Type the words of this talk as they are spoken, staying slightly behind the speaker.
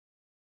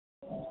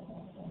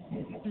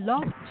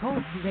Blog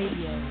Talk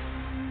Radio.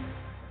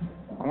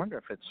 I wonder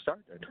if it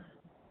started.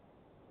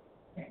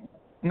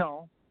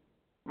 No,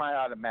 my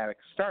automatic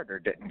starter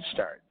didn't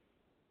start.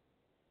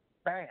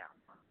 Bam.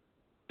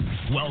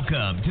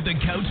 Welcome to the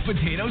Couch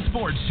Potato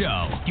Sports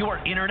Show, your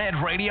internet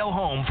radio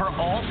home for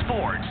all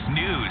sports,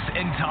 news,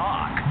 and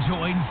talk.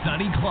 Join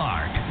Sonny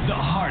Clark, the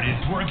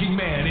hardest working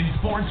man in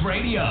sports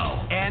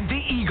radio, and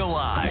the Eagle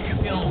Eye,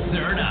 Bill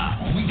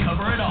Zerna. We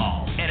cover it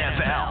all: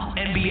 NFL,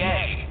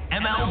 NBA,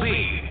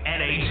 MLB,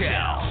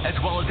 NHL, as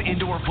well as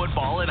indoor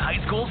football and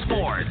high school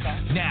sports.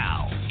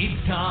 Now,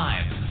 it's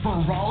time for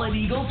Rowlett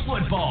Eagles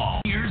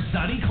football. Here's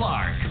Sonny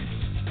Clark.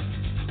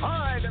 All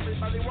right,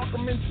 everybody,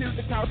 welcome into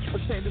the Couch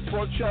Potato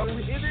Sports Show. It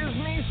is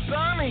me,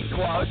 Sonny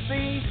Clark,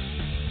 the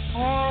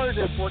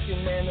hardest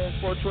working man in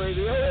sports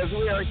radio, as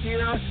we are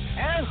here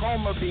at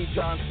home of B.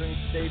 Johnson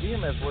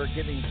Stadium. As we're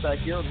getting set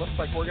here, it looks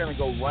like we're going to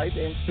go right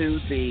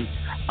into the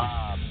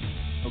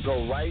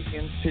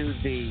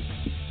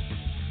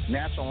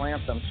national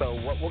anthem. So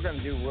what we're going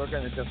to do, we're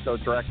going to just go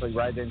directly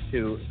right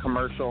into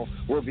commercial.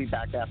 We'll be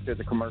back after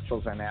the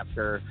commercials and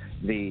after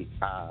the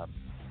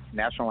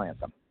national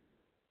anthem.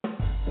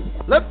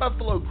 Let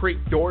Buffalo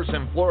Creek Doors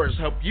and Floors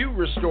help you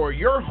restore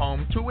your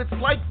home to its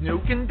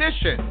like-new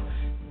condition.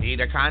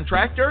 Need a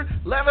contractor?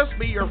 Let us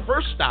be your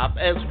first stop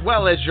as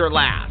well as your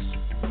last.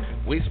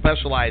 We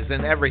specialize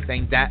in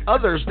everything that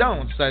others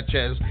don't, such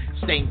as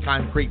stained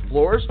concrete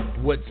floors,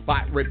 wood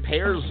spot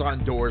repairs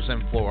on doors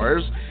and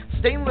floors,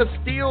 stainless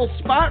steel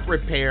spot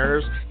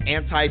repairs,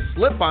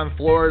 anti-slip on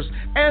floors,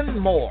 and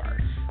more.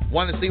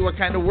 Want to see what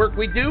kind of work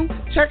we do?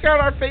 Check out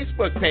our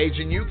Facebook page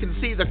and you can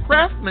see the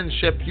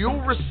craftsmanship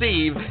you'll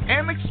receive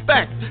and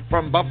expect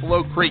from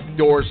Buffalo Creek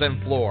Doors and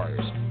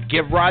Floors.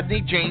 Give Rodney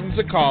James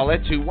a call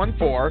at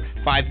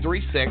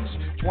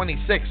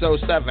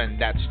 214-536-2607.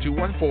 That's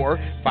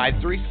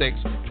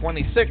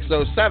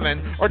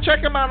 214-536-2607. Or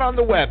check him out on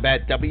the web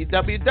at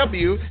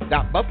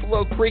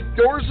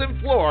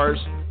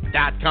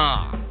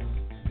www.buffalocreekdoorsandfloors.com.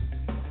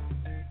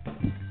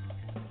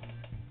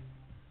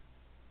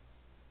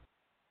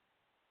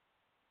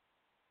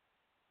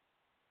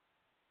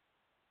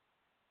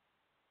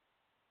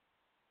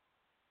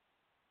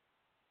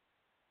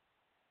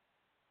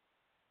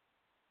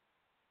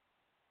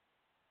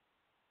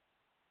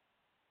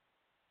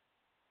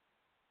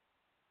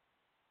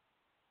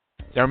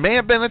 There may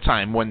have been a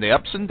time when the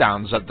ups and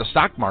downs of the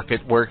stock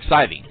market were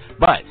exciting,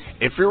 but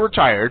if you're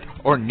retired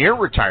or near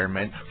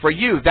retirement, for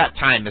you that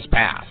time is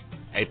past.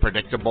 A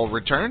predictable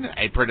return,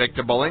 a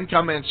predictable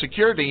income and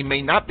security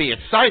may not be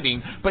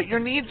exciting, but your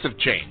needs have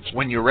changed.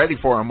 When you're ready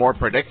for a more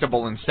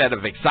predictable instead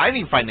of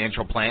exciting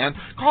financial plan,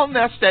 call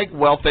Nest Egg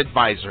Wealth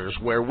Advisors,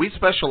 where we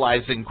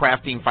specialize in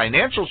crafting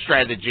financial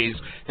strategies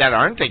that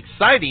aren't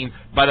exciting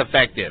but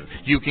effective.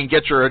 You can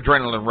get your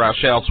adrenaline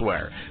rush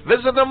elsewhere.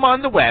 Visit them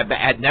on the web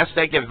at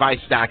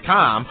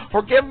nesteggadvice.com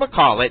or give them a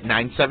call at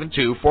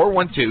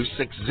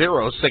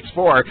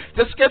 972-412-6064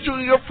 to schedule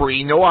your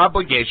free,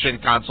 no-obligation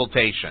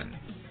consultation.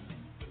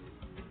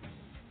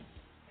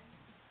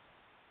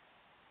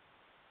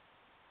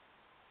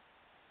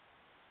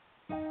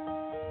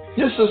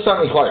 This is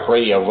Sonny Clark,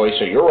 radio voice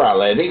of your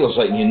Rowlett Eagles,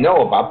 letting you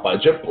know about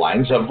Budget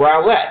Blinds of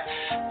Rowlett.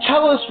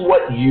 Tell us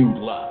what you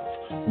love.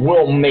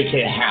 We'll make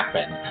it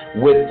happen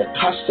with the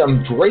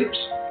custom drapes,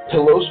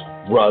 pillows,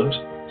 rugs,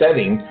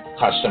 bedding,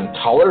 custom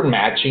color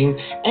matching,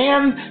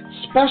 and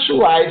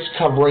specialized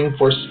covering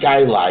for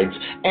skylights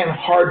and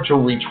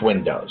hard-to-reach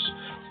windows.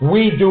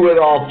 We do it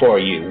all for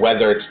you,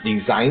 whether it's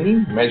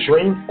designing,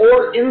 measuring,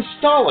 or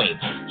installing.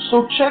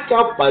 So check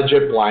out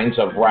Budget Blinds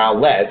of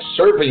Rowlett,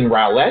 serving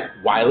Rowlett,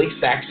 Wiley,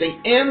 Saxe,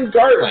 and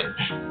Garland.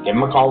 Give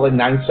them a call at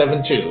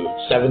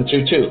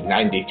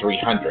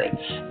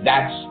 972-722-9300.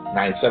 That's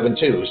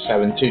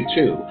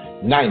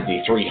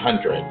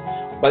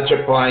 972-722-9300.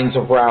 Budget Blinds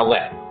of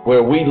Rowlett,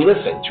 where we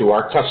listen to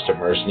our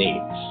customers'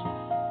 needs.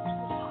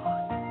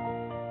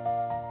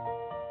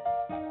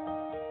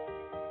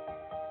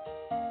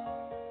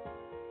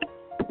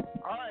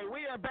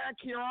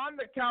 Here on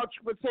the Couch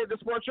Potato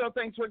Sports Show.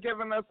 Thanks for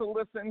giving us a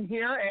listen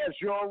here as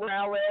your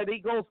Rowlett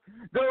Eagles.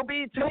 They'll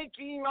be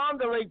taking on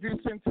the Lakeview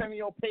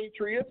Centennial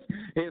Patriots.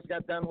 He just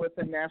got done with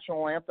the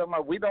national anthem.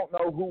 We don't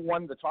know who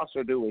won the toss,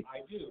 or do we?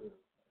 I do.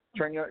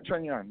 Turn you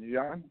on. You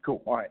on?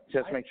 Cool. All right.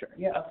 Just make sure.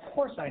 Yeah, of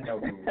course I know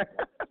who won the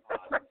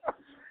toss.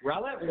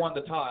 Rowlett won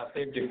the toss.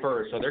 They've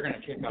deferred, so they're going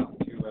to kick off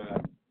to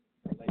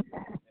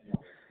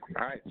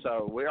All right,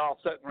 so we're all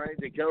set and ready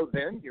to go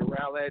then. Your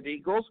Rowlett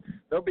Eagles,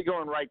 they'll be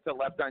going right to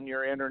left on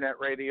your internet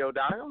radio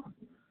dial.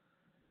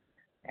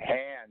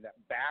 And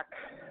back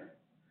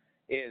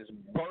is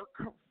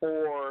Burke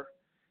for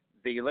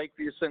the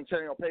Lakeview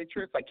Centennial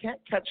Patriots. I can't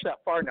catch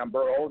that far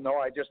number. Oh, no,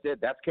 I just did.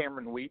 That's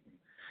Cameron Wheaton.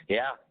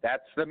 Yeah,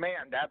 that's the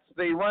man. That's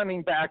the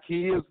running back.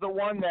 He is the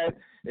one that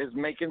is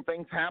making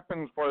things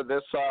happen for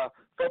this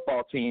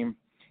football team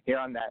here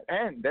on that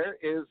end. There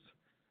is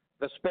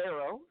the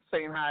Sparrow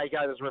saying hi,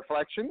 got his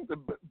reflection.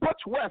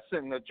 Butch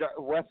Wesson, the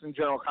Wesson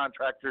General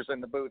Contractors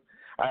in the booth,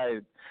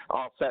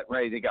 all set and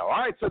ready to go. All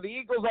right, so the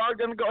Eagles are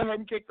going to go ahead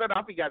and kick that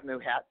off. He got a new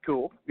hat.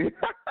 Cool.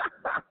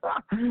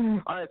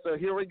 All right, so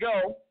here we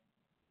go.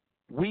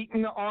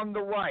 Wheaton on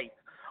the right.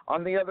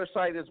 On the other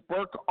side is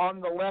Burke on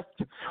the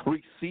left,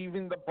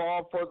 receiving the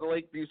ball for the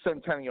Lakeview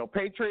Centennial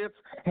Patriots.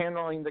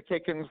 Handling the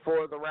kickings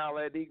for the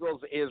Rowlett Eagles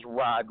is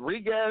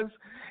Rodriguez.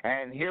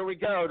 And here we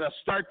go to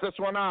start this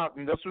one out.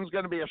 And this one's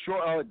going to be a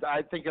short,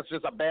 I think it's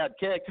just a bad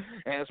kick.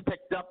 And it's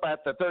picked up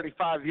at the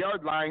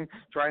 35-yard line,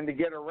 trying to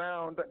get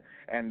around.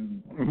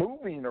 And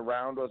moving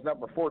around was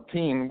number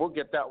 14. We'll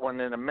get that one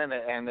in a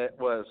minute. And it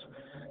was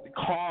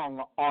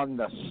Kong on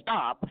the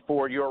stop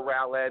for your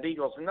Rowlett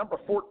Eagles. And number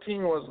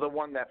 14 was the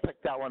one that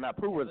picked that one up.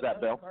 Who was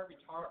that, Bill?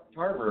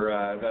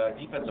 Tarver, the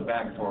defensive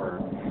back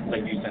for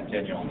Lakeview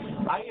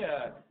Centennial.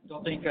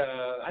 I think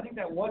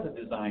that was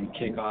a design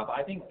kickoff.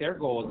 I think their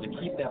goal is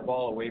to keep that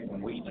ball away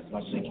from Wheaton as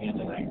much as they can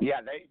tonight.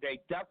 Yeah, they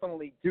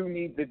definitely do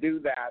need to do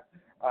that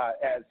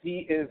as he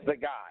is the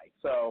guy.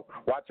 So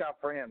watch out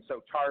for him.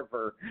 So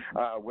Tarver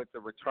with the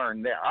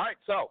return there. All right,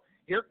 so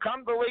here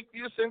come the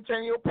Lakeview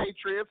Centennial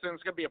Patriots, and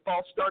it's going to be a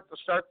false start to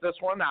start this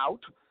one out,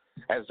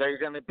 as they're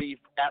going to be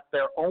at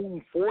their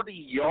own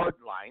 40-yard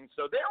line.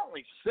 So they're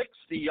only 60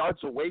 yards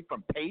away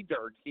from pay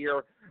dirt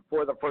here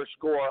for the first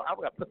score. I'm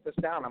going to put this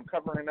down. I'm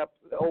covering up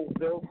the old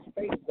Bill's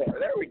face there.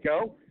 There we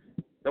go.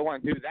 Don't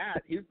want to do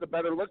that. He's the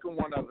better-looking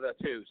one of the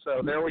two.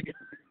 So there we go.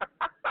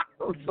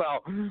 So,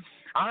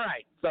 all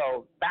right.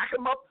 So back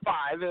them up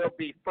 5. It'll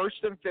be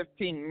 1st and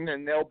 15,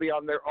 and they'll be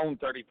on their own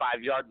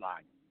 35-yard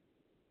line.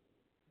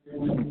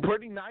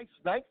 Pretty nice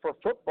night for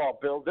football,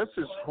 Bill. This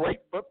is great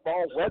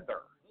football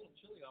weather.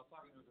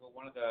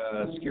 One of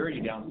the security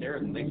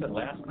downstairs, and they said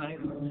last night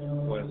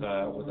was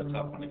a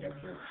tough one to get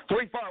through.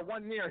 3 far,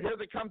 1 near. Here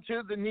they come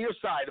to the near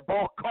side. The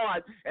ball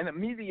caught and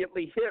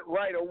immediately hit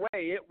right away.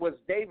 It was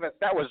Davis.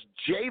 That was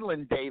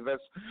Jalen Davis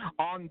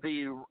on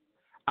the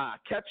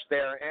catch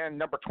there, and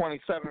number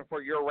 27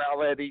 for your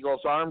Rowlett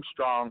Eagles,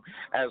 Armstrong,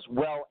 as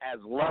well as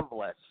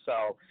Loveless.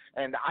 So,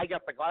 and I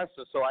got the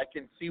glasses so I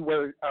can see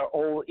where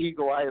old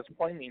Eagle Eye is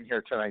pointing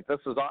here tonight. This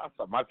is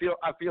awesome. I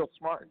feel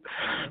smart.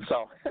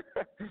 So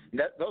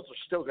those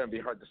are still going to be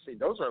hard to see.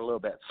 Those are a little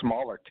bit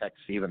smaller text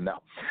even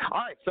though.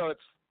 All right, so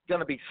it's going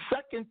to be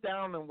 2nd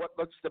down and what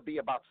looks to be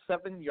about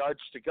 7 yards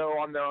to go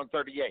on their own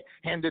 38.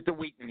 Handed to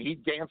Wheaton. He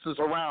dances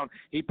around.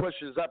 He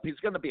pushes up. He's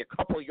going to be a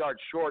couple of yards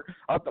short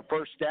of the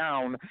 1st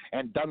down,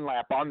 and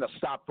Dunlap on the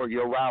stop for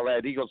your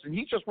Rowlett Eagles. And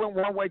he just went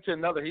one way to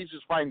another. He's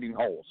just finding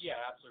holes. Yeah,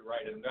 absolutely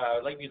right.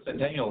 And Lakeview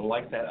Centennial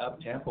likes that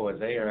up-tempo as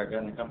they are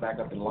going to come back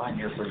up the line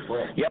here pretty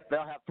quick. Yep, they'll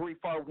have 3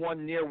 far,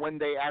 1 near when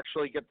they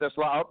actually get this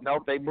line. Oh, no,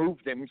 they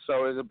moved him,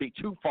 so it'll be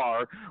 2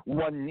 far,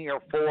 1 near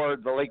for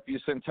the Lakeview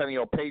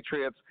Centennial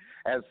Patriots.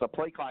 As the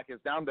play clock is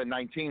down to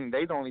 19,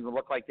 they don't even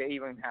look like they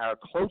even are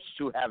close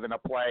to having a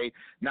play.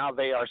 Now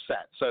they are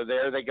set. So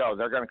there they go.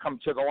 They're going to come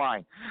to the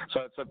line. So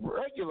it's a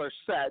regular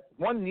set,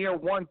 1 near,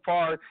 1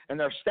 far, and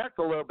they're stacked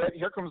a little bit.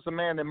 Here comes the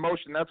man in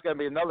motion. That's going to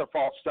be another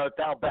false start.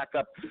 That'll back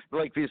up the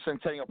Lakeview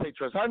Centennial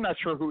Patriots. I'm not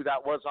sure who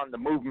that was on the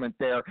movement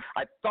there.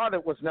 I thought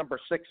it was number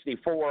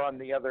 64 on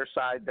the other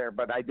side there,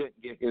 but I didn't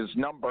get his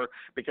number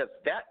because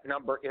that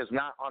number is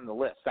not on the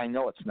list. I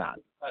know it's not.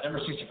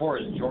 Number 64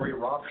 is Jory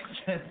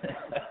Robinson.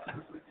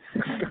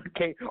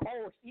 Okay.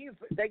 Oh,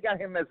 they got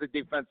him as a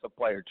defensive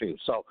player too.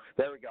 So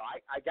there we go.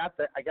 I got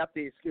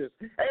the excuse.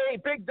 Hey,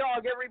 big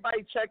dog!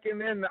 Everybody checking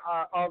in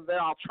on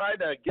there. I'll try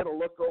to get a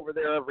look over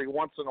there every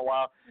once in a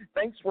while.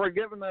 Thanks for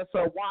giving us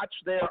a watch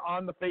there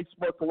on the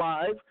Facebook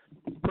Live.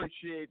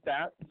 Appreciate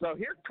that. So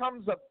here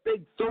comes a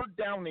big 3rd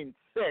down and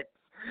 6.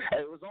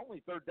 It was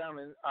only 3rd down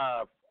and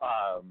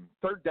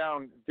 3rd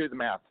down. Do the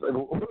math.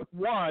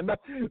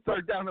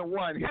 3rd down and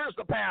 1. Here's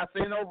the pass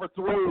in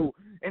overthrew.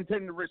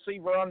 Intended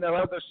receiver on the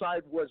other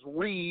side was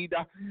Reed,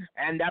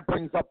 and that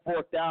brings up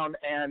 4th down.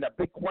 And a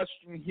big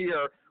question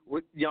here,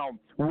 with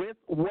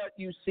what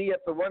you see at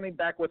the running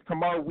back with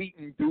Kamar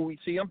Wheaton, do we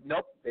see him?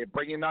 Nope. They're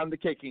bringing on the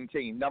kicking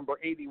team. Number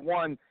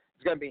 81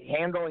 is going to be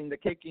handling the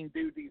kicking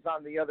duties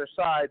on the other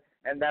side,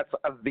 and that's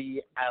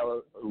the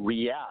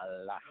Real.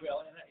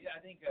 Well, and I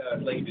think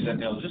Lakeview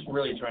Centennial is just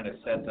really trying to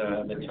set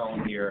the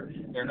tone here.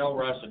 There's no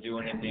rush to do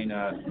anything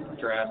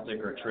drastic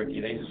or tricky.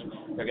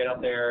 They'll get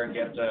out there,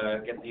 get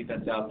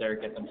defense out there,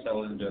 get them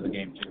settled into the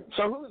game too.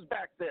 So who's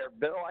back there,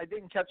 Bill? I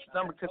didn't catch the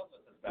number.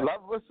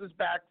 Loveless is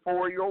back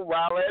for your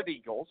Rowlett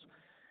Eagles.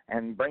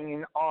 And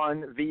bringing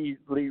on the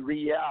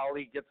Real,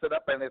 he gets it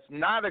up, and it's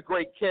not a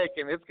great kick,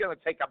 and it's going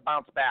to take a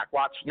bounce back.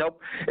 Watch, nope,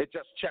 it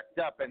just checked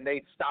up, and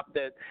they stopped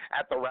it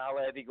at the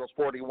Rowlett Eagles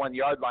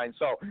 41-yard line.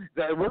 So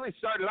they really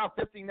started out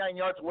 59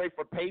 yards away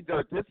from pay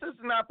dirt. This is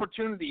an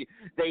opportunity.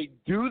 They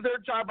do their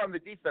job on the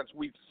defense.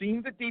 We've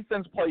seen the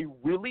defense play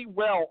really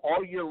well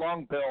all year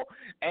long, Bill,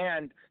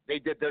 and they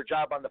did their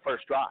job on the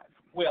first drive.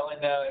 Well,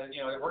 and,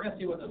 we're going to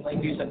see what this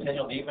Lakeview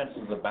Centennial defense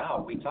is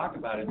about. We talked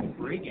about it in the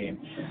pregame.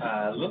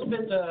 A little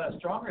bit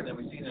stronger than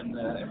we've seen in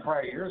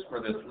prior years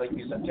for this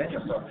Lakeview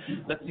Centennial. So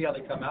let's see how they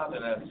come out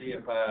and see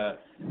if,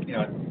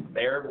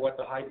 they're what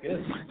the hype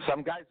is.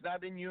 Some guys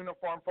not in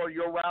uniform for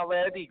your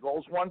Rowlett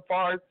Eagles. 1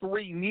 far,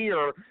 3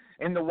 near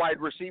in the wide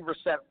receiver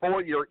set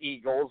for your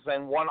Eagles,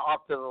 and 1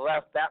 off to the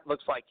left. That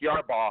looks like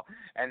Yarbaugh.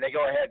 And they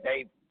go ahead.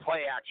 They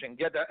play action.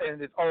 It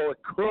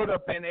could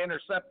have been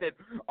intercepted.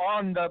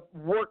 On the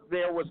work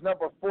there was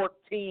number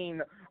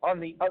 14 on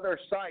the other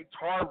side,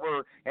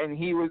 Tarver, and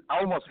he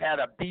almost had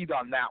a beat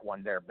on that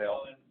one there, Bill.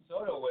 Well, and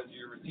Soto was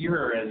your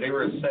receiver as they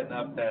were setting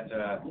up that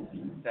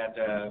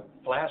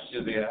flash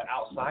to the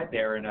outside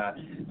there, and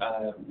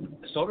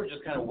Soto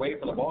just kind of waited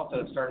for the ball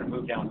instead of starting to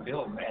move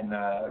downfield, and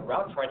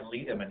Rowlett tried to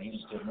lead him, and he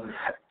just didn't move.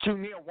 Too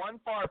near, one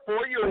far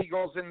for your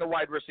Eagles in the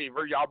wide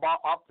receiver. Y'all ball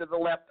off to the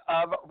left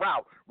of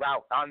Rowlett.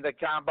 Rowlett on the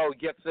combo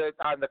gets it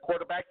on the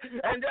quarterback,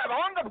 and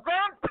on the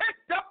ground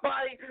picked up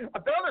by the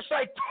other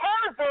side,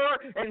 Tarver,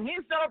 and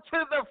he's down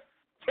to the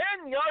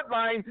 10-yard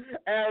line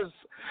as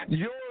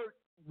your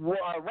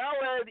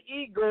Rowlett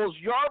Eagles,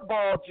 your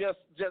ball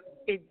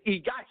he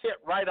got hit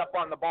right up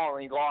on the ball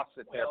and he lost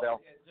it there,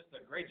 Bill. It's just a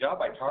great job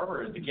by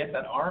Tarver to get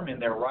that arm in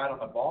there right on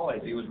the ball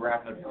as he was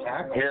wrapping up the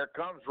tackle. Here it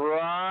comes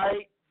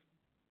right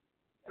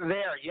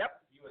there,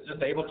 yep. He was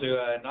just able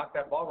to knock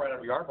that ball right out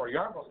of Yarborough.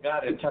 Yarboroug's got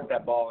to tuck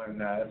that ball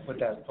and put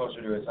that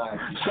closer to his eye.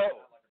 Like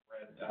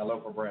a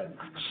loaf of bread.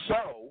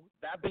 So,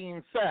 that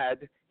being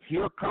said,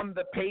 here come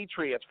the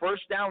Patriots.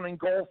 First down and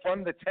goal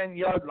from the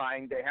 10-yard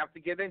line. They have to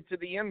get into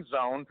the end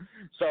zone.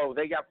 So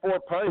they got 4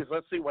 plays.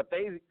 Let's see what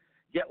they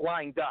get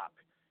lined up.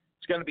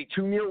 It's going to be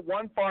 2 near,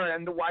 1 far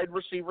end, the wide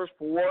receivers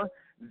for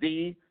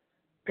the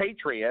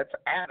Patriots.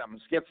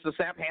 Adams gets the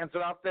snap, hands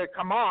it off to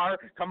Kamar.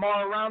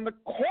 Kamar around the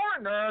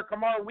corner.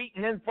 Kamar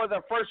Wheaton in for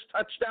the first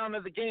touchdown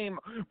of the game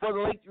for the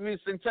Lakeview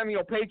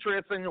Centennial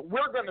Patriots, and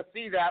we're going to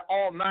see that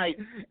all night,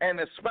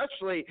 and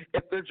especially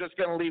if they're just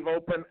going to leave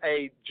open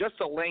just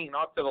a lane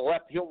off to the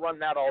left. He'll run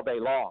that all day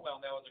long. Well,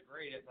 that was a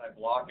great inside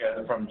block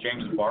from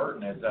James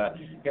Barton as as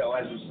he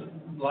was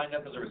lined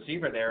up as a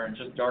receiver there and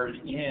just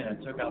darted in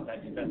and took out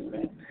that defensive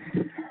end.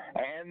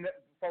 And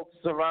folks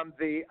around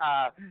the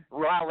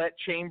Rowlett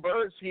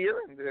Chambers here,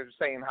 and they're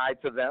saying hi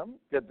to them.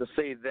 Good to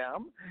see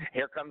them.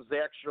 Here comes the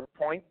extra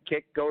point.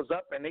 Kick goes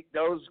up, and it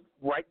goes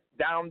right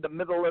down the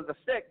middle of the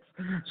sticks.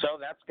 So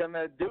that's going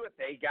to do it.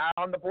 They got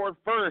on the board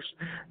first.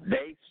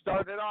 They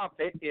started off.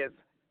 It is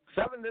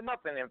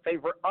 7-0 in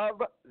favor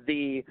of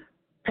the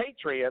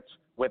Patriots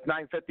with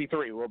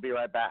 9:53. We'll be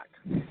right back.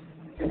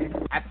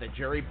 At the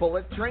Jerry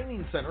Bullitt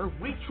Training Center,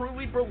 we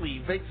truly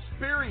believe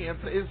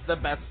experience is the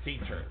best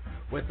teacher.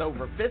 With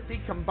over 50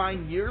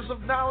 combined years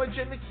of knowledge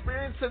and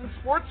experience in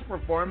sports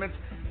performance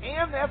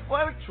and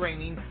athletic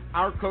training,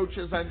 our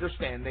coaches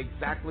understand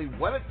exactly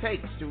what it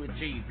takes to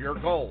achieve your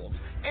goals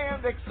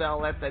and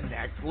excel at the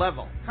next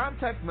level.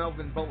 Contact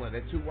Melvin Bullitt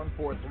at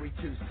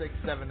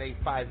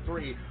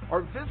 214-326-7853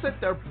 or visit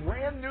their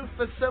brand new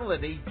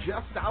facility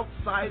just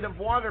outside of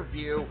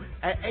Waterview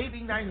at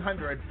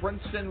 8900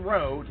 Princeton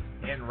Road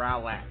in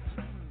Rowlett.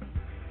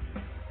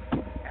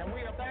 And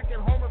we are back at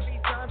Homer B.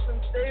 Johnson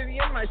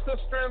Stadium. My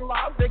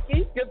sister-in-law,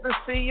 Vicki, good to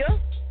see you.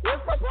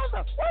 Where's my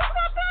brother?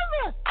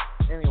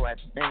 Anyway,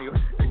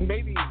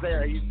 maybe he's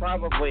there. He's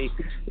probably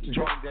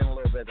joined in a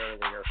little bit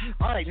earlier.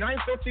 All right,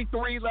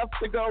 9:53 left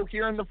to go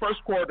here in the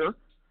first quarter.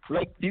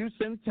 Lakeview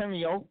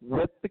Centennial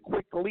with the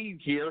quick lead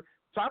here.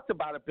 Talked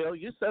about it, Bill.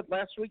 You said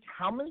last week,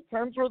 how many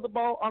times were the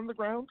ball on the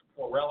ground?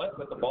 Well, Rowlett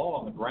put the ball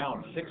on the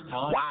ground 6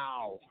 times.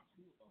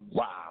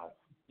 Wow.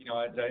 In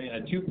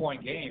a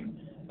 2-point game,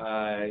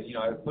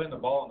 putting the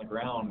ball on the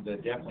ground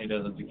definitely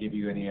doesn't give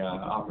you any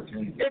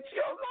opportunity. It's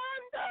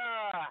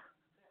Yolanda.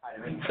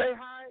 Say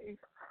hi.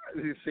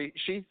 You see,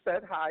 she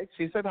said hi.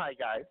 She said hi,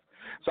 guys.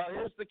 So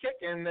here's the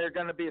kick, and they're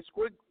going to be a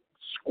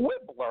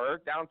squibbler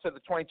down to the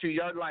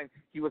 22-yard line.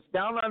 He was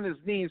down on his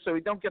knees, so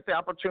he don't get the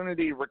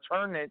opportunity to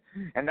return it,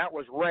 and that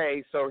was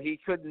Ray, so he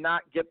could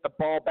not get the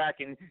ball back,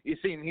 and you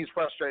see him, he's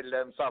frustrated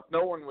at himself.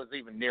 No one was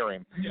even near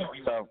him. He had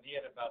about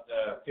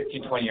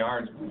 15, 20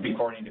 yards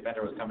before any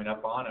defender was coming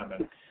up on him,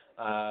 and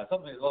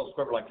something a little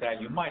squibbler like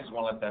that, you might just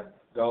want to let that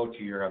go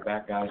to your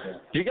back guys.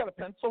 You got a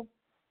pencil?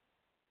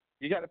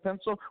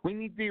 We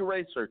need the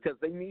eraser because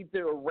they need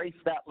to erase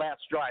that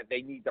last drive.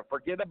 They need to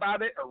forget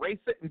about it,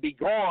 erase it, and be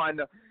gone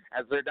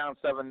as they're down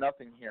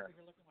 7-0 here.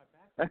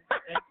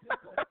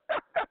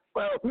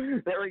 Well,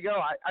 there we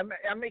go. I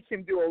make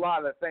him do a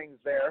lot of things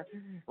there.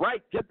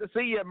 Right, good to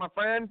see you, my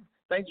friend.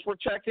 Thanks for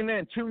checking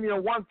in. 2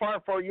 near, 1 far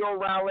for your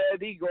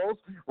Rowlett Eagles.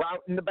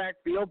 Route in the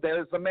backfield.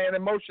 There's the man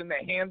in motion.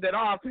 They hand it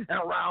off and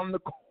around the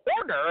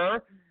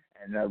corner.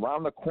 And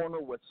around the corner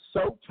with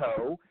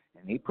Soto.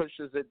 And he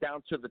pushes it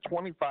down to the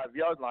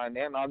 25-yard line.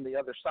 And on the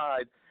other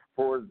side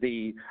for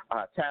the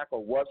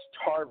tackle was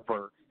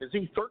Tarver. Is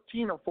he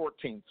 13 or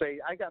 14? Say,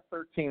 I got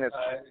 13.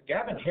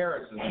 Gavin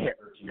Harris is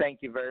 13.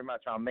 Thank you very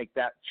much. I'll make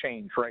that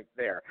change right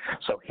there.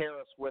 So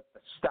Harris with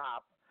the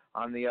stop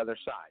on the other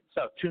side.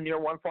 So 2 near,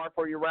 1 far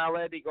for your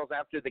Rowlett Eagles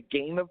after the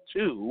gain of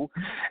 2.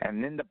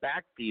 And in the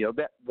backfield,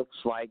 that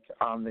looks like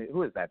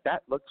who is that?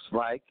 That looks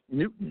like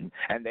Newton.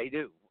 And they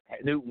do.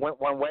 Newton went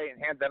one way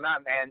and handed it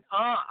on, and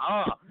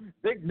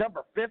big big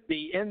number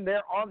 50 in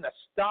there on the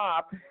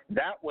stop.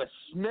 That was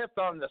Smith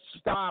on the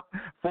stop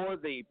for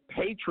the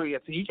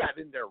Patriots. He got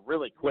in there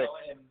really quick.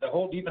 And the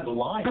whole defensive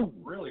line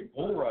really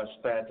bull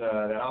rushed that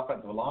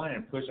offensive line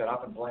and pushed that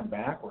offensive line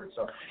backwards.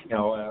 So,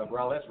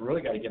 Rowlett's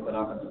really got to get that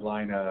offensive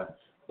line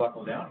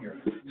buckled down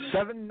here.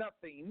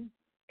 7-0.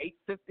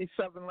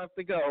 8:57 left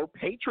to go.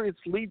 Patriots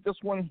lead this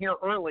one here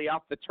early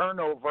off the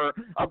turnover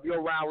of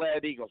your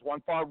Rowlett Eagles.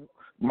 One far,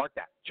 mark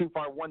that, two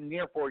far, one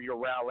near for your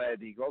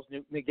Rowlett Eagles.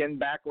 Newton again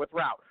back with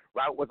Route.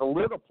 Route with a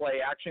little play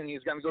action.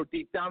 He's going to go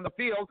deep down the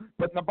field,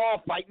 putting the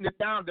ball, fighting it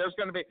down. There's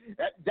going to be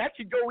that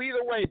could go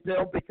either way,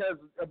 Bill, because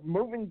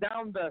moving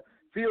down the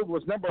field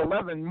was number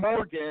 11,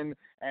 Morgan,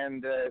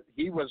 and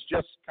he was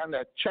just kind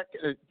of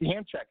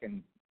hand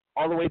checking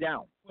all the way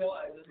down. Well,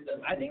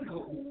 I think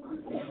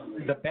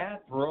the bad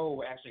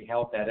throw actually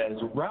helped that. As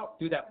Route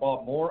threw that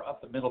ball more up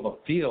the middle of the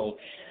field,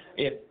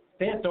 if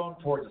they had thrown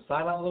towards the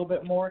sideline a little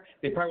bit more,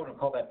 they probably wouldn't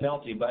have called that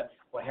penalty. But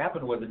what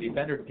happened was the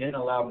defender didn't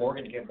allow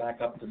Morgan to get back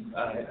up to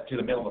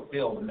the middle of the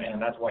field, and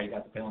that's why he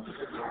got the penalty.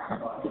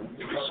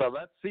 So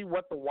let's see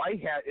what the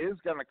White Hat is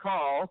going to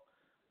call.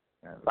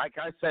 Like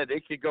I said,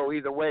 it could go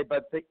either way,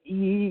 but the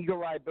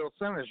Eagle Eye Bill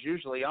Simmons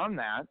usually on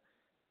that.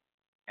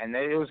 And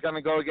it was going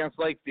to go against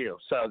Lakeview.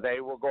 So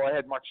they will go ahead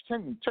and march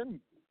 10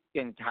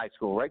 in high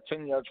school, right?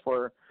 10 yards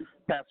for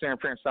pass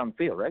interference down the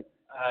field, right?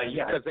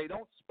 Yeah. Because they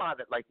don't spot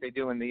it like they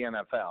do in the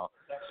NFL.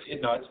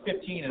 No, it's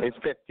 15. It's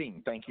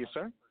 15. Thank you,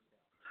 sir.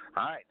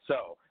 All right,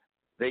 so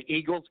the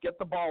Eagles get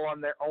the ball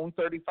on their own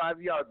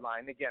 35-yard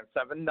line. Again,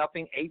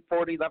 7-0,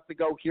 8:40 left to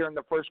go here in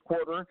the first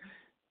quarter.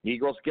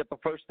 Eagles get the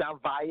first down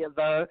via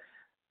the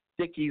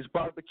Dickey's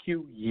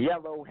Barbecue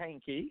yellow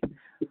hanky.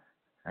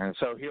 And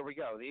so here we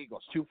go. The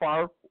Eagles, too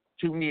far,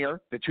 too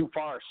near. The too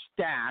far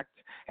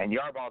stacked, and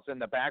Yarbaugh's in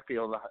the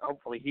backfield.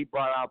 Hopefully he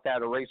brought out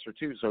that eraser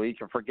too so he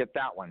can forget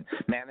that one.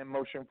 Man in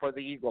motion for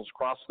the Eagles.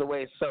 Cross the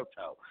way,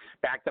 Soto.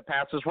 Back to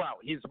pass as well.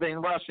 He's been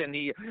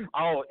rushing.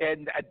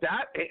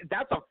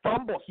 That's a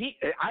fumble.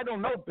 I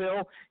don't know,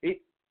 Bill.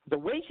 The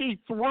way he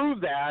threw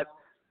that,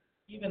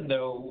 even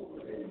though,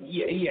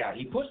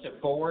 he pushed it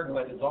forward,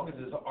 but as long as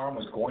his arm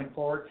was going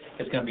forward,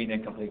 it's going to be an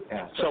incomplete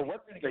pass. So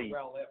what's the?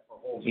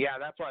 Yeah,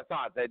 that's what I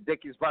thought. The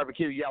Dickey's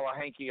Barbecue yellow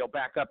hanky will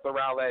back up the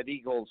Rowlett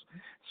Eagles.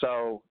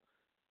 So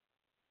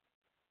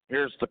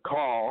here's the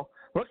call.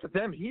 Look at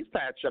them. He's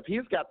patched up.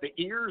 He's got the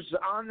ears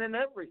on and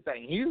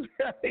everything. Even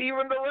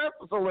the ref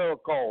is a little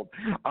cold.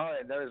 All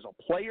right, there's a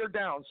player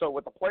down. So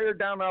with the player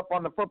down up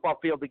on the football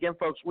field, again,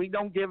 folks, we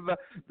don't give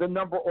the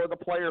number or the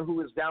player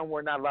who is down.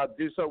 We're not allowed to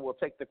do so. We'll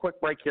take the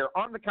quick break here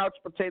on the Couch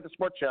Potato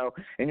Sports Show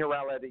in your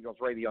Rowlett Eagles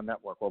Radio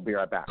Network. We'll be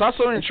right back.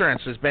 Costco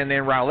Insurance has been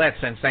in Rowlett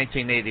since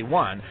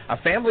 1981, a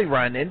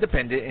family-run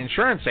independent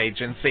insurance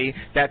agency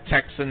that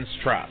Texans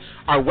trust.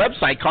 Our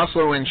website,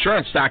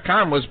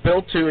 CostcoInsurance.com, was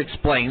built to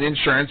explain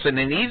insurance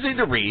in an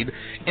easy-to-read,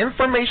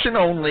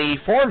 information-only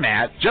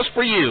format just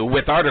for you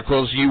with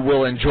articles you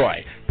will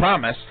enjoy.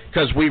 Promise,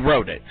 because we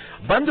wrote it.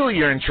 Bundle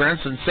your insurance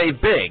and save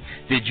big.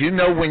 Did you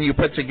know when you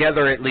put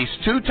together at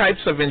least 2 types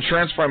of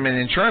insurance from an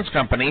insurance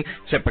company,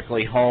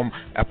 typically home,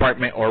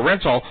 apartment, or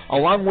rental,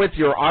 along with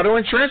your auto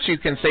insurance, you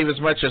can save as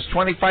much as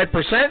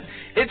 25%?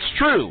 It's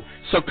true.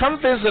 So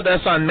come visit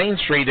us on Main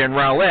Street in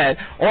Rowlett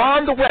or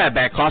on the web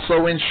at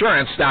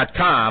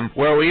CostcoInsurance.com,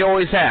 where we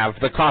always have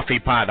the coffee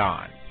pot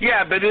on.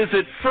 Yeah, but is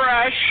it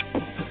fresh?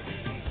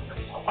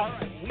 All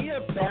right, we are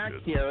back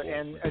here,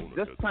 and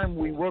this time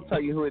we will tell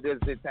you who it is.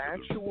 It's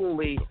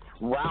actually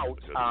Route.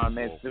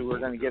 We're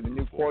going to get a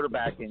new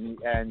quarterback, and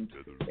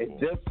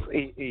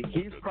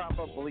he's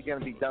probably going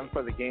to be done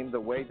for the game the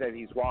way that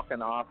he's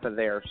walking off of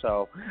there.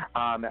 So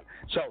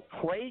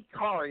Trey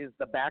Carr is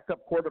the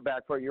backup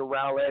quarterback for your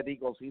Rowlett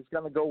Eagles. He's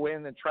going to go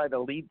in and try to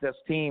lead this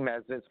team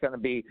as it's going to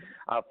be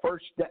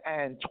 1st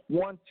and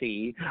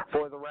 20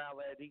 for the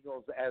Rowlett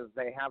Eagles as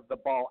they have the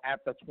ball at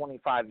the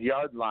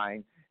 25-yard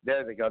line.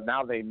 There they go.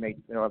 Now they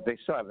they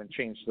still haven't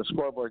changed the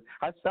scoreboard.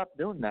 I stopped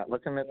doing that,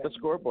 looking at the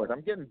scoreboard.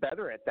 I'm getting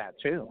better at that,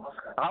 too.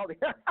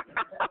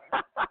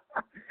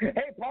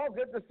 Hey, Paul,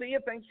 good to see you.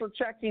 Thanks for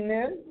checking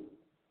in.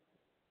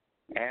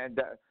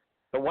 And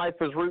the wife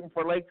was rooting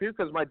for Lakeview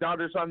because my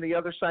daughter's on the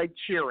other side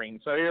cheering.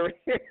 So here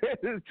it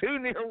is, 2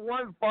 near,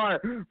 1 far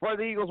for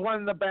the Eagles, 1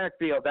 in the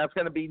backfield. That's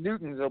going to be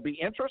Newton. It'll be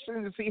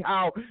interesting to see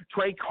how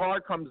Trey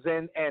Carr comes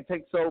in and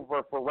takes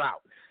over for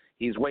Route.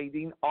 He's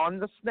waiting on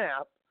the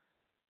snap.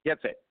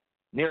 Gets it,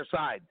 near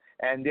side,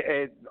 and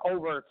it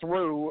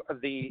overthrew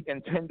the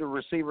intended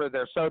receiver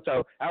there,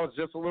 Soto. That was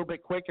just a little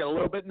bit quick and a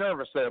little bit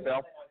nervous there,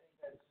 Bill.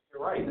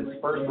 You're right. It's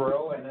first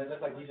row, and it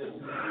looks like he just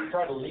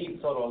tried to lead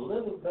Soto a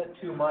little bit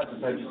too much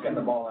instead of just getting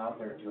the ball out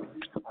there to him.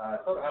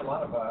 Soto had a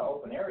lot of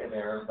open area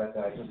there, but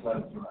just let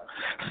him too much.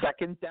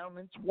 2nd down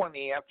and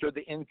 20 after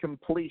the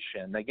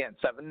incompletion. Again,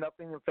 7-0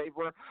 in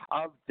favor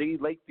of the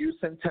Lakeview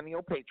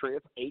Centennial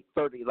Patriots.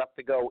 8:30 left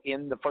to go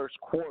in the first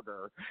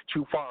quarter.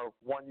 2 far,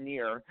 1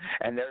 near,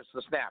 and there's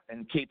the snap.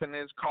 And keeping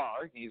his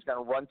car, he's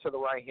going to run to the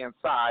right-hand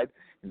side.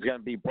 He's going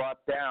to be brought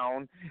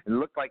down. It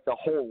looked like the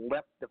whole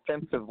left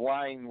defensive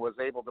line was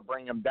able to to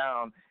bring him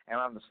down. And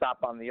on the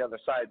stop on the other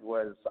side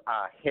was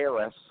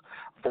Harris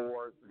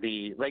for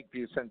the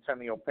Lakeview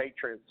Centennial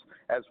Patriots,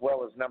 as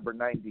well as number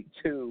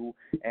 92.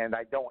 And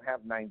I don't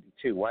have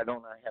 92. Why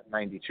don't I have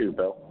 92,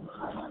 Bill?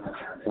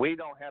 We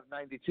don't have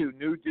 92.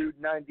 New dude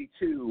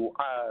 92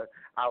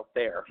 out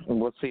there. And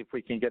we'll see if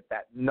we can get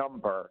that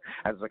number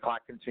as the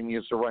clock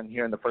continues to run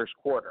here in the first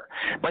quarter.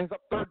 Brings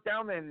up third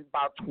down in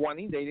about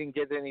 20. They didn't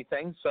get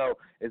anything, so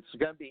it's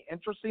going to be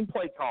interesting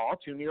play call.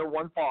 2 near,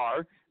 1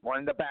 far. One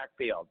in the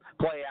backfield.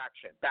 Play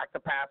action. Back to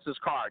pass is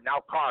Carr.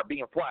 Now Carr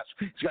being flushed.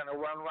 He's going to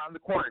run around the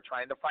corner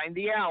trying to find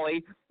the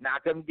alley.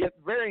 Not going to get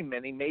very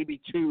many,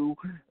 maybe 2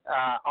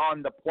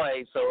 on the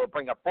play. So it'll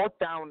bring a 4th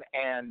down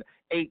and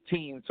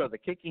 18. So the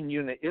kicking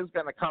unit is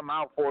going to come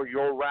out for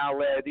your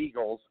Rowlett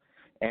Eagles.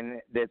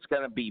 And it's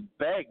going to be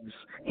Beggs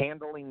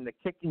handling the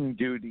kicking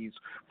duties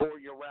for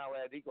your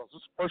Rowlett Eagles. This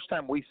is the first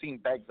time we've seen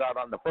Beggs out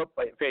on the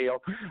football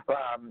field.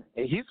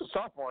 He's a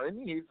sophomore,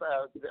 isn't he? He's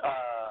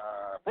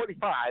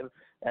 45,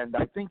 and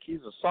I think he's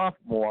a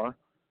sophomore.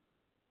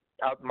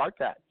 Mark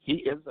that. He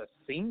is a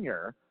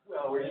senior.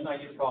 Well, we're just not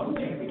used to calling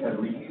him because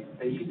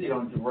they usually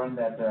don't run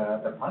that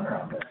the punter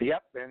out there.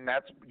 Yep, and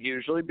that's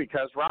usually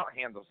because Rowlett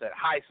handles it.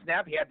 High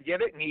snap, he had to get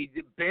it, and he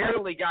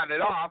barely got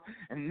it off.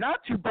 And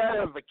not too bad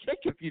of a kick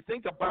if you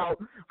think about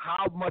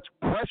how much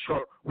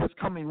pressure was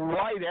coming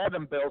right at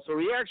him, Bill. So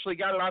he actually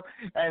got it off,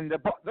 and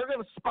they're going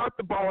to spot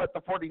the ball at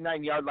the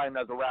 49-yard line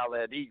of the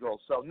Rowlett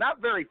Eagles. So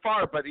not very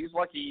far, but he's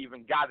lucky he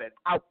even got it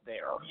out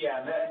there.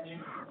 Yeah,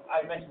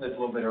 I mentioned this a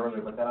little bit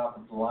earlier, but that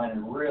offensive line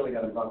has really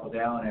got to buckle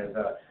down as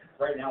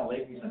right now,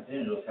 Lakeview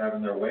Centennial is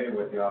having their way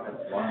with the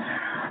offensive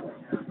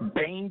line.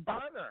 Bane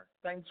Bonner,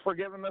 thanks for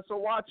giving us a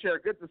watch here.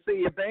 Good to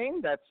see you,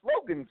 Bane. That's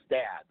Logan's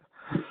dad.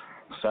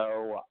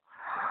 So,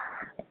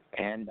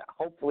 and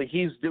hopefully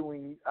he's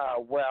doing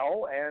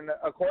well. And,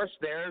 of course,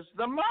 there's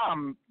the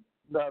mom.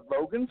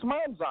 Logan's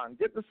mom's on.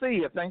 Good to see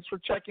you. Thanks for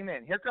checking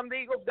in. Here come the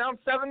Eagles down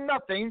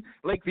 7-0.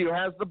 Lakeview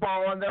has the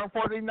ball on their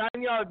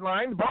 49-yard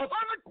line. The ball's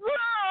on the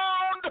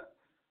ground.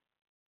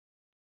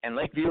 And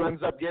Lakeview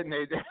ends up getting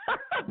it.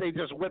 They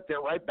just whipped it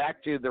right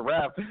back to the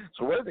ref.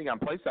 So where are they going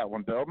to place that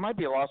one, Bill? It might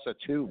be a loss of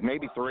 2,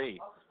 maybe 3.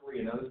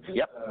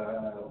 Yep.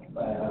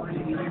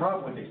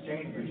 Problem with the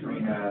exchange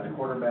between the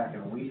quarterback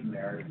and Wheaton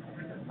there.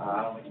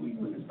 I don't think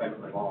Wheaton was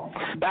expecting the ball.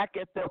 Back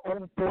at their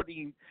own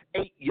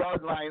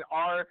 48-yard line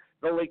are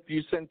the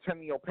Lakeview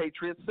Centennial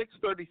Patriots.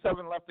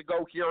 6:37 left to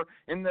go here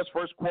in this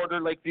first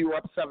quarter. Lakeview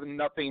up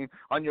 7-0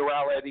 on your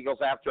Rowlett Eagles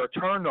after a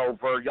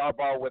turnover.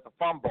 Yarbrough with a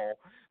fumble.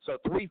 So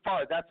 3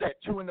 far. That's it.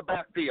 2 in the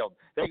backfield.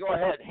 They go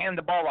ahead, hand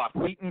the ball off.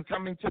 Wheaton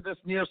coming to this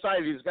near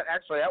side.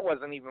 Actually, that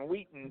wasn't even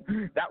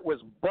Wheaton. That was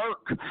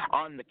Burke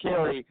on the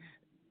carry.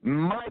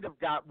 Might have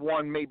got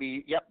one,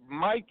 maybe. Yep,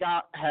 might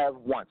have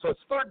one. So it's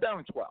 3rd down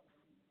and 12.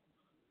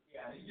 Yeah,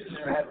 he just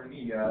never had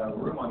any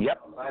room on the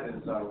outside.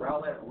 As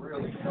Rowlett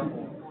really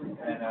struggled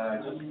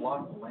and just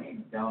blocked the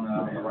lane down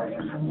on the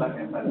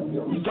left-hand side of the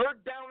field.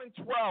 3rd down and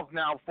 12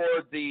 now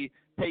for the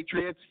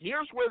Patriots.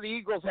 Here's where the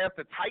Eagles have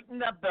to tighten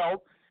that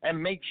belt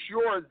and make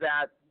sure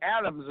that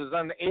Adams is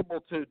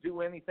unable to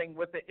do anything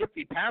with it if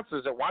he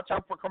passes it. Watch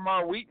out for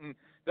Kamar Wheaton.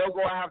 They'll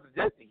go after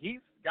this. He's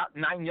got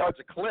 9 yards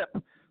of clip.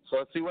 So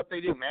let's see what they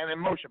do. Man in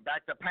motion.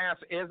 Back to pass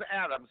is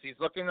Adams. He's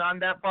looking on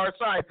that far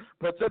side.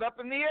 Puts it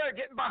up in the air,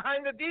 getting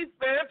behind the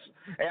defense.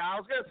 And I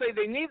was going to say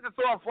they need to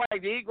throw a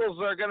flag. The Eagles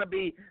are going to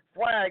be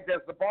flagged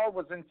as the ball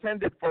was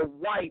intended for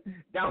White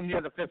down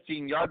near the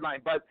 15-yard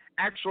line. But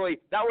actually,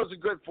 that was a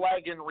good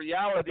flag in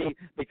reality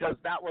because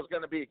that was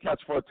going to be a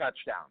catch for a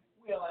touchdown.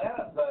 Well,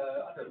 Adams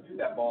underthrew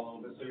that ball a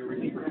little bit, so your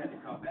receiver had to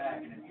come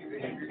back. And if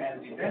you're as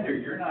a defender,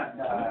 you're not,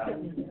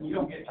 you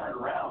don't get turned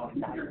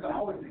around. You're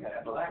always going to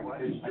have flag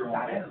because your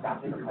offense is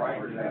not taking right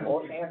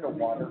or and the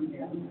water.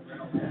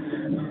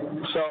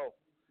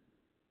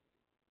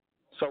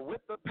 So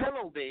with the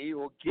penalty,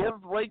 we'll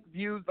give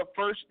Lakeview the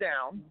 1st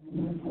down.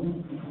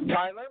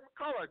 Tyler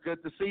McCullough,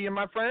 good to see you,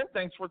 my friend.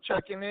 Thanks for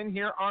checking in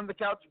here on the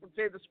Couch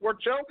Potato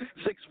Sports Show.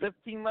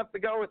 6:15 left to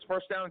go. It's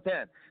 1st down and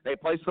 10. They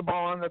place the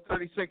ball on the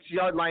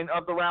 36-yard line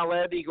of the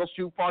Rowlett Eagles.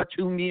 2 far,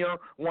 2 near,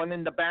 1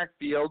 in the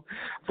backfield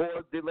for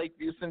the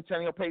Lakeview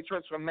Centennial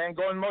Patriots. From man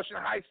going motion,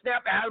 high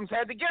snap. Adams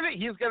had to get it.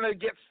 He's going to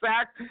get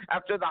sacked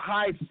after the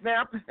high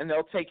snap, and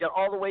they'll take it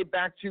all the way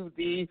back to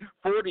the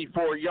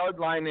 44-yard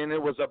line, and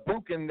it was a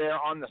Buchan there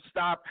on the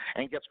stop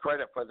and gets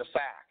credit for the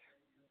sack.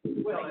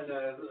 Well, and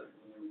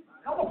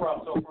a couple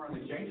problems so far in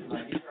the exchanges,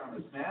 like either on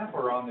the snap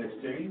or on the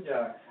exchange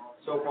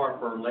so far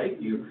for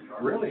Lakeview.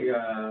 Really,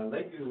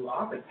 Lakeview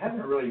offense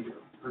hasn't really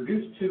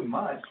produced too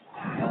much.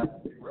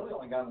 They've really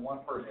only gotten 1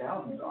 first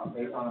down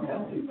based on a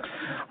penalty.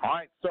 All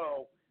right,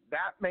 so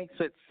that makes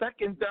it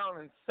 2nd down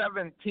and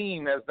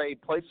 17 as they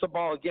place the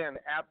ball again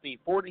at the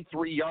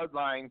 43-yard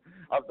line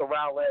of the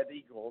Rowlett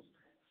Eagles.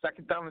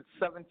 2nd down and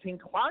 17.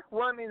 Clock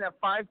running at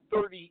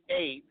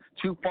 5:38.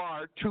 2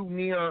 far, 2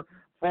 near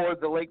for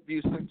the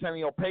Lakeview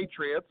Centennial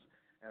Patriots.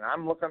 And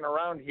I'm looking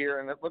around here,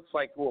 and it looks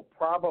like we'll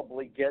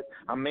probably get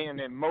a man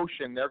in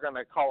motion. They're going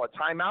to call a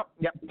timeout.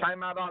 Yep,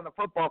 timeout on the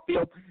football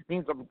field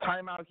means a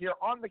timeout here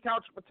on the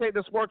Couch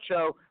Potato Sports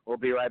Show. We'll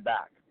be right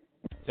back.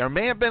 There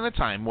may have been a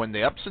time when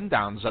the ups and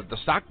downs of the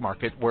stock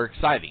market were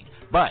exciting,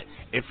 but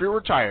if you're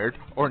retired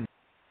or...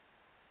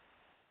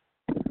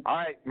 All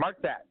right,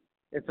 mark that.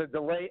 It's a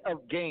delay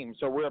of game.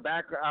 So we're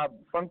back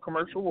from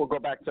commercial. We'll go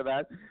back to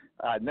that.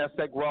 Nest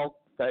Egg Wealth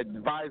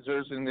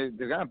Advisors, and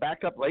they're going to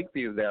back up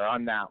Lakeview there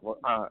on that.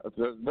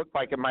 It looked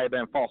like it might have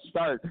been a false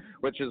start,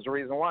 which is the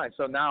reason why.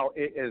 So now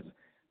it is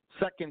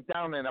second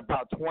down and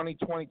about 20,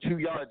 22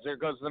 yards. There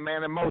goes the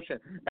man in motion.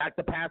 Back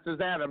to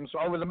passes Adams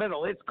over the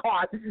middle. It's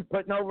caught.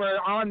 Putting over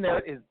on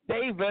there is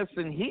Davis,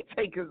 and he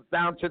takes us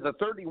down to the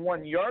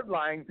 31-yard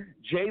line,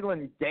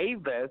 Jalen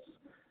Davis.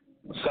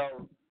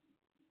 So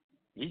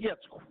he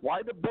gets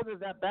quite a bit of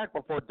that back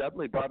before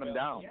Dudley brought him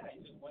down. Yeah, he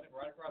just went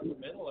right across the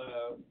middle.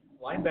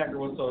 Linebacker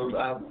was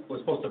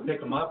supposed to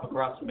pick him up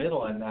across the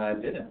middle and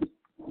didn't.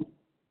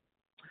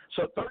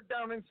 So third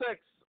down and 6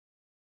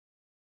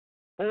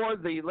 for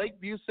the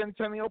Lakeview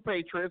Centennial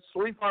Patriots.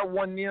 3 far,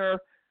 1 near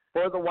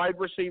for the wide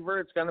receiver.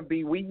 It's going to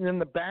be Wheaton in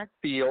the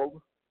backfield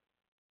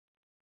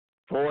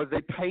for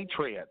the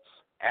Patriots.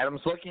 Adams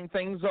looking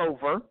things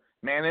over.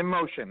 Man in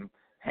motion.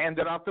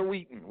 Handed off to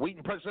Wheaton.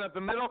 Wheaton pushes it up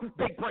the middle.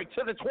 Big break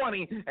to the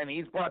 20, and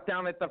he's brought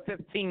down at the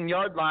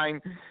 15-yard line.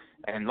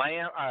 And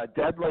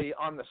Dudley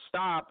on the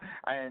stop,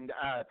 and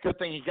good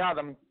thing he got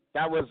him.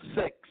 That was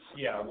 6.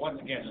 Yeah,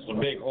 once again, just a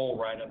big hole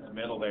right up the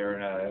middle there,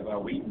 and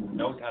Wheaton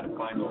knows how to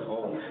find those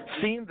holes.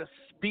 Seeing the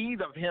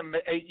speed of him,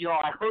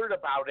 I heard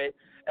about it,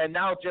 and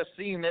now just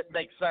seeing it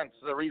makes sense.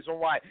 The reason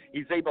why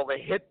he's able to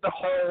hit the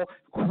hole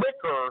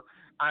quicker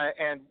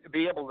and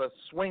be able to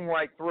swing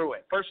right through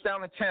it. First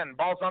down and 10.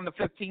 Ball's on the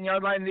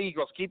 15-yard line. The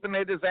Eagles keeping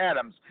it is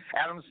Adams.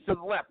 Adams to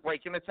the left,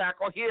 breaking the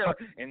tackle here,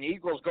 and the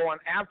Eagles going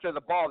after the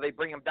ball. They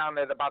bring him down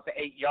at about the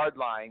 8-yard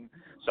line.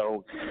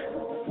 So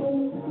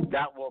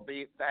that will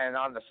be, and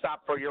on the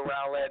stop for your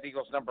Rowlett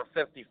Eagles number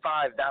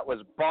 55, that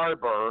was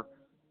Barber.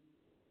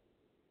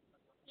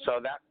 So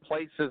that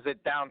places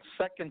it down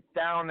second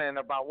down and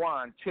about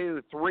 1,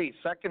 2, 3.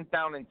 Second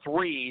down and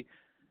 3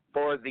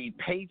 for the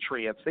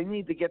Patriots. They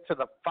need to get to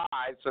the 5,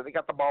 so they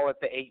got the ball at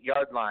the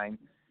 8-yard line.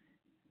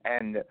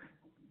 And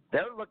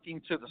they're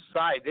looking to the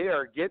side. They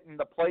are getting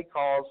the play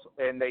calls,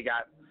 and they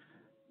got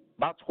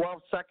about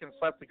 12 seconds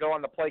left to go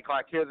on the play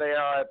clock. Here they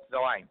are at the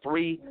line.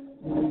 3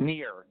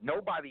 near.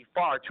 Nobody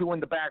far. 2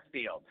 in the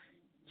backfield.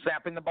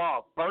 Snapping the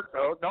ball. Burke,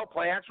 no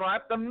play action right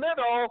up the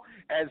middle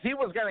as he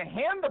was going to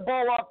hand the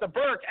ball off to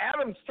Burke.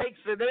 Adams takes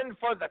it in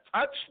for the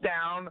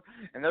touchdown,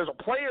 and there's a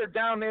player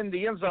down in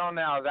the end zone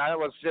now. That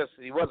was just,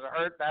 he wasn't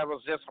hurt. That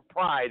was just a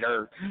Pride.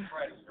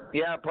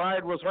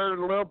 Pride was hurt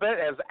a little bit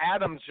as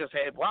Adams just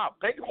had,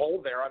 big hole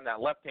there on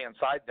that left-hand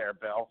side there,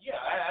 Bill. Yeah,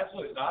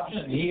 absolutely. It's an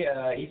option. He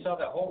saw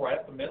that hole right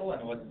up the middle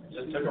and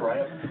just took it right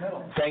up the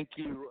middle. Thank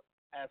you,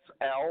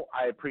 SL.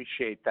 I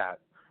appreciate that.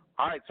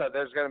 All right, so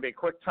there's going to be a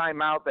quick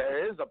timeout.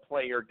 There is a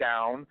player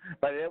down,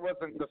 but it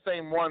wasn't the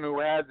same one who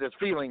had his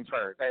feelings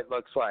hurt, it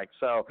looks like.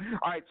 So,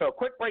 all right, so a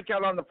quick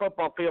breakout on the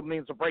football field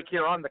means a break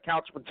here on the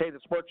Couch Potato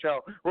Sports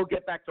Show. We'll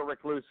get back to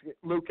Rick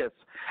Lucas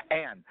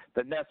and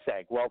the Nest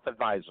Egg Wealth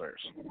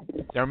Advisors.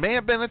 There may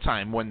have been a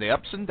time when the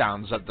ups and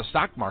downs of the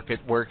stock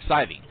market were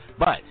exciting,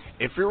 but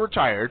if you're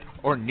retired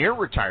or near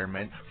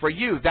retirement, for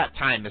you, that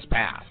time is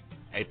past.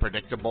 A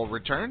predictable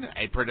return,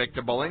 a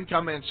predictable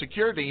income, and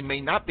security may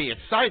not be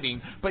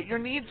exciting, but your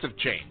needs have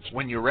changed.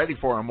 When you're ready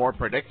for a more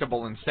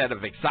predictable instead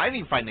of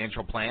exciting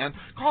financial plan,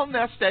 call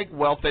Nest Egg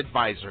Wealth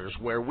Advisors,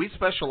 where we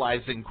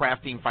specialize in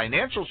crafting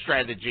financial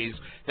strategies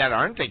that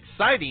aren't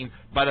exciting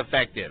but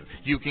effective.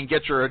 You can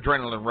get your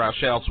adrenaline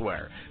rush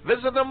elsewhere.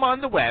 Visit them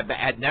on the web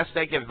at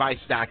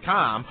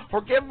nesteggadvice.com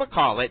or give them a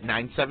call at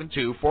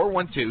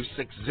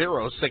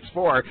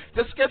 972-412-6064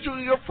 to schedule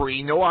your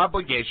free,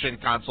 no-obligation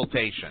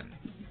consultation.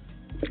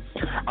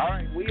 All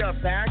right, we are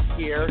back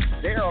here.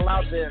 They're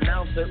allowed to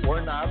announce it.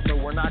 We're not, so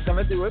we're not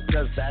going to do it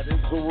because that is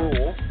the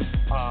rule.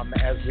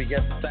 As we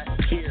get set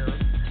here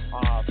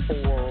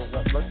for,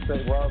 let's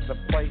say,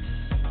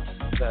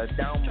 the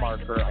down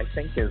marker, I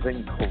think, is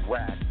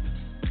incorrect.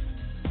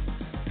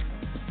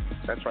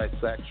 That's right,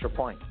 it's the extra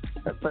point.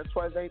 That's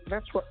why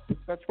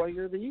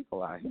you're the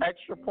eagle eye.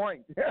 Extra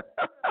point.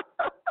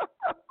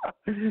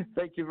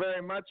 Thank you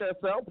very much,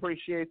 SL.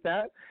 Appreciate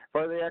that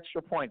for the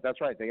extra point.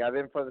 That's right. They got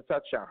in for the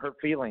touchdown. Hurt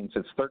feelings.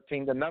 It's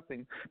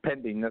 13-0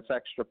 pending this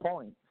extra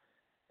point.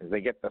 As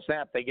they get the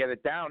snap, they get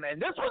it down. And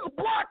this was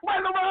blocked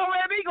by the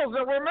Rowlett Eagles.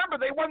 And remember,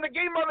 they won the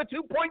game on a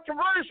 2-point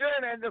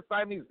conversion. And this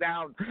time he's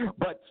down.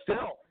 But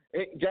still,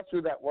 guess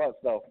who that was,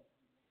 though?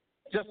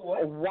 Just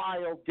a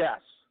wild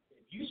guess.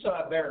 You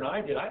saw it better than I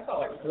did. I saw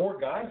like 4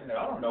 guys in there.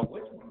 I don't know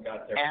which one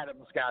got there.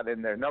 Adams got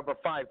in there. Number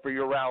 5 for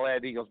your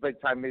Rowlett Eagles.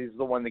 Big time. He's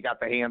the one that got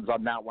the hands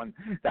on that one.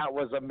 That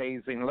was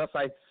amazing. Unless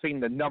I've seen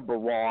the number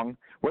wrong.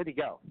 Where'd he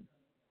go?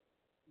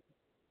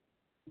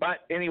 But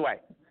anyway,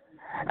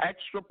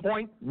 Extra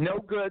point, no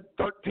good.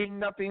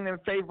 13-0 in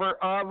favor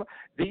of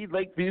the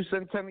Lakeview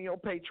Centennial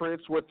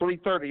Patriots with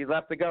 3:30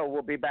 left to go.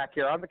 We'll be back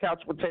here on the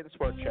Couch Potato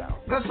Sports Show.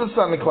 This is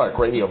Sonny Clark,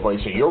 radio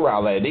voice of your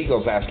Rowlett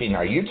Eagles, asking,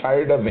 are you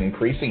tired of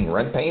increasing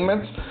rent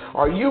payments?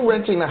 Are you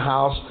renting a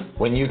house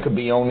when you could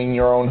be owning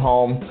your own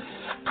home?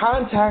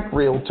 Contact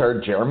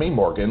Realtor Jeremy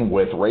Morgan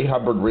with Ray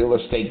Hubbard Real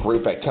Estate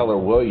Group at Keller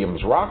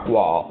Williams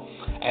Rockwall,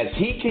 as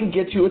he can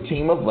get you a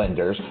team of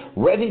lenders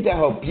ready to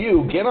help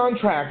you get on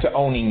track to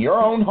owning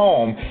your own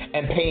home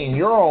and paying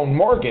your own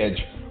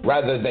mortgage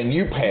rather than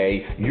you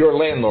pay your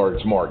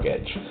landlord's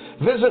mortgage.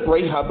 Visit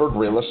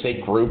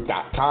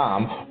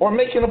RayHubbardRealEstateGroup.com or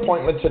make an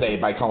appointment today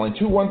by calling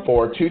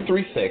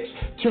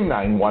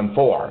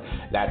 214-236-2914.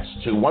 That's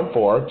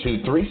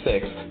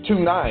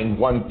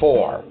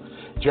 214-236-2914.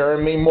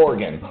 Jeremy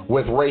Morgan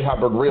with Ray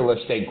Hubbard Real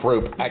Estate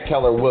Group at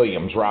Keller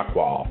Williams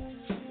Rockwall.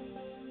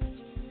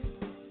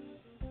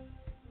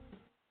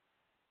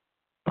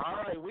 All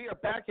right, we are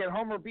back at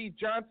Homer B.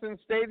 Johnson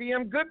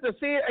Stadium. Good to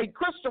see you. Hey,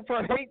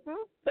 Christopher Hayton,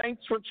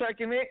 thanks for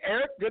checking in.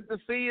 Eric, good to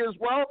see you as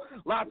well.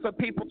 Lots of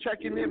people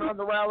checking in on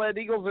the Rowlett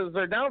Eagles as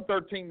they're down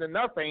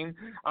 13-0.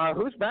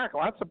 Who's back?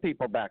 Lots of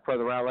people back for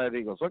the Rowlett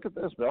Eagles. Look at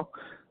this, Bill.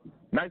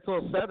 Nice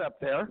little setup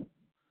there.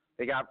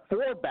 They got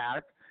 4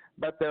 back,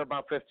 but they're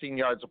about 15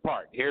 yards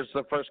apart. Here's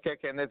the first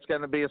kick, and it's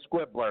going to be a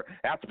squibbler.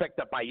 That's picked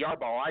up by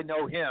Yarball. I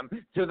know him.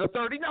 To the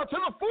 30, now to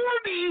the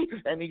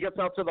 40, and he gets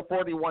out to the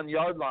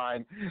 41-yard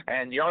line.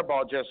 And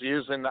Yarball just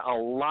using a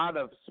lot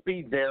of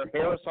speed there.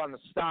 Harris on the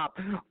stop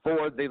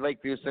for the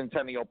Lakeview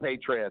Centennial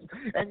Patriots.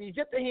 And you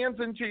get the hands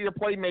into your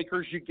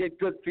playmakers, you get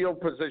good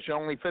field position,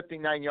 only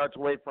 59 yards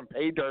away from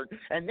pay dirt.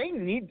 And they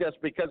need this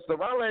because the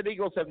Rowlett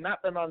Eagles have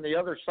not been on the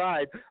other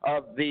side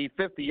of the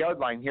 50-yard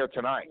line here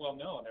tonight. Well,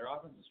 no, their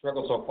offense has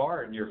struggled so far.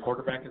 And your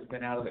quarterback has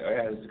gone out of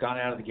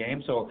the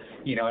game. So,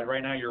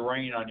 right now you're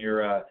running on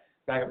your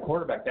backup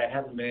quarterback that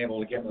hasn't been able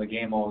to get into the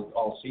game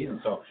all season.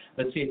 So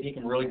let's see if he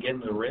can really get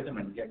into the rhythm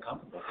and get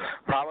comfortable.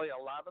 Probably a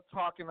lot of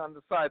talking on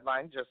the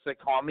sideline, just to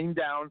calm him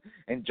down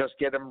and just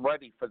get him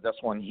ready for this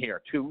one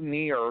here. 2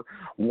 near,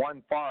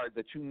 1 far.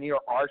 The 2 near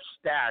are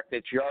stacked.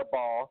 It's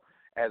Yarball,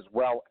 as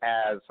well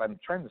as, I'm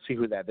trying to see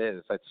who that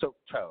is. That's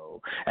Soto.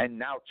 And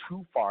now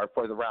too far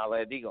for the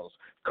Rowlett Eagles.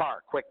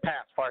 Carr, quick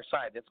pass, far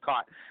side. It's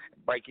caught.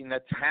 Breaking the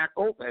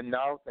tackle, and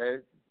now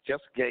they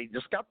just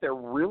got there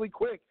really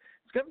quick.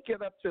 It's going to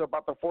get up to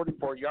about the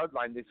 44-yard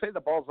line. They say the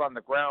ball's on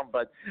the ground,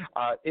 but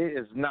it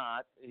is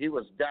not. He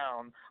was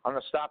down on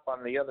the stop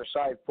on the other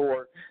side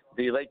for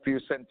the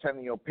Lakeview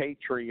Centennial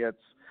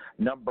Patriots,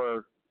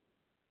 number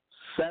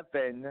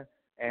 7.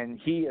 And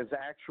he is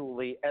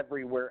actually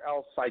everywhere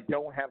else. I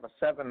don't have a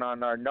 7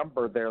 on our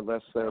number there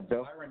list there,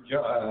 Bill.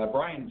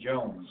 Brian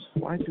Jones.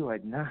 Why do I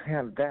not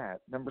have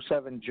that? Number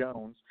 7,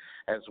 Jones,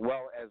 as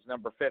well as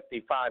number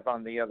 55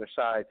 on the other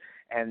side,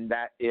 and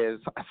that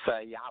is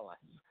Sayalas.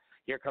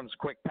 Here comes a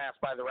quick pass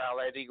by the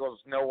Rowlett Eagles.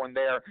 No one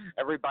there.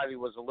 Everybody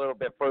was a little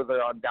bit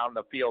further on down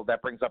the field.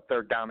 That brings up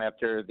 3rd down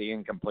after the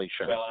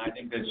incompletion. Well, I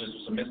think there's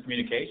just some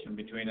miscommunication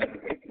between your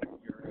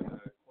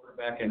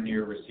quarterback and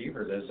your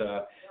receiver. There's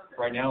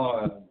right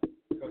now,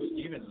 Coach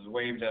Stevens has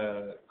waved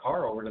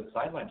Carr over to the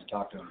sideline to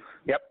talk to him.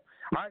 Yep.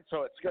 All right,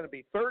 so it's going to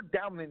be 3rd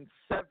down and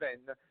 7,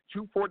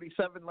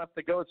 2:47 left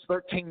to go. It's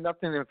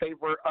 13-0 in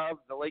favor of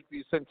the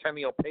Lakeview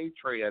Centennial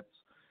Patriots.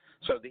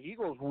 So the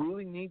Eagles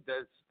really need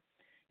this.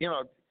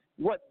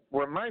 What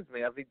reminds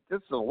me of it,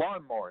 this is a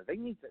lawnmower. They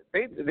need to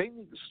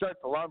start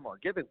the lawnmower.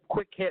 Get a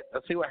quick hit.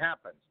 Let's see what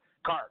happens.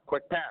 Carr,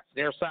 quick pass,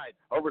 near side,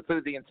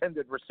 overthrew the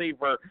intended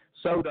receiver,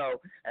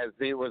 Soto, as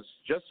it was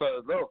just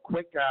a little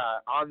quick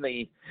on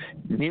the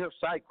near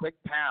side,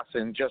 quick pass,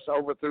 and just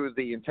overthrew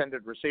the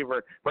intended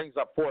receiver, brings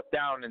up 4th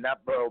down, and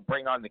that will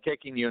bring on the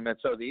kicking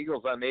unit. So the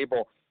Eagles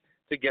unable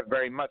to get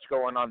very much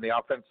going on the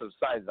offensive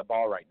side of the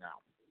ball right now.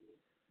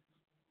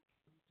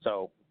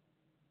 So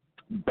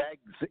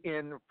Beggs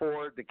in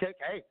for the kick.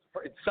 Hey,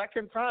 it's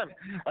 2nd time.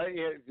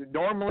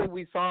 Normally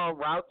we saw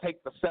Route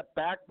take the step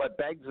back, but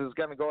Beggs is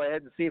going to go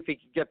ahead and see if he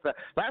can get the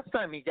 – last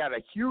time he got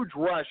a huge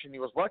rush, and he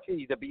was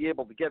lucky to be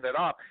able to get it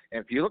off.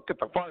 And if you look at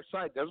the far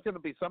side, there's going to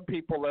be some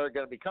people that are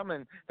going to be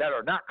coming that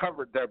are not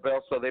covered there,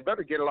 Bill, so they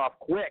better get it off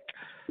quick.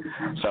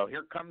 So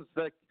here comes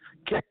the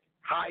kick.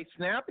 High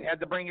snap, he had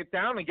to bring it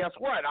down, and guess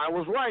what? I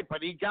was right,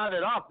 but he got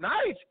it off.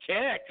 Nice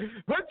kick.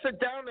 Puts it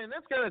down, and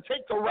it's going to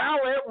take the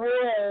Rowlett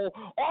roll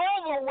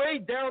all the way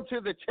down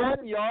to the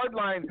 10-yard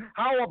line.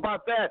 How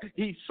about that?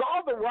 He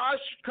saw the rush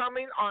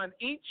coming on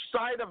each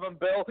side of him,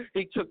 Bill.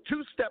 He took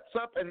 2 steps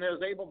up and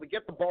was able to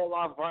get the ball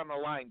off on a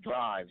line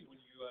drive. When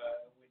you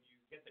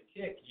get the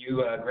kick,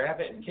 you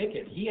grab it and kick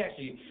it. He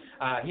actually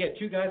he had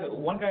 2 guys,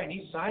 one guy on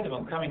each side of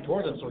him coming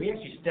towards him, so he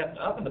actually stepped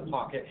up in the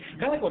pocket,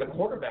 kind of like what a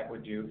quarterback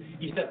would do.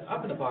 He stepped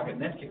up in the pocket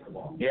and then kicked the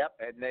ball. Yep,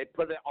 and they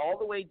put it all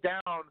the way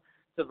down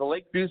to the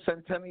Lakeview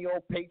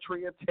Centennial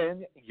Patriot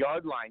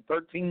 10-yard line.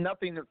 13-0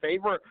 in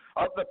favor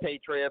of the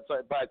Patriots,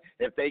 but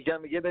if they're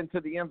going to get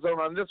into the end zone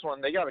on this one,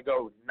 they got to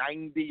go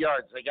 90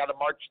 yards. They got to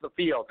march the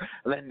field.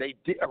 And then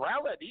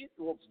Rowlett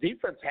Eagles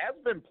defense has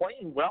been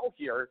playing well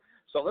here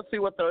So let's see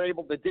what they're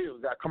able to do.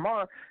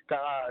 Kamara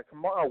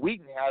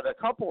Wheaton had a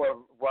couple of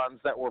runs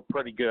that were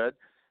pretty good.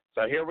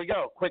 So here we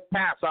go. Quick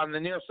pass on the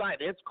near side.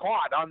 It's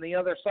caught on the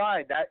other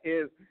side. That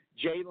is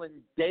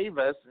Jalen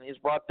Davis, and he's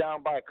brought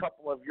down by a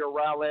couple of your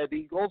Rowlett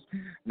Eagles.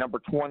 Number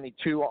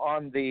 22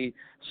 on the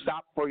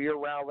stop for your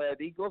Rowlett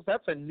Eagles.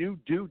 That's a new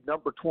dude,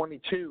 number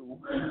 22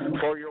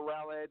 for your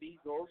Rowlett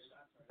Eagles.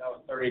 That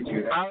was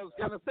 32. I was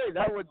going to say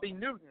that would be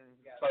Newton,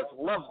 so it's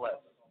Loveless.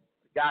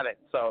 Got it.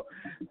 So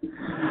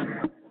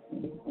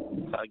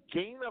a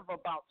gain of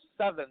about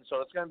 7,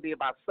 so it's going to be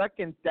about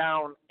 2nd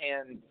down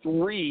and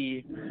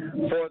 3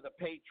 for the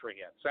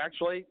Patriots.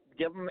 Actually,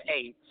 give him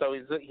 8, so he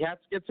has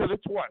to get to the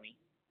 20.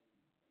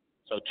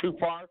 So too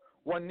far,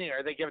 1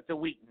 near. They give it to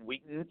Wheaton.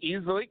 Wheaton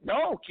easily,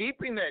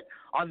 keeping it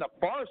on the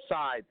far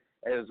side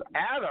is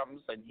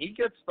Adams, and he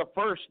gets the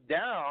first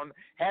down.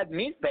 Had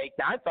me faked.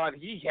 I thought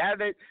he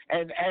had it,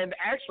 and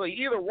actually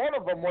either one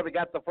of them would have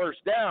got the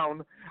first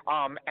down,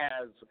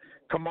 as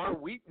Kamar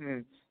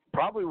Wheaton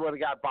probably would have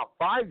got about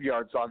 5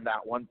 yards on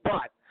that one.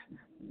 But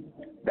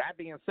that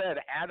being said,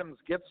 Adams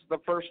gets the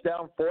first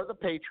down for the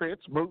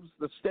Patriots, moves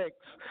the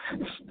sticks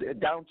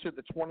down to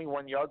the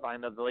 21-yard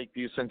line of the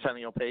Lakeview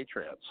Centennial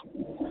Patriots.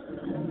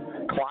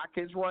 Clock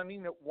is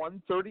running at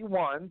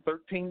 1:31,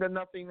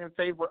 13-0 in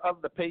favor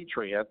of the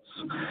Patriots,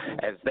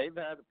 as they've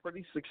had a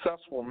pretty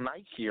successful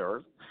night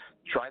here,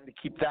 trying to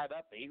keep that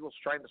up. The Eagles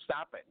trying to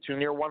stop it. 2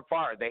 near, 1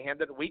 far. They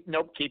handed it to Wheaton.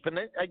 Nope, keeping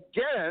it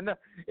again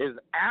is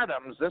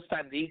Adams. This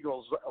time the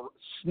Eagles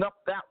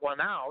snuffed that one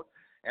out.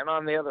 And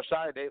on the other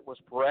side, it was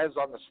Perez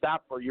on the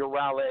stop for your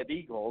Rowlett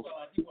Eagles.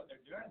 Well, I think what they're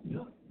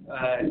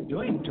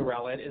doing to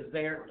Rowlett is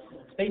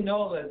they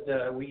know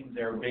that Wheaton's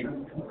their big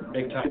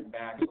time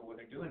back. So what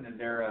they're doing is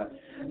they're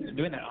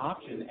doing that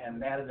option,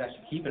 and that is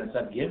actually keeping it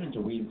instead of giving it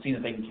to Wheaton, seeing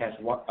if they can catch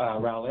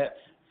Rowlett,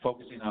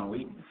 focusing on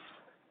Wheaton.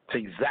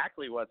 That's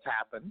exactly what's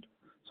happened.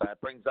 So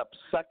that brings up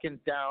 2nd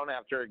down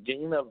after a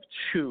gain of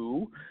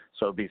 2.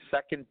 So it'll be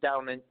 2nd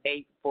down and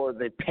 8 for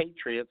the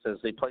Patriots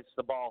as they place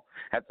the ball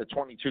at the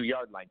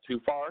 22-yard line. Too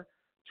far,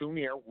 2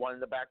 near, 1 in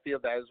the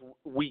backfield. That is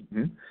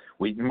Wheaton.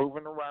 Wheaton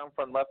moving around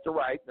from left to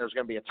right. There's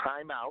going to be a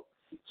timeout.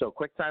 So a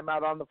quick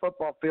timeout on the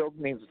football field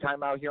means a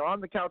timeout here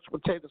on the Couch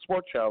Potato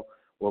Sports Show.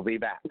 We'll be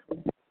back.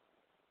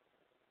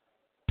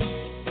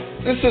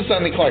 This is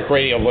Sonny Clark,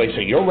 radio voice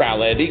of your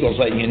Rowlett Eagles,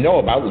 letting you know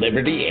about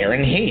Liberty Air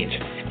and Heat.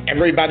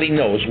 Everybody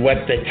knows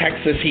what the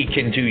Texas Heat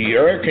can do to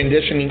your air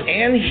conditioning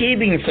and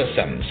heating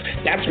systems.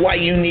 That's why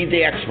you need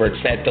the experts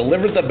that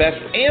deliver the best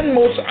and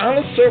most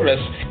honest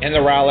service in the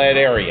Rowlett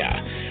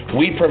area.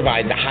 We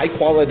provide the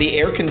high-quality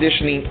air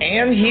conditioning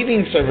and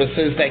heating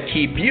services that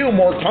keep you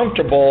more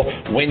comfortable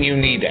when you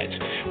need it.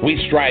 We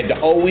strive to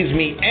always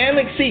meet and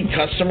exceed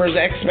customers'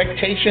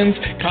 expectations,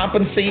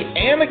 competency,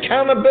 and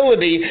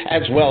accountability,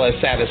 as well as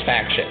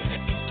satisfaction.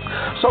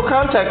 So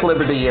contact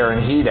Liberty Air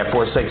and Heat at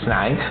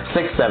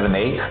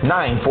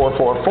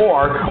 469-678-9444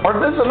 or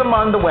visit them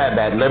on the web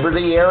at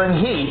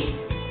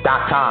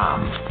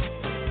libertyairandheat.com.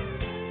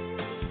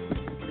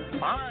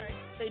 All right.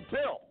 Hey,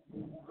 Bill.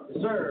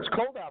 Yes, sir. It's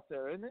cold out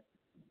there, isn't it?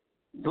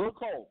 It's a little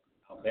cold.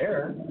 Out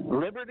there.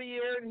 Liberty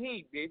Air and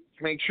Heat.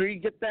 Make sure you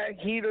get that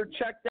heater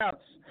checked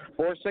out.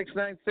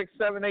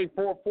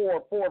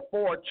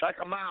 469-678-4444. Check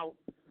them out.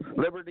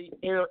 Liberty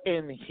Air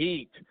and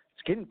Heat.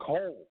 It's getting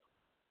cold.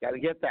 Got to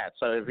get that.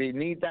 So if you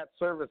need that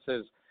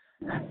services,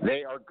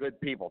 they are good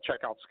people.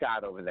 Check out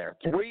Scott over there.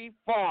 3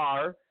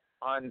 far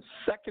on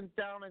 2nd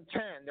down and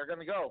 10. They're going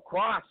to go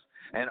cross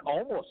and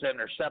almost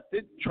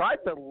intercepted. Tried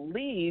to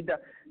lead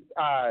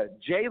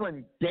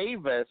Jalen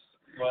Davis.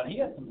 Well, he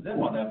had some zip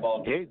on that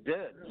ball. He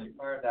did. He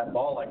fired that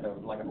ball like a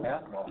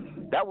fastball.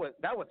 That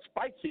was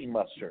spicy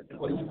mustard.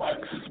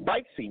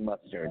 Spicy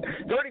mustard.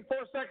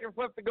 34 seconds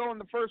left to go in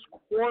the first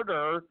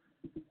quarter.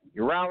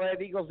 Your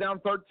Rowlett Eagles down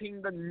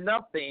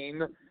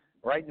 13-0.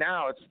 Right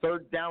now, it's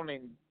 3rd down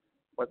and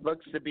what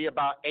looks to be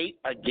about 8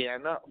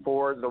 again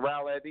for the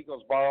Rowlett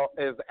Eagles. Ball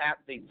is at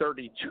the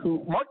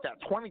 32, mark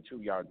that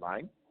 22-yard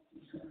line.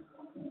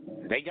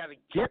 They got to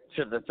get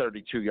to the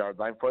 32-yard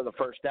line for the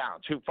first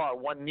down. 2 far,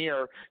 1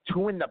 near,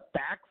 2 in the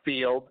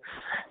backfield,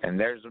 and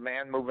there's a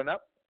man moving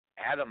up.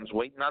 Adams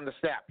waiting on the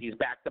step. He's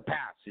back to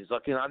pass. He's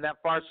looking on that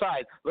far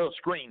side. Little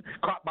screen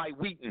caught by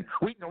Wheaton.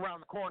 Wheaton around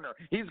the corner.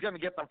 He's going to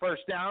get the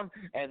first down.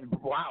 And,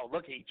 wow,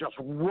 look, he's just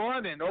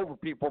running over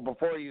people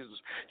before he was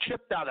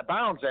chipped out of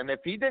bounds. And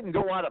if he didn't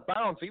go out of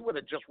bounds, he would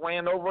have just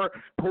ran over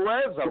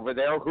Perez over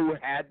there who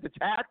had the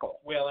tackle.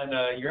 Well, and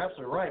you're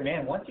absolutely right,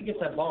 man. Once he gets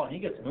that ball and he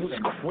gets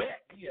moving.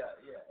 Quick. Yeah.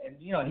 And,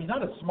 he's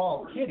not a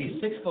small kid.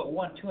 He's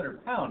 6'1",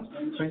 200 pounds.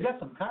 So he's got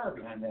some power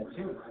behind that,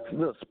 too.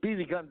 Little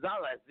Speedy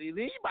Gonzalez. He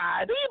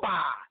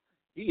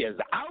is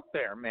out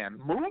there, man,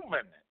 moving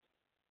it.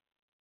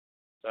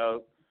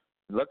 So,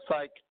 looks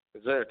like,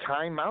 is there a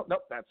timeout?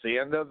 Nope, that's the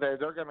end of it.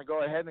 They're going to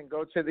go ahead and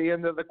go to the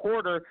end of the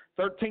quarter.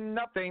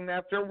 13-0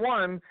 after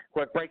 1.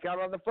 Quick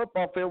breakout on the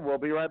football field. We'll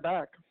be right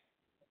back.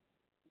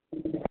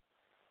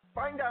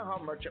 Find out how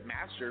Merchant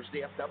Masters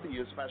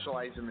DFW,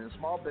 specializing in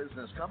small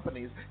business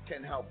companies,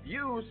 can help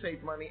you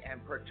save money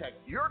and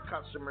protect your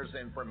customers'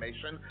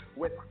 information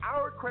with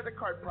our credit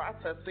card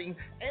processing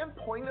and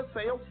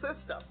point-of-sale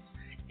systems.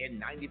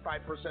 In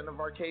 95% of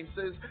our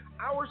cases,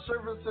 our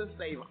services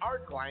save our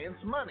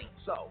clients money.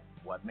 So,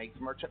 what makes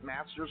Merchant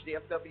Masters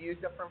DFW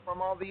different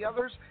from all the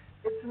others?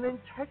 It's an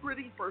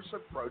integrity-first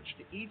approach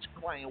to each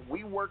client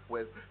we work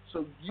with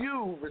so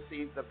you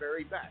receive the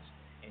very best,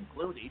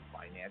 including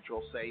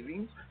financial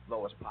savings,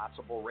 lowest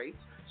possible rates,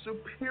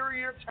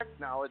 superior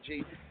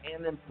technology,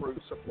 and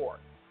improved support.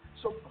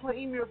 So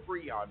claim your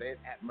free audit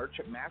at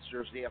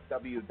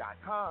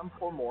merchantmastersdfw.com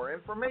for more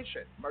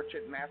information.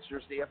 Merchant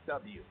Masters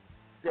DFW,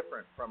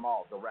 different from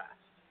all the rest.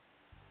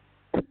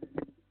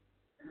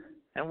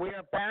 And we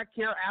are back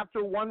here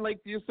after one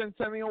Lakeview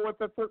Centennial with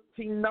a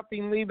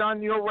 13-0 lead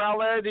on your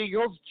Rowlett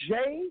Eagles.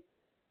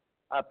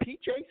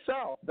 PJ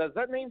South, does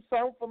that name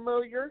sound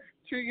familiar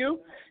to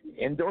you?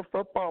 Indoor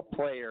football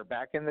player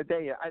back in the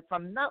day. If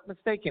I'm not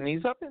mistaken,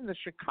 he's up in the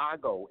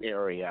Chicago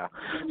area.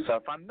 So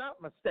if I'm not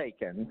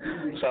mistaken,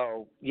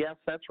 so yes,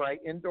 that's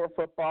right, indoor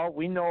football.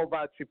 We know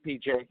about you,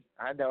 PJ.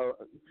 I know.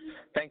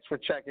 Thanks for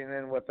checking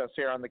in with us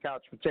here on the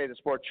Couch Potato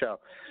Sports Show.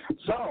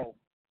 So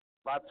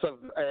lots of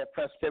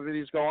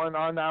festivities going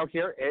on out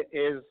here. It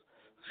is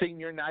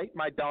senior night.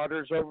 My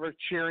daughter's over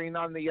cheering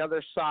on the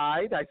other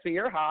side. I see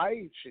her.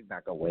 Hi. She's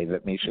not going to wave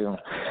at me. She don't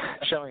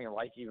even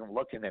like even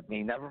looking at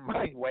me. Never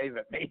mind wave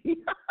at me.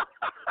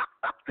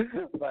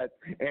 But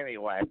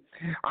anyway.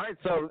 All right,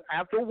 so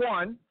after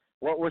one,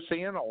 what we're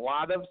seeing, a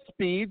lot of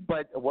speed,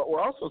 but what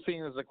we're also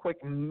seeing is a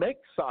quick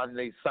mix on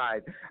the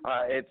side.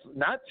 It's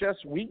not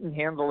just Wheaton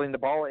handling the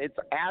ball, it's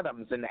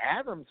Adams, and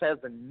Adams has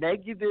a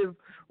negative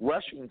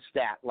rushing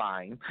stat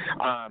line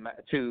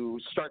to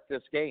start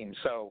this game.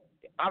 So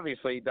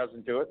obviously he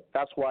doesn't do it.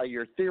 That's why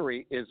your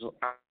theory is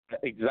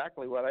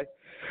exactly what I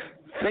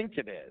think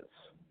it is.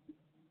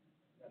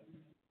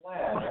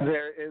 Wow.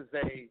 There is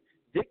a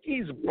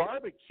Dickey's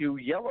Barbecue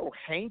yellow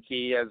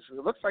hanky, as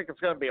it looks like it's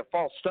going to be a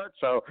false start,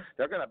 so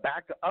they're going to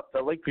back up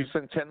the Lakeview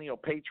Centennial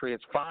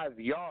Patriots 5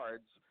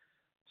 yards.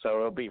 So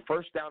it'll be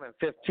first down and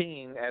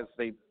 15 as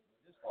the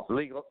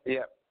legal.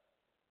 Yeah.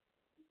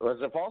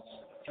 Was it false?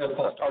 It was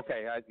false.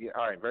 Okay.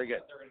 All right. Very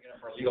good. They're going to get him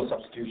for a legal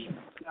substitution.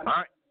 All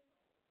right.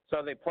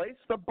 So they place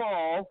the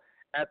ball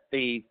at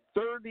the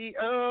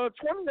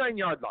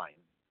 29-yard line.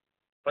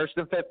 First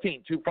and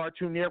 15, too far,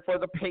 too near for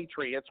the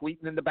Patriots.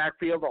 Wheaton in the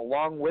backfield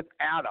along with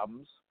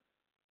Adams.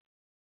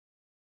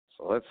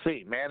 So let's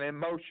see, man in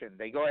motion.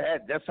 They go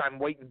ahead. This time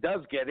Wheaton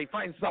does get it. He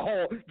finds the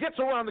hole, gets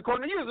around the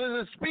corner, uses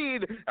his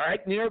speed. All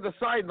right, near the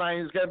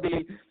sideline. He's going to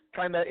be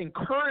kind of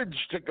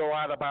encouraged to go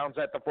out of bounds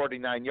at the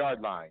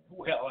 49-yard line.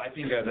 Well, I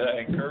think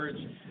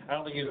encouraged. I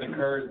don't think he was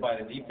encouraged by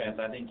the defense.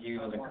 I think he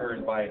was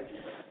encouraged by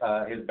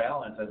his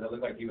balance, as it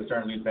looked like he was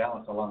starting to lose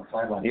balance along the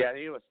sideline. Yeah,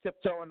 he was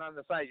tiptoeing on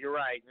the side. You're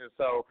right.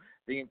 So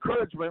the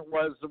encouragement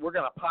was, we're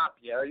going to pop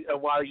you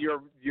while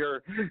you're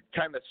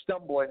kind of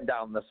stumbling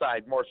down the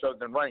side more so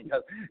than running.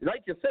 Because,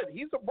 like you said,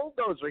 he's a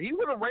bulldozer. He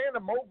would have ran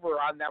him over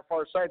on that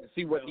far side to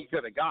see what he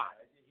could have got.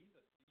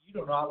 You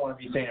do not want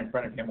to be staying in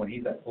front of him when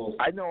he's at full speed.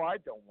 I know I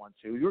don't want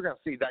to. You're going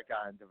to see that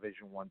guy in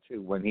Division I,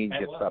 too, when he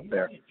gets up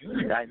there.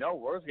 I know.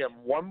 We're going to give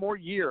him one more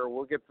year.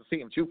 We'll get to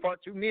see him. Too far,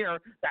 too near.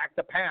 Back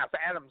to pass.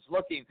 Adams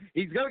looking.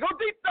 He's going to go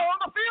deep down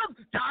the field.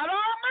 Got him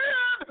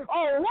in.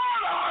 Oh,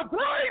 what a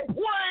great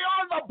play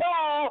on the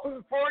ball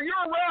for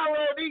your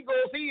Rowlett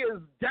Eagles. He is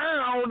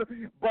down,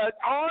 but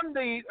on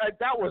the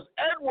that was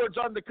Edwards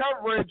on the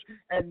coverage,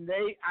 and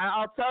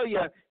I'll tell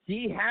you,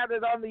 he had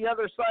it on the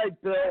other side,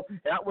 Bill.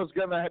 That was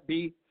going to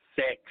be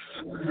 6.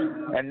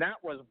 And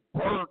that was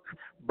Burke.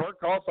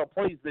 Burke also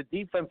plays the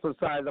defensive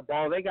side of the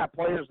ball. They got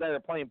players that are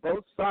playing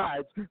both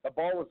sides. The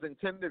ball was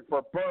intended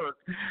for Burke.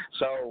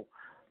 So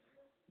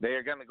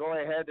they're going to go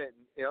ahead and,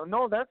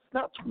 no, that's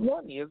not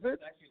 20, is it?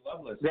 It's actually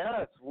Loveless.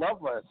 Yeah, it's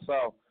Loveless.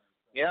 So,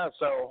 yeah,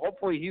 so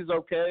hopefully he's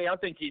okay. I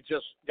think he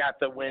just got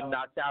the wind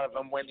knocked out of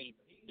him when he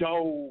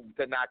dove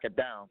to knock it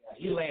down.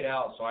 Yeah, he laid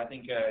out, so I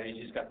think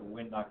he just got the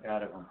wind knocked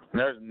out of him.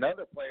 There's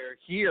another player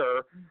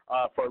here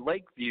for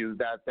Lakeview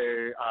that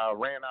they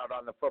ran out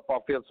on the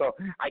football field. So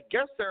I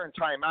guess they're in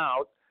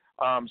timeout.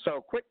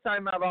 So quick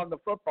timeout on the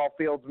football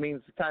field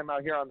means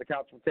timeout here on the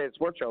Couch Potato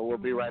Sports Show. We'll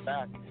be right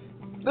back.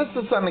 This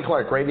is Sonny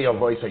Clark, radio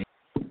voice.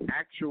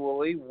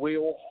 Actually,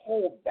 we'll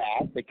hold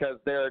that because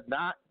they're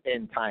not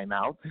in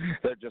timeout.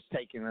 They're just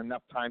taking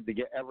enough time to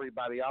get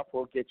everybody off.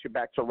 We'll get you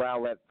back to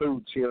Rowlett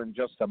Foods here in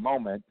just a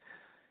moment.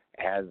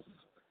 As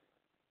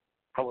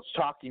I was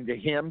talking to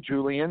him,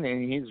 Julian,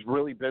 and he's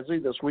really busy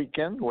this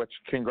weekend, which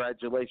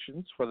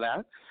congratulations for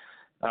that.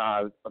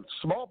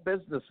 Small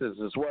businesses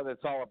is what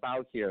it's all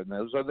about here, and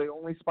those are the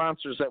only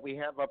sponsors that we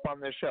have up on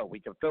this show. We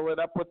can fill it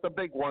up with the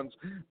big ones,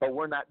 but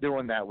we're not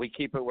doing that. We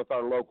keep it with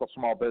our local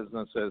small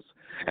businesses,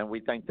 and we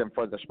thank them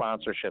for the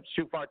sponsorships.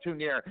 Too far, too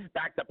near.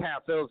 Back to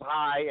pass. It was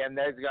high, and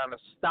they're going to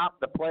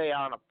stop the play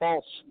on a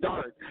false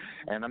start,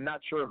 and I'm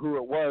not sure who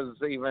it was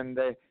even.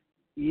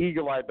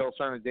 Eagle Eye Bill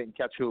certainly didn't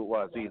catch who it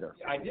was either.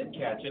 I did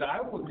catch it. I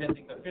didn't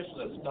think the officials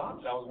had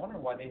stopped it. I was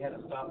wondering why they had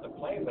to stop the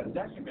play, but it's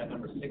actually been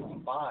number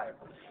 65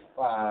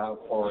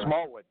 for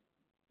Smallwood.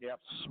 Yep,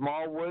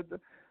 Smallwood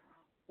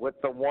with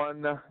the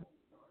one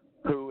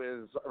who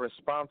is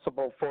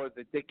responsible for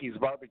the Dickey's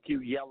Barbecue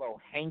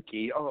yellow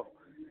hanky. Oh,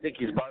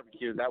 Dickey's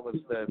Barbecue, that was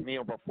the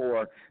meal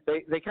before.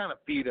 They kind of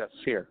feed us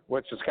here,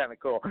 which is kind of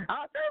cool.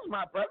 There's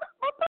my brother.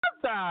 My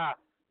brother.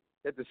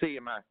 Good to see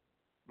you,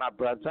 my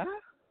brother.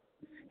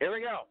 Here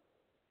we go.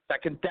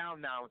 Second down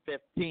now,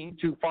 15.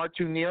 Too far,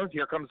 too near.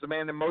 Here comes the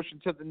man in motion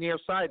to the near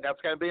side. That's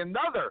going to be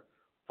another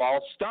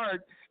false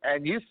start.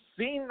 And you've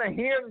seen the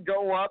hand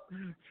go up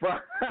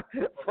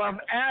from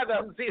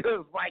Adams. He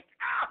was like,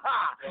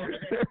 ah! They're going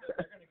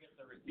to get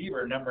the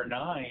receiver, number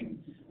 9,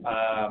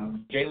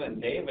 Jalen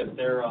Davis,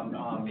 there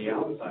on the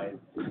outside.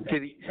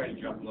 Did he try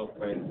to jump a little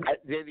quick?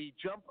 Did he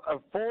jump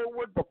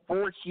forward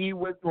before he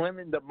went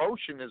into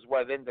motion is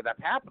what ended up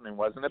happening,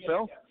 wasn't it,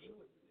 Bill? Yeah.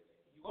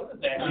 He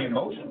wasn't actually in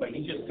motion, but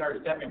he just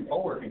started stepping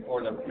forward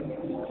before the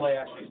play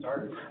actually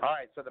started. All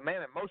right, so the man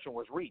in motion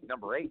was Reed,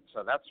 number 8,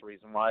 so that's the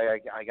reason why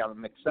I got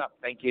him mixed up.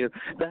 Thank you.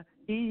 The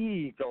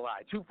Eagle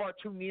Eye. Too far,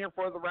 too near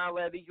for the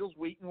Rowlett Eagles.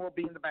 Wheaton will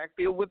be in the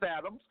backfield with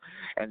Adams.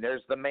 And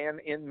there's the man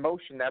in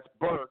motion. That's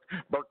Burke.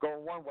 Burke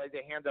going one way.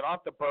 They hand it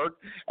off to Burke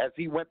as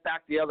he went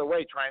back the other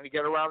way, trying to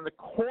get around the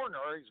corner.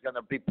 He's going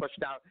to be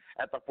pushed out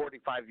at the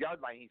 45-yard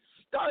line. He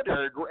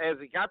stuttered as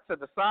he got to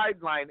the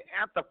sideline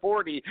at the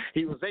 40.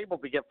 He was able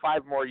to get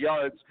 5 more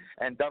yards,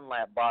 and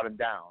Dunlap brought him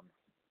down.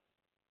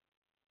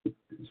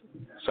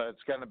 So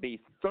it's going to be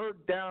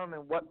third down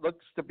and what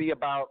looks to be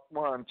about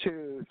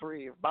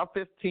about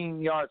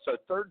 15 yards. So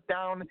third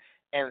down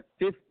and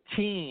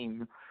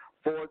 15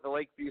 for the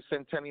Lakeview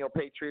Centennial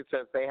Patriots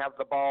as they have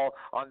the ball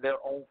on their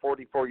own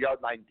 44-yard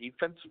line.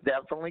 Defense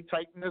definitely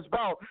tightened his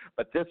belt,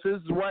 but this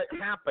is what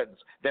happens.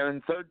 They're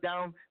in third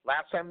down.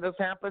 Last time this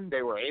happened,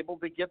 they were able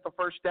to get the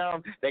first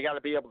down. They got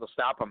to be able to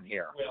stop them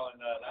here. Well,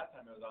 and last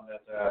time it was on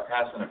that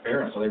pass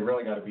interference, so they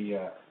really got to be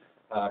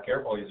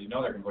careful, as you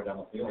know they're going to go down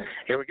the field.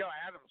 Here we go.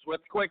 Adams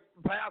with quick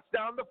pass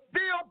down the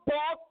field.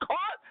 Ball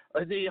caught.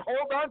 Did he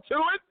hold on to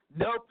it?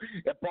 Nope.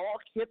 The ball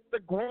hit the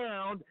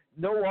ground.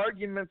 No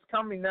arguments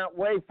coming that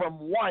way from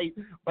White,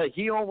 but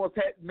he almost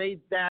had made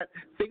that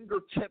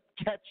fingertip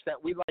catch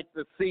that we like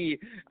to see,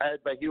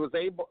 but he was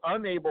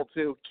unable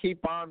to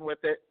keep on with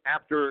it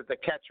after the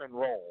catch and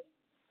roll.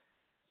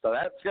 So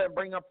that's going to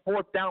bring up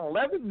fourth down.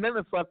 11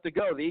 minutes left to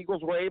go. The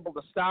Eagles were able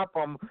to stop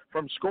them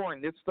from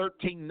scoring. It's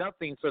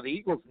 13-0, so the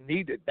Eagles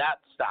needed that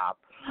stop.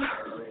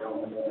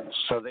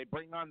 So they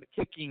bring on the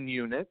kicking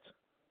unit.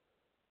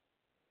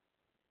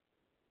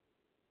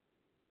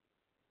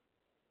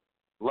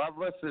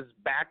 Lovelace is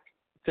back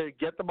to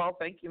get the ball.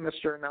 Thank you,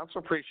 Mr. Announcer.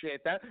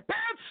 Appreciate that.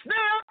 Bad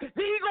snap!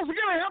 The Eagles are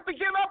going to have to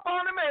get up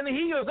on him, and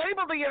he was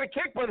able to get a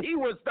kick, but he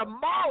was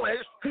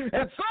demolished,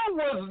 and so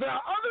was the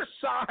other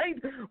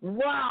side.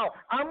 Wow.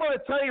 I'm going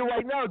to tell you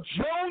right now,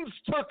 Jones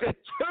took it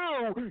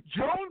too.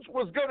 Jones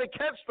was going to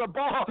catch the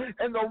ball,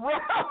 and the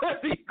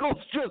Rowlett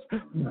Eagles just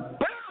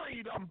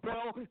buried him,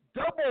 Bill.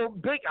 Double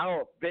big.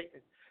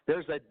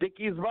 There's a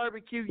Dickey's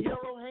Barbecue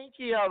yellow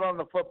hanky out on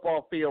the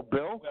football field,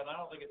 Bill. Well, I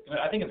don't think it's going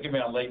to. I think it's going to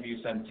be on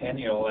Lakeview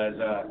Centennial as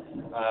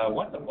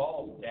once the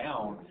ball's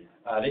down,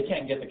 they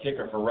can't get the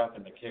kicker for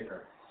roughing the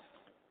kicker.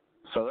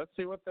 So let's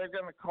see what they're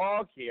going to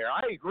call here.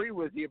 I agree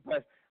with you,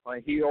 but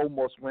he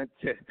almost went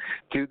to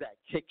do that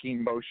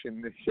kicking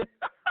motion.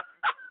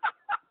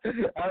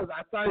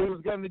 I thought he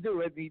was going to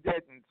do it, and he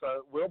didn't.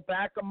 So we'll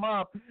back him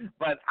up.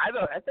 But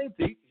I think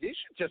they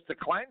should just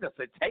decline this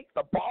and take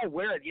the ball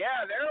where it.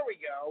 Yeah, there we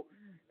go.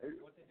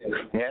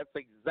 Yeah, that's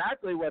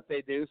exactly what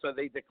they do. So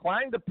they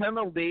declined the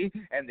penalty,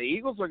 and the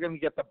Eagles are going to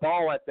get the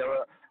ball at their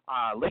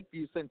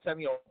Lakeview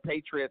Centennial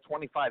Patriots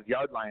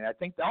 25-yard line. I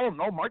think,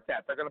 mark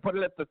that. They're going to put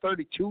it at the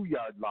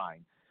 32-yard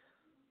line.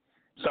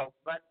 So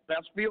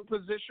best field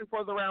position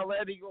for the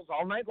Rowlett Eagles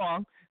all night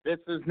long. This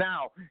is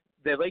now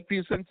the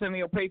Lakeview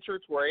Centennial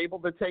Patriots were able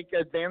to take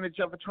advantage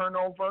of a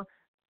turnover.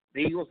 The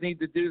Eagles need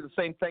to do the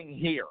same thing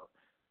here.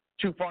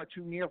 Too far,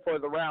 too near for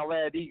the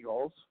Rowlett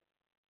Eagles.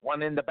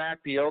 One in the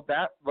backfield.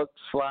 That looks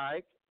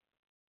like,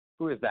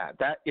 who is that?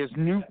 That is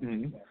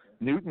Newton.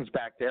 Newton's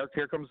back there.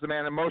 Here comes the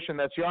man in motion.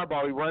 That's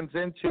Yarbrough. He runs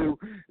into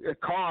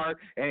Carr,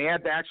 and he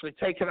had to actually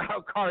take it out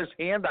of Carr's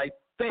hand, I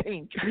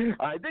think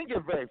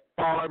it very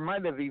far.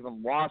 Might have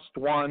even lost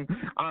one.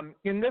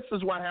 And this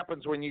is what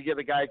happens when you get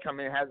a guy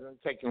coming in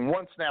hasn't taken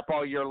one snap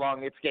all year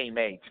long. It's game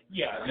 8.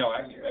 Yeah, no,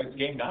 it's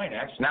game 9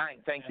 actually. 9,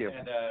 thank you.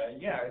 And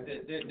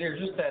there's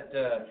just that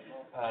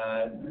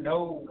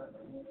no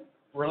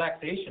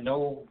relaxation,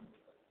 no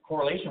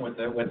correlation with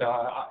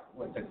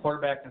the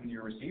quarterback and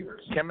your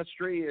receivers.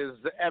 Chemistry is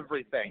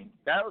everything.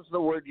 That was the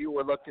word you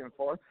were looking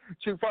for.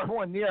 Too far,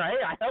 one near.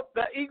 Hey, I helped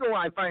that Eagle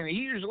Eye finally. He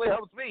usually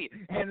helps me.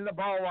 Handing the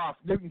ball off.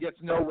 Newton gets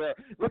nowhere.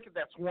 Look at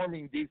that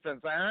swarming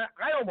defense. I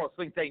almost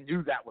think they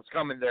knew that was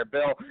coming there,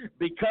 Bill,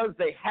 because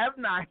they have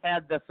not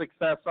had the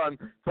success on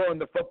throwing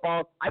the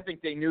football. I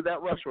think they knew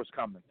that rush was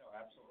coming. No,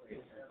 absolutely.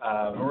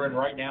 We're in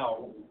right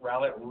now.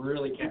 Rowlett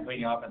really can't put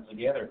any offense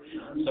together.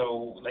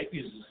 So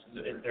Lakeview's,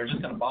 they're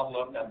just going to bobble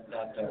up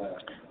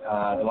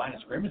the line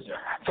of scrimmage there.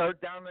 Third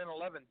down and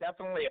 11,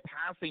 definitely a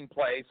passing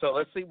play. So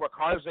let's see what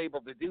Carr's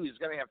able to do. He's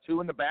going to have two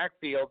in the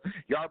backfield,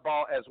 yard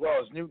ball as well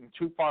as Newton,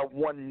 too far,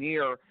 one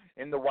near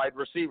in the wide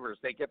receivers.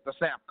 They get the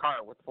snap.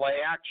 Carr with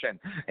play action,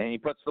 and he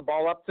puts the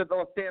ball up to the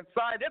left-hand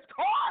side. It's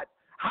caught.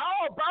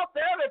 How about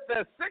that at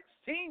the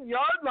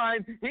 16-yard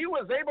line? He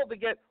was able to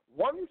get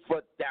 1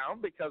 foot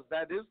down because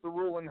that is the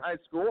rule in high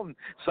school, and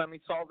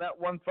Sonny saw that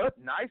 1 foot.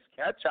 Nice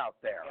catch out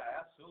there.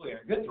 Yeah, absolutely.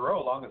 A good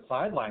throw along the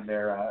sideline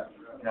there.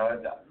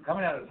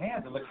 Coming out of his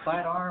hands, it looked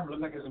sidearm,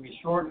 looked like it was going to be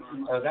short. It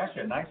was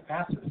actually a nice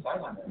pass to the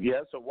sideline there.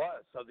 Yes, it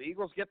was. So the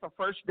Eagles get the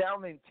first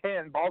down and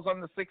 10. Ball's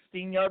on the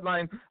 16-yard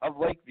line of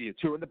Lakeview.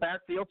 Two in the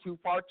backfield, too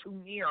far, too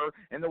near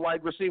in the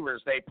wide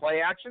receivers. They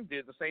play action,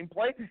 do the same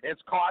play.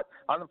 It's caught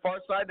on the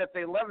far side at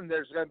the 11.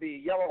 There's going to be a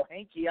yellow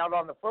hanky out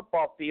on the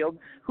football field.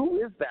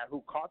 Who is that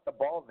who caught the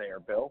ball there,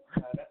 Bill?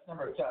 That's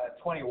number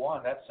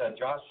 21. That's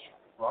Josh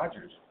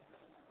Rogers.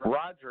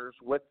 Rogers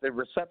with the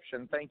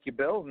reception. Thank you,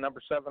 Bill.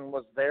 Number 7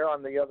 was there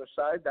on the other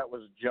side. That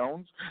was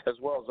Jones, as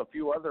well as a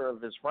few other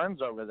of his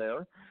friends over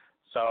there.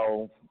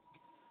 So,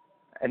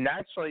 and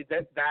actually,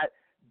 that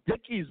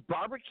Dickey's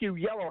Barbecue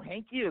Yellow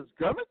Hanky is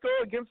going to go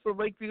against the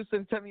Lakeview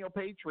Centennial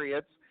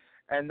Patriots.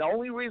 And the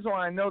only reason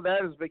why I know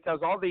that is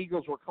because all the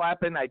Eagles were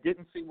clapping. I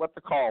didn't see what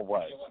the call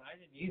was. I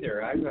didn't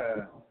either. I'm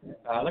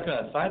looking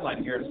at the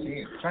sideline here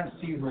trying to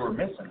see who we're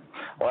missing.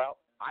 Well,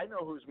 I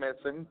know who's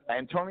missing.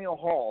 Antonio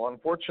Hall,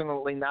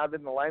 unfortunately not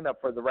in the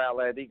lineup for the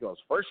Rowlett Eagles.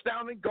 First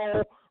down and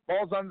goal.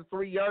 Ball's on the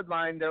 3-yard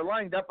line. They're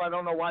lined up. I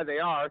don't know why they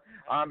are.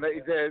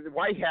 The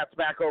White Hat's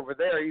back over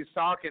there. He's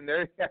talking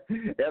there. Yeah,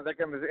 they're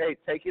going to say, hey,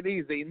 take it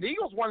easy. And the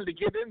Eagles wanted to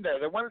get in there.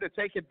 They wanted to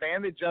take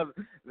advantage of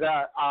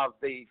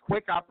the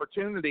quick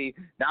opportunity.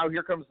 Now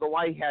here comes the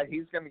White Hat.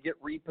 He's going to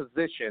get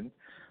repositioned.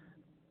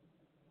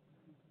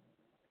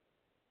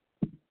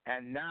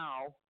 And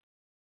now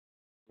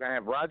we're going to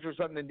have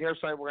Rogers on the near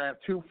side. We're going to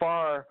have too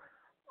far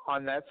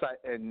on that side.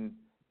 And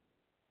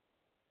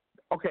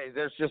okay,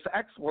 there's just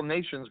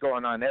explanations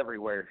going on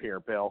everywhere here,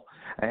 Bill.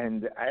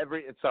 And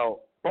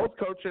so both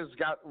coaches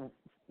got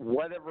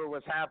whatever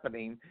was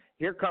happening.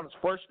 Here comes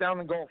first down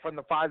and goal from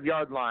the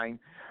 5-yard line.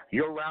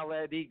 Your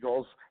Rowlett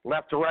Eagles,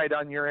 left to right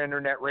on your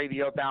internet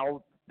radio,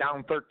 down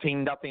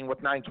 13-0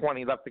 with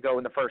 9:20 left to go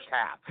in the first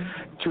half.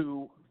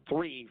 2,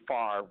 3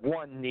 far,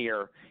 1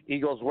 near.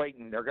 Eagles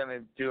waiting. They're going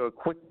to do a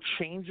quick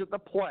change of the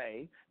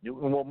play.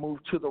 Newton will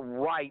move to the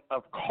right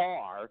of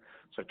Carr.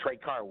 So Trey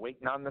Carr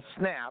waiting on the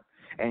snap.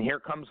 And here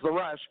comes the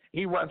rush.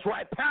 He runs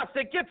right past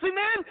it, gets him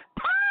in.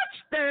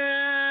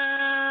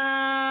 Touchdown!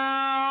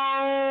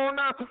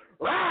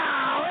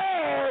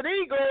 Rowlett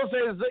Eagles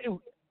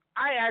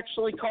I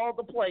actually called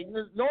the play.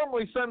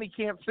 Normally, Sonny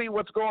can't see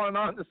what's going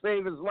on to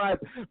save his life,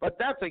 but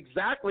that's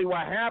exactly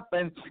what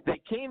happened. They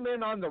came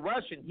in on the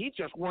rush, and he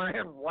just went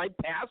right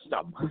past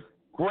them.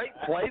 Great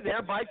play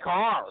there by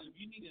Carr.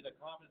 You needed a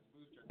confidence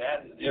booster.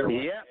 That is there.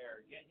 Right there.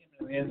 Get him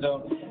in the end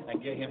zone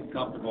and get him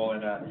comfortable,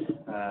 and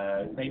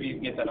maybe you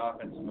can get that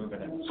offense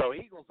moving. So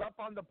Eagles up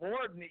on the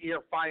board here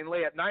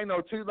finally at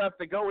 9:02 left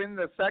to go in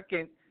the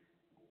second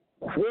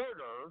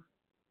quarter.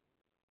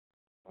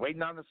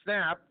 Waiting on the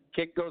snap.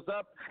 Kick goes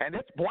up, and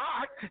it's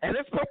blocked, and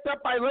it's picked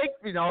up by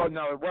Lakeview. No,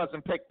 it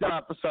wasn't picked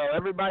up, so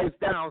everybody's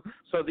down.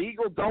 So the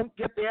Eagles don't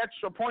get the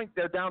extra point.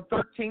 They're down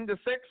 13-6.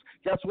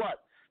 Guess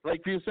what?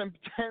 Lakeview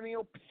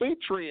Centennial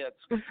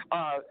Patriots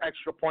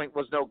extra point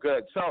was no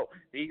good. So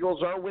the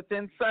Eagles are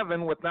within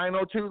 7 with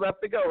 9:02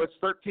 left to go. It's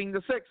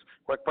 13-6.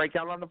 Quick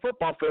breakout on the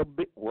football field.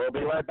 We'll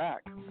be right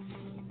back.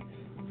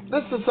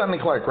 This is Sonny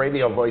Clark,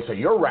 radio voice of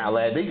your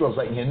Rowlett Eagles,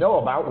 letting you know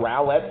about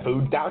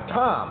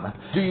RowlettFood.com.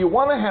 Do you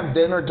want to have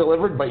dinner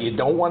delivered but you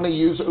don't want to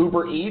use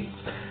Uber Eats?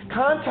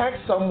 Contact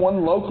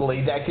someone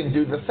locally that can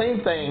do the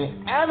same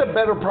thing at a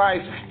better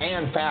price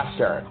and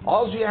faster.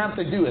 All you have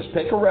to do is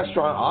pick a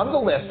restaurant on the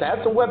list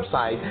at the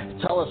website,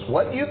 tell us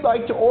what you'd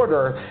like to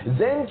order,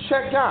 then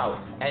check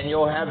out, and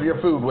you'll have your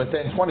food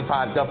within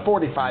 25 to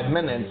 45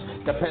 minutes,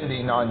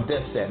 depending on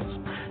distance.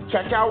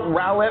 Check out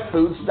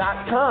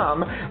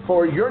RowlettFoods.com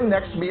for your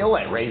next meal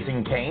at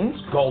Raising Cane's,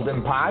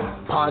 Golden Pie,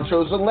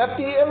 Ponchos and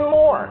Lefty, and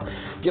more.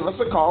 Give us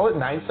a call at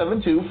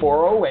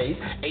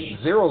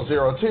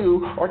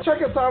 972-408-8002 or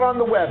check us out on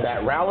the web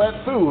at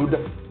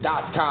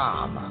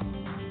RowlettFood.com.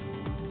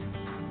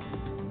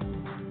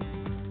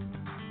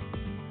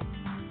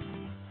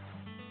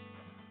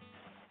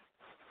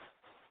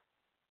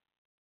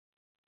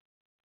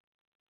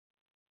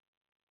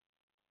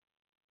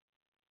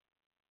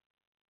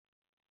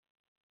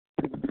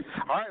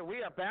 All right,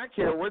 we are back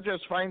here. We're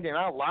just finding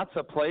out lots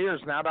of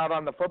players not out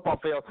on the football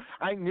field.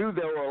 I knew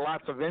there were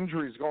lots of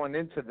injuries going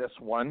into this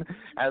one.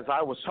 As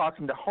I was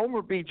talking to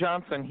Homer B.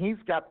 Johnson, he's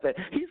got the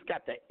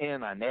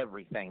in on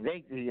everything.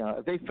 They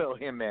fill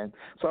him in.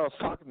 So I was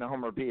talking to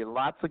Homer B.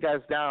 Lots of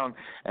guys down,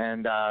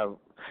 and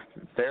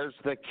there's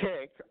the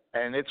kick,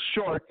 and it's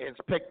short. It's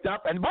picked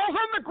up, and ball's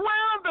on the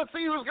ground to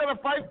see who's going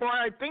to fight for it.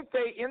 I think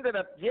they ended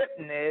up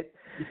getting it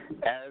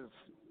as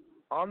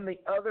on the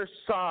other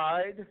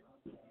side.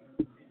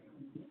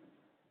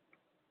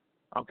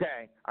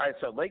 Okay. All right,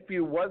 so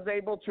Lakeview was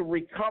able to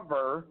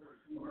recover,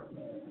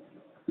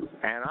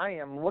 and I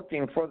am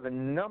looking for the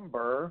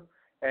number,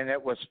 and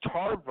it was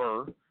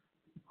Tarver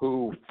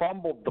who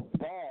fumbled the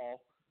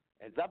ball,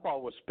 and that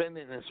ball was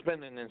spinning and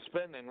spinning and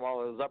spinning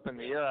while it was up in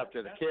the air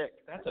after the kick.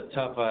 That's a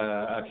tough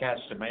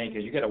catch to make,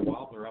 because you get a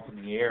wobbler up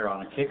in the air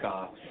on a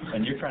kickoff,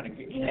 and you're trying to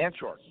get and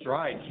short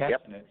stride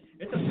catching it.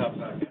 It's a tough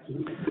catch.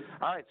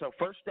 All right, so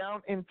first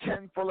down and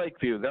 10 for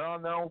Lakeview. They're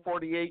on their own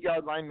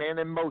 48-yard line, man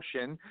in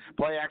motion.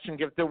 Play action,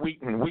 give it to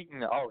Wheaton.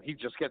 Wheaton, he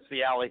just gets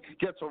the alley,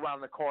 gets around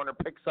the corner,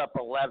 picks up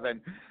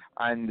 11,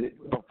 and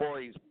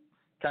before he's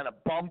kind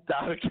of bumped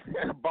out of,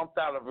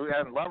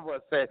 and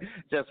Loveless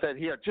just said,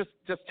 here, just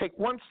take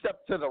one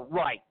step to the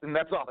right, and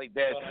that's all he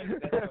did. Well,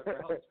 that's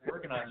what Rowlett's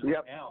working on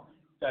now.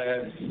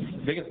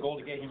 Biggest goal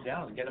to get him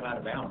down is to get him out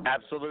of bounds.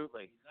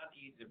 Absolutely. He's not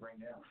easy to bring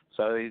down.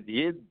 So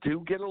you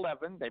do get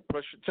 11. They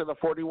push it to the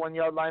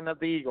 41-yard line of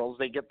the Eagles.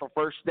 They get the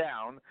first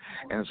down,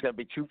 and it's going to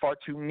be too far,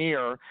 too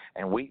near,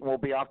 and Wheaton will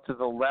be off to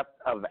the left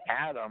of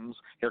Adams.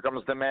 Here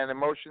comes the man in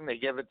motion. They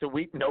give it to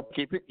Wheaton. Nope,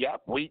 keep it.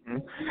 Yep,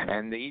 Wheaton.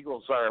 And the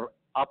Eagles are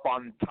up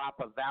on top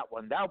of that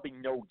one. That'll be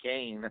no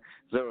gain.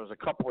 There was a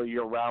couple of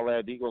your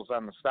Rowlett Eagles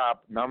on the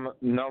stop. One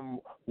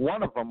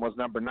of them was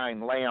number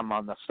 9, Lamb,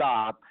 on the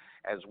stop,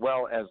 as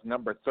well as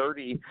number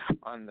 30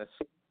 on the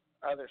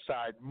other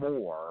side,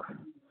 Moore.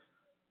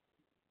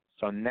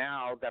 So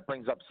now that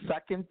brings up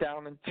second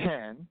down and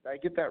 10. Did I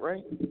get that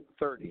right?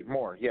 30,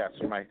 Moore. Yes,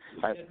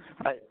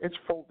 it's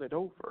folded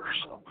over.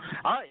 So,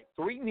 all right,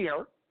 3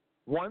 near,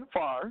 1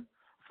 far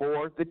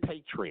for the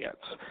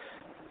Patriots.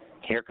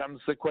 Here comes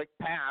the quick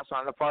pass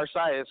on the far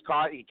side. It's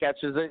caught. He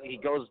catches it. He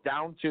goes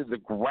down to the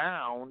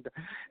ground.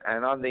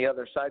 And on the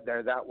other side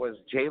there, that was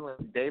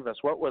Jalen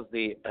Davis. What was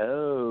the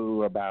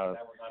about?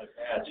 That was not a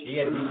catch.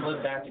 He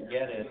slid back to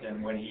get it,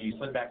 and when he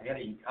slid back to get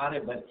it, he caught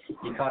it, but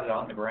he caught it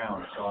on the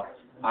ground. So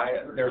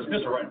there was a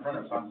pistol right in front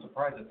of him, so I'm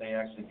surprised that they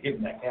actually gave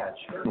him that catch.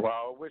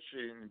 Well,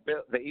 wishing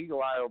the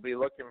Eagle Eye will be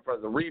looking for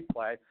the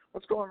replay.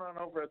 What's going on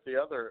over at the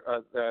other,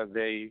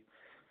 the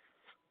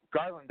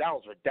Garland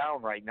Owls are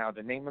down right now.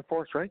 The Name and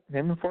Force, right?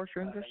 Name and Force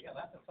Rangers? Yeah,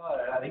 that's a thought.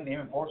 I think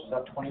Name and Force is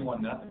up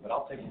 21-0, but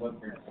I'll take a look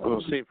here.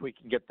 We'll see if we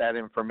can get that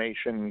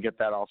information and get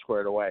that all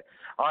squared away.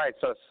 All right,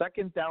 so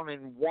second down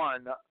and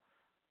 1.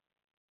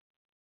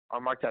 I'll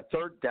mark that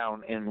third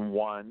down and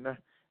 1.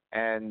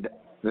 And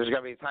there's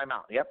going to be a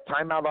timeout. Yep,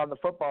 timeout on the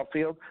football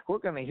field. We're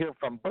going to hear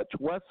from Butch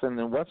Wesson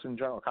and Wesson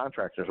General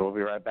Contractors. We'll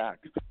be right back.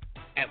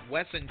 At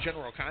Wesson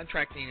General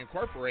Contracting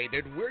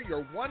Incorporated, we're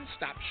your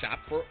one-stop shop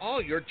for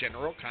all your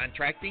general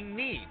contracting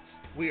needs.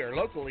 We are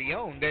locally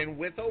owned and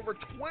with over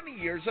 20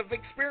 years of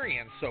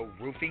experience, so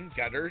roofing,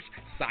 gutters,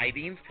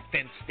 sidings,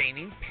 fence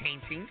staining,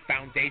 painting,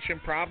 foundation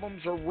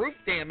problems, or roof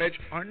damage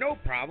are no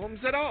problems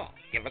at all.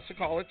 Give us a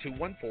call at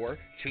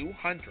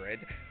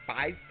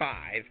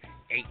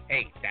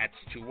 214-200-5588. That's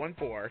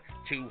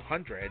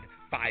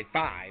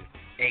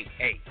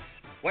 214-200-5588.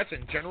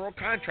 Wesson General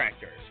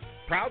Contractors,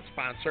 proud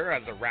sponsor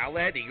of the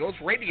Rowlett Eagles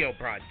radio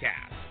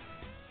broadcast.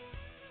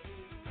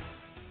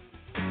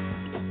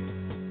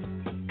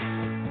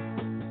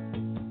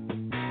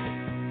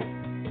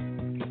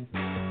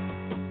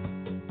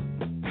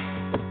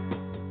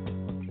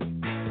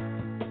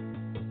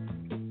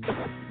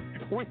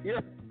 We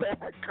are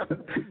back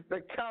on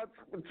the Couch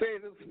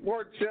Potato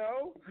Sports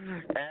Show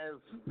as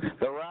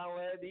the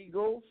Rowlett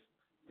Eagles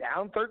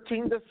down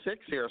 13-6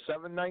 here,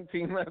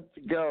 7:19 left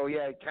to go.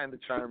 Yeah, kind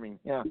of charming.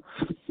 Yeah.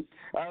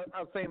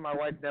 I'll say my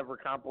wife never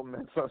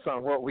compliments us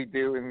on what we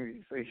do,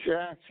 and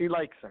she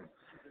likes him.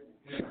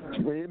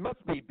 It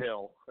must be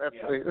Bill.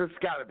 It's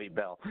got to be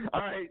Bill.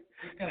 All right.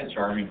 Kind of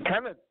charming.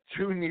 Kind of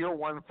 2 near,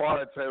 1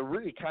 far. It's a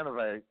really kind of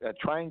a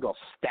triangle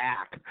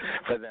stack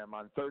for them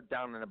on third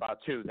down and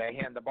about 2. They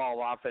hand the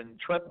ball off and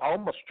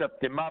almost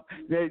tripped him up.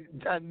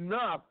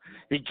 Enough.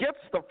 He gets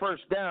the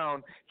first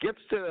down,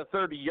 gets to the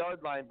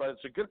 30-yard line, but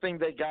it's a good thing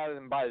they got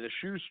him by the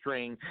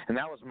shoestring, and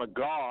that was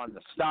McGaw on the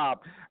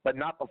stop, but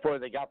not before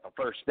they got the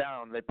first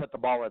down. They put the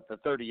ball at the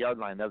 30-yard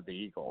line of the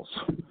Eagles.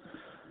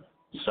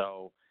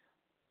 So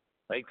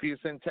Lakeview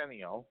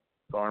Centennial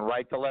going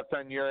right to left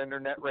on your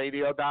internet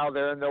radio dial.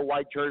 They're in their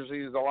white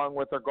jerseys along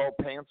with their gold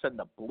pants and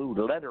the blue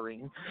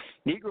lettering.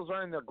 The Eagles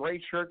are in their gray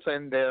shirts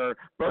and their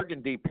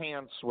burgundy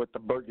pants with the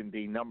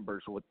burgundy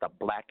numbers with the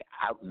black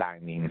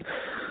outlining.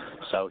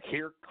 So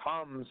here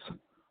comes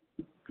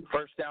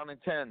first down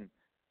and 10.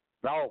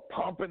 Oh,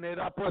 pumping it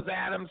up with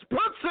Adams.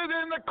 Puts it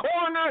in the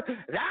corner.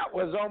 That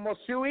was almost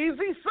too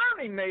easy.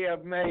 Sonny may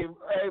have been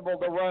able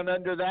to run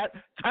under that.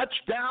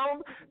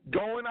 Touchdown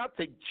going up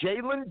to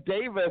Jalen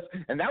Davis.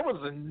 And that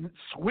was a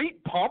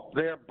sweet pump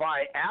there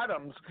by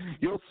Adams.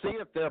 You'll see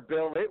it there,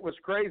 Bill. It was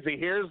crazy.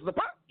 Here's the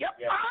pump. Yep.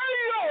 Yeah.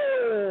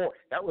 Oh,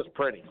 that was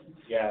pretty.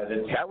 Yeah,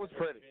 that was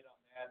pretty.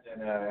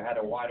 And had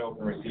a wide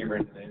open receiver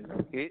in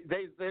the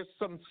There's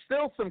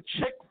still some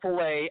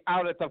Chick-fil-A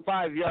out at the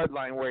 5-yard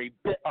line where he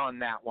bit on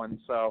that one.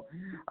 So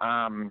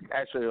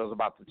actually it was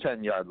about the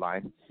 10-yard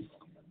line.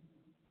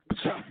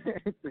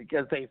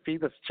 because they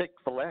feed us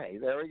Chick-fil-A.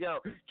 There we go.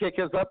 Kick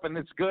is up, and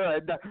it's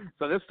good.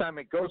 So this time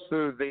it goes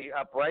through the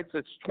uprights.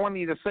 It's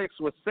 20-6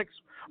 with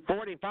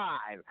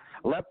 6:45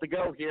 left to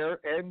go here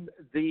in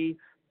the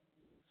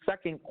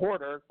second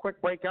quarter.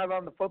 Quick breakout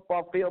on the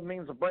football field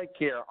means a break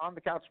here on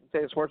the Couch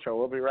Potato Sports Show.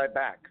 We'll be right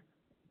back.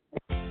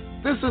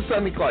 This is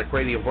Sonny Clark,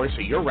 radio voice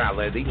of your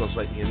Rowlett Eagles,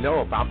 letting you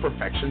know about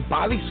Perfection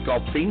Body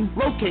Sculpting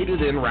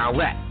located in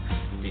Rowlett.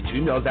 Did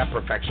you know that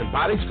Perfection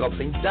Body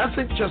Sculpting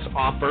doesn't just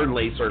offer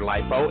laser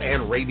lipo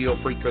and radio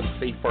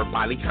frequency for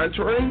body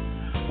contouring?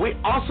 We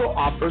also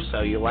offer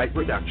cellulite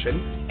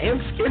reduction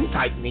and skin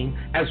tightening,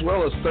 as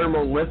well as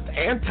thermal lift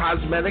and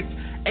cosmetic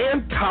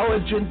and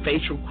collagen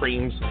facial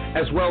creams,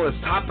 as well as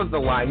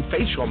top-of-the-line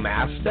facial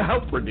masks to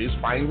help reduce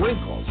fine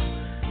wrinkles.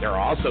 There are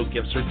also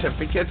gift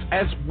certificates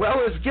as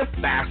well as gift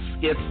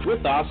baskets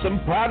with awesome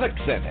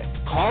products in it.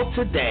 Call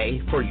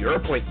today for your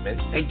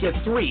appointment and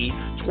get 3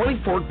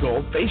 24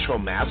 gold facial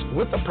masks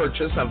with the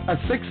purchase of a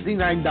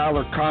 $69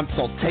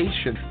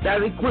 consultation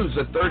that includes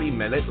a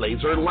 30-minute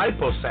laser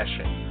lipo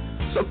session.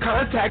 So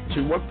contact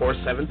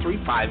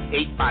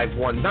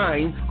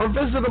 214-735-8519 or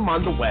visit them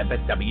on the web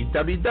at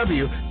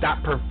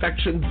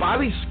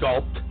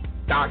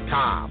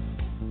www.perfectionbodysculpt.com.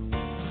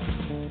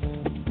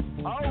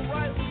 All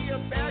right, we are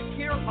back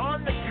here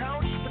on the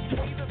Couch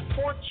Potato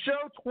Sports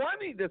Show,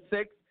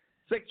 20-6,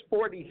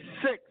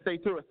 6:46. They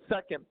threw a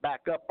second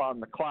back up on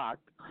the clock.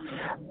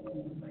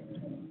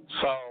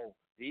 So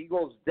the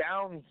Eagles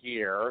down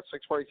here,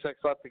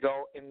 6:46 left to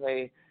go in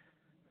the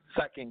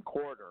second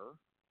quarter.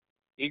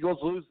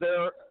 Eagles lose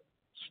their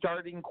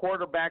starting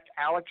quarterback,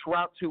 Alex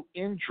Rowlett, to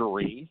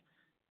injury.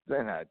 He's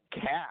in a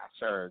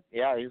cast,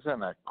 he's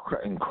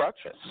in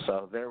crutches.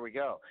 So there we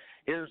go.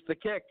 Here's the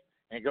kick.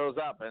 And it goes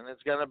up, and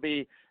it's going to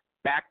be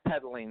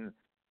backpedaling,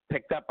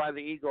 picked up by the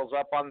Eagles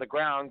up on the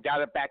ground,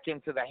 got it back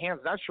into the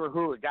hands. Not sure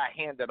who it got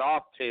handed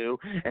off to,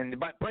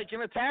 but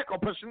breaking a tackle,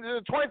 pushing to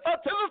the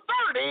 25 to the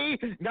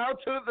 30, now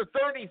to the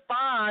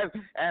 35.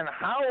 And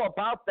how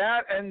about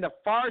that? And the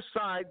far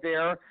side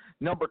there,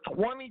 number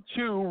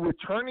 22,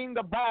 returning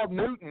the ball,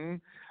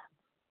 Newton.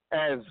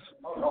 I'm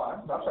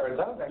sorry.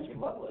 That was actually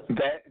Loveless.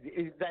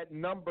 That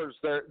numbers,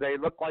 they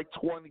look like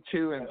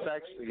 22 and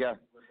section. Yeah.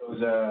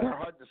 They're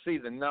hard to see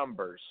the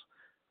numbers.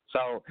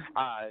 So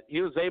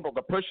he was able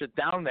to push it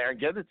down there and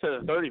get it to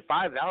the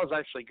 35. That was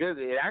actually good.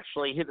 It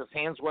actually hit his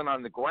hands, went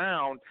on the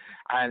ground,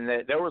 and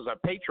there was a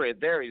Patriot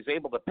there. He's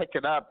able to pick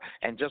it up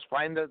and just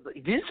find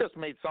he just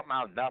made something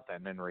out of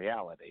nothing in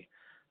reality.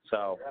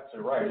 So you're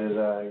absolutely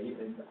right.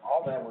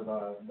 All that was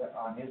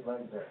on his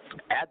legs there.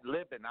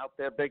 Ad-libbing out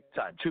there big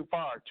time. Too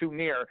far, too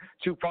near,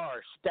 too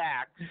far,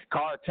 stacked.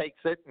 Carr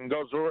takes it and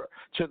goes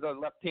to the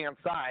left-hand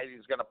side.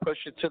 He's going to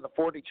push it to the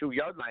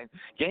 42-yard line.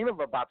 Gain of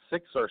about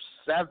 6 or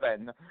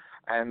 7.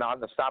 And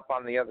on the stop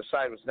on the other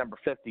side was number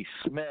 50,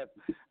 Smith.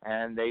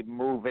 And they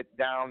move it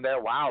down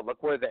there. Wow,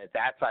 look where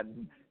that's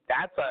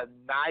a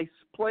nice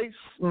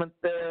placement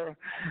there,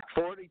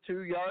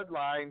 42-yard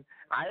line.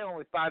 I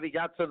only thought he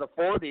got to the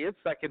 40. It's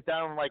second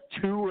down like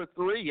 2 or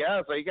 3.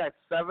 Yeah, so he got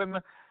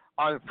 7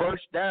 on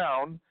first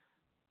down.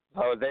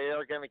 So they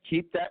are going to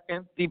keep that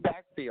empty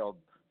backfield.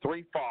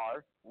 3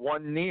 far,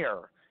 1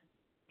 near.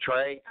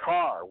 Trey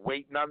Carr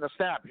waiting on the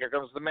snap. Here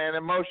comes the man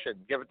in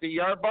motion. Give it to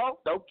Yarbrough.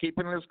 Nope,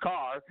 keeping his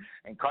car.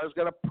 And Carr's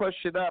going to push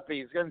it up.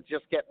 He's going to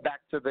just get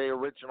back to the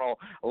original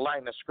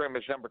line of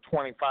scrimmage. Number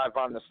 25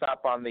 on the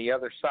stop on the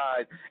other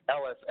side.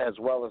 Ellis as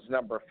well as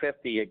number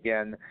 50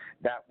 again.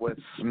 That was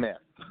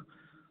Smith.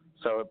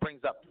 So it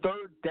brings up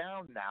third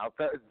down now.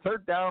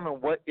 Third down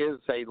on what is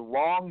a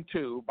long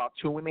 2, about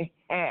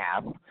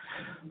 2.5.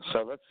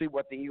 So let's see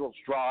what the Eagles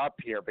draw up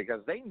here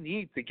because they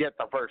need to get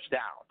the first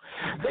down.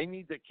 They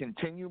need to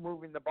continue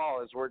moving the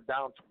ball as we're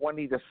down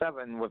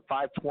 20-7 with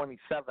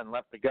 5:27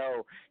 left to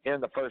go in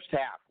the first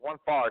half. 1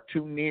 far,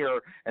 2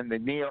 near, and the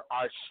near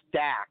are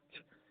stacked.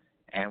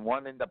 And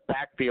 1 in the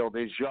backfield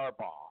is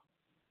Yarbrough.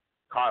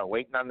 Carr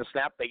waiting on the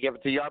snap. They give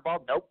it to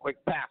Yarbrough. Nope.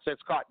 Quick pass.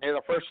 It's caught near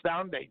the first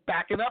down. They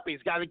back it up.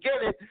 He's got to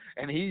get it.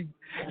 And he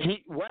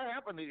what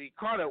happened is he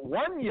caught it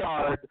 1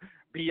 yard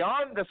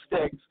beyond the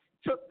sticks,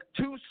 took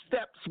 2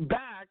 steps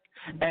back,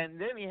 and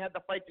then he had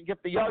to fight to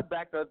get the yard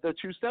back, the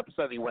 2 steps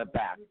that he went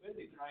back. You're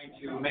busy trying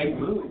to make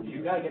moves.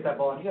 You got to get that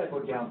ball and you got to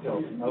go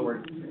downfield. In other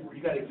words, you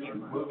got to keep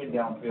moving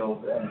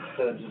downfield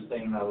instead of just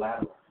staying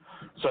lateral.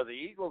 So the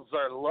Eagles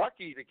are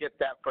lucky to get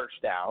that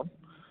first down.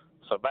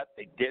 But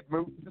they did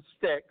move the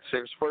sticks.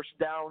 There's first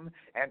down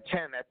and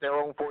 10 at their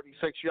own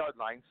 46-yard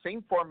line.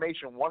 Same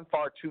formation, 1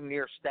 far, 2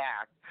 near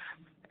stacked.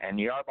 And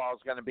Yarbrough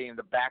is going to be in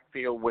the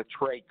backfield with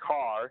Trey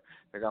Carr.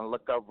 They're going to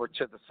look over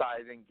to the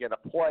side and get a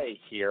play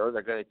here.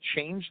 They're going to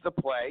change the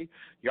play.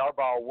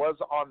 Yarbrough was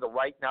on the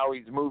right. Now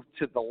he's moved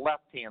to the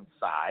left-hand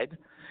side.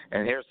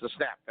 And here's the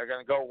snap. They're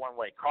going to go one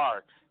way.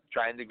 Carr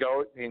trying to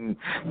go and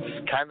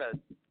kind of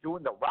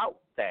doing the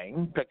route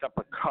thing, pick up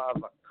a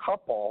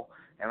couple,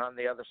 and on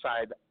the other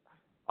side,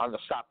 on the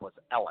stop was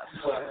Ellis.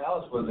 Well,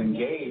 Ellis was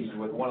engaged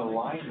with one of the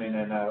linemen,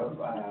 and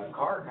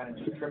Carr kind of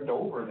just tripped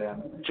over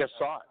them. Just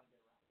saw it.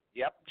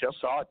 Yep, just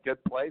saw it.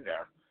 Good play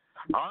there.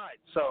 All right,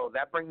 so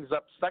that brings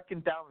up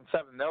second down and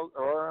 7.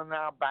 Or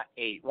now about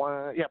 8.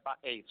 About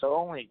 8. So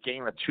only a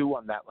gain of 2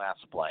 on that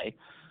last play.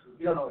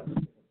 You don't know if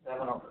it's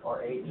 7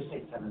 or 8. Just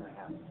say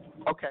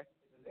 7.5. Okay.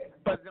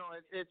 But no,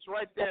 it's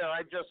right there.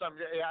 I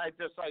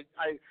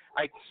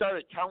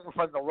started counting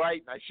from the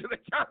right, and I should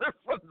have counted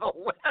from the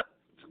left.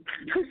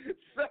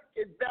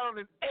 Second down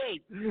and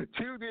 8.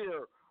 2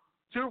 near,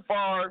 2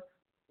 far,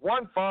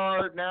 1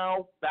 far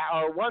now,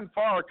 or 1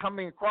 far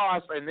coming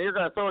across, and they're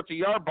going to throw it to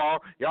Yarball.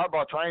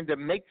 Yarball trying to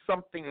make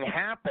something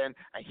happen.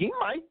 He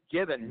might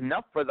get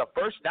enough for the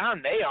first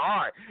down. They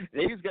are.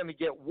 He's going to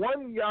get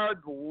 1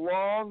 yard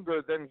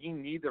longer than he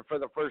needed for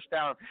the first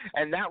down,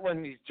 and that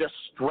one he's just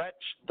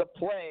stretched the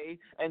play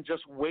and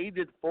just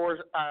waited for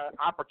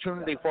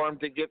opportunity for him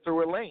to get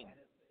through a lane.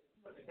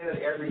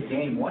 Every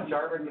game, once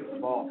Jarvis gets the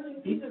ball,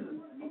 he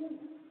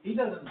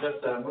doesn't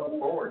just move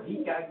forward.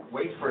 He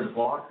waits for his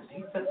blockers.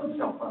 He sets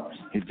himself up.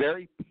 He's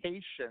very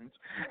patient,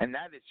 and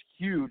that is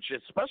huge,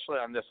 especially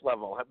on this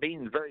level,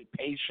 being very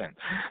patient.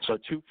 So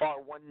 2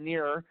 far, 1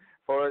 near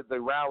for the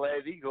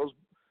Rowlett Eagles,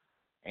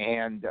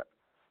 and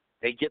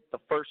they get the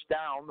first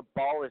down. The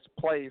ball is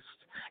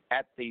placed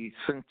at the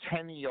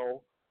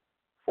Centennial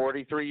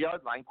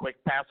 43-yard line.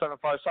 Quick pass on the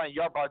far side.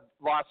 Yarball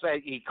lost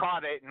it. He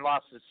caught it and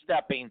lost his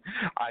stepping.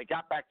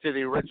 Got back to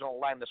the original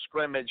line of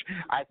scrimmage.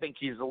 I think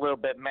he's a little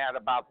bit mad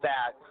about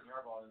that.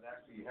 Yarball is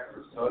actually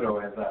Hector Soto.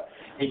 As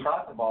he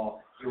caught the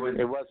ball,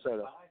 it was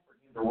Soto.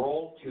 The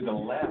roll to the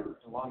left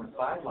along the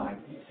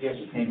sideline. He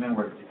actually came in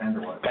where the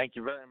defender was. Thank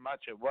you very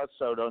much. It was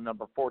Soto,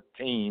 number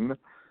 14.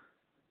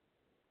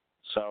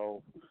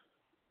 So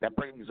that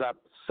brings up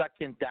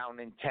second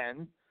down and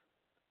 10.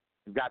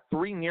 We've got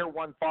 3 near,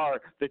 1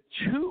 far. The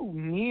 2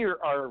 near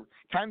are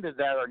kind of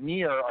that are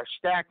near are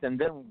stacked, and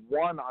then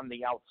 1 on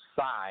the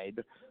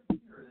outside.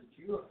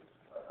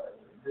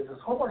 Does this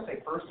homework say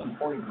first and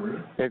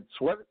 43? It's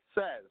what it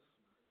says.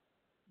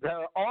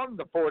 They're on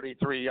the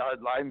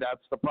 43-yard line.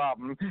 That's the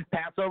problem.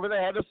 Pass over the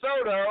head of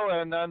Soto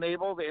and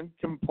unable to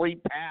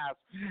incomplete pass.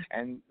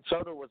 And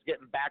Soto was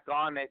getting back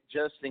on it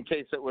just in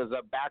case it was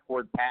a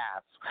backward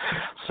pass.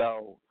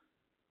 So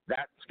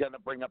that's going to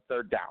bring up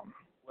third down.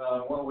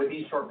 Well, with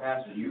these short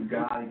passes, you've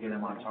got to get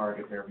them on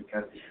target there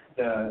because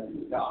the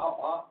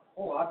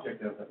whole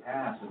object of the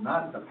pass is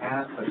not the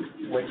pass, but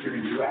what you're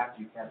going to do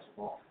after you catch the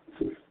ball.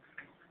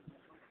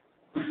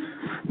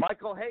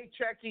 Michael Hay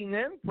checking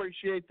in.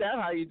 Appreciate that.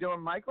 How you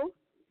doing, Michael?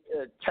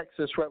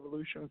 Texas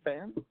Revolution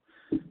fan.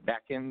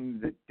 Back in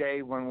the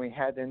day when we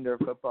had indoor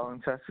football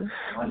in Texas.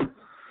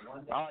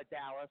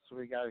 Dallas.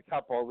 We got a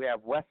couple. We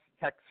have West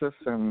Texas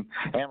and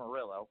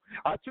Amarillo.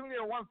 2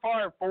 near, 1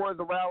 far for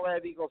the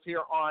Rowlett Eagles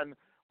here on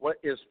what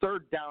is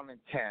third down and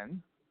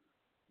 10.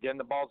 Again,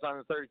 the ball's on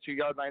the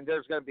 32-yard line.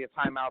 There's going to be a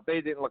timeout.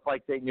 They didn't look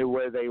like they knew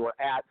where they were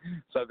at,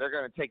 so they're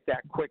going to take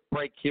that quick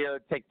break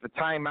here, take the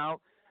timeout.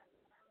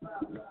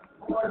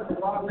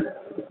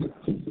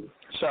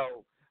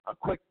 So a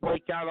quick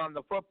break out on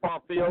the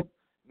football field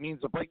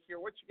means a break here.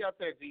 What you got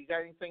there? Do you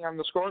got anything on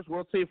the scores?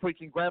 We'll see if we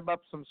can grab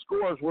up some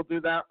scores. We'll do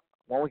that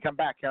when we come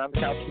back here on the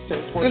Couch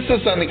Potato Sports. This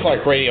is Sonny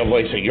Clark, radio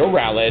voice of your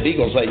Rowlett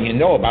Eagles, letting you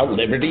know about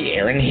Liberty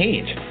Air and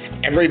Heat.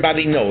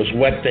 Everybody knows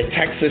what the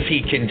Texas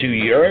Heat can do,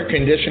 your air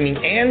conditioning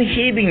and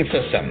heating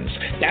systems.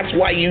 That's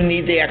why you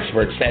need the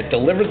experts that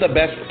deliver the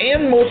best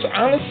and most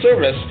honest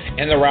service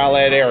in the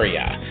Rowlett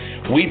area.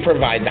 We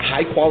provide the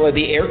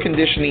high-quality air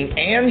conditioning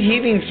and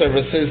heating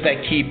services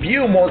that keep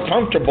you more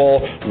comfortable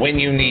when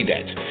you need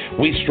it.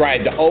 We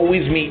strive to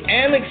always meet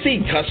and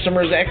exceed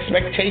customers'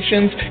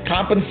 expectations,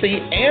 competency,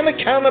 and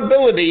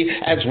accountability,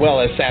 as well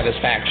as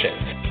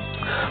satisfaction.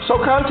 So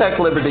contact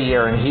Liberty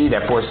Air and Heat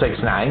at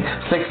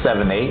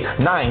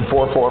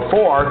 469-678-9444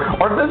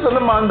 or visit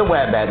them on the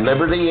web at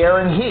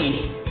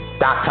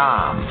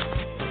libertyairandheat.com.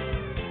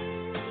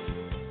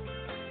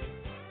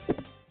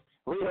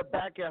 We are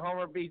back at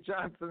Homer B.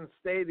 Johnson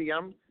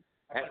Stadium.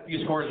 A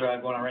few scores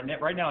going on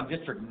right now in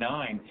District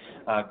 9.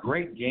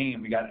 Great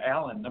game. We got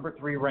Allen, number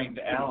 3 ranked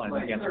Allen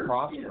against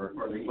Prosper.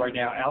 Right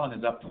now, Allen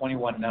is up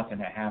 21-0 at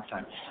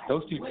halftime.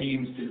 Those two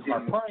teams are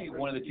probably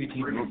one of the 2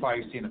 teams we'll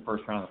probably see in the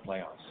first round of the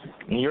playoffs.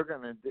 And you're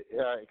going to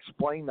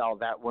explain all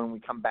that when we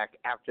come back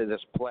after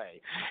this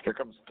play. Here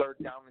comes third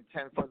down and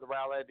 10 for the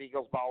Rowlett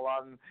Eagles. Ball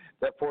on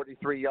the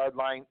 43-yard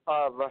line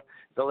of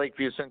the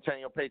Lakeview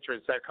Centennial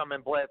Patriots. They're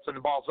coming blitz, and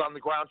the ball's on the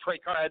ground. Trey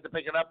Carr had to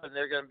pick it up, and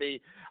they're going to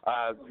be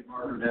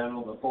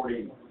the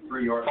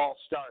 43-yard false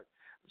start.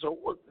 So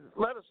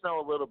let us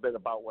know a little bit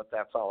about what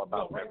that's all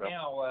about. Well, right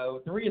now,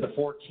 3 of the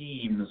 4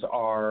 teams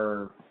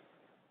are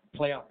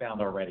playoff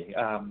bound already.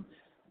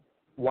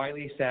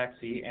 Wiley,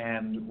 Saxe,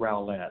 and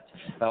Rowlett.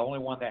 The only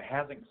one that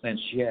hasn't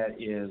clinched yet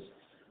is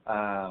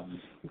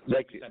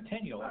Lakeview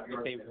Centennial.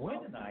 If they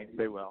win tonight,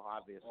 they will,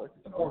 obviously.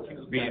 The 4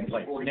 teams will be in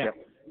place. Now,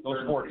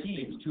 those 4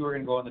 teams, 2 are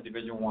going to go in the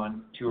Division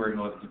 1, 2 are going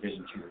to go in the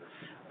Division 2.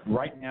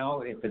 Right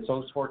now, if it's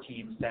those 4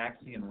 teams,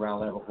 Saxby and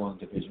Rowlett will go in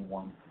Division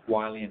I.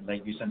 Wiley and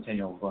Lakeview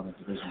Centennial will go in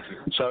Division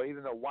II. So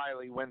even though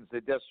Wiley wins the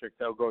district,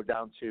 they'll go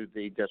down to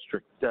the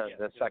district,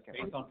 the second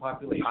based one.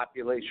 on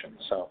population.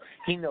 So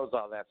he knows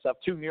all that stuff.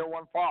 2 near,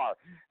 1 far,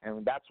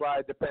 and that's why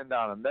I depend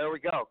on him. There we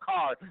go.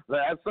 Carr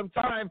has some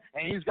time,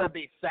 and he's going to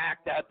be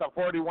sacked at the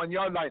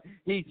 41-yard line.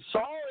 He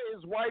saw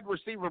his wide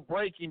receiver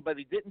breaking, but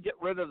he didn't get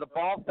rid of the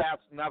ball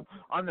fast enough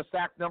on the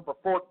sack number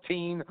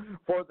 14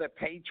 for the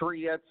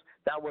Patriots.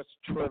 That was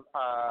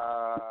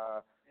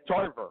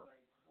Tarver.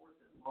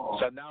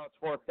 So now it's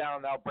 4th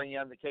down. They'll bring you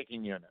on the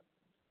kicking unit.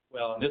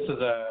 Well, this is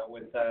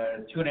with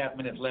 2.5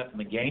 minutes left in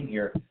the game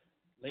here.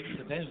 Lakeview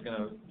Centennial is going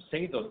to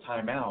save those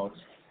timeouts,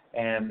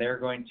 and they're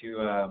going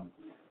to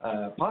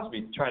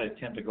possibly try to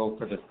attempt to go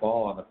for this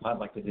ball on the punt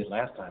like they did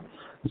last time.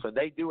 So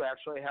they do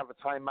actually have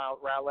a timeout.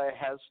 Rowlett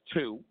has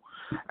 2,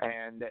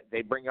 and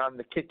they bring on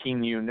the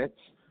kicking units.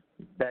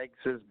 Beggs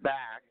is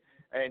back.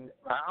 And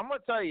I'm going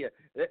to tell you,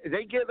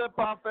 they get up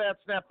off that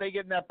snap, they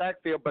get in that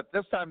backfield, but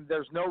this time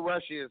there's no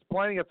rush. He has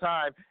plenty of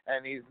time,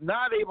 and he's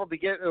not able to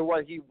get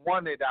what he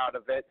wanted out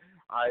of it.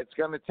 It's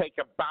going to take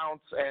a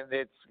bounce, and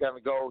it's going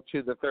to go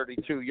to the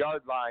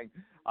 32-yard line.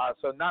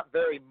 So not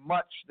very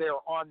much there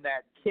on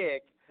that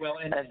kick. Well,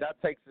 and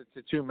that takes it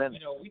to 2 minutes.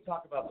 You know, we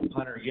talk about the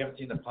punter. You haven't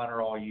seen the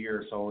punter all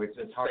year, so it's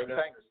hard to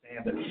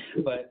understand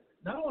it. But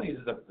not only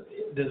does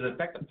it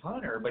affect the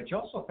punter, but it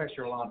also affects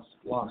your long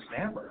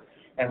snapper.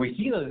 And we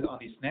see those on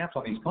these snaps,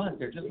 on these punts,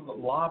 they're just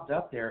lobbed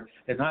up there.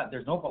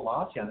 There's no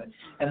velocity on it,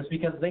 and it's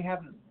because they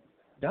haven't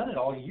done it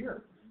all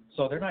year.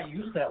 So they're not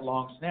used to that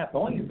long snap.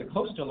 The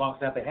closest to a long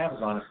snap they have is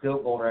on a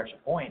field goal or extra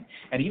point,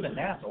 and even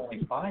that's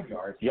only 5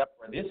 yards. Yep.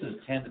 Where this is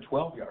 10 to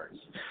 12 yards.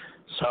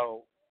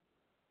 So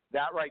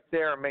that right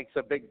there makes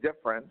a big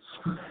difference.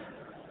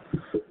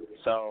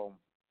 So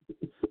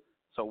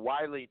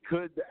Wiley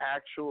could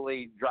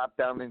actually drop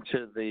down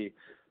into the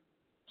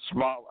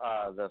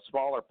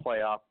smaller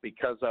playoff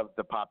because of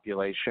the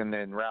population,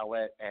 and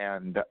Rowlett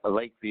and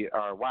Lakeview,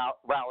 or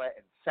Rowlett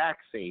and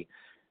Saxby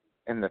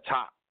in the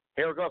top.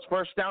 Here goes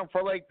 1st down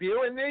for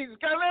Lakeview, and he's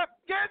gonna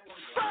get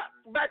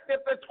sucked back at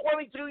the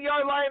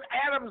 22-yard line.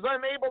 Adams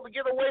unable to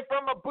get away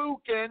from a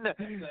Buchan.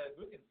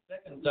 Buchan's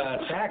second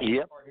sack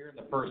Yep. here in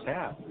the first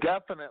half.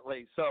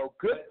 Definitely. So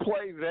good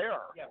play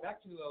there. Yeah,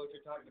 back to what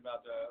you're talking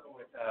about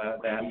with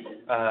that.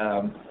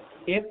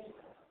 If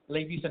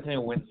Lakeview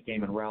Centennial wins the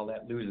game and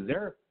Rowlett loses,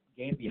 they're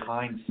game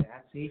behind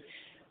Saxby.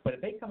 But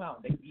if they come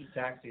out and they beat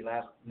Saxby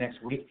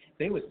next week,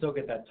 they would still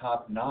get that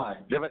top nod.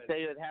 Yeah, but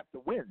they would have to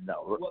win,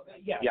 though. Well,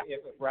 yeah.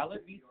 If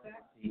Rowlett beats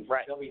Saxby,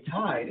 right, they'll be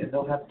tied, and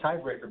they'll have the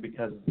tiebreaker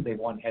because they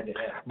won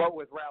head-to-head. But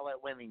with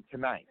Rowlett winning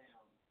tonight.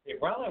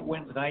 If Rowlett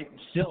wins tonight,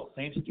 still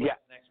same situation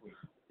next week.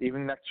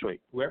 Even next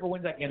week. Whoever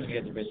wins that game is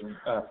going to get Division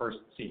first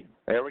seed.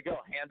 There we go.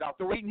 Hand off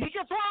to Wheaton. He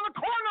gets around the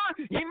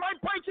corner. He might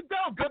break it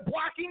down. Good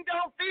blocking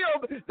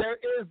downfield. There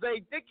is a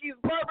Dickey's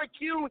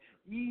Barbecue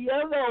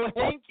yellow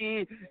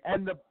hanky,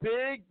 and the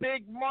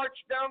big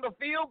march down the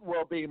field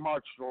will be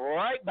marched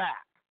right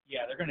back.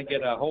 Yeah, they're going to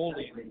get a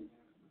holding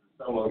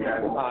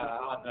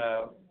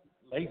on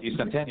Lakeview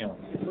Centennial.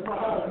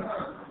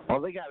 Well,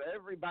 they got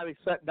everybody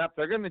setting up.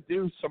 They're going to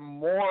do some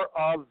more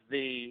of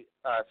the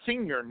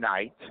senior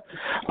night.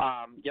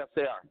 Yes,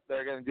 they are.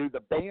 They're going to do the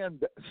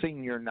band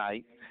senior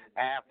night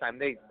at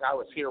halftime. I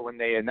was here when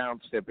they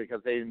announced it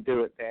because they didn't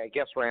do it. They, I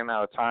guess, ran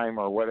out of time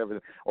or whatever.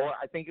 Or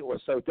I think it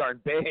was so darn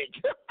big.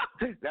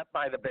 That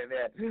might have been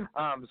it.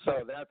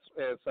 So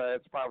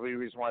it's probably the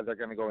reason why they're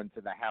going to go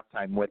into the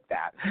halftime with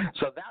that.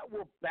 So that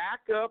will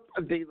back up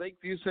the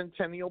Lakeview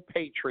Centennial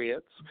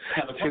Patriots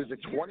to the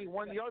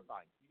 21-yard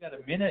line. You got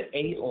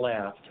 1:08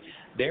 left.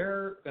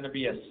 They're going to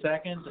be a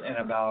second and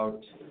about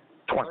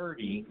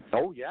 30.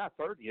 Oh, yeah,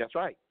 30. That's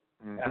right.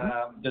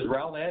 Mm-hmm. Does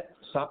Rowlett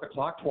stop the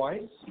clock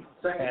twice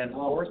and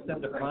force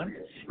them to punt?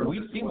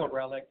 We've seen what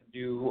Rowlett can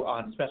do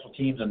on special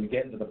teams and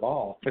get into the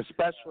ball.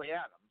 Especially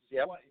Adams.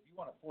 Yep. If you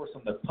want to force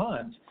them to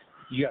punt,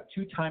 you got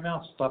 2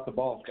 timeouts to stop the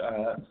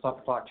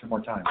clock 2 more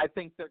times. I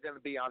think they're going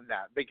to be on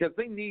that because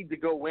they need to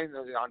go in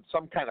on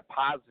some kind of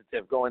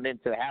positive going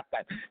into the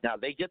halftime. Now,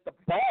 they get the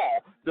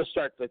ball to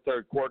start the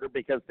third quarter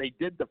because they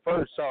did the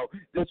first, so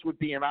this would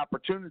be an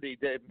opportunity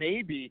to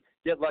maybe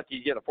get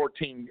lucky, get a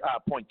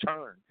 14-point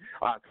turn,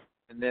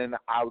 and then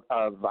out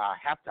of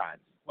halftime.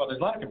 Well, there's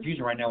a lot of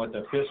confusion right now with the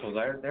officials.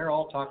 They're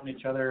all talking to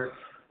each other.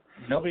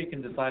 Nobody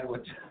can decide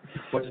what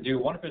to do.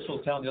 One official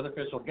is telling the other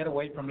official, get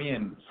away from me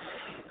and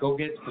go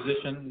get his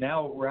position.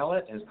 Now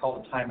Rowlett has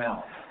called a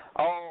timeout.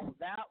 Oh,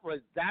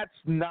 that's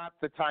not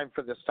the time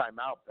for this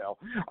timeout, Bill.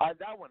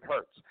 That one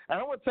hurts. And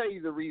I want to tell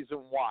you the reason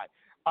why.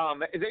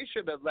 They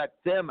should have let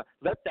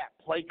that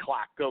play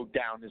clock go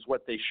down is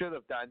what they should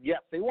have done.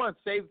 Yes, they want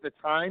to save the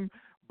time,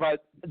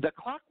 but the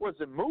clock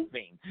wasn't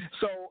moving.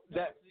 So it's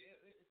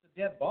a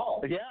dead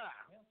ball. Yeah.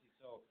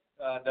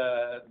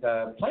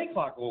 The play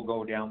clock will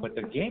go down, but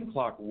the game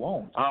clock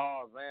won't.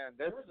 Oh man,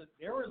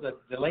 there was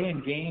a delay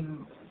in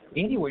game.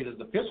 Anyways, as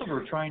the officials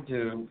were trying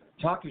to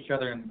talk to each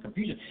other in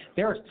confusion.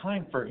 There was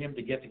time for him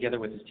to get together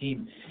with his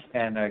team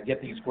and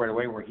get things squared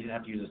away where he didn't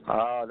have to use his time.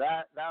 Oh,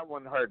 that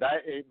one hurt.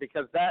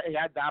 Because he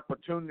had the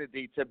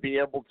opportunity to be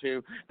able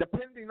to,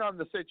 depending on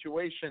the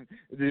situation,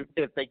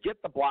 if they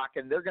get the block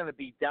and they're going to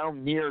be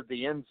down near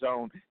the end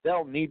zone,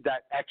 they'll need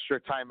that extra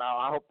timeout.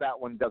 I hope that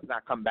one does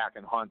not come back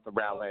and haunt the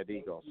Rowlett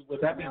Eagles.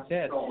 With that being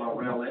said,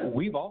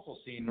 we've also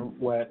seen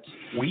what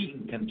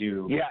Wheaton can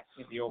do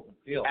in the open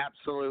field.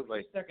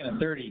 Absolutely. Second and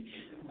 30,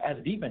 as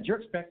a defense, you're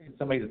expecting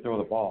somebody to throw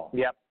the ball.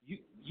 Yep.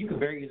 You can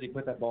very easily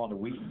put that ball into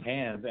Wheaton's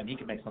hands, and he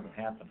can make something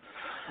happen.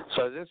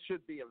 So this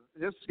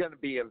is going to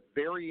be a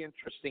very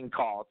interesting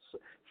call.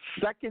 It's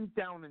second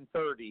down and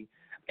 30,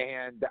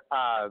 and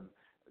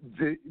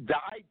the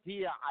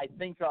idea I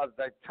think of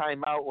the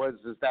timeout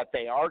is that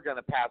they are going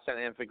to pass it,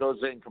 and if it goes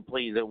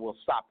incomplete, it will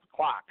stop the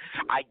clock.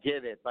 I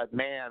get it, but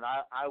man,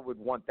 I would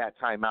want that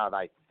timeout,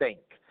 I think.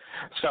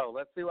 So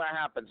let's see what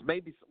happens.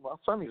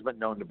 Sonny's been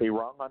known to be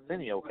wrong on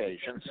many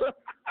occasions. So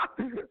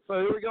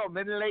here we go.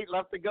 Minute 8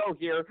 left to go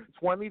here.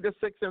 20-6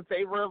 in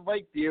favor of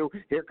Lakeview.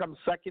 Here comes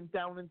second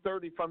down and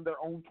 30 from their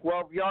own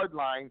 12-yard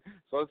line.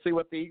 So let's see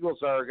what the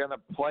Eagles are going to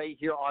play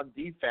here on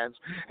defense.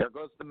 Here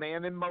goes the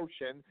man in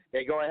motion.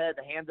 They go ahead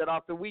and hand it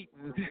off to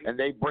Wheaton, and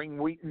they bring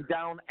Wheaton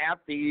down at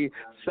the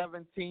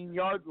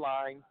 17-yard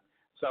line.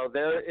 So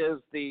there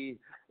is the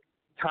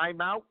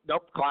timeout.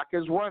 Nope, clock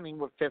is running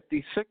with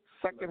 56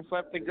 seconds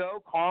left to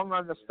go. Kong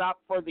on the stop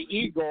for the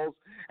Eagles,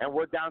 and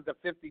we're down to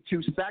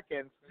 52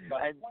 seconds.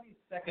 And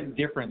 20-second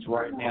difference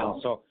right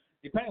now. So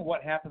depending on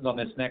what happens on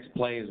this next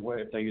play is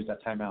if they use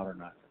that timeout or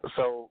not.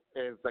 So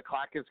as the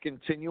clock is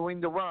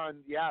continuing to run,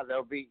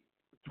 there'll be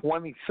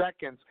 20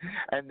 seconds,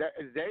 and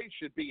they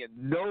should be in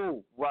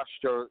no rush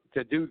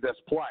to do this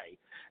play.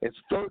 It's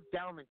third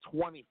down and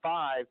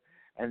 25,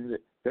 and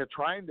they're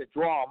trying to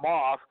draw them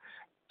off.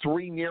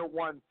 3 near,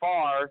 1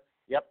 far.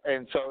 Yep,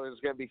 and so there's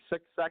going to be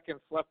 6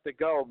 seconds left to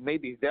go.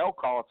 Maybe they'll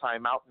call a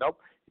timeout. Nope.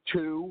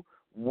 2,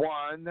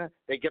 1.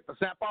 They get the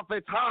snap off.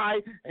 It's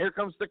high. Here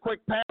comes the quick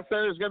pass.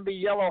 There's going to be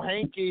Yellow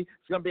Hanky.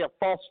 It's going to be a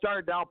false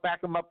start. Now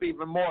back them up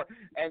even more,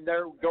 and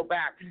they'll go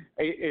back.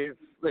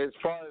 As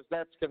far as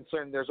that's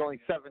concerned, there's only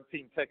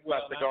 17 ticks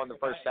left to go in the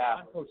first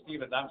half. Coach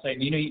Stevens, I'm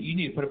saying you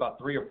need to put about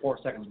 3 or 4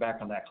 seconds back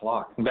on that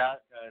clock. Because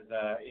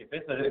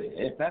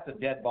if that's a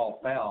dead ball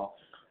foul,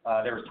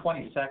 there was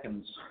 20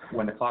 seconds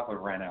when the clock would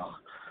have ran out.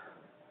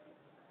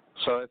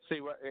 So let's see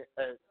what.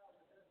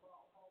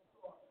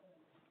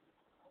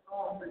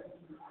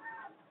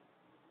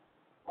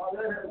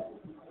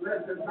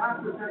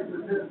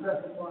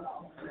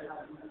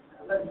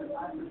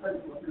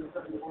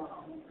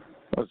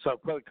 So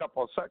put a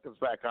couple of seconds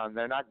back on.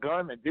 They're not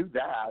going to do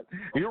that.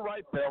 You're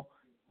right, Bill,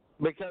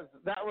 because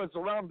that was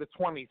around the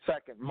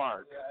 20-second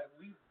mark.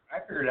 I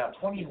figured out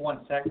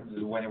 21 seconds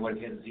is when it would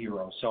have hit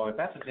 0. So if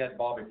that's a dead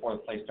ball before the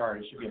play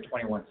started, it should be at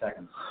 21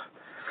 seconds.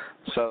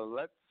 So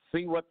let's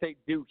see what they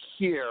do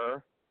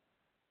here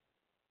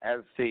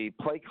as the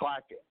play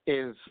clock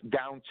is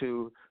down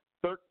to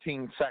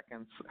 13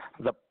 seconds.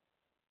 The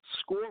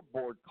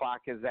scoreboard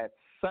clock is at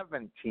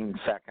 17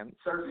 seconds.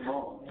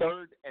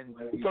 Third and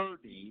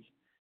 30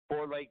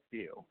 for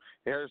Lakeview.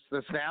 Here's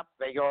the snap.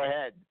 They go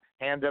ahead,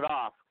 hand it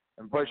off,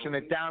 and pushing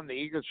it down. The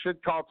Eagles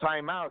should call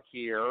timeout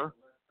here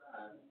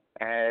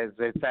as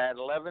it's at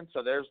 11.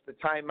 So there's the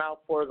timeout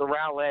for the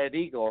Rowlett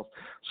Eagles.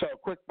 So a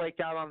quick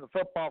break out on the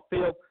football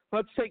field.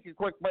 Let's take a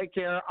quick break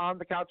here on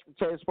the Couch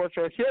Potato Sports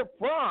Show here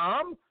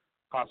from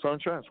Costco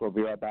Insurance. We'll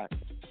be right back.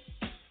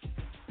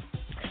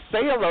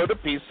 Say hello to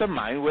peace of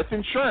mind with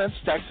insurance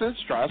Texans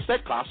trust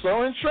at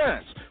Costco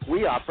Insurance.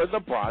 We offer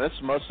the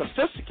broadest, most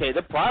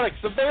sophisticated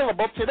products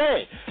available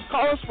today.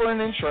 Call us for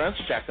an insurance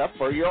checkup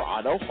for your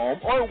auto, home,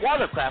 or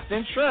watercraft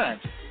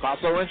insurance.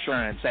 Costco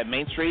Insurance at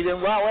Main Street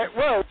and Rowlett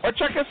Road, or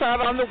check us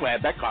out on the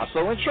web at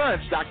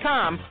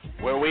CostcoInsurance.com,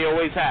 where we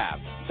always have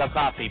the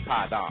coffee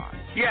pot on.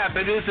 Yeah,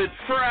 but is it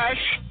fresh?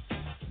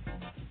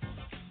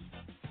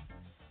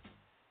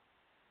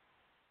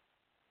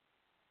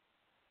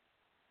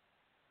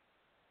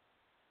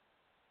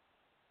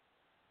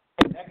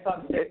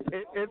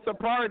 It's a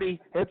party.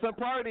 It's a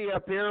party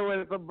up here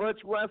with the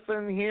Butch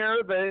Wesson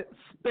here, the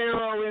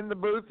Sparrow in the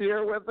booth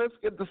here with us.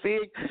 Good to see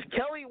you.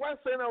 Kelly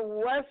Wesson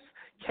of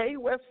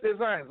K-West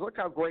Designs. Look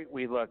how great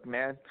we look,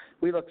 man.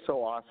 We look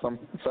so awesome.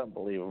 It's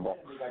unbelievable.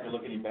 You guys are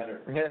looking any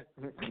better.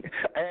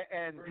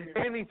 And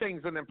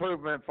anything's an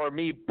improvement for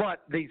me,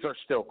 but these are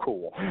still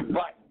cool.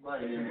 But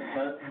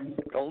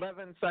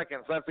 11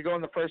 seconds left to go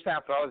in the first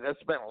half. Oh,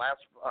 it's been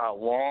last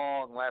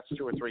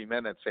 2 or 3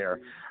 minutes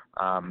here.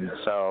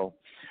 So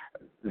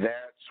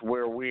that's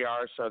where we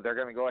are. So they're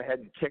going to go ahead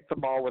and kick the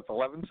ball with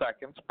 11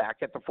 seconds back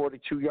at the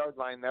 42-yard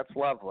line. That's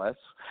Loveless.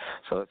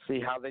 So let's see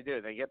how they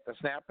do. They get the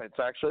snap. It's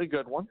actually a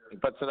good one. He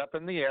puts it up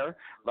in the air.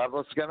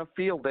 Loveless is going to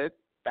field it.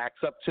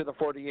 Backs up to the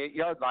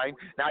 48-yard line.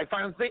 Now he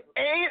finds the 8,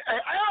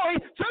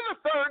 to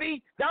the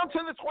 30, down to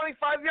the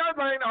 25-yard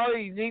line. Oh,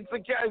 he needs to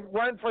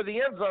run for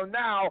the end zone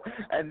now,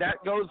 and that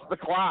goes the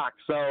clock.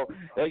 So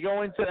they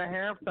go into the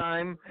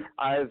halftime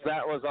as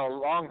that was a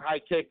long high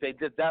kick. They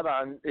did that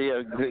on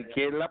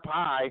get up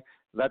high.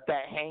 let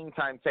that hang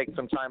time take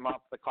some time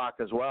off the clock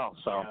as well.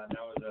 So yeah, that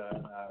was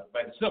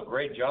but still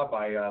great job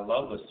by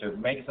Loveless to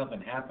make something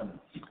happen.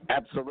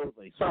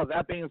 Absolutely. So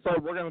that being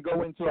said, we're going to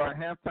go into our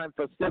halftime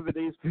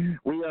festivities.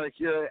 We are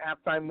here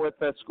at halftime with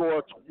a score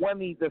of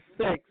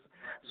 20-6.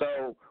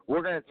 So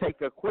we're going to take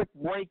a quick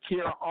break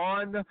here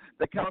on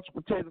the Couch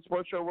Potato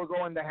Sports Show. We're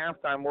going to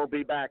halftime. We'll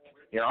be back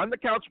here on the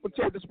Couch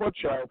Potato Sports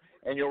Show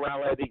and your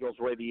Rowlett Eagles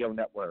Radio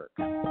Network.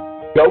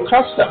 Go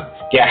custom.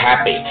 Get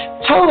happy.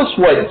 Tell us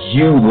what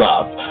you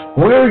love.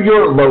 We're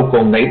your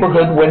local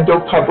neighborhood window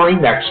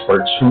covering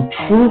experts who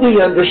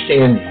truly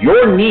understand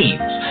your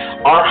needs.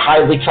 Our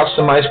highly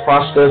customized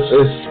process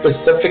is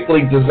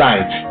specifically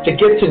designed to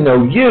get to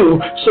know you,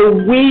 so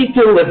we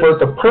deliver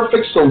the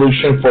perfect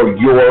solution for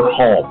your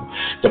home.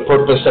 The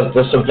purpose of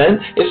this event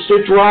is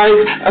to drive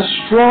a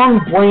strong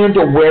brand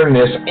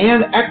awareness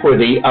and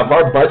equity of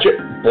our Budget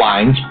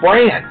Blinds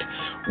brand.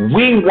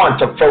 We want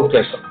to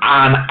focus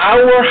on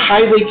our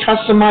highly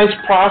customized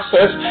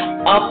process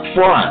up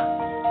front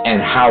and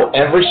how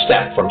every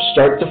step from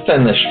start to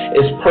finish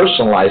is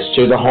personalized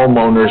to the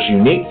homeowner's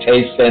unique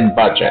taste and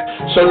budget.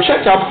 So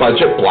check out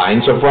Budget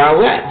Blinds of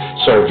Rowlett,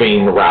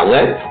 serving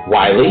Rowlett,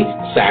 Wiley,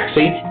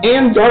 Saxe,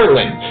 and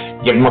Darling.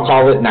 Give them a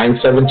call at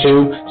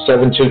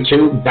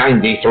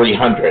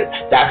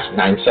 972-722-9300. That's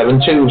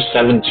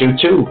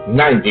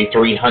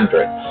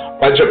 972-722-9300.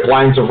 Budget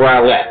Blinds of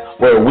Rowlett,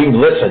 where we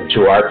listen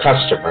to our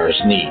customers'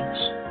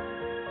 needs.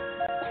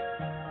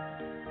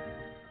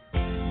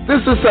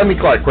 This is Sonny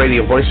Clark,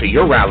 radio voice of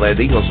your Rowlett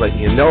Eagles, letting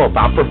you know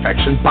about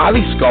Perfection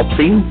Body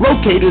Sculpting,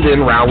 located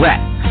in Rowlett.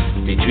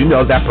 Did you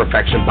know that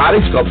Perfection Body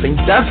Sculpting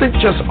doesn't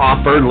just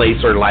offer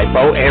laser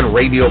lipo and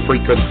radio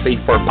frequency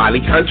for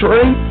body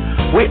contouring?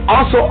 We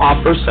also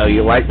offer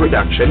cellulite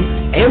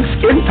reduction and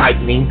skin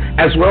tightening,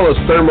 as well as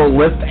thermal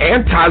lift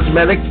and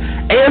cosmetics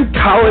and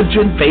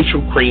collagen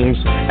facial creams,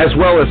 as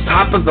well as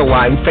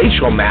top-of-the-line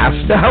facial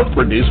masks to help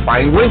reduce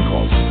fine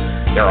wrinkles.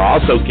 There are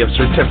also gift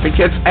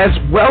certificates as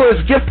well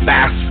as gift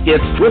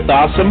baskets with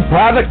awesome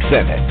products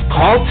in it.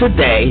 Call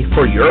today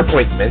for your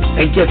appointment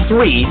and get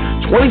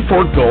 3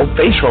 24 gold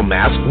facial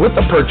masks with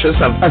the purchase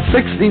of a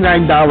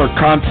 $69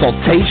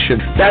 consultation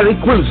that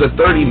includes a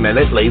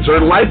 30-minute laser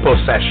lipo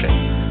session.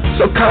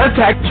 So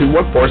contact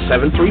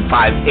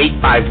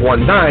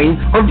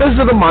 214-735-8519 or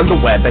visit them on the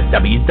web at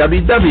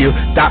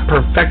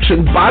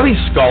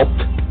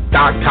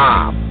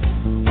www.perfectionbodysculpt.com.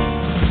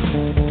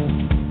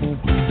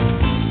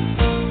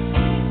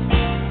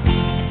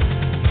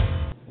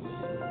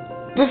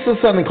 This is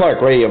Sonny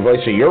Clark, radio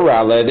voice of your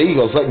Rowlett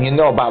Eagles, letting you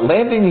know about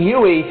Landon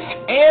Huey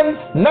and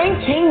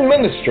 19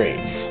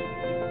 Ministries.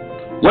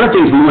 One of the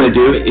things we want to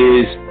do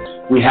is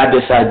we have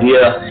this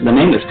idea, the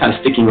name that's kind of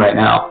sticking right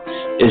now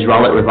is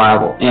Rowlett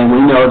Revival. And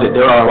we know that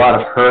there are a lot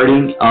of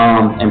hurting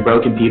and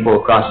broken people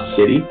across the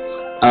city.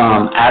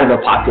 Out of a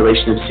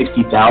population of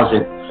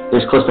 60,000,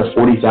 there's close to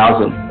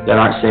 40,000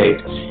 that aren't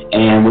saved.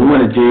 And we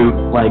want to do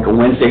like a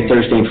Wednesday,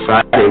 Thursday, and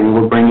Friday. We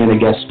will bring in a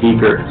guest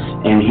speaker,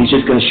 and he's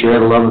just going to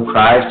share the love of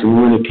Christ. And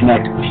we want to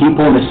connect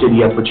people in the city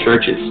up with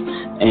churches,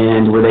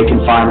 and where they can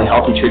find a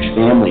healthy church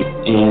family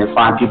and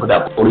find people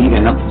that believe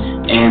in them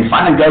and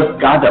find a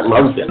God that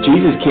loves them.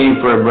 Jesus came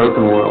for a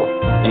broken world,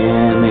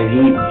 and man,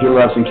 he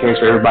loves and cares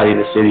for everybody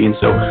in the city. And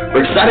so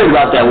we're excited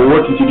about that. We're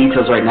working through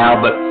details right now,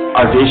 but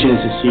our vision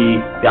is to see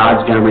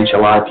God's going to reach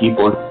a lot of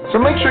people. So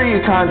make sure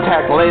you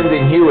contact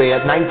Landon Huey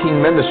at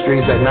 19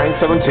 Ministries at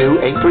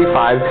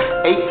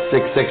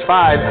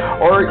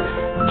 972-835-8665 or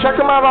check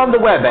them out on the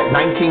web at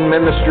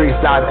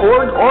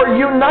 19ministries.org or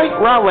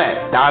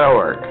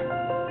uniterowlett.org.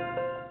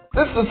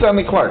 This is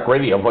Sonny Clark,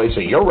 radio voice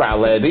of your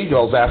Rowlett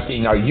Eagles,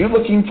 asking, are you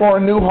looking for a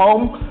new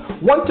home?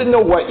 Want to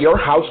know what your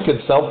house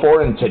could sell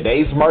for in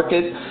today's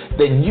market?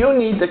 Then you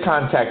need to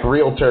contact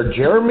Realtor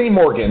Jeremy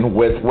Morgan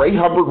with Ray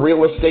Hubbard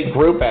Real Estate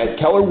Group at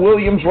Keller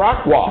Williams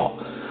Rockwall.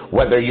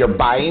 Whether you're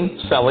buying,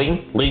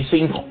 selling,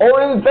 leasing,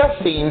 or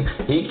investing,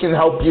 he can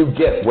help you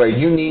get where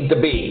you need to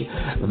be.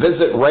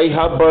 Visit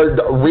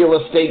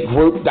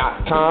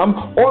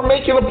RayHubbardRealEstateGroup.com or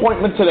make an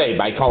appointment today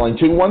by calling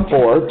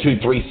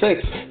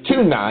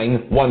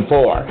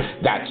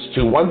 214-236-2914. That's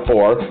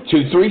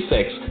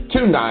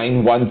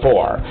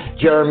 214-236-2914.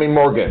 Jeremy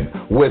Morgan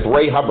with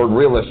Ray Hubbard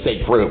Real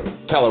Estate Group,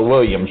 Keller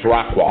Williams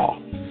Rockwall.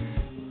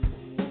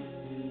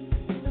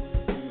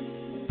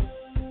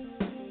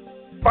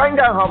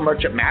 Find out how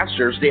Merchant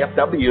Masters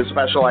DFW,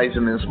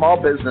 specializing in small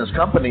business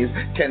companies,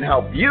 can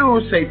help you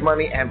save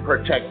money and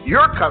protect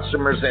your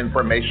customers'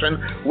 information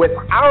with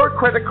our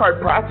credit card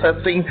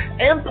processing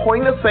and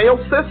point-of-sale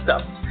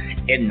systems.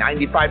 In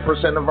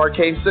 95% of our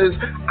cases,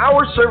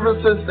 our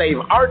services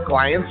save our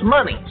clients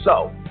money.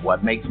 So,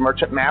 what makes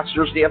Merchant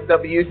Masters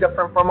DFW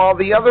different from all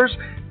the others?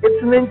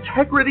 It's an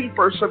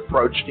integrity-first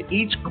approach to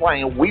each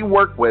client we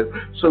work with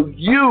so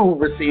you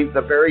receive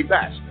the very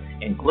best,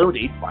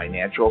 including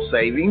financial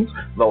savings,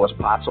 lowest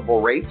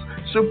possible rates,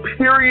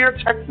 superior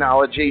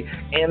technology,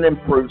 and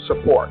improved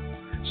support.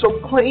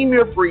 So claim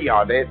your free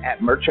audit at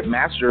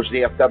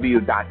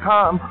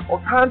merchantmastersdfw.com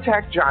or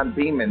contact John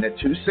Beeman at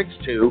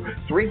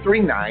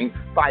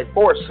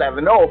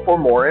 262-339-5470 for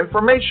more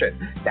information.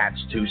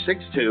 That's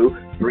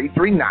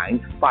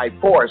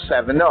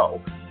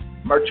 262-339-5470.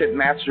 Merchant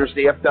Masters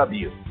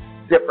DFW,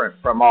 different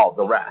from all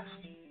the rest.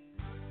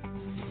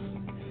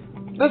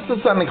 This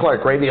is Sonny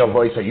Clark, radio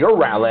voice of your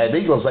Rowlett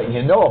Eagles, letting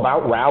you know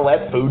about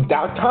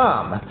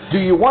RowlettFood.com. Do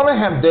you want to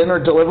have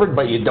dinner delivered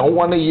but you don't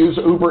want to use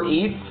Uber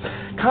Eats?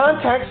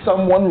 Contact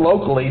someone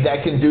locally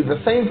that can do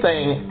the same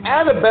thing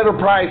at a better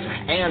price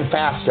and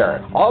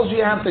faster. All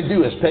you have to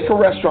do is pick a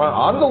restaurant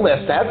on the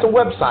list at the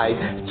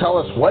website, tell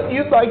us what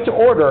you'd like to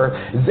order,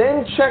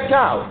 then check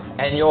out,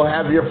 and you'll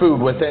have your food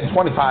within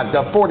 25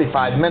 to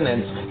 45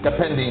 minutes,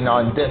 depending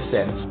on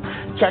distance.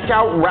 Check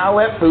out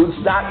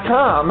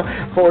RowlettFoods.com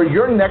for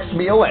your next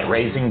meal at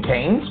Raising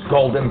Cane's,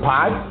 Golden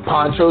Pie,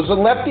 Ponchos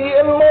and Lefty,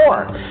 and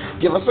more.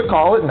 Give us a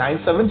call at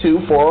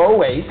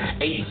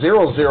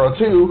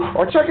 972-408-8002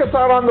 or check us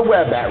out on the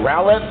web at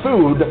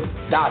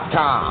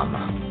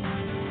RowlettFood.com.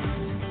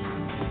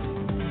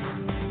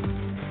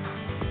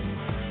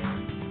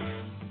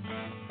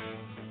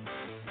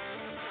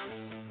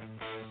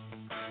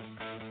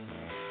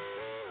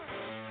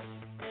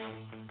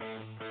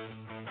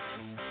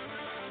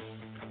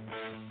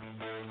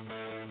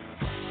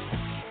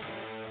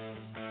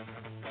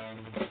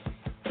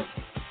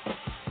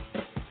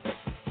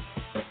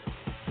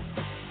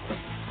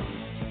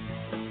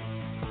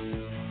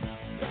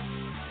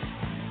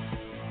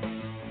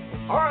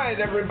 All right,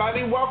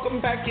 everybody,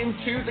 welcome back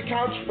into the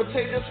Couch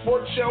Potato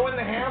Sports Show and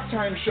the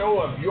halftime show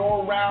of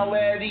your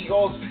Rowlett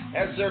Eagles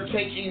as they're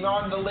taking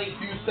on the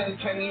Lakeview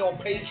Centennial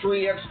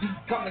Patriots,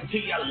 coming to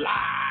you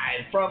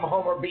live from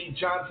Homer B.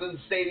 Johnson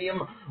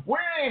Stadium. We're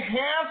in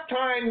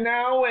halftime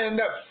now,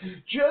 and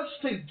just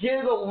to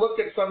get a look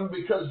at some,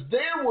 because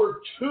there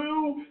were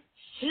two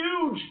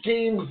huge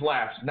games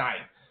last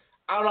night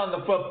out on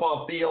the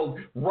football field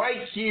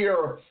right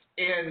here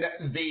in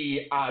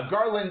the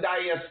Garland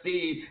ISD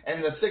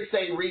and the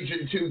 6A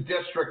Region 2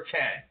 District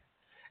 10.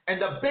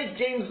 And the big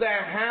games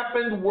that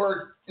happened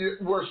were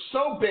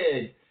so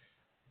big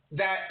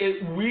that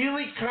it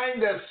really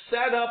kind of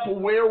set up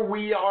where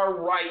we are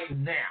right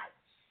now.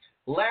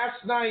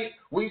 Last night,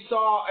 we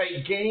saw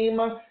a game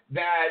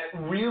that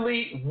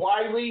really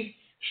Wiley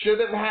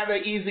should have had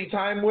an easy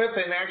time with,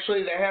 and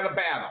actually they had a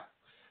battle.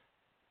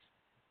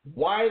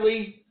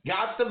 Wiley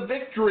got the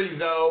victory,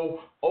 though,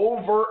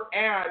 over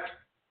at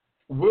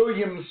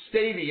Williams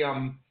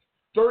Stadium,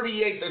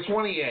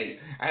 38-28,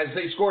 as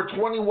they scored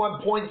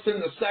 21 points in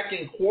the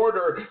second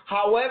quarter.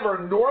 However,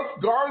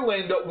 North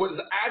Garland was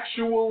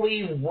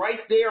actually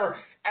right there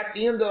at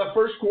the end of the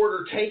first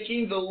quarter,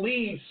 taking the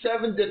lead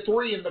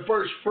 7-3 in the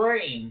first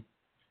frame.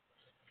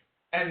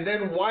 And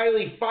then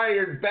Wiley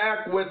fired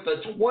back with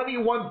the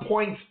 21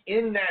 points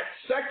in that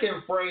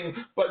second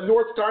frame, but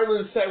North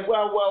Garland said,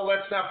 well,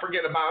 let's not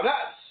forget about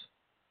us.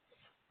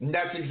 And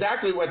that's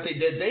exactly what they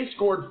did. They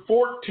scored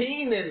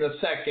 14 in the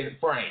second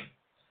frame.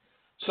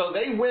 So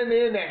they went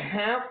in at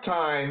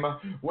halftime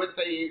with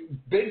a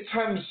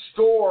big-time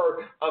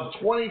score of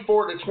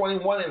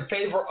 24-21 in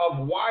favor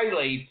of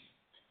Wiley.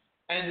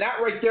 And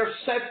that right there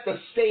set the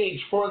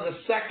stage for the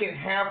second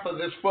half of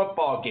this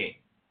football game.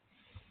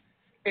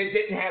 It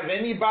didn't have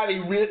anybody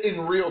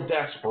in real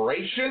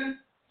desperation.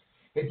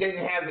 It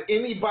didn't have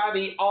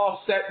anybody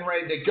all set and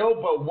ready to go,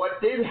 but what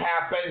did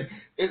happen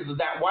is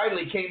that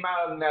Wiley came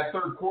out in that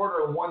third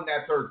quarter and won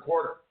that third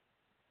quarter.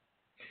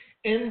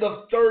 In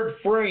the third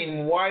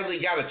frame, Wiley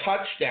got a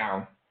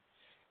touchdown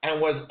and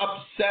was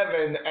up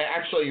 7,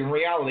 actually in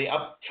reality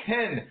up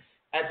 10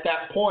 at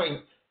that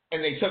point,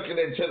 and they took it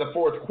into the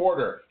fourth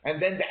quarter.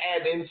 And then to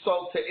add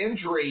insult to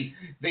injury,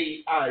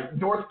 the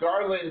North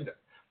Garland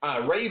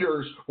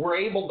Raiders were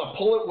able to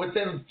pull it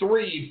within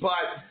 3,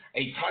 but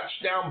a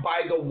touchdown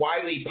by the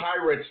Wiley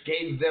Pirates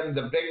gave them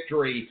the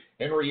victory,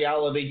 in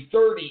reality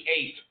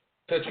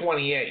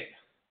 38-28.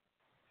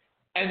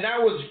 And that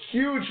was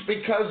huge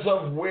because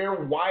of where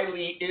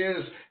Wiley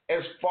is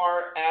as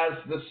far as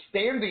the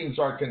standings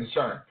are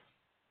concerned.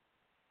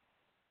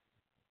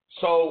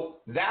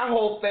 So that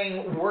whole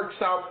thing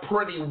works out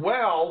pretty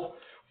well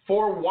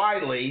for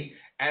Wiley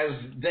as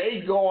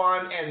they go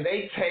on and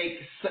they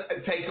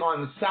take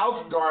on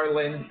South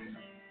Garland.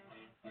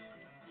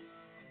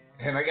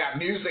 And I got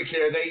music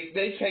here.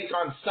 They take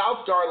on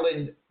South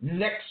Garland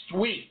next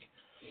week,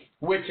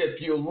 which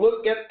if you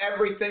look at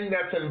everything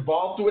that's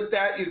involved with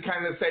that, you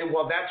kind of say,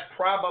 well, that's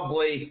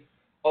probably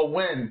a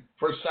win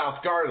for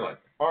South Garland,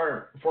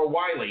 or for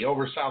Wiley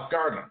over South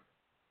Garland.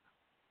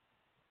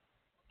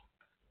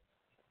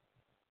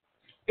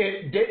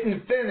 It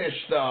didn't finish,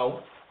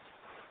 though,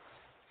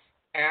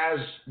 as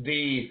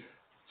the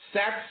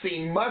Saxe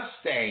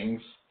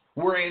Mustangs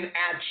were in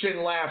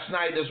action last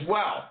night as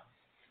well,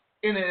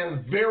 in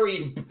a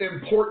very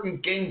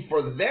important game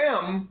for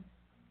them,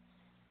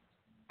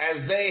 as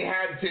they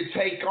had to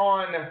take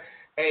on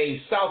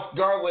a South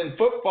Garland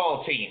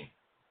football team.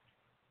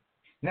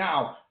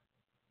 Now,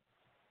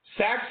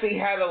 Saxe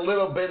had a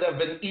little bit of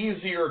an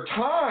easier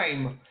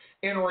time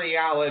in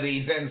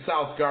reality than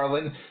South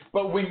Garland.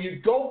 But when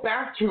you go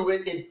back to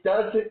it, it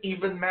doesn't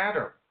even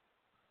matter.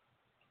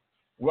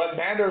 What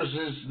matters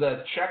is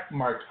the check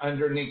mark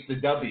underneath the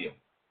W.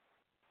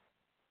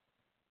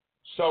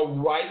 So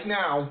right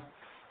now,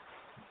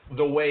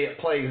 the way it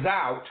plays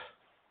out,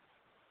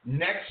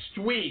 next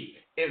week,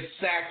 if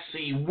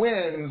Saxe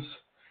wins,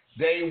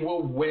 they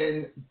will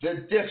win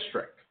the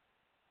district.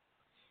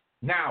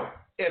 Now,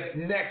 if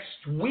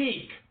next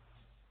week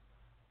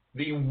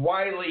the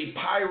Wiley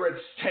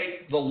Pirates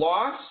take the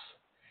loss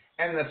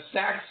and the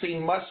Saxe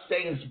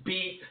Mustangs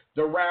beat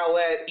the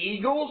Rowlett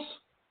Eagles,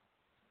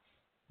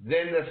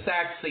 then the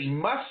Saxe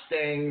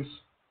Mustangs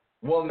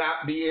will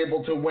not be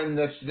able to win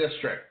this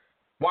district.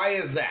 Why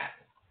is that?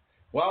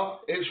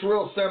 Well, it's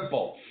real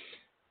simple.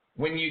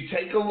 When you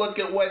take a look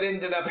at what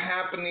ended up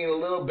happening a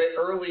little bit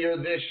earlier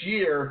this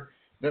year,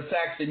 the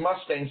Saxe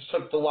Mustangs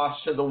took the loss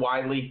to the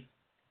Wiley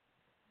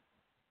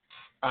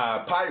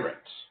Pirates.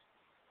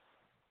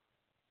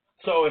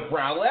 So if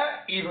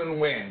Rowlett even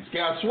wins,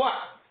 guess what?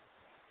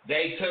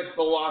 They took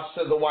the loss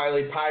to the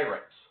Wiley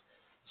Pirates.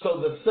 So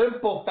the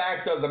simple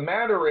fact of the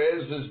matter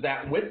is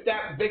that with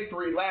that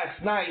victory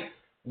last night,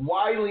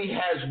 Wiley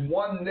has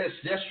won this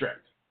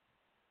district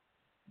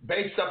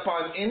based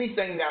upon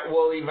anything that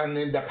will even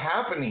end up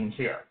happening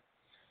here.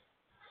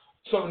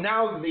 So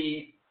now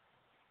the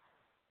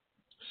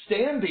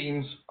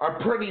standings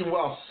are pretty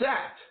well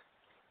set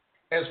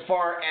as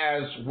far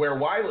as where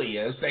Wiley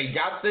is. They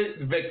got the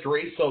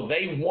victory, so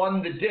they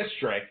won the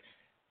district.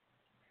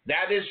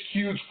 That is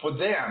huge for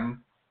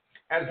them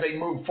as they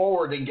move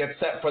forward and get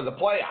set for the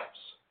playoffs.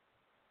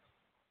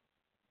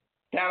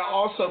 That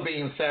also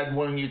being said,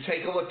 when you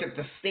take a look at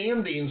the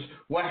standings,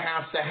 what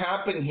has to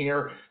happen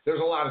here,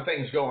 there's a lot of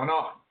things going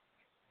on.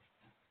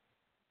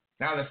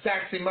 Now the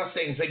Saxe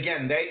Mustangs,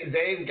 again,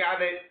 they've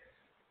got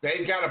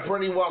it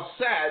pretty well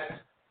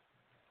set,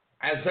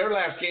 as their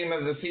last game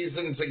of the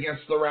season is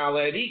against the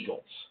Rowlett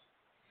Eagles.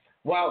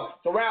 Well,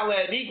 the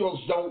Rowlett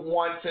Eagles don't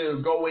want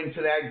to go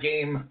into that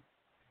game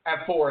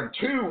at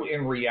 4-2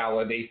 in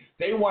reality.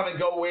 They want to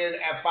go in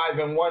at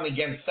 5-1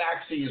 against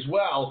Saxe as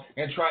well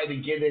and try to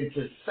get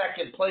into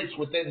second place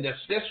within this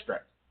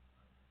district.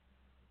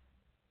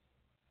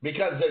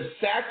 Because if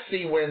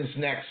Saxe wins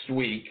next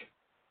week,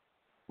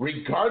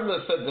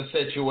 regardless of the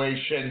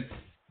situation,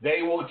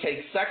 they will take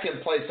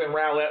second place and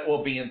Rowlett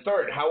will be in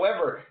third.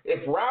 However,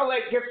 if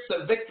Rowlett gets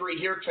the victory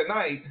here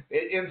tonight,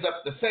 it ends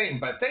up the same.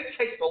 But if they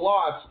take the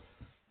loss,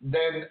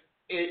 then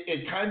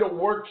it kind of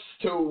works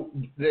to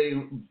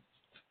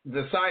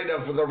the side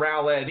of the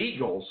Rowlett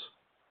Eagles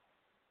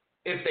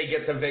if they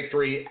get the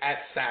victory at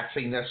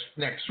Saxe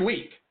next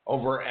week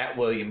over at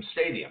Williams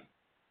Stadium.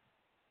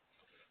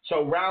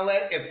 So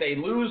Rowlett, if they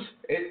lose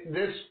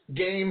this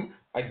game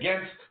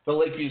against the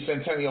Lakeview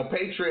Centennial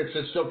Patriots,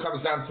 it still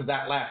comes down to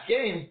that last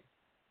game.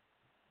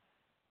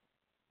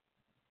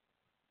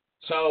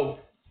 So,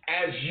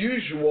 as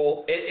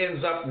usual, it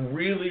ends up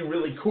really,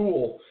 really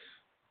cool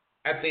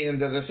at the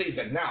end of the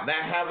season. Now,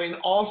 that having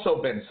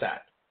also been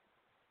said,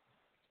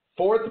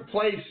 fourth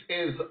place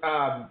is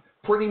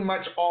pretty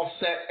much all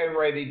set and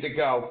ready to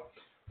go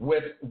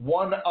with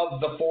one of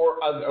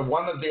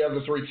the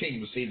other three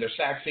teams, either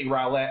Saxe,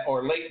 Rowlett,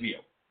 or Lakeview.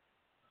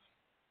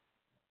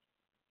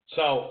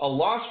 So a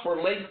loss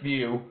for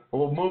Lakeview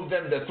will move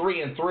them to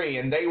 3-3,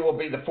 and they will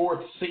be the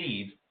fourth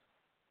seed.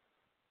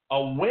 A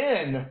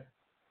win,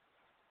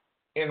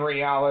 in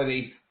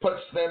reality, puts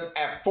them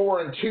at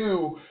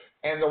 4-2,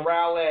 and the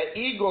Rowlett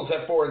Eagles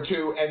at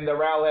 4-2, and the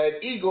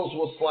Rowlett Eagles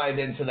will slide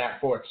into that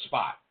fourth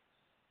spot.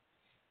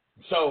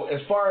 So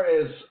as far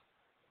as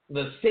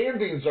the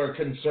standings are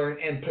concerned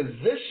and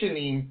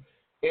positioning,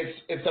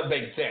 it's a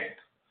big thing.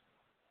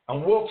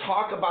 And we'll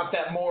talk about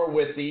that more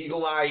with the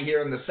Eagle Eye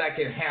here in the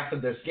second half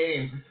of this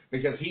game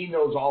because he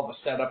knows all the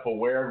setup of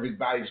where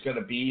everybody's going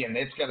to be, and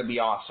it's going to be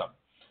awesome.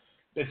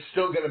 It's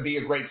still going to be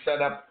a great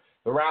setup.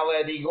 The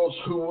Rowlett Eagles,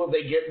 who will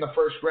they get in the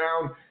first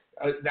round?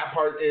 That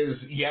part is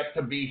yet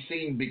to be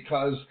seen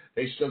because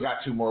they still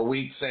got 2 more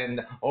weeks,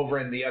 and over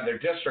in the other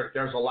district,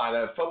 there's a lot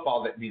of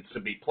football that needs to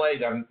be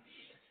played.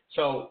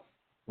 So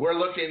we're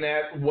looking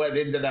at what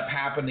ended up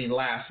happening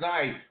last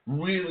night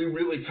really,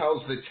 really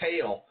tells the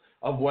tale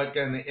of what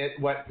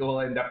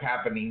will end up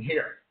happening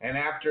here. And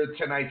after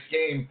tonight's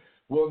game,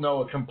 we'll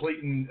know a complete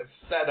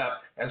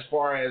setup as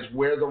far as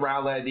where the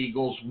Rowlett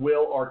Eagles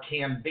will or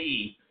can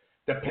be,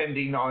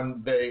 depending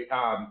on the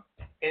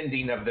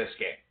ending of this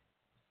game.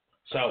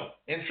 So,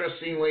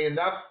 interestingly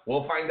enough,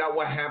 we'll find out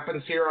what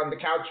happens here on the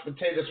Couch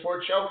Potato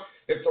Sports Show.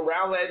 If the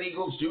Rowlett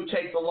Eagles do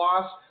take the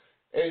loss,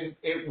 and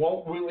it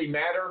won't really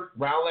matter,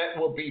 Rowlett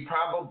will be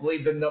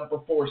probably the number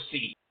 4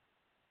 seed.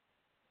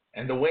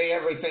 And the way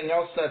everything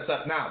else sets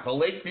up now, the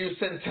Lakeview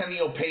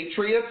Centennial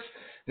Patriots,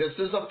 this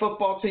is a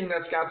football team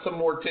that's got some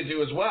work to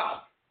do as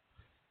well,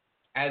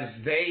 as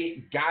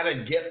they got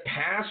to get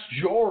past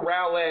your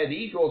Rowlett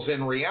Eagles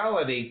in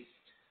reality,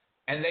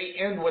 and they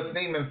end with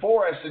Naaman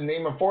Forest, and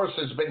Naaman Forest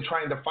has been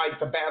trying to fight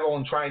the battle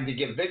and trying to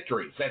get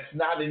victories. That's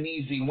not an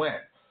easy win.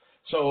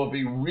 So it'll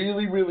be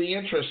really, really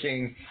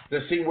interesting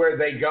to see where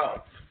they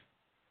go.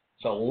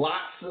 So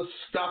lots of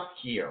stuff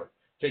here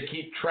to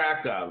keep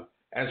track of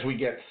as we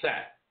get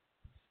set.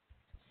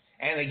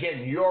 And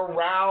again, your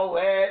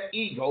Rowlett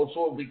Eagles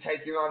will be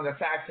taking on the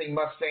Saxony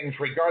Mustangs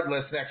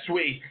regardless next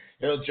week.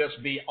 It'll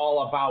just be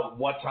all about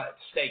what's at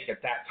stake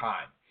at that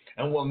time.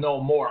 And we'll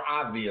know more,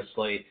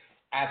 obviously,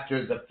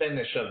 after the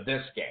finish of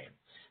this game.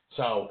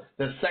 So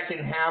the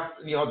second half,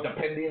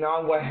 depending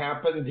on what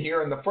happened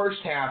here in the first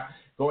half,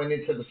 going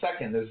into the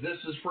second, as this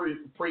is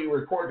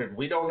pre-recorded.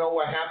 We don't know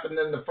what happened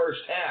in the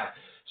first half,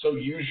 so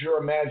use your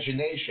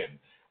imagination.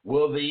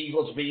 Will the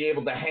Eagles be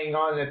able to hang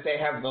on if they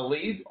have the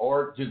lead,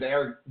 or do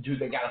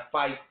they got to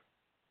fight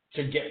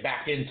to get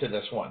back into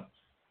this one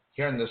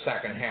here in the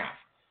second half?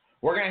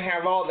 We're going to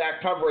have all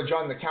that coverage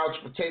on the Couch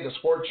Potato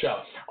Sports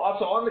Show.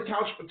 Also, on the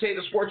Couch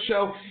Potato Sports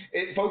Show,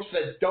 folks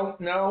that don't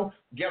know,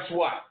 guess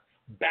what?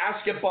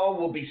 Basketball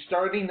will be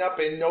starting up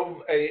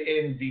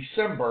in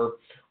December.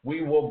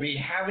 We will be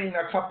having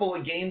a couple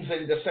of games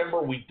in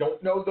December. We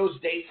don't know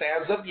those dates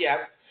as of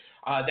yet.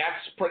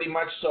 That's pretty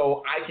much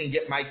so I can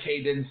get my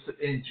cadence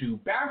into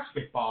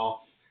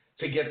basketball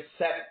to get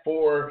set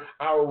for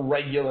our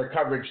regular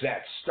coverage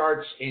that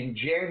starts in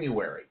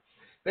January.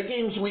 The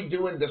games we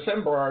do in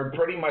December are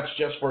pretty much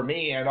just for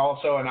me and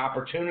also an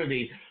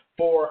opportunity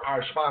for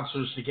our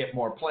sponsors to get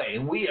more play.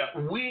 And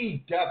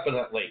we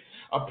definitely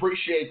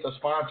appreciate the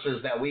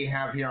sponsors that we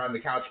have here on the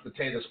Couch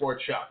Potato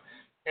Sports Show.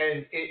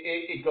 And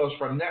it goes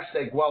from Nest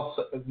Egg Wealth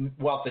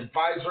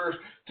Advisors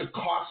to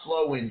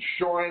Costlow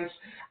Insurance,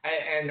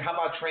 and how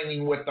about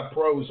training with the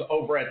pros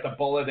over at the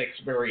Bullet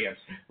Experience?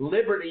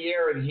 Liberty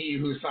Air and he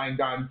who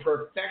signed on,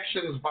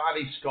 Perfections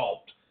Body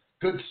Sculpt.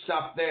 Good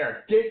stuff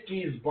there.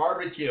 Dickey's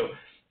Barbecue.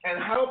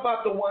 And how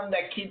about the one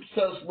that keeps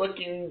us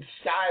looking,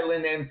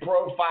 styling, and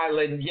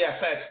profiling? Yes,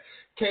 that's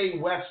K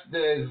West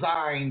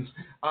Designs.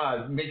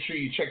 Make sure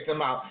you check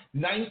them out.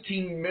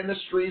 19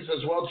 Ministries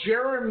as well.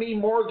 Jeremy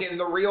Morgan,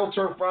 the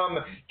realtor from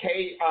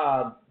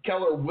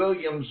Keller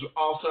Williams,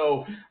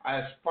 also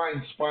a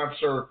fine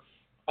sponsor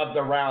of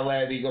the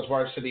Rowlett Eagles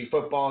varsity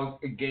football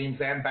games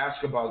and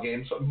basketball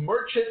games.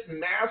 Merchant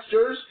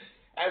Masters,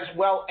 as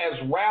well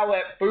as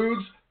Rowlett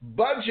Foods,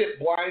 Budget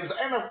Blinds,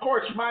 and of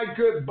course my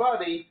good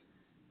buddy.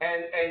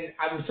 And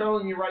I'm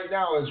telling you right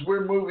now, as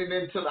we're moving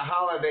into the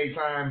holiday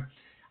time,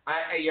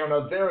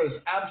 there is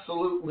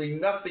absolutely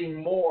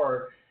nothing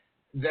more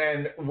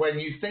than when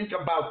you think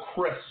about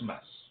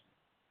Christmas,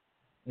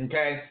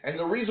 okay? And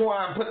the reason why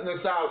I'm putting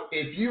this out,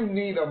 if you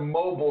need a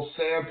mobile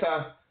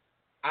Santa,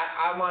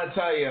 I want to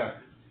tell you,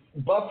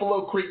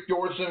 Buffalo Creek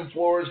Doors and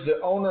Floors,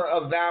 the owner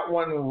of that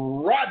one,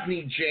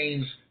 Rodney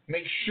James,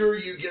 make sure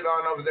you get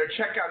on over there.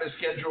 Check out his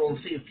schedule and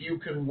see if you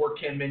can work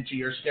him into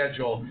your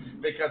schedule,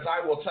 because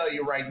I will tell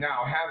you right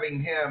now,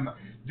 having him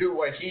do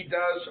what he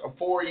does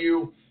for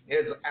you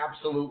is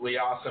absolutely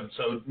awesome.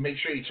 So make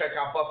sure you check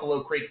out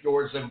Buffalo Creek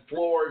Doors and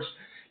Floors.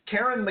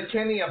 Karen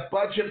McKinney of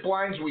Budget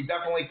Blinds, we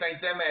definitely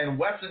thank them, and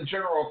Weston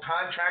General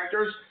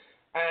Contractors,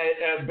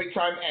 big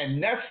time,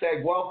 and Nest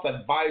Egg Wealth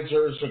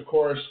Advisors, of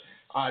course.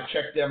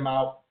 Check them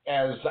out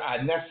as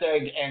Nest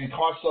Egg and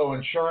Costlow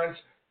Insurance.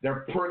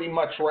 They're pretty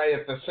much right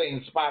at the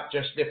same spot,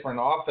 just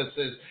different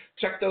offices.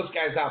 Check those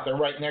guys out. They're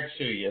right next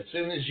to you. As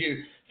soon as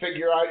you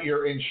figure out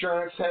your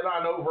insurance, head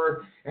on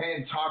over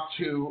and talk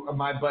to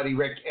my buddy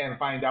Rick and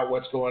find out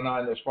what's going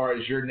on as far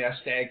as your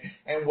nest egg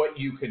and what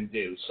you can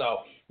do. So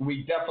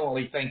we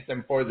definitely thank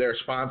them for their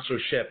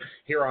sponsorship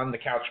here on the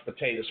Couch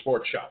Potato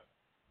Sports Show.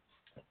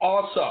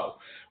 Also,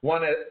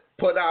 want to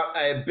put out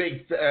a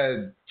big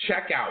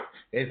checkout.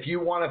 If you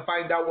want to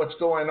find out what's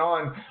going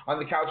on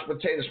the Couch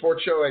Potato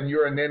Sports Show and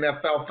you're an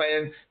NFL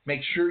fan,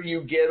 make sure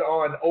you get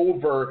on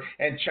over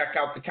and check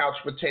out the Couch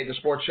Potato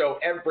Sports Show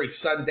every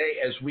Sunday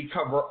as we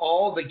cover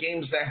all the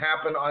games that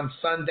happen on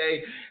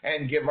Sunday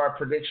and give our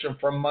prediction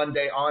for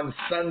Monday on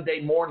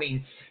Sunday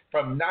morning.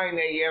 From 9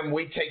 a.m.,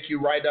 we take you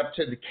right up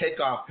to the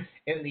kickoff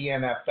in the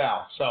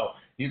NFL. So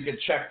you can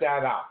check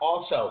that out.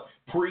 Also,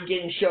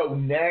 pregame show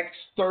next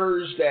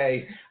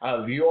Thursday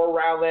of your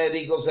Rowlett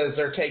Eagles as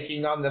they're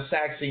taking on the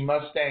Saxony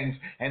Mustangs,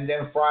 and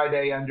then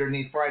Friday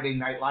underneath Friday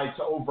Night Lights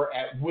over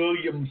at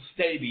Williams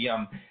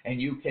Stadium, and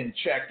you can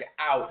check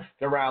out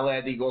the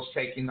Rowlett Eagles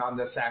taking on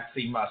the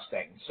Saxony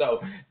Mustangs. So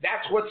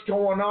that's what's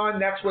going on.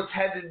 That's what's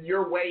headed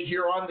your way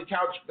here on the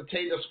Couch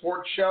Potato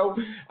Sports Show.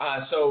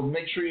 So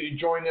make sure you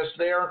join us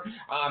there.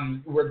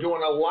 We're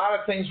doing a lot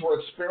of things. We're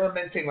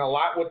experimenting a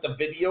lot with the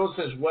videos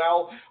as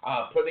well,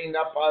 putting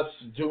up us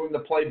doing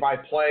the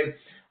play-by-play.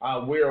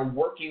 We're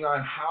working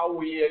on how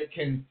we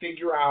can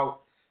figure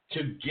out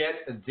to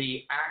get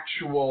the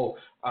actual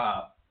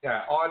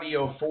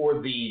audio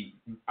for the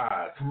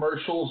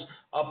commercials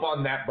up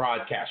on that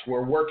broadcast.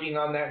 We're working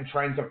on that and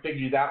trying to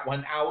figure that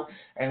one out,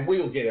 and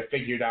we will get it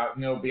figured out,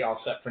 and it'll be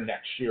all set for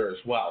next year as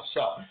well.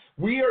 So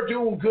we are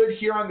doing good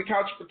here on the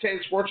Couch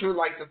Potato Sports. We'd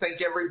like to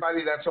thank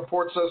everybody that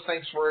supports us.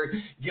 Thanks for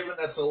giving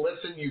us a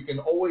listen. You can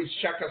always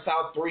check us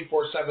out,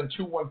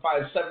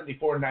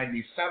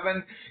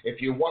 347-215-7497.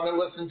 If you want to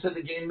listen to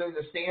the game in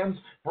the stands,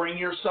 bring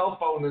your cell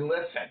phone and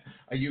listen.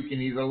 You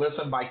can either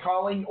listen by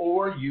calling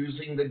or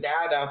using the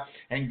data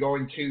and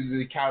going to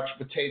the Couch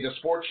Potato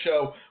Sports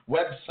Show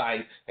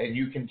website, and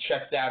you can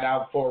check that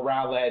out for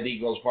Rowlett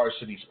Eagles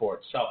Varsity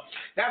Sports. So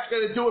that's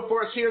going to do it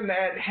for us here in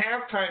that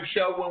halftime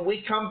show. When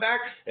we come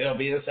back, it'll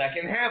be the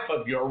second half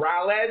of your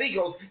Rowlett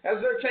Eagles as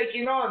they're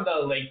taking on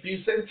the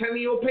Lakeview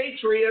Centennial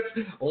Patriots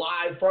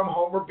live from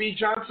Homer B.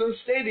 Johnson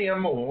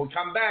Stadium. When we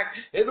come back,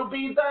 it'll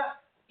be the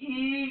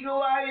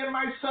Eagle Eye and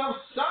myself,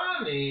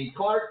 Sonny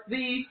Clark,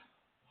 the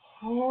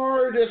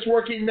hardest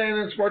working man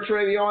in sports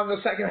radio on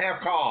the second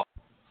half call.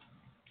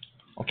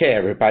 Okay,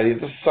 everybody,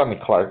 this is Sonny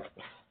Clark,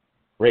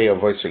 radio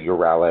voice of your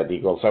Rowlett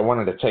Eagles. I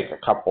wanted to take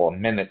a couple of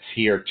minutes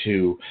here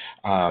to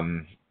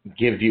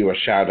give you a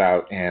shout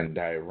out and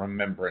a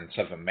remembrance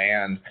of a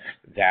man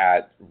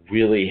that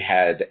really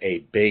had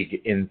a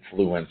big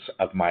influence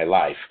of my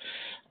life.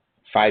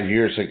 5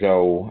 years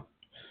ago,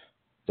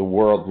 the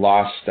world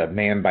lost a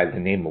man by the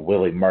name of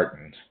Willie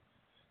Martin,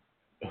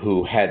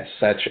 who had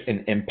such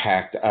an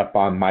impact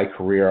upon my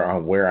career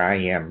on where I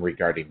am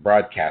regarding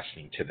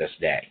broadcasting to this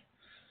day.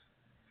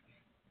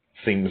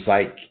 Seems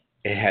like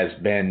it has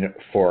been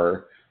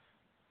for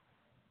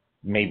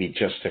maybe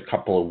just a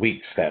couple of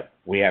weeks that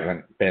we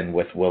haven't been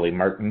with Willie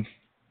Martin.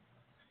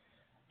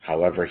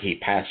 However, he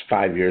passed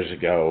 5 years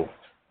ago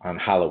on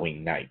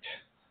Halloween night.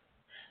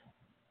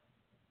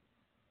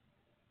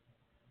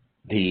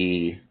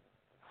 The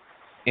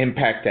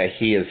impact that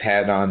he has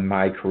had on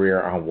my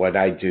career, on what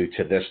I do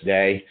to this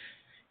day,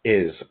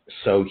 is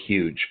so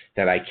huge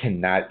that I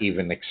cannot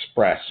even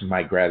express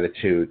my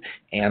gratitude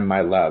and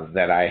my love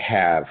that I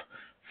have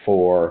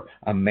for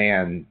a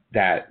man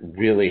that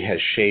really has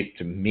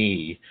shaped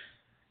me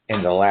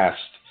in the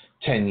last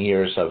 10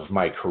 years of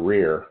my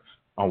career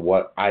on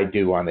what I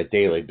do on a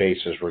daily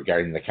basis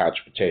regarding the Couch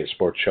Potato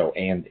Sports Show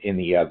and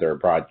any other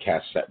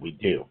broadcasts that we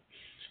do.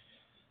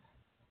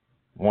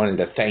 Wanted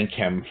to thank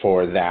him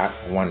for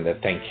that. Wanted to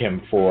thank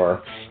him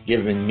for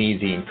giving me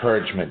the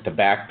encouragement, the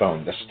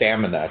backbone, the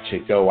stamina to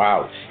go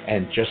out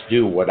and just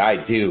do what I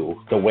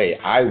do the way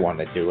I want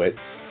to do it.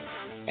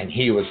 And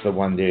he was the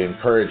one to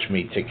encourage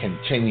me to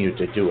continue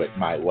to do it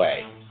my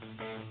way.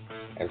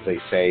 As they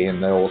say in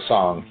the old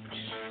song,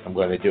 I'm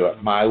going to do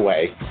it my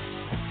way.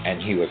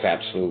 And he was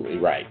absolutely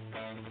right.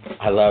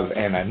 I love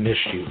and I miss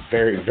you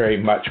very, very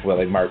much,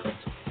 Willie Martin.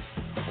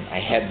 I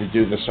had to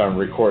do this on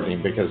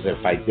recording because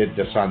if I did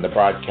this on the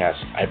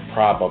broadcast, I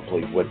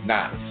probably would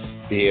not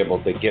be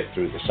able to get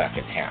through the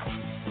second half.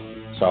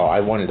 So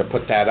I wanted to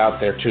put that out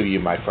there to you,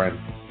 my friend.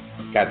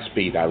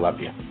 Godspeed. I love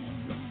you.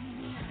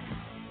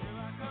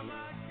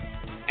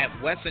 At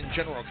Wesson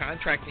General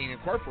Contracting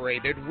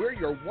Incorporated, we're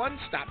your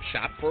one-stop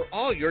shop for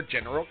all your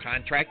general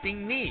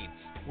contracting needs.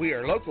 We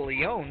are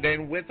locally owned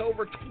and with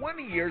over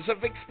 20 years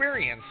of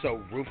experience,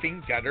 so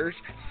roofing, gutters,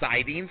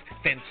 sidings,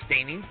 fence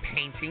staining,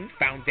 painting,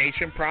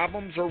 foundation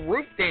problems, or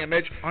roof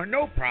damage are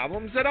no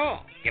problems at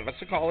all. Give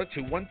us a call at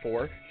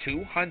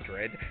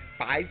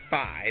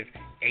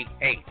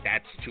 214-200-5588.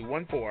 That's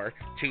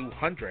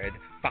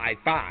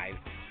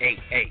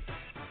 214-200-5588.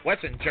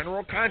 Wesson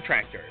General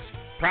Contractors,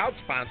 proud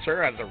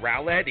sponsor of the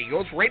Rowlett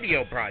Eagles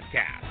radio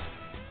broadcast.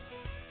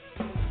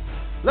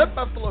 Let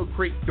Buffalo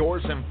Creek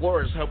Doors and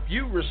Floors help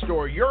you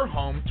restore your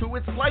home to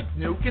its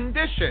like-new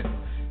condition.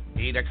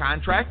 Need a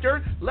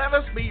contractor? Let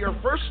us be your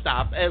first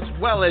stop as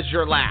well as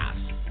your last.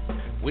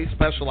 We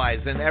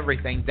specialize in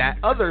everything that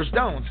others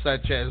don't,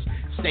 such as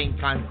stained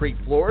concrete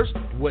floors,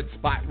 wood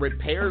spot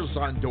repairs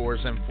on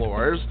doors and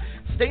floors,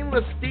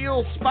 stainless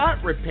steel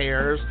spot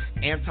repairs,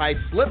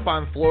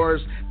 anti-slip-on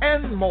floors,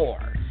 and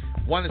more.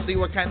 Want to see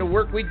what kind of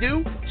work we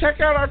do?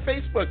 Check out our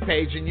Facebook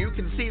page and you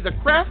can see the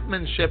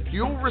craftsmanship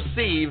you'll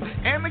receive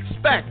and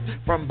expect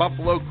from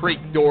Buffalo Creek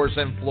Doors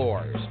and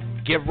Floors.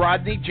 Give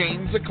Rodney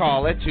James a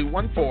call at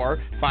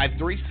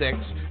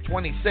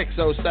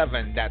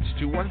 214-536-2607. That's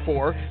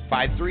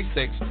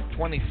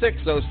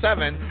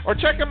 214-536-2607. Or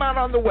check him out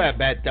on the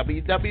web at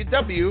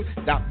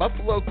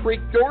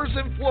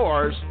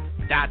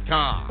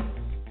www.buffalocreekdoorsandfloors.com.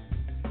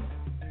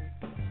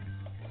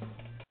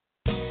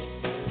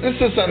 This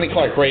is Sonny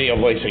Clark, radio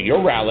voice of your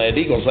Rowlett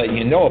Eagles, letting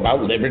you know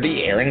about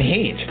Liberty Air and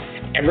Heat.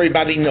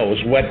 Everybody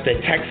knows what the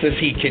Texas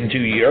Heat can do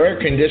to your air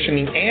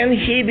conditioning and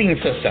heating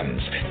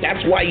systems.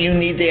 That's why you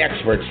need the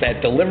experts that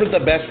deliver the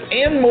best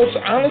and most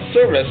honest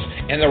service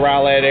in the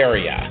Rowlett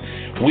area.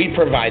 We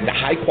provide the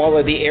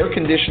high-quality air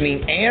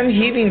conditioning and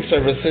heating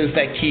services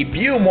that keep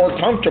you more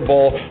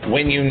comfortable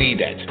when you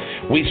need it.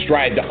 We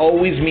strive to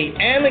always meet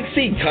and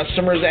exceed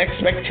customers'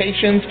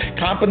 expectations,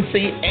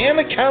 competency, and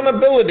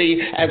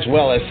accountability, as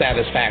well as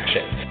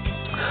satisfaction.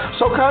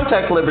 So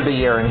contact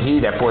Liberty Air and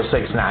Heat at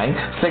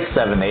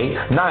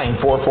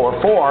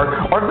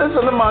 469-678-9444 or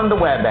visit them on the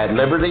web at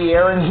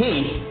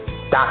libertyailandheat.com.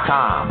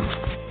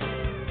 JerryBullettTrainingCenter.com.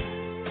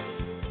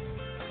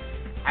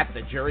 At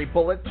the Jerry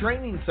Bullet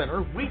Training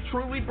Center, we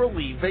truly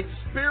believe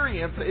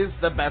experience is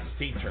the best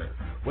teacher.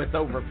 With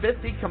over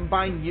 50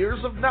 combined years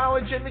of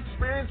knowledge and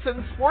experience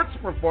in sports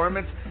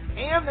performance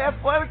and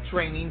athletic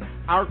training,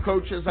 our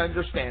coaches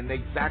understand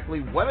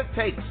exactly what it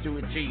takes to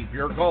achieve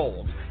your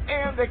goals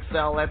and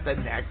excel at the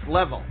next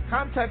level.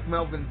 Contact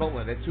Melvin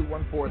Bullitt at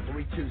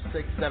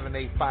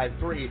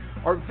 214-326-7853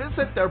 or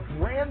visit their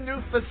brand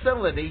new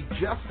facility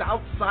just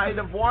outside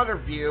of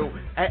Waterview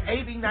at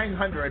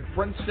 8900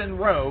 Princeton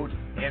Road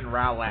in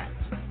Rowlett.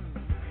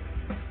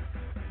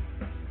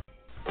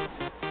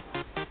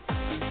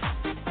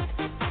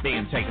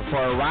 Being taken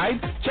for a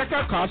ride? Check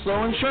out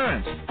Costco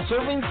Insurance,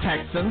 serving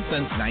Texans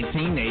since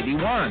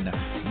 1981.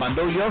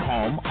 Bundle your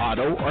home,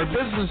 auto, or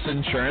business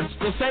insurance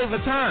to save a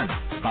ton.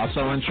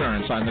 Costco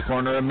Insurance on the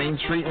corner of Main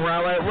Street and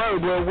Rowlett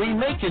Road, where we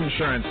make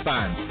insurance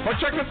fun. Or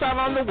check us out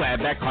on the web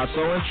at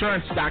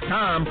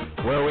CostcoInsurance.com,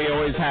 where we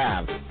always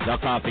have the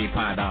coffee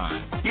pot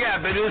on. Yeah,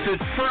 but is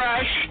it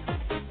fresh?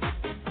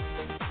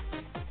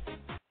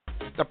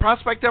 The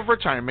prospect of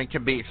retirement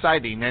can be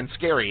exciting and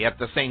scary at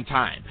the same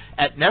time.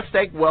 At Nest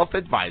Egg Wealth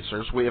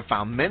Advisors, we have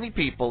found many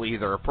people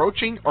either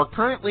approaching or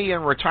currently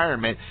in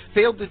retirement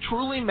fail to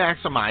truly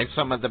maximize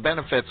some of the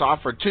benefits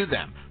offered to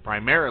them,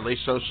 primarily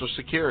Social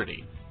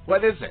Security.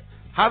 What is it?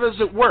 How does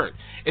it work?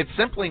 It's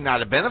simply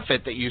not a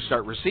benefit that you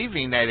start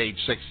receiving at age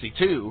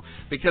 62.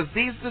 Because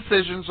these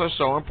decisions are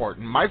so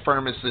important, my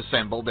firm has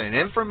assembled an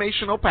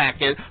informational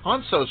packet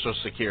on Social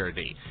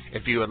Security.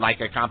 If you would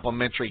like a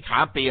complimentary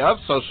copy of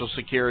Social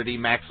Security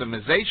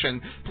Maximization,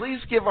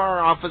 please give our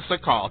office a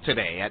call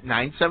today at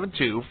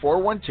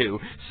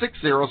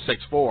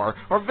 972-412-6064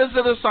 or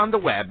visit us on the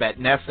web at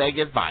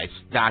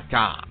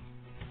nesteggadvice.com.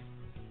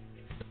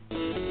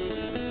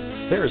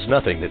 There is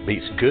nothing that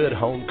beats good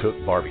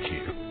home-cooked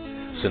barbecue.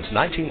 Since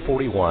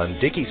 1941,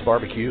 Dickey's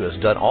Barbecue has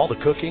done all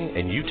the cooking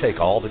and you take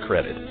all the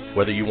credit.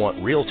 Whether you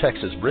want real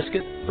Texas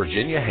brisket,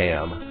 Virginia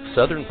ham,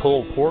 southern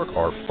pulled pork,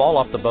 or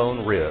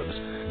fall-off-the-bone ribs,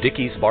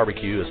 Dickey's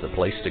Barbecue is the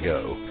place to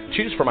go.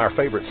 Choose from our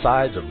favorite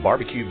sides of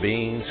barbecue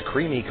beans,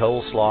 creamy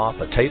coleslaw,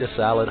 potato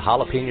salad,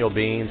 jalapeno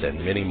beans,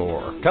 and many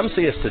more. Come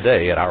see us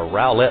today at our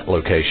Rowlett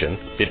location,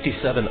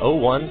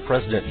 5701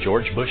 President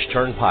George Bush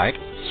Turnpike,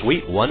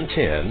 Suite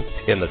 110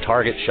 in the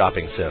Target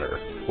Shopping Center.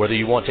 Whether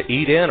you want to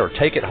eat in or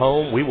take it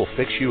home, we will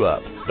fix you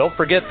up. Don't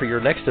forget, for your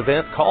next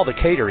event, call the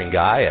catering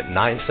guy at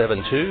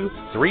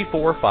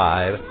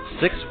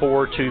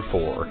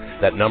 972-345-6424.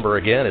 That number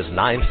again is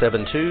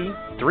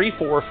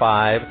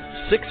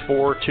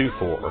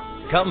 972-345-6424.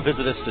 Come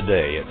visit us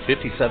today at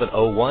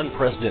 5701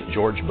 President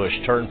George Bush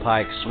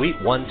Turnpike,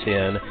 Suite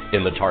 110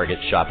 in the Target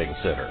Shopping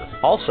Center.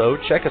 Also,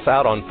 check us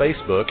out on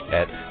Facebook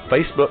at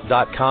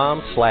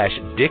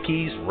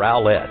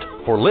facebook.com/DickiesRowlett.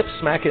 For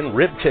lip-smacking,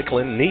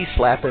 rib-tickling,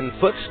 knee-slapping,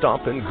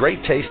 foot-stomping,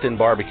 great-tasting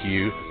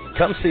barbecue,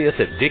 come see us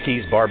at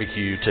Dickey's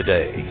Barbecue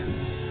today.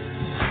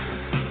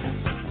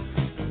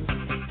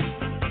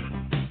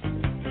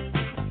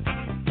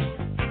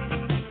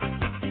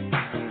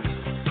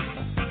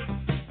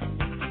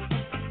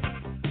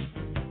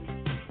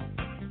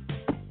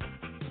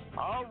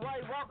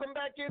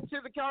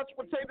 Into the Couch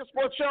Potato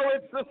Sports Show.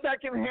 It's the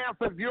second half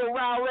of your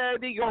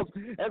Rowlett Eagles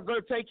as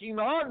they're taking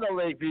on the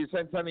Lakeview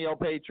Centennial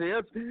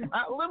Patriots.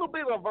 A little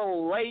bit of a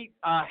late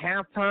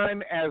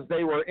halftime as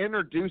they were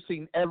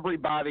introducing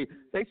everybody.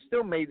 They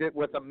still made it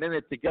with a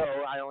minute to go.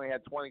 I only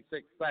had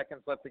 26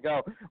 seconds left to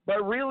go.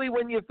 But really,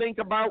 when you think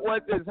about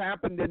what has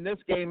happened in this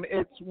game,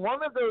 it's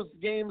one of those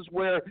games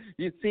where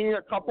you see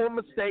a couple of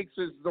mistakes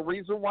is the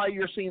reason why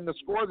you're seeing the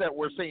score that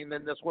we're seeing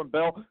in this one,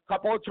 Bill. A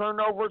couple of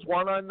turnovers,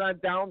 one on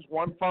downs,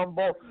 one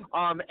fumble.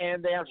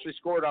 And they actually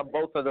scored on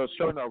both of those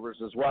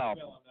turnovers as well.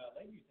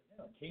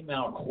 Came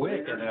out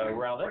quick, and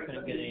Rowlett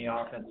couldn't get any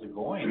offensive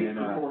going. And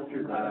for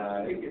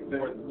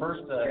the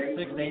first 6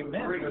 to 8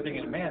 minutes, we're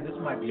thinking, man, this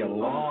might be a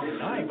long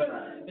night. But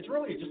it's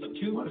really just a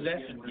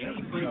two-possession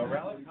game.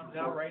 Rowlett comes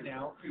out right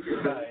now.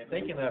 If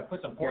they can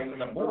put some points on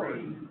the board,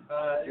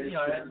 it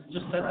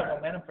just sets the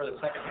momentum for the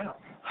second half.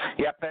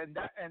 Yep, and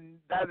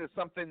that is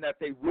something that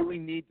they really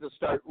need to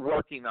start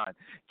working on,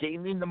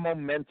 gaining the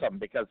momentum,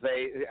 because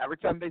every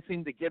time they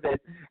seem to get it,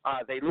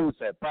 they lose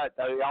it. But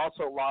they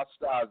also lost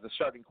the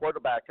starting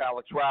quarterback,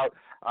 Alex Rowlett,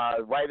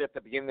 right at the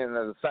beginning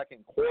of the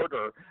second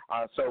quarter.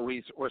 So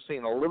we're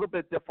seeing a little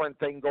bit different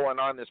thing going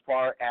on as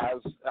far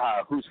as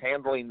who's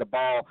handling the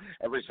ball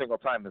every single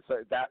time.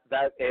 So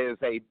that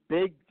is a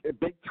big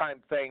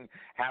time thing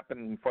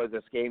happening for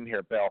this game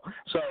here, Bill.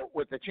 So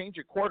with the change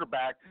of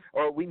quarterback,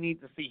 we need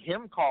to see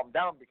him calm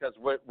down, because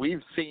what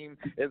we've seen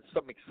is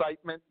some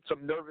excitement,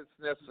 some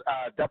nervousness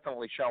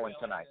definitely showing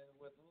tonight.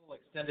 With a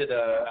little extended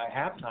a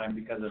halftime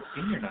because of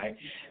senior night,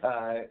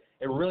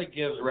 it really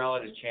gives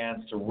Rowlett a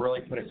chance to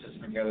really put a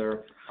system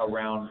together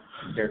around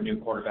their new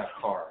quarterback,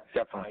 Carr.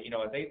 Definitely.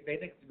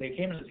 They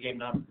came into this game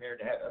not prepared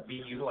to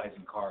be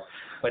utilizing Carr,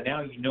 but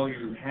now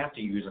you have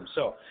to use him.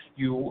 So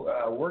you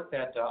work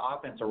that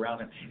offense around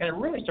him, and it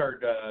really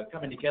started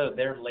coming together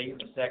there late in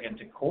the second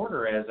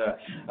quarter as the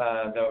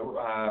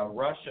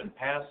rush and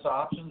pass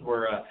options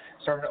were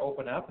starting to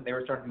open up, and they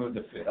were starting to move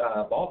the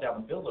ball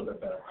down the field a little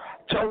bit better.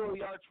 Total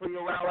yards for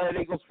your Rowlett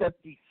Eagles,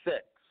 56.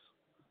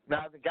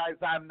 Now, the guys,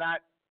 I'm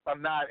not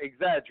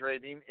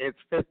exaggerating. It's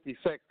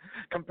 56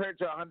 compared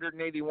to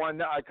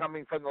 181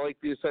 coming from the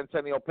Lakeview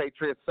Centennial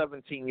Patriots,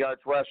 17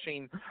 yards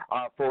rushing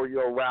for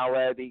your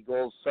Rowlett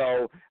Eagles.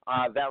 So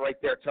that right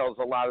there tells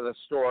a lot of the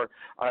story.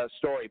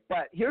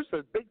 But here's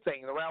the big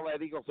thing the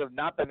Rowlett Eagles have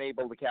not been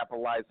able to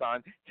capitalize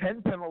on.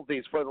 10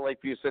 penalties for the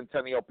Lakeview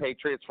Centennial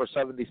Patriots for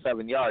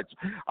 77 yards.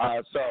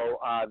 So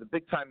the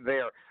big time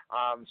there.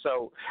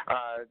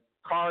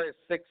 Carr is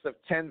 6 of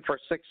 10 for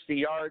 60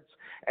 yards,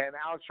 and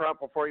Alex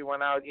Rowlett, before he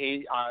went out,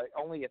 he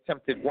only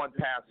attempted one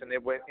pass, and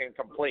it went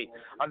incomplete.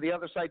 On the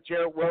other side,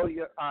 Jared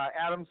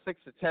Adams,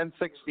 6 of 10,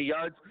 60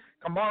 yards.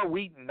 Kamar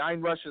Wheaton, 9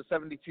 rushes,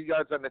 72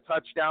 yards on the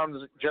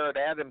touchdowns. Jared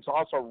Adams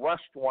also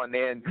rushed one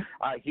in.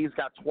 He's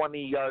got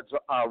 20 yards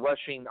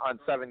rushing on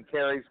 7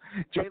 carries.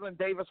 Jalen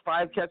Davis,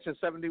 5 catches,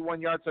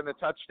 71 yards on the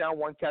touchdown,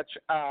 1 catch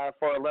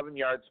for 11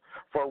 yards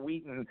for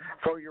Wheaton.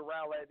 For your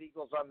Rowlett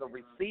Eagles on the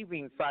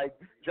receiving side,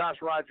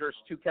 Josh Rogers,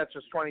 2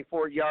 catches,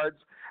 24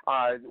 yards,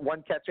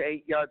 1 catch,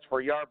 8 yards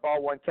for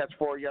Yarball, 1 catch,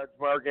 4 yards.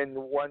 Morgan,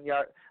 1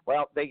 yard.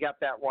 Well, they got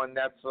that one.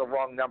 That's the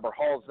wrong number.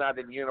 Hall's not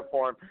in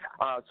uniform.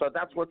 So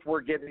that's what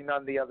we're getting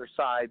on the other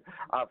side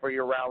for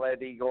your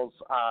Rowlett Eagles.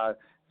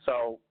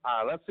 So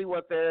let's see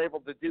what they're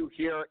able to do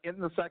here in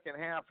the second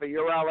half for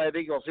your Rowlett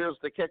Eagles. Here's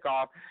the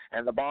kickoff,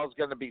 and the ball's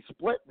going to be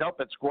split. Nope,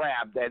 it's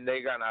grabbed, and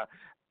they're going to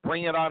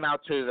bring it on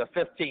out to the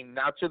 15,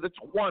 now to the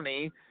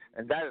 20.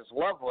 And that is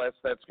Lovelace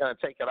that's going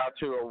to take it out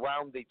to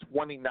around the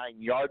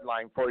 29-yard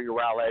line for your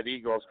Rowlett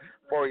Eagles.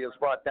 Corey is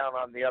brought down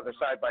on the other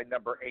side by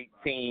number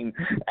 18,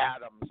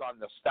 Adams, on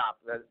the stop.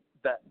 The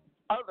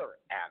other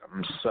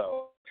Adams.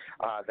 So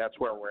that's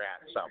where we're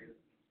at. So.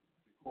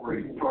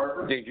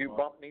 Did you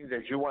bump me?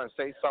 Did you want to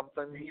say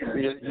something?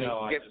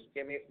 No,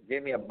 give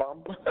me a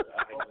bump. I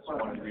just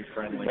wanted to be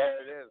friendly.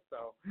 There it is.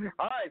 So,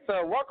 all right.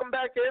 So, welcome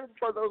back in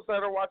for those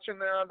that are watching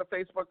there on the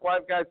Facebook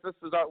Live, guys. This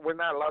is we're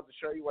not allowed to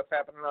show you what's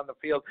happening on the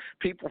field.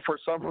 People, for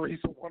some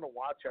reason, want to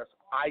watch us.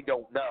 I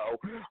don't know,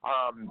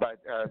 but.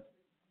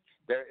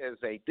 There is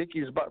a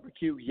Dickey's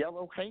Barbecue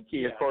yellow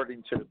hanky,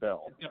 according to the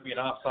bill. It's going to be an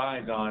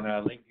offside on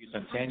Lakeview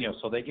Centennial,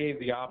 so they gave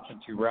the option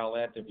to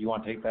Rowlett if you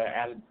want to take that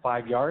added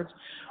 5 yards,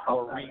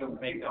 or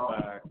re-kick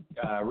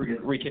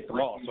the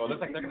ball. So it looks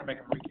like they're going to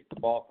make them re-kick the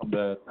ball from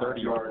the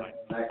 30-yard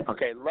line.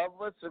 Okay,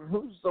 Lovelace, and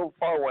who's the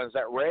far one? Is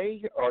that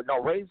Ray? Or no,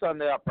 Ray's on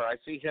the upper. I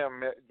see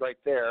him right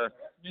there.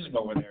 Just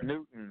over there.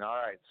 Newton. All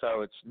right,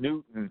 so it's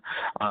Newton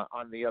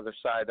on the other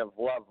side of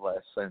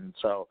Lovelace, and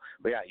so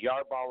we got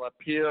Yarball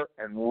up here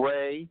and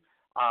Ray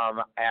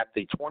at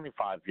the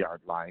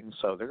 25-yard line.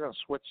 So they're going to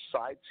switch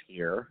sides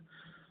here,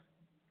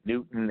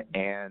 Newton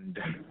and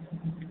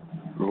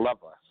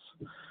Lovelace.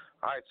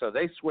 All right, so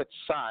they switched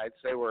sides.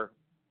 They were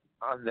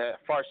on the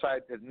far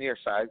side to the near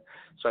side.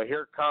 So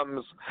here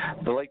comes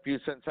the Lakeview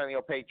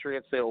Centennial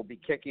Patriots. They will be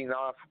kicking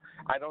off.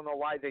 I don't know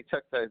why they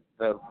took the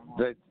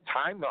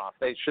time off.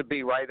 They should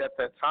be right at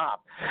the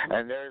top.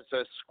 And there's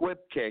a squib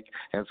kick,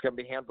 and it's going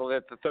to be handled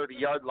at the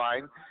 30-yard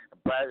line.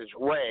 That is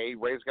Ray.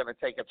 Ray's going to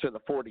take it to the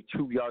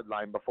 42-yard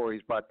line before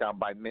he's brought down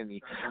by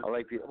Minnie.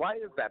 Why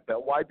is that,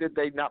 Bill? Why did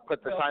they not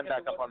put the time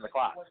back up on the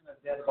clock? It wasn't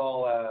a dead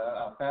ball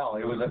foul.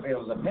 It was a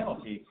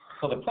penalty,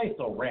 so the play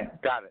still ran.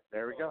 Got it.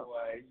 There we go.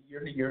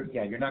 You're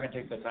not going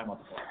to take the time off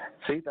the clock.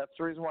 See, that's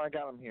the reason why I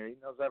got him here. He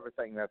knows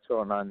everything that's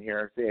going on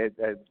here.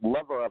 A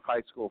lover of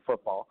high school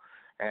football,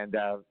 and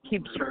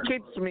keeps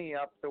me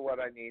up to what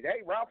I need.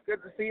 Hey, Ralph,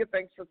 good to see you.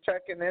 Thanks for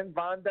checking in.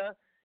 Vonda,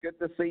 good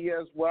to see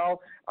you as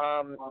well.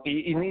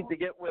 You need to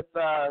get with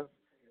the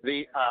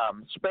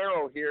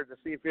Sparrow here to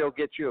see if he'll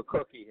get you a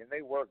cookie, and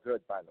they were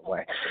good, by the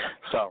way.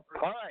 So,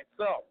 all right,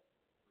 so.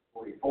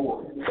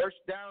 44.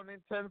 First down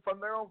and 10 from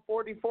their own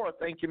 44.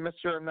 Thank you,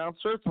 Mr.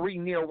 Announcer. 3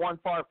 near, 1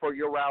 far for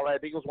your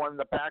Rowlett Eagles. 1 in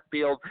the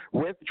backfield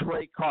with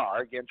Trey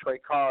Carr. Again, Trey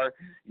Carr,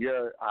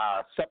 you're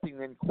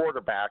stepping in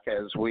quarterback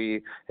as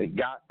we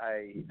got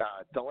a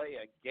delay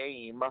a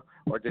game,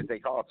 or did they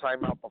call a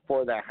timeout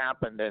before that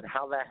happened, and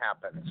how that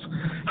happens.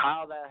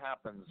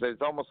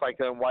 It's almost like,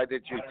 why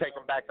did you take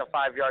him back to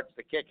 5 yards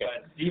to kick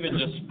it? Steven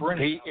just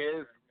sprinted.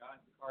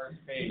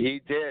 He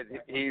did.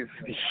 He's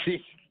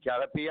got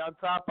to be on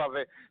top of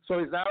it. So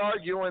he's not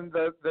arguing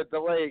the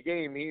delay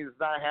game. He's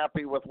not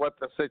happy with what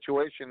the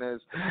situation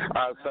is.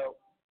 All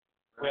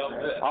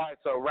right,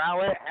 so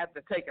Rowlett had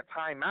to take a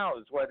timeout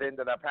is what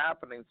ended up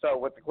happening. So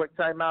with the quick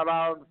timeout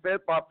out on the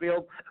football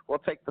field, we'll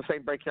take the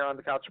same break here on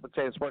the Couch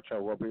Potato Sports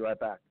Show. We'll be right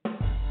back.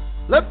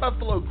 Let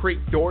Buffalo Creek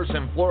Doors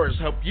and Floors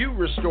help you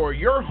restore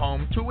your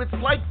home to its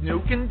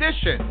like-new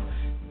condition.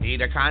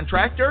 Need a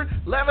contractor?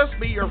 Let us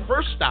be your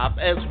first stop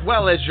as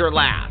well as your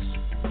last.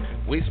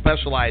 We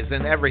specialize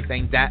in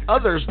everything that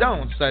others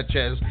don't, such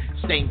as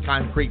stained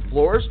concrete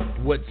floors,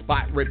 wood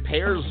spot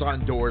repairs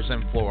on doors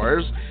and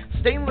floors,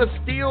 stainless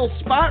steel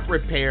spot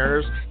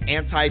repairs,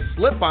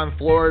 anti-slip on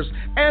floors,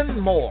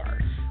 and more.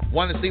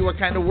 Want to see what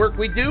kind of work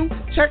we do?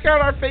 Check out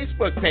our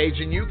Facebook page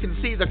and you can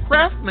see the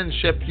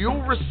craftsmanship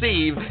you'll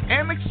receive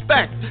and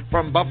expect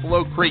from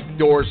Buffalo Creek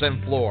Doors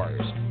and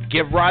Floors.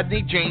 Give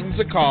Rodney James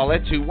a call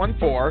at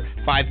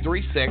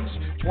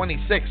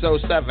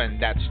 214-536-2607.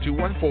 That's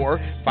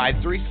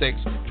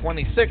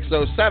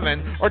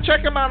 214-536-2607. Or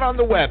check him out on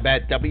the web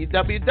at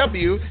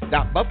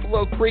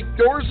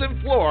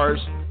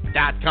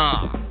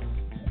www.buffalocreekdoorsandfloors.com.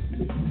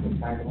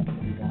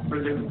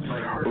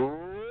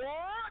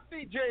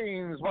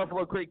 James,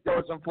 Buffalo Creek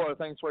Doors and Floor.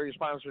 Thanks for your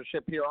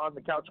sponsorship here on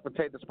the Couch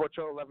Potato Sports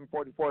Show.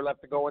 11:44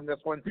 left to go in this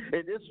one.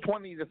 It is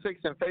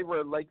 20-6 in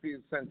favor of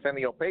Lakeview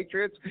Centennial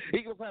Patriots.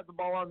 Eagles have the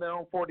ball on their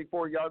own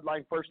 44-yard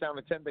line. First down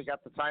and 10. They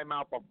got the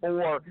timeout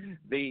before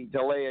the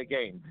delay of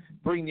game.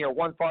 3 near,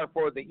 1 far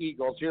for the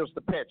Eagles. Here's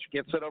the pitch.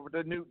 Gets it over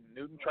to Newton.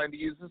 Newton trying to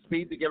use his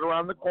speed to get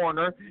around the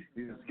corner.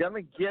 He's going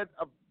to get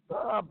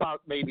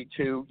about maybe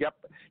 2.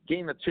 Yep,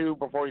 gain of 2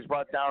 before he's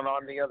brought down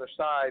on the other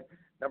side.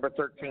 Number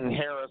 13,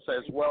 Harris,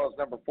 as well as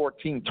number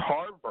 14,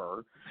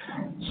 Tarver.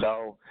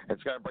 So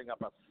it's going to bring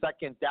up a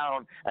second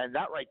down. And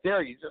that right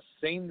there, you just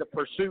seen the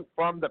pursuit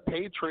from the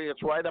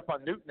Patriots right up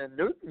on Newton. And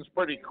Newton's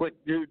pretty quick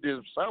dude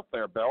himself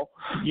there, Bill.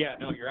 Yeah,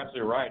 no, you're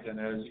absolutely right. And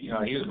as he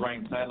was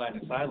running sideline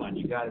to sideline.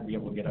 You got to be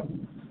able to get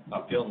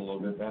upfield a little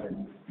bit better.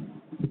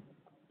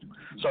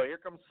 So here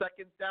comes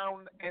second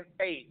down and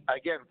 8,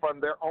 again, from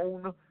their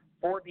own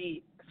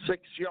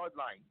 46-yard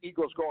line.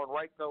 Eagles going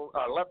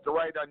left to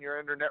right on your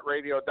internet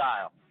radio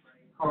dial.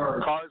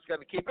 Carr's going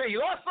to keep it. He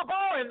lost the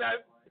ball and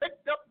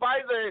picked up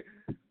by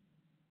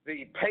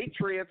the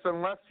Patriots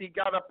unless he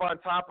got up on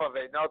top of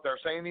it. No, they're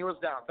saying he was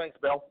down. Thanks,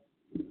 Bill.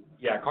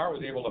 Yeah, Carr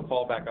was able to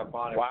fall back up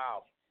on it.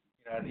 Wow.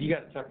 You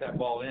got to tuck that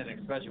ball in,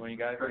 especially when you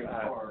got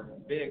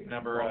big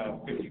number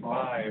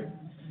 55.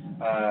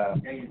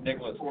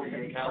 Nicholas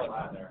Callis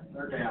on there.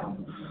 They're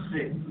down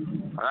 6.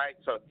 All right,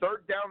 so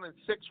third down and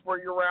 6 for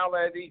your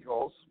Rowlett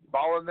Eagles.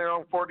 Ball in their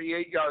own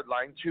 48-yard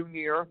line, 2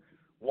 near,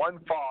 1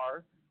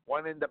 far,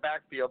 1 in the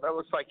backfield. That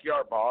looks like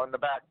your ball in the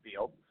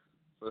backfield.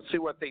 So let's see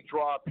what they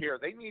draw up here.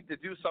 They need to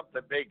do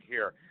something big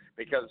here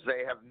because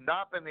they have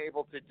not been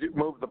able to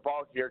move the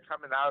ball here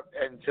coming out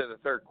into the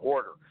third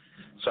quarter.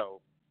 So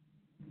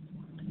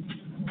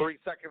 3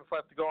 seconds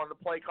left to go on the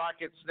play clock.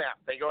 It's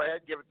snapped. They go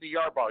ahead, give it to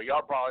Yarbrough.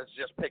 Yarbrough has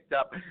just picked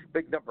up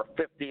big number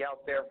 50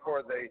 out there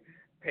for the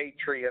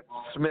Patriots.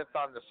 Smith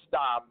on the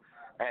stop,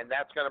 and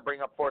that's going to bring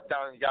up fourth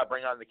down, and you got to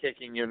bring on the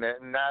kicking unit.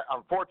 And that,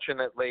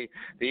 unfortunately,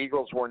 the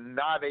Eagles were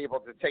not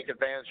able to take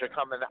advantage of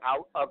coming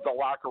out of the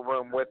locker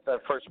room with the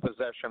first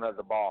possession of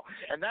the ball.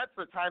 And that's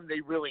the time they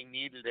really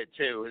needed it,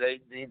 too. They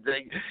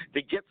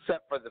get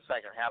set for the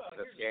second half of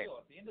this game.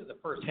 At the end of the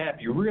first half,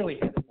 you really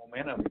had the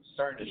momentum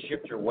starting to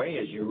shift your way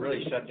as you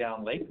really shut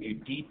down Lakeview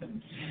deep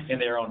in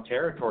their own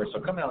territory. So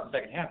coming out in the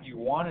second half, you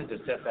wanted to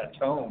set that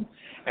tone,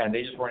 and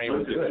they just weren't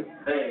able to do it.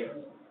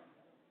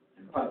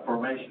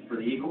 Formation for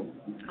the Eagles.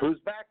 Who's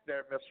back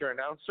there, Mr.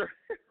 Announcer?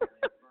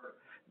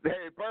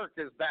 Barry Burke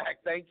is back.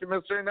 Thank you,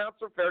 Mr.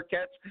 Announcer. Fair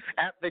catch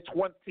at the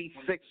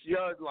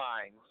 26-yard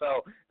line.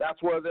 So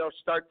that's where they'll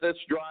start this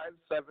drive,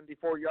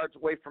 74 yards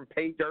away from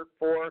pay dirt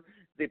for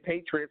the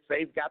Patriots.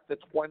 They've got the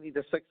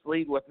 20-6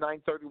 lead with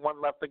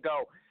 9:31 left to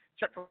go.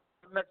 Check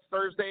next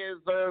Thursday as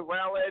the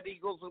Rowlett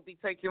Eagles will be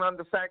taking on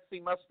the Saxby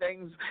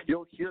Mustangs.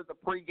 You'll hear the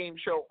pregame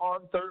show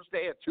on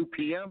Thursday at 2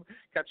 p.m.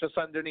 Catch us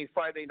underneath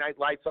Friday Night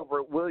Lights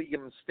over at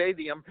Williams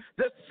Stadium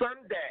this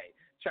Sunday.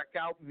 Check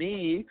out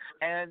me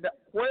and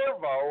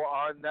Cuervo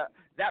on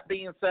that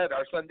being said,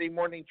 our Sunday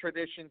morning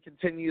tradition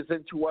continues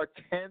into our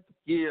 10th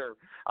year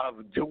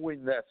of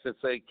doing this.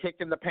 It's a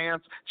kick in the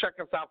pants. Check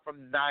us out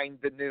from 9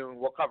 to noon.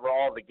 We'll cover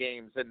all the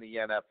games in the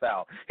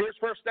NFL. Here's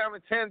first down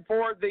and 10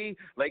 for the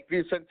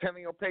Lakeview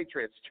Centennial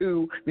Patriots.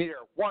 2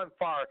 near, 1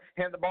 far.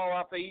 Hand the ball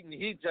off to Eaton.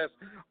 He just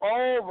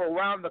over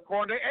around the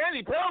corner, and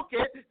he broke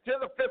it to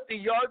the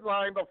 50-yard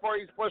line before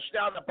he's pushed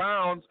out of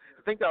bounds.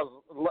 I think that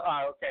was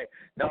okay.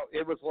 No,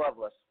 it was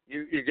Loveless.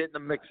 You're getting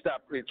them mixed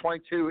up.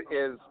 22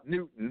 is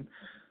Newton.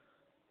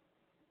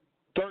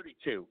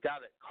 32.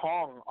 Got it.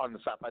 Kong on the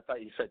stop. I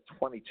thought you said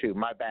 22.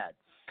 My bad.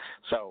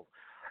 So,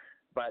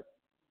 but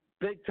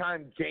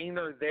big-time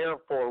gainer there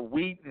for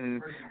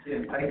Wheaton.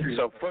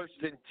 So first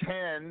and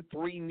 10,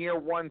 3 near,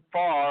 1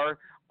 far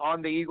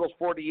on the Eagles'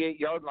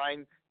 48-yard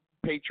line.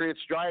 Patriots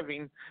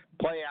driving,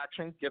 play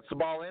action, gets the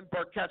ball in,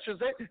 Burke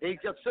catches it, he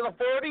gets to the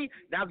 40,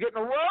 now getting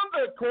around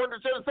the corner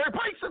to the 30,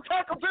 breaks the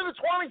tackle to the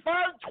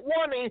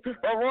 25-20,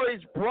 before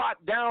he's brought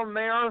down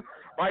there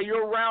by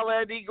your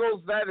Rowlett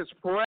Eagles. That is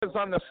Perez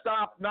on the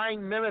stop,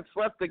 9 minutes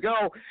left to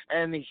go,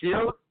 and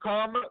here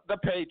come the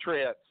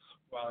Patriots.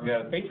 Well,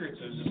 the Patriots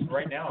is just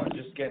right now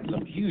just getting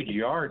some huge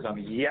yards on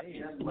the chunks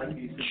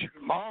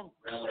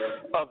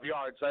of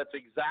yards. That's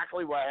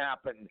exactly what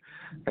happened.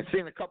 I've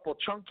seen a couple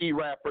chunky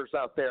wrappers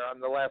out there on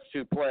the last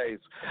two plays.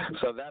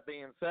 So that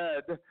being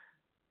said,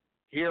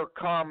 here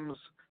comes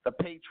the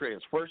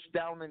Patriots. First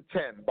down and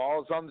 10.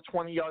 Ball's on the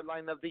 20-yard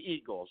line of the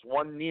Eagles.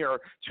 One near,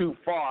 too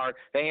far.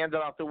 They hand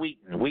it off to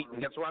Wheaton. Wheaton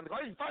gets around the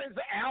corner. He finds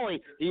the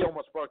alley. He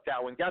almost broke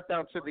that one. Got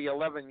down to the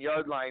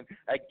 11-yard line.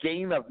 A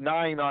gain of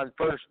 9 on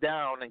first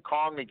down. And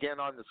Kong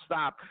again on the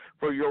stop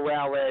for your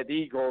Rowlett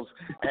Eagles.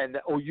 And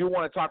you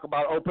want to talk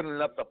about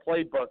opening up the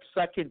playbook.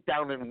 Second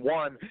down and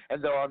 1,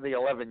 and they're on the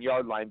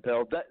 11-yard line,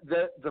 Bill.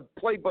 The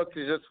playbook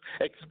just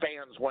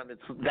expands when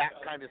it's that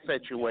kind of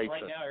situation.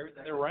 Right now,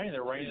 everything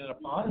they're running in a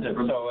positive.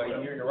 So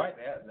you're right.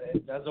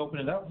 It does open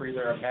it up for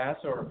either a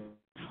pass or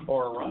a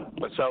run.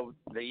 So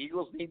the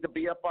Eagles need to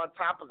be up on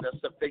top of this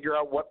to figure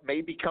out what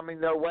may be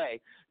coming their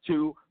way.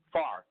 Too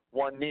far,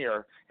 one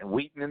near, and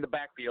Wheaton in the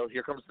backfield.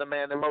 Here comes the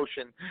man in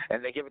motion,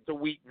 and they give it to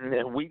Wheaton,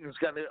 and Wheaton's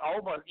going to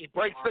he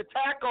breaks the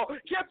tackle,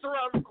 gets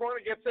around the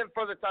corner, gets in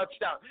for the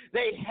touchdown.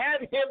 They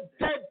had him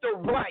dead to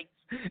rights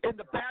in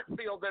the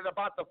backfield at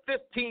about the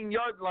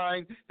 15-yard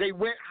line. They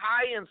went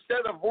high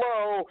instead of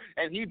low,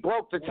 and he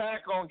broke the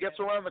tackle and gets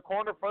around the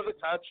corner for the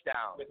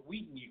touchdown. With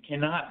Wheaton, you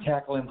cannot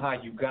tackle him high.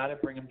 You've got to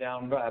bring him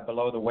down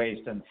below the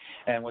waist,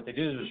 and what they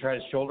do is try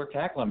to shoulder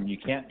tackle him. You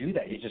can't do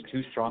that. He's just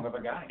too strong of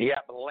a guy. Yeah,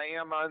 but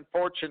Lamb,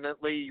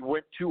 unfortunately,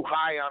 went too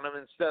high on him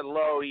instead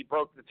low. He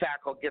broke the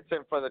tackle, gets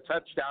in for the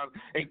touchdown,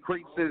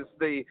 increases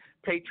the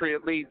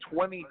Patriot lead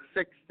 26-6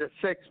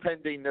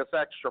 pending this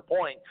extra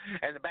point.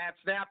 And the bad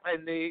snap,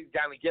 and they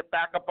got to get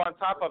back up on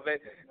top of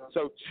it.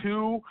 So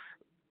 2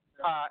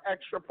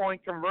 extra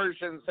point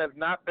conversions have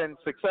not been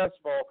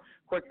successful.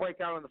 Quick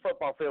breakdown on the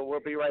football field. We'll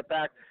be right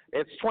back.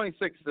 It's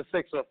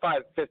 26-6 with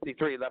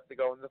 5:53 left to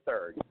go in the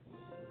third.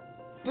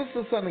 This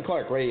is Sonny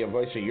Clark, radio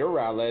voice of your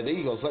Rowlett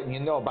Eagles, letting you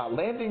know about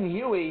Landon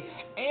Huey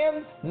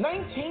and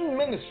 19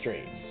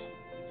 Ministries.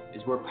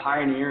 Is we're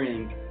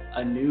pioneering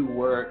a new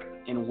work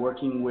and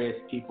working with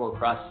people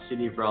across the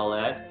city of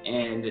Rowlett.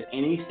 And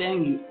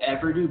anything you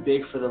ever do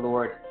big for the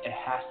Lord, it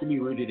has to be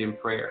rooted in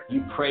prayer.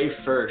 You pray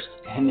first,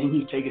 and then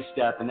you take a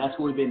step, and that's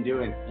what we've been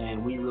doing.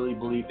 And we really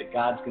believe that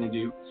God's going to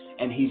do,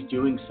 and He's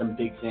doing some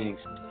big things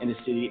in the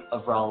city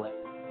of Rowlett.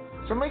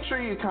 So make sure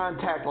you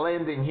contact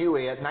Landon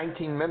Huey at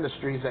 19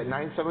 Ministries at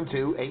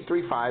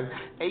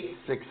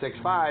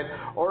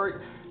 972-835-8665,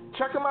 or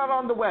check them out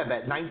on the web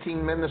at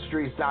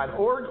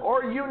 19ministries.org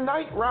or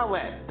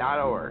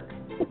uniterowlett.org.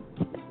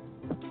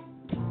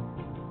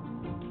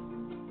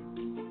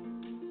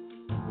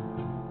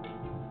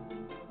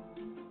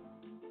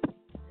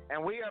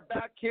 And we are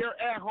back here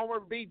at Homer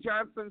B.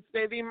 Johnson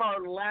Stadium,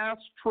 our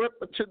last trip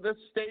to this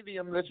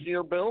stadium this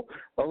year, Bill.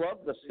 I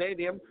love the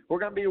stadium. We're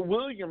going to be in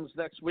Williams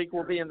next week.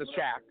 We'll be in the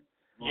Shack.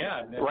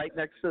 Yeah. Right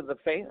next to the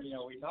fans. You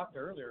know, we talked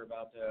earlier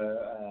about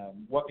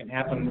what can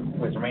happen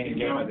with the remaining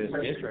game of this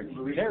district.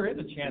 There is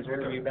a chance we're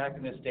going to be back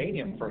in this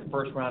stadium for the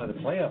first round of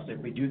the playoffs if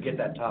we do get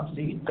that top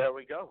seed. There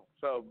we go.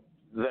 So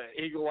the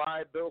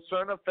eagle-eyed Bill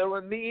Cerna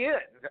filling me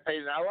in,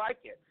 and I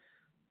like it.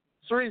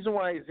 It's the reason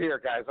why he's here,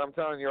 guys. I'm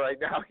telling you right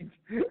now.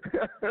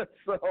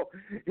 So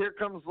here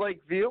comes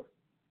Lakeview,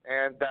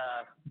 and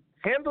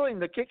handling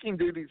the kicking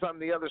duties on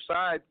the other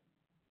side,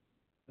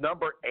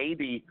 number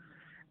 80,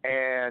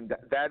 and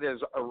that is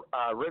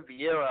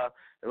Riviera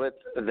with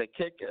the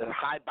kick,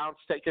 high bounce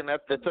taken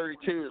at the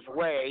 32's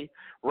way.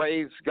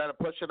 Ray's going to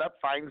push it up,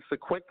 finds the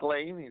quick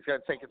lane. He's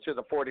going to take it to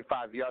the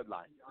 45-yard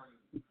line.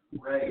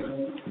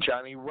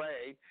 Johnny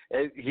Ray,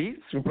 he's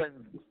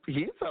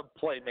a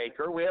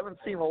playmaker. We haven't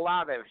seen a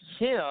lot of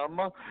him,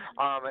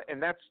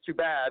 and that's too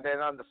bad.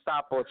 And on the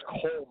stop was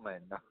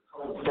Coleman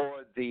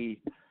for the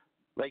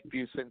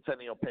Lakeview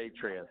Centennial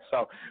Patriots.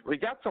 So we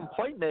got some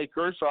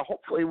playmakers, so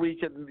hopefully we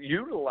can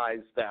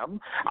utilize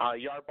them.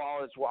 Yard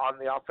ball is on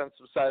the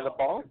offensive side of the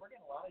ball. We're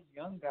getting a lot of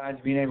young guys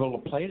being able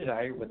to play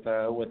tonight with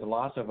the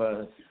loss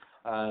of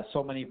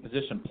so many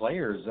position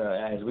players,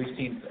 as we've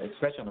seen,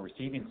 especially on the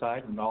receiving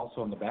side and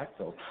also in the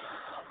backfield.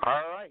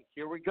 All right,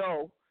 here we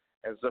go.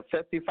 As the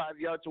 55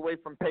 yards away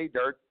from pay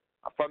dirt,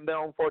 from their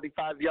own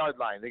 45-yard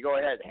line. They go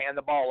ahead, hand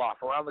the ball off.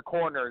 Around the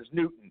corner is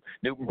Newton.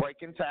 Newton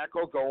breaking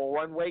tackle, going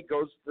one way,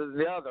 goes to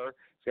the other.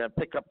 He's going to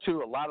pick up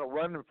 2. A lot of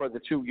running for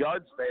the 2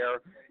 yards there.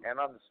 And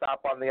on the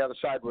stop on the other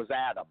side was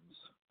Adams.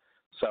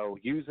 So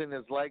using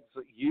his legs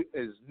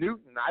is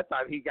Newton. I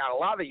thought he got a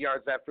lot of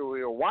yards after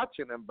we were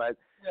watching him, but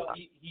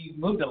he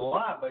moved a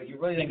lot, but he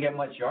really didn't get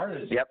much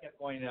yardage. Yep. He kept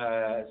going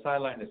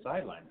sideline to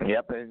sideline.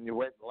 Yep, and you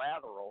went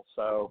lateral,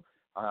 so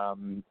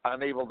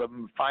unable to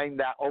find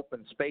that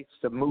open space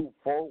to move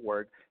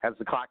forward as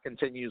the clock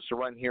continues to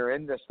run here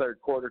in this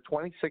third quarter.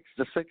 26-6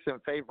 in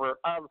favor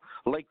of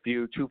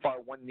Lakeview. 2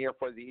 far, 1 near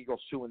for the Eagles,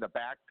 2 in the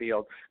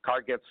backfield.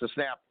 Carr gets the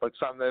snap, looks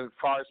on the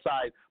far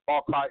side.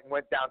 Ball caught and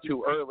went down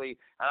too early.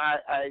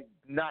 I'm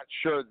not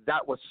sure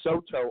that was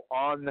Soto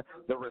on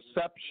the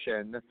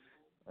reception.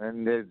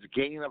 And his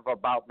gain of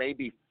about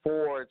maybe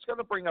 4. It's going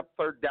to bring up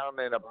third down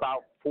in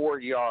about 4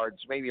 yards,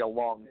 maybe a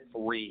long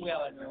 3.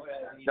 Well, and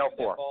he No took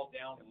 4. that ball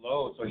down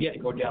low, so he had to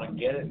go down and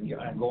get it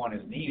and go on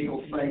his knees.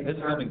 This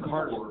is something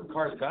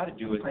Carr's got to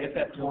do is get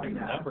that to him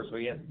number so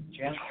he has a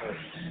chance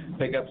to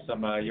pick up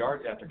some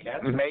yards after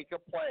catching. Make a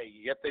play.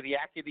 You get to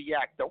the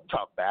yak. Don't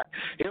talk back.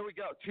 Here we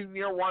go. 2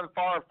 near, 1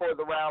 far for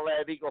the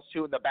Rowlett Eagles,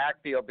 2 in the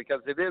backfield,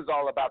 because it is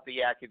all about the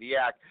yak.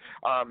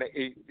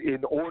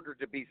 In order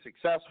to be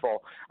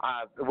successful,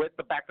 with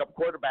the backup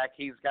quarterback,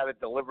 he's got to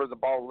deliver the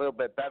ball a little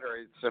bit better.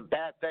 It's a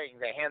bad thing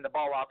to hand the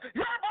ball off.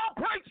 Your ball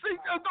breaks it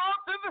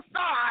off to the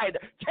side,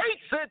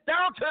 takes it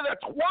down to the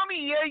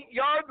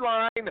 28-yard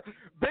line.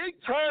 Big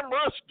time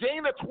rush,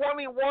 gain of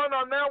 21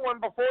 on that one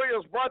before he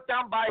was brought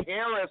down by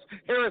Harris.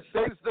 Harris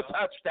saves the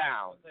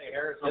touchdown.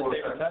 Harris did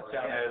save a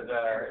touchdown as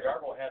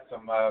Yarbo had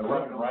some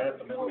running right up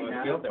the middle of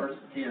the field there.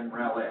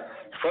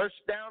 First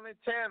down and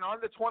 10 on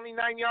the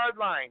 29-yard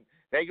line.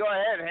 They go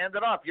ahead, hand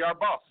it off.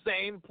 Yarbo,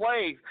 same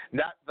play.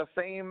 Not the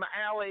same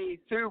alley,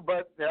 too,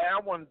 but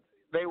that one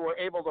they were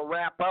able to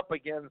wrap up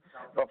again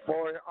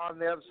before on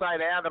the other side.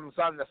 Adams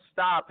on the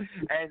stop.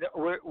 And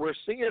we're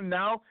seeing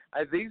now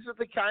these are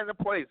the kind of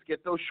plays.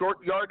 Get those short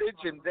yardage,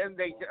 and then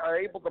they are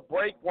able to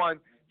break one.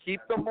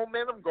 Keep the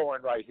momentum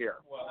going right here.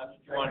 Well, that's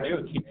what you want to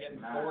do. Keep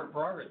getting forward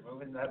progress,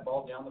 moving that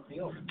ball down the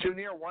field. 2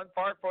 near, 1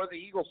 far for the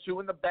Eagles, 2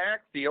 in the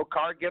backfield.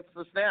 Carr gets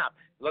the snap.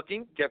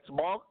 Looking, gets the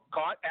ball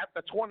caught at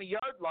the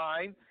 20-yard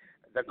line.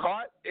 The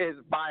caught is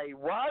by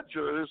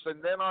Rogers,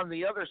 and then on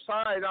the other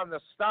side on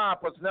the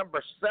stop was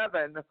number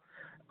 7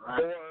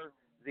 for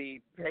the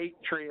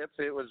Patriots.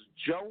 It was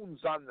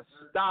Jones on the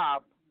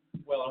stop.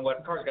 Well, and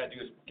what Carr's got to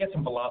do is get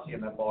some velocity in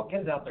that ball.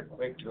 Get it out there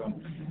quick to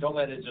him. Don't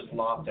let it just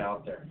loft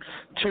out there.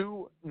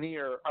 2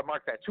 near,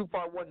 mark that, 2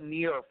 far, 1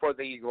 near for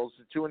the Eagles,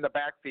 2 in the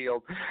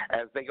backfield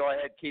as they go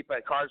ahead, keep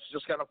it. Carr's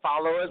just going to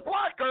follow his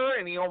blocker,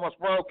 and he almost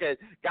broke it.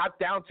 Got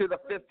down to the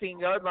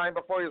 15-yard line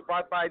before he was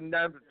brought by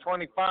number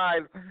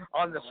 25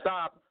 on the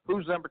stop.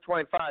 Who's number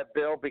 25,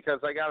 Bill? Because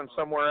I got him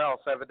somewhere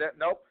else, evident.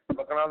 Nope,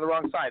 looking on the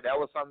wrong side.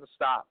 Ellis on the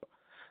stop.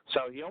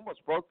 So he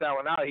almost broke that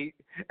one out.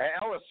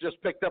 Ellis just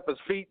picked up his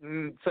feet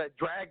and said,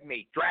 drag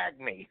me.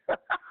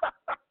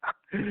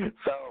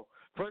 So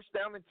first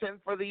down and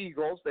 10 for the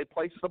Eagles. They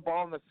place the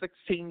ball on the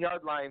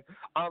 16-yard line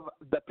of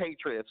the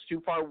Patriots.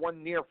 2 far,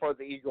 1 near for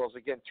the Eagles.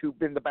 Again, 2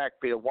 in the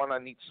backfield, 1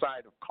 on each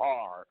side of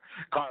Carr.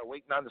 Carr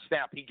waiting on the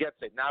snap. He gets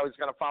it. Now he's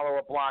going to follow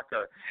a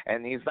blocker,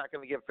 and he's not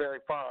going to get very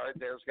far.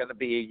 There's going to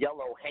be a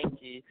yellow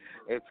hanky.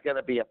 It's going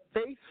to be a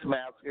face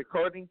mask,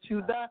 according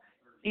to the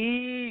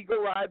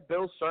Eagle-eyed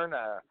Bill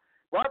Cerna.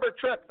 Robert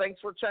Tripp, thanks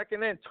for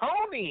checking in.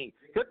 Tony,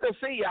 good to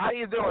see you. How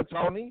you doing,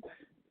 Tony?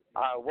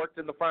 Worked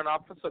in the front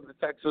office of the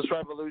Texas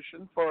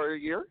Revolution for a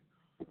year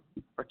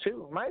or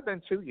 2. It might have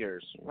been 2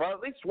 years. Well, at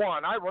least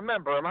 1. I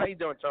remember him. How you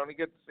doing, Tony?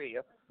 Good to see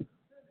you.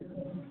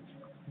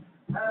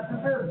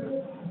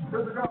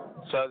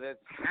 So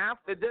that's half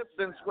the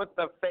distance with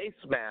the face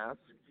mask.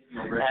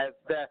 As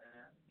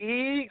the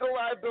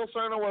Eagle-eyed Bill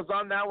Cerna was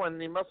on that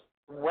one, he must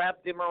have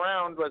wrapped him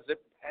around. Was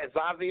it as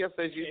obvious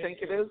as you think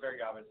it is?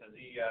 Very obvious.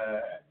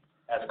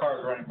 As Carr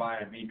was running by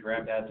him, he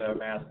grabbed that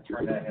mask and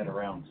turned that head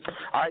around.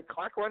 All right,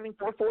 clock running,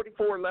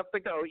 4:44 left to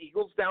go.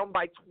 Eagles down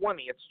by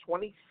 20. It's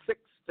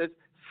 26-6.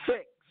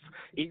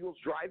 Eagles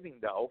driving,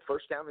 though.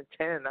 First down and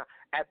 10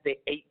 at the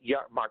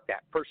 8-yard mark.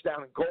 That first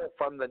down and goal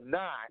from the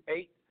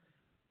 8.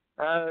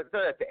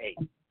 They're at the 8.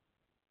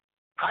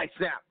 High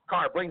snap.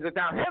 Carr brings it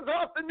down. Hands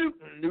off to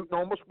Newton. Newton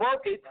almost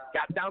broke it.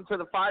 Got down to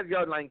the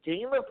 5-yard line.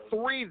 Gain of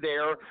 3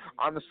 there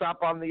on the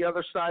stop on the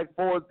other side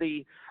for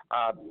the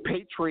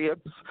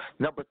Patriots.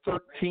 Number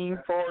 13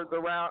 for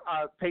the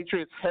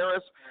Patriots,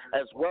 Harris,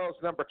 as well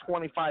as number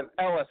 25,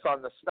 Ellis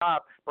on the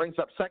stop. Brings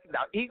up second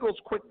down. Eagles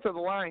quick to the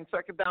line.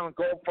 Second down and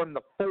goal from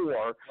the 4. Well,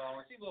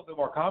 we're seeing a little bit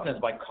more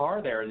confidence by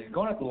Carr there. He's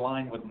going up the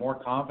line with more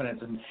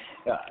confidence, and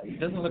he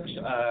doesn't look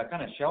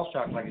kind of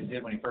shell-shocked like he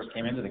did when he first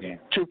came into the game.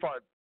 2 far,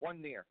 1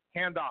 near.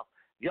 Handoff.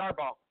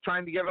 Yarbo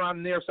trying to get it on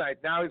the near side.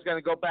 Now he's going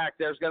to go back.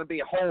 There's going to be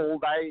a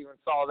hold. I even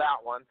saw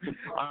that one.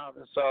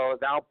 So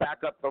now back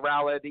up the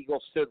Rowlett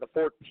Eagles to the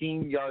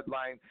 14-yard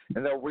line,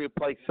 and they'll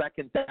replay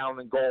second down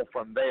and goal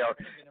from there.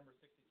 Number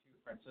 62,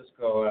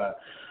 Francisco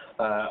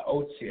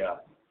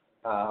Otzia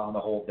on the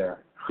hold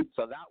there.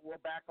 So that will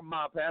back them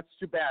up. That's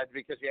too bad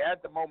because you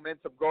had the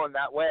momentum going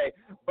that way.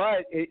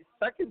 But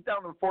second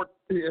down and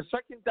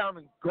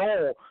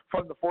goal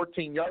from the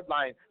 14-yard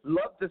line.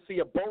 Love to see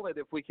a bullet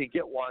if we could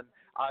get one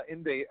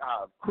in the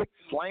quick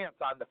slant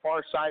on the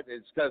far side,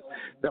 because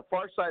the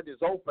far side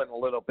is open a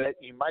little bit.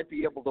 You might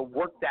be able to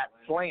work that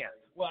slant.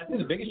 Well, I think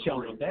the biggest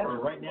challenge with that is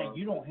right now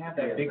you don't have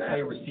that big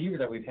play receiver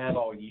that we've had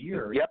all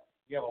year. Yep.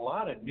 You have a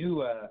lot of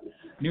new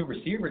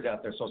receivers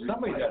out there, so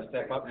somebody's got to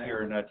step up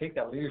here and take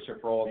that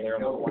leadership role there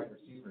on the wide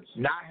receivers.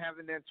 Not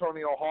having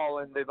Antonio Hall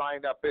in the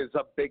lineup is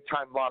a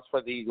big-time loss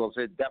for the Eagles.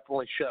 It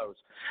definitely shows.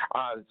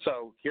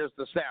 So here's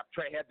the snap.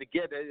 Trey had to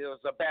get it. It was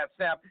a bad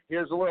snap.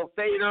 Here's a little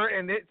fader,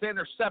 and it's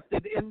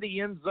intercepted in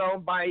the end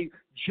zone by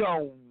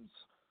Jones.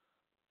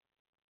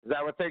 Is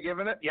that what they're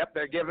giving it? Yep,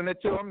 they're giving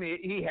it to him.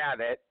 He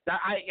had it.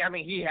 I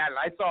mean, he had it.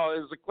 I saw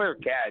it was a clear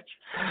catch,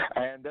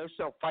 and they're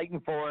still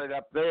fighting for it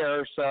up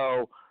there.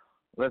 So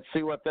let's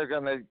see what they're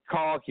going to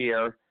call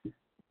here.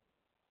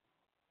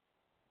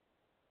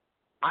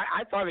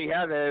 I thought he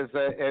had it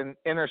as an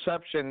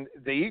interception.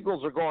 The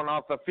Eagles are going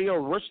off the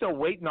field. We're still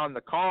waiting on the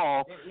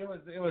call.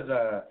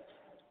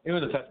 It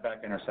was a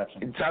touchback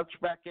interception.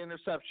 Touchback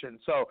interception.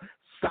 So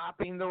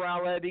stopping the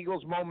Rowlett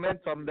Eagles'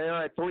 momentum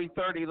there at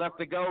 3:30 left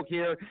to go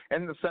here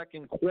in the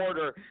second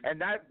quarter.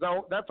 And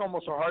that's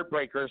almost a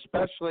heartbreaker,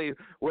 especially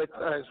with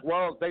as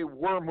well as they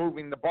were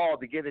moving the ball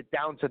to get it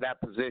down to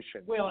that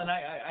position. Well, and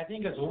I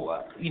think as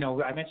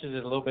I mentioned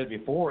it a little bit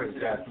before, is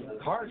that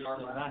Cardinals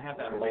does not have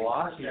that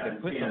velocity to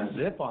put some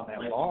zip on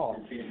that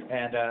ball.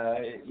 And,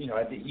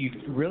 I think you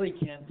really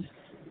can't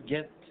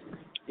get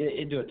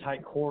into a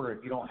tight quarter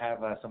if you don't have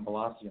some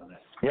velocity on it.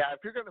 Yeah,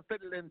 if you're going to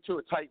fit it into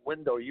a tight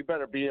window, you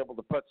better be able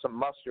to put some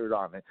mustard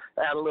on it.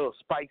 Add a little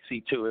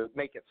spicy to it.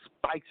 Make it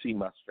spicy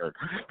mustard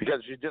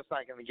because you're just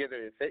not going to get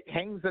it. If it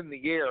hangs in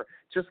the air,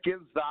 just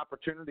gives the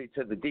opportunity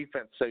to the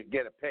defense to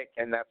get a pick,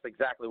 and that's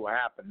exactly what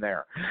happened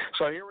there.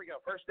 So here we go.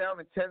 First down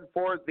and 10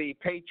 for the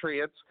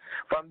Patriots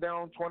from their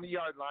own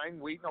 20-yard line.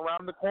 Wheaton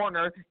around the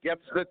corner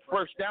gets the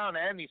first down,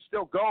 and he's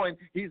still going.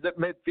 He's at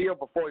midfield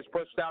before he's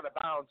pushed out of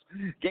bounds.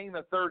 Gain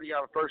of 30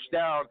 on first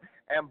down.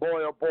 And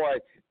boy, oh boy,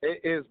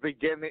 it is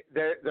beginning.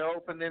 They're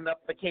opening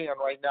up the can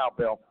right now,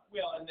 Bill.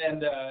 Well,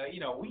 and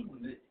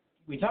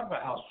we talk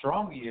about how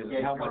strong he is,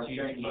 and how much he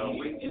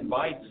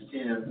invites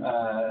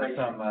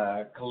some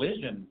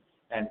collision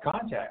and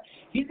contact.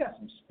 He's got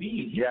some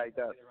speed. Yeah, he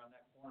does. Around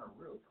that corner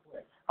real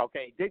quick.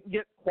 Okay, didn't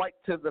get quite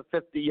to the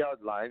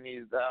 50-yard line.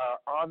 He's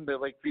on the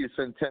Lakeview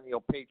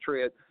Centennial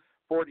Patriot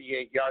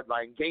 48-yard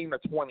line, gain of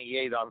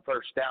 28 on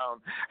first down,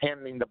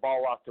 handing the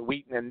ball off to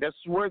Wheaton. And this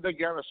is where they're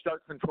going to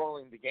start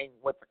controlling the game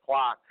with the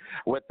clock,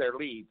 with their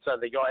lead. So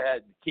they go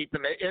ahead,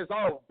 keeping it.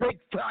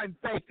 Big-time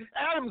fake.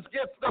 Adams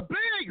gets the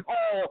big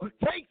hole,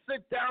 takes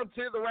it down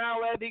to the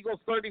Rowlett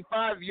Eagles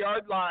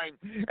 35-yard line.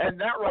 And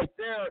that right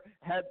there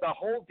had the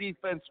whole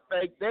defense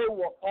fake. They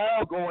were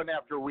all going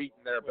after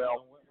Wheaton there,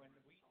 Bill.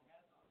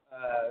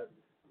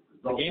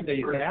 The game that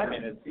he's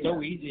having, it's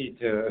so easy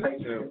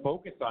to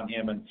focus on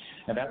him, and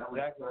that's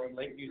exactly what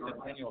Lakeview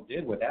Centennial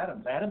did with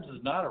Adams. Adams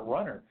is not a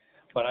runner,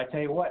 but I tell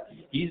you what,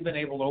 he's been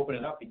able to open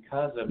it up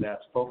because of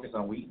that focus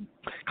on Wheaton.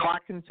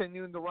 Clock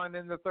continuing to run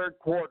in the third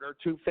quarter,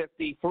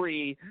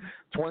 2:53,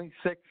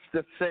 26-6,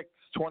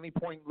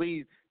 20-point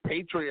lead.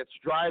 Patriots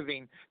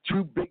driving,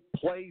 two big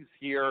plays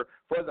here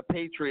for the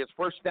Patriots.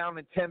 First down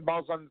and 10,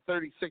 balls on the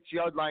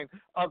 36-yard line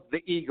of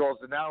the Eagles,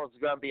 and now it's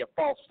going to be a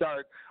false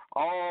start.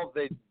 All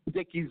the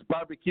Dickey's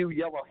Barbecue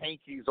yellow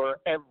hankies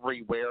are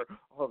everywhere.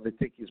 All the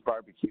Dickey's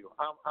Barbecue.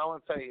 I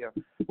want to tell you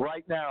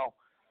right now,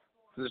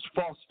 this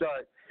false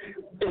start,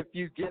 if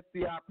you get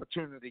the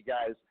opportunity,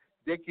 guys,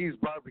 Dickey's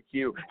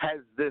Barbecue has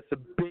this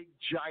big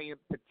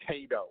giant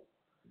potato,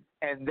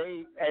 and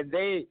they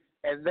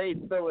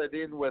fill it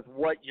in with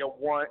what you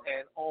want,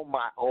 and oh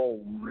my,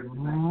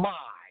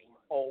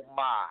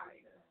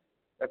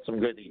 that's some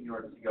good eating.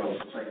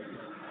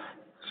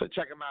 So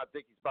check them out,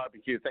 Dickey's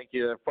Barbecue. Thank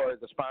you for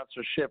the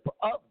sponsorship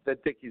of the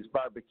Dickey's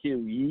Barbecue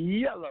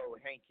yellow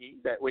hanky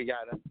that we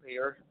got up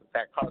here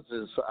that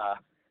causes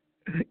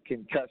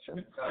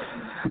concussion.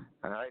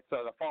 All right,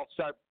 so the false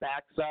start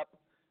backs up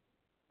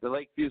the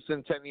Lakeview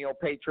Centennial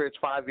Patriots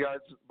 5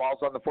 yards, balls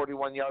on the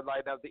 41-yard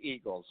line of the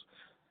Eagles.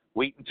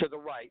 Wheaton to the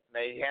right.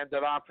 They hand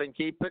it off and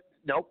keep it.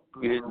 Nope.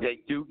 They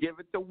do give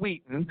it to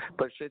Wheaton.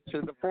 Push it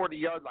to the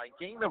 40-yard line.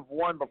 Gain of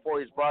 1 before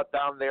he's brought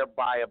down there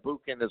by a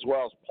Buchan as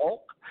well as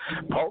Polk.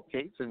 Polk,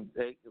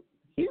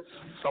 he's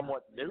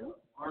somewhat new.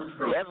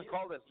 They haven't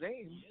called his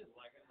name.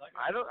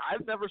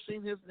 I've never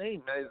seen his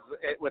name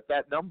with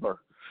that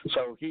number.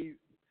 So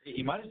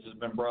he might have just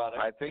been brought up.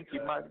 I think he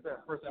might have been.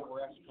 First time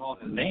we're actually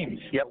calling his name.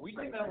 Yep. We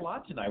see that a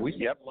lot tonight. We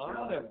see a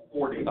lot of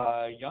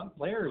young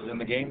players in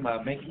the game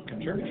making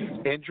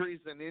contributions.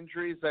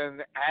 Injuries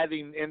and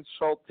adding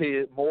insult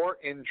to more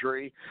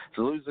injury,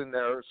 losing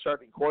their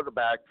starting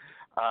quarterback,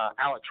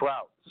 Alex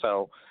Rowlett.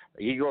 So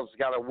the Eagles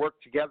got to work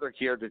together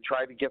here to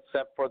try to get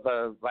set for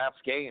the last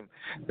game.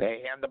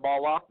 They hand the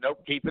ball off.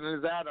 Nope, keeping it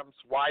as Adams.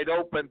 Wide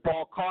open.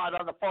 Ball caught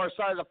on the far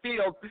side of the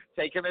field.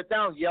 Taking it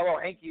down. Yellow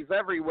hankies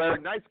everywhere.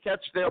 Nice catch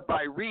there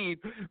by Reed.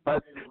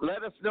 But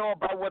let us know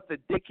about what the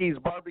Dickey's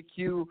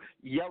Barbecue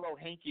yellow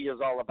hanky is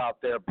all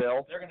about there,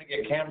 Bill. They're going to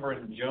get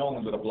Cameron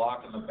Jones with a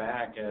block in the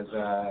back as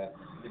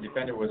the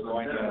defender was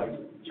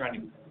trying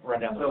to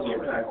run down the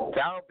field.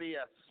 That'll be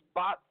a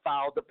spot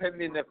foul,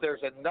 depending if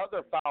there's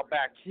another foul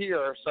back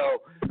here.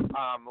 So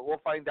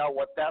we'll find out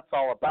what that's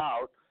all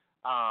about.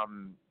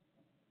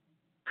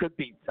 Could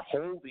be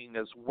holding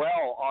as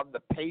well on the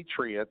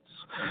Patriots.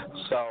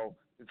 So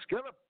it's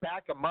going to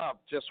back them up.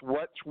 Just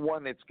which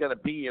one it's going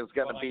to be is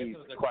going to be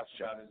the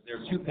question.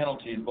 There's 2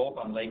 penalties, both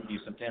on Lakeview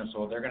Centennial,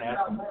 so they're going to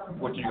ask them,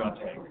 which are you going to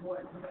take?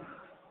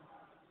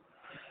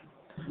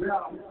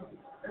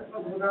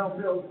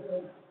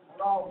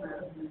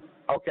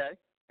 Okay,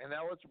 and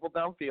eligible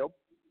downfield.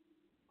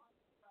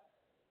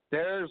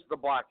 There's the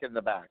block in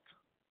the back.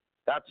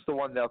 That's the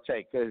one they'll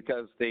take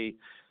because the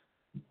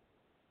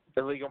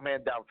illegal man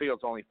downfield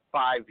is only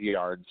 5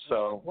 yards.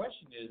 So the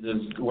question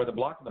is where the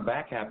block in the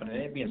back happened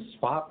and it being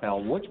spot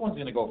foul, which one's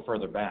going to go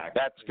further back?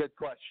 That's a good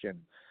question.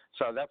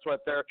 So that's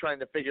what they're trying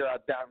to figure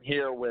out down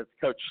here with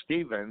Coach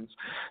Stevens,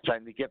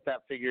 trying to get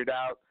that figured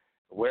out.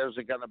 Where's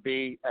it going to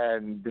be?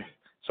 And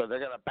so they're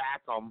going to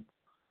back them.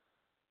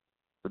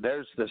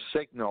 There's the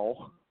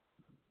signal.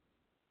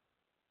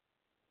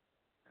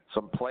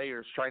 Some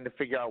players trying to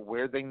figure out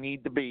where they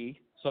need to be.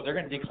 So they're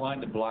going to decline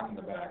the block in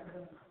the back.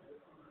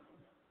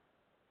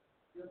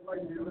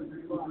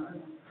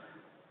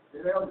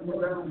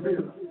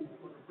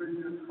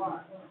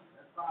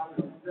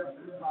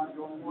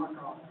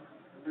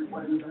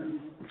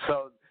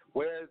 So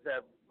where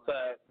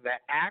the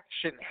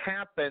action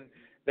happened,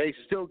 they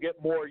still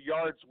get more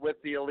yards with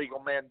the illegal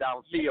man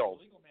downfield.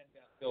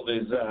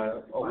 Is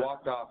a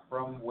walk-off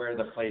from where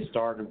the play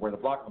started, where the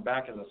block in the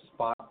back is a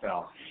spot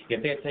foul.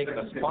 If they had taken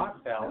the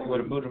spot foul, it would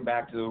have moved them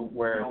back to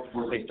where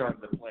they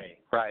started the play.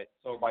 Right.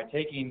 So by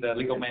taking the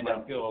legal man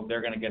downfield,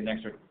 they're going to get an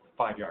extra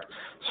 5 yards.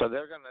 So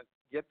they're going to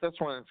get this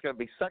one. It's going to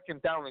be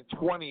 2nd down and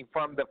 20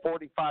 from the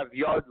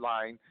 45-yard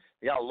line.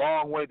 They got a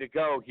long way to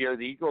go here.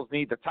 The Eagles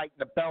need to tighten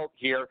the belt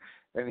here.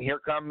 And here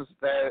comes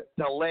the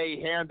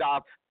delay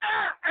handoff.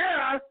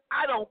 I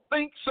don't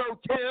think so,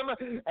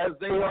 Tim, as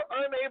they were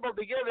unable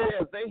to get it,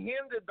 as they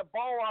handed the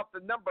ball off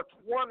to number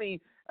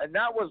 20, and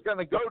that was going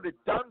to go to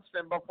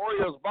Dunston before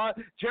he was bought.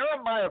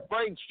 Jeremiah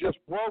Franks just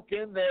broke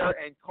in there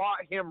and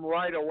caught him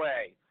right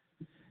away.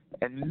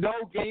 And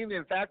no gain,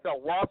 in fact,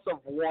 a loss of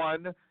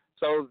 1,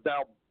 so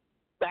they'll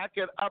back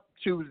it up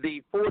to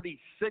the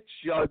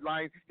 46-yard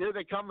line. Here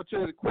they come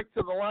quick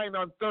to the line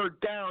on 3rd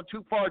down.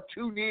 Too far,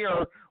 too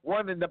near.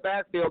 One in the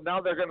backfield.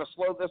 Now they're going to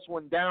slow this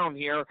one down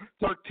here.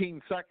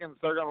 13 seconds.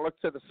 They're going to look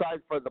to the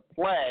side for the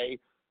play.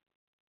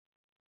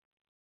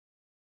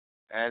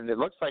 And it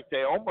looks like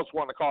they almost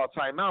want to call a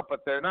timeout,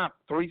 but they're not.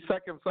 3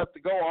 seconds left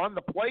to go on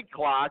the play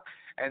clock,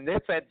 and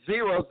it's at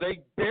 0. They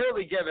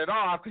barely get it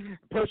off.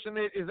 Pushing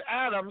it is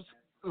Adams.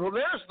 Well,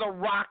 there's the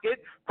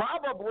rocket,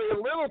 probably a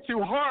little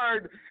too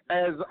hard,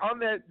 as on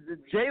that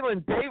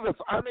Jalen Davis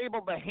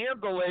unable to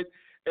handle it.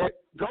 It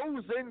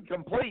goes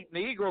incomplete,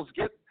 and the Eagles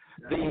get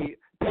the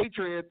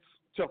Patriots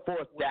to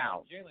 4th down.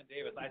 Jalen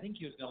Davis, I think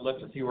he was going to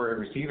look to see where a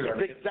receiver.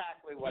 That's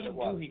exactly what it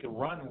was. He knew he could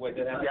run with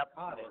it and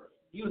caught it.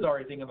 He was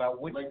already thinking about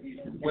which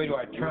way do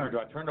I turn? Do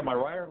I turn to my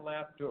right or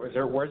left?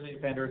 Where's the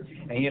defender?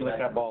 And he let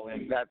that ball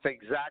in. That's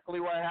exactly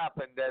what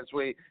happened.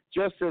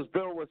 Just as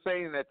Bill was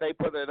saying that they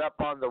put it up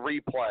on the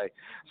replay.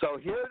 So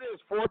here it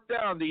is, 4th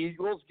down. The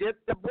Eagles get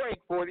the break.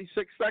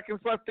 46 seconds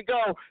left to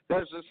go.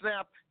 There's a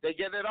snap. They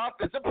get it off.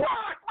 It's a block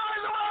by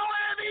the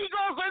Rowlett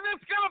Eagles, and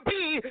it's going to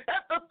be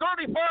at the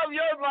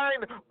 35-yard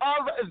line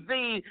of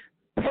the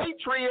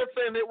Patriots,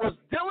 and it was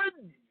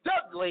Dylan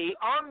Dudley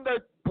on the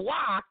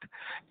block,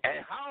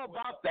 and how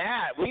about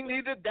that? We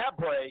needed that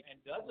break. And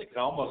Dudley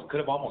could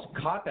have almost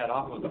caught that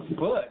off of the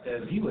foot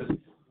as he was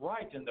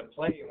right in the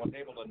play and was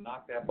able to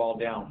knock that ball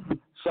down.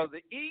 So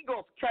the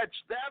Eagles catch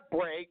that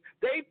break.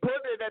 They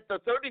put it at the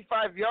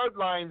 35-yard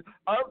line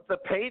of the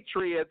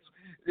Patriots.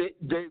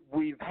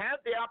 We've had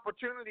the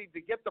opportunity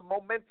to get the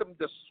momentum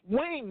to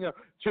swing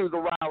to the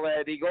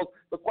Rowlett Eagles.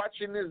 The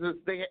question is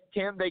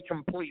can they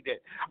complete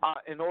it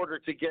in order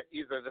to get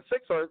either the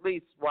 6 or at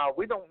least,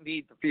 we don't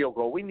need the field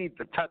goal. We need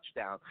the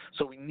touchdown.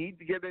 So we need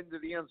to get into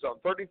the end zone,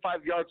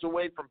 35 yards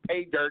away from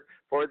pay dirt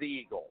for the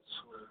Eagles.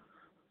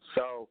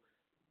 So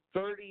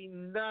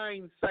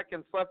 39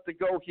 seconds left to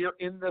go here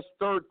in this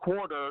 3rd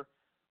quarter.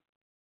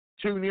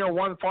 2 near,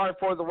 1 far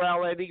for the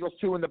Rowlett Eagles,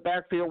 2 in the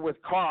backfield with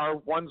Carr.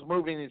 One's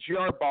moving his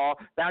yard ball.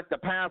 Back to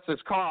pass is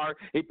Carr.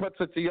 He puts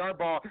it to yard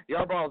ball.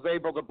 Yard ball is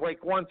able to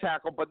break 1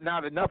 tackle, but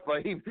not enough.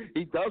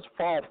 He does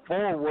fall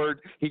forward.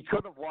 He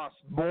could have lost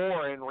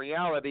more in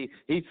reality.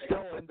 He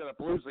still ended up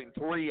losing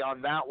 3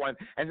 on that one.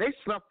 And they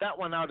snuffed that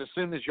one out as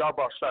soon as yard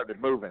ball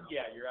started moving.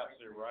 Yeah, you're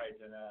absolutely right.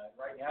 And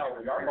right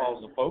now, yard ball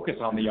is the focus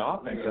on the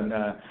offense.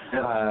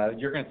 And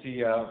you're going to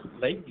see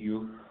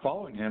Lakeview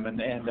following him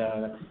and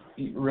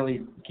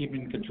really keeping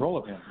control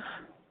of him.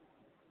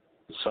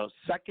 So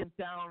 2nd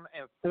down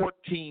and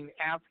 14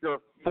 after a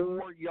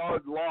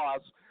 4-yard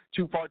loss.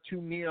 Too far,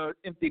 too near,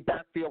 empty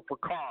backfield for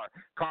Carr.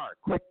 Carr,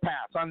 quick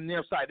pass on the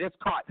near side. It's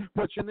caught.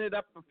 Pushing it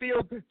up the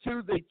field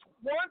to the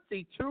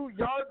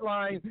 22-yard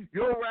line.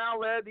 Your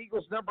Rowlett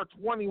Eagles number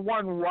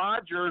 21,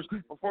 Rogers,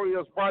 before he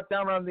was brought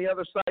down on the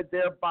other side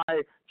there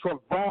by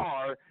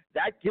Travar.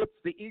 That gets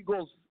the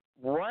Eagles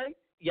right.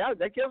 Yeah,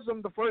 that gives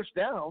them the 1st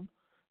down.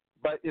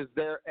 But is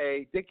there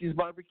a Dickey's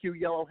Barbecue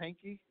yellow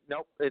hanky?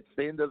 Nope, it's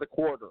the end of the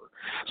quarter.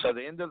 So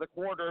the end of the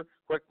quarter,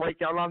 quick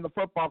breakout on the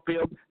football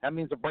field. That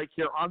means a break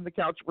here on the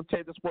Couch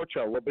Potato Sports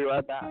Show. We'll be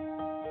right back.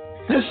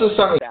 This is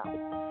Sonny.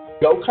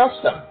 Go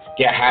Custom.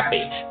 Get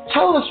happy.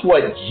 Tell us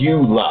what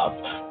you love.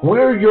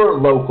 We're your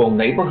local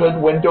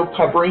neighborhood window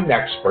covering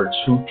experts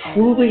who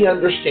truly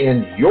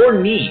understand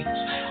your needs.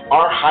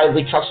 Our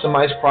highly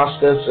customized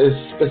process is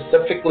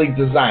specifically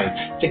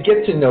designed to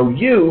get to know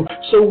you,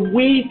 so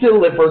we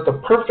deliver the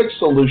perfect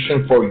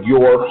solution for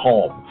your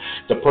home.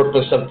 The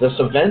purpose of this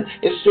event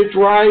is to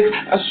drive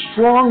a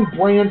strong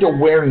brand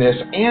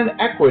awareness and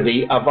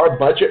equity of our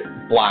Budget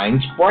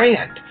Blinds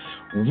brand.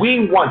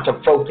 We want to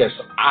focus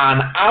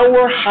on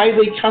our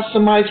highly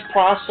customized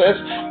process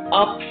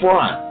up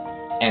front,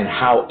 and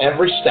how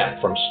every step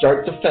from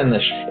start to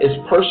finish is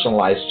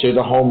personalized to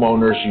the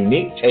homeowner's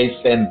unique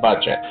taste and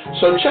budget.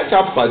 So check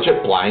out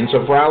Budget Blinds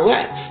of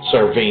Rowlett,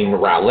 serving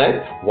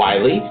Rowlett,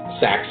 Wiley,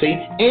 Saxe,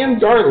 and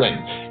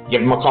Garland.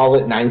 Give them a call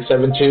at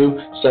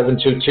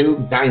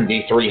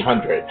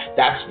 972-722-9300.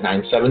 That's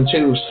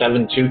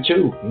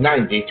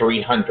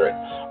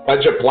 972-722-9300.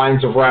 Budget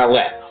Blinds of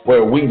Rowlett,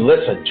 where we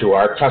listen to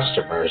our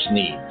customers'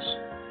 needs.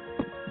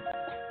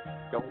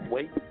 Don't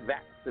wait,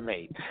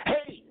 vaccinate.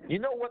 Hey, you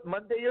know what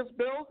Monday is,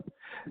 Bill?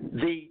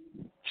 The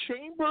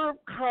Chamber of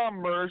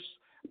Commerce,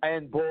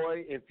 and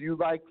boy, if you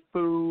like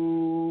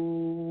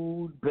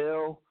food,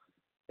 Bill,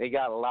 they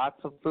got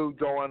lots of food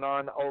going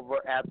on over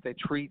at the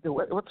treat.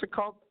 What's it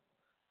called?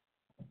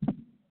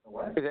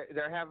 What?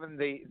 They're having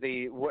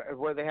the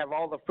where they have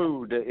all the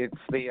food. It's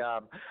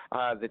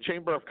the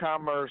Chamber of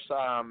Commerce.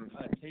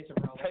 Taste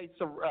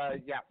of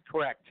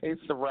correct.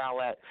 Taste of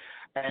Rowlett.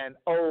 And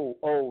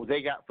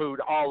they got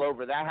food all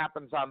over. That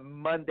happens on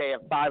Monday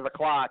at 5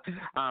 o'clock.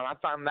 I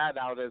found that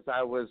out as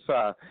I was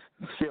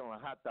stealing a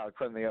hot dog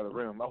from the other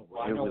room. It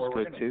was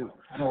good too.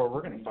 I know where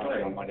we're going to find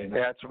it on Monday night.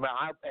 That's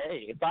right.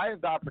 Hey, if I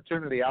have the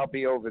opportunity, I'll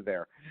be over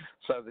there.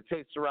 So the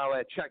Taste of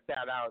Rowlett, check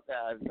that out.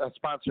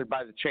 Sponsored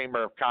by the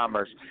Chamber of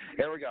Commerce.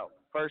 Here we go.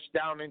 First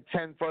down and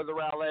 10 for the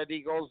Rowlett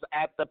Eagles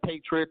at the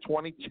Patriot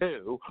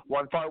 22.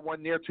 One far,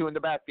 one near, two in the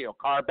backfield.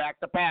 Carr back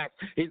to pass.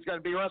 He's going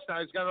to be rushed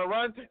now. He's going to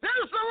run. There's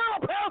a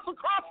little pass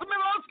across the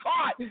middle. It's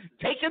caught.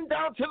 Taken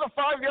down to the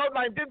 5-yard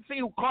line. Didn't see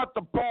who caught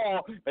the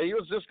ball. But he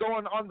was just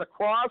going on the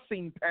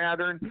crossing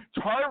pattern.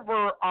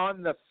 Tarver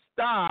on the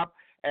stop.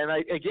 And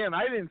I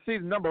didn't see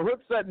the number.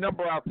 What's that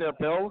number out there,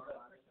 Bill?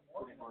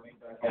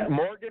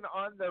 Morgan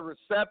on the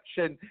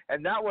reception,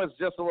 and that was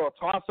just a little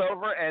toss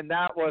over, and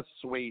that was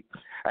sweet.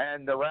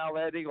 And the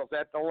Rowlett Eagles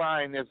at the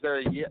line is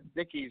their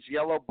Dickies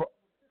yellow.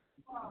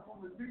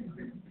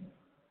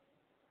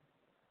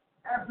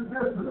 After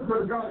this,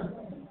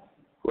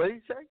 What did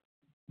he say?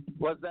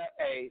 Was that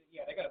a?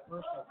 Yeah, they got a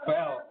personal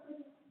foul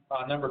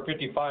on number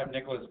 55,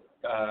 Nicholas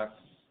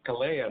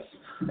Calais,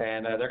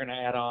 and they're going to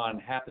add on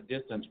half the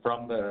distance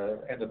from the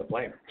end of the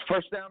play.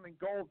 First down and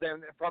goal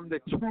then from the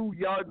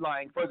 2-yard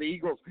line for the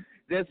Eagles.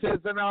 This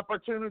is an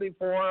opportunity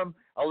for them.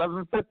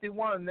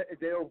 11:51.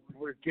 They'll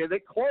get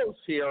it close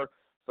here.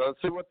 So let's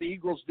see what the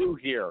Eagles do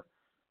here.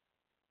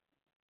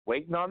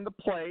 Waiting on the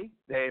play.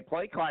 The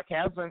play clock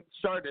hasn't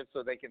started,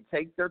 so they can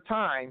take their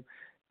time.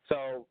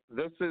 So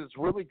this is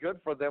really good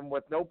for them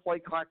with no play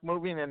clock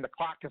moving and the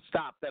clock is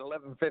stopped at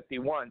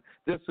 11:51.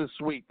 This is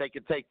sweet. They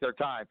can take their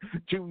time.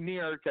 Too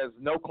near because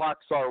no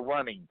clocks are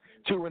running.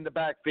 2 in the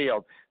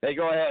backfield. They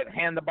go ahead,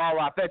 hand the ball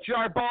off. That's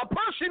yard ball,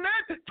 pushing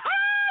it.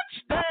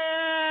 Touchdown!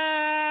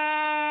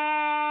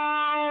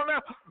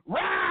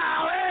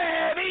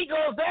 Rowlett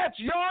Eagles, that's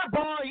your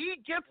ball. He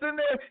gets in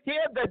there. He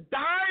had to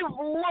dive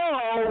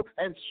low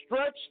and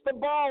stretch the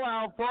ball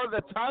out for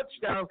the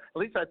touchdown. At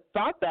least I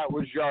thought that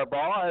was your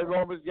ball. I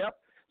was, yep.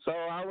 So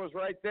I was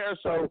right there.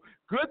 So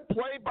good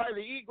play by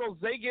the Eagles.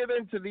 They get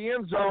into the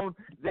end zone.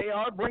 They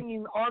are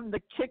bringing on the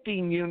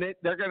kicking unit.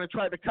 They're going to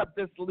try to cut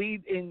this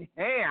lead in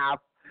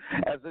half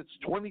as it's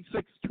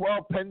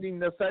 26-12 pending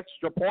this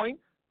extra point.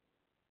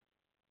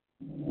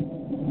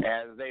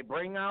 As they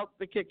bring out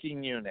the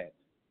kicking unit.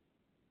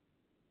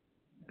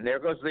 And there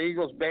goes the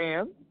Eagles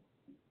band.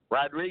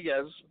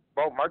 Rodriguez.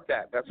 Oh, mark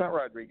that. That's not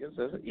Rodriguez,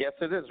 is it? Yes,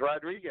 it is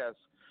Rodriguez.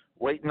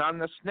 Waiting on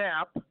the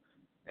snap.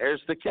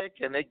 There's the kick,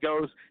 and it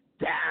goes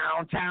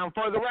downtown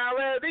for the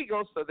Rowlett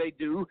Eagles. So they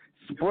do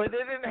split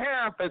it in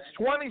half. It's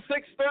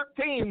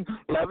 26-13.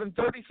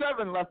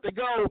 11:37 left to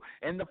go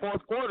in the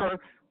fourth quarter.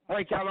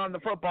 Breakout on the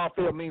football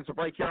field means a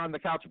break here on the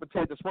Couch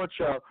Potato Sports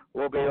Show.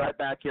 We'll be right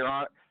back here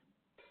on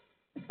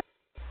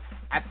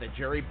At the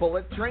Jerry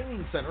Bullitt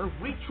Training Center,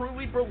 we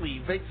truly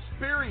believe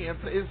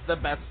experience is the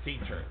best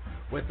teacher.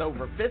 With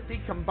over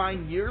 50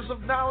 combined years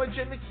of knowledge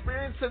and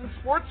experience in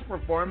sports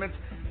performance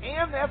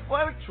and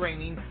athletic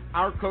training,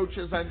 our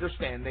coaches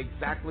understand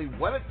exactly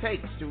what it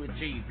takes to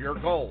achieve your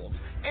goals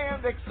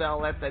and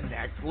excel at the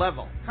next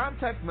level.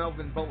 Contact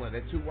Melvin Bullitt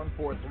at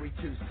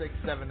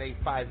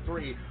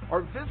 214-326-7853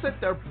 or visit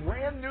their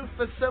brand new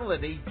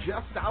facility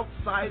just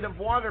outside of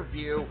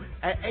Waterview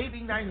at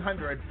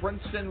 8900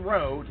 Princeton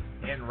Road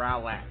in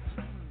Rowlett.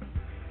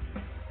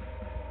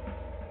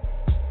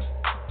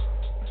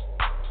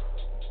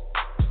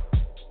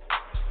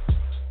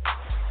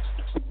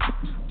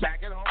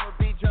 Back at home at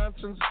B.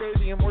 Johnson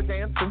Stadium, we're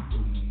dancing.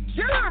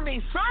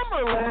 Jeremy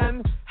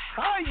Summerlin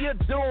How you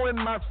doing,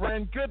 my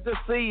friend? Good to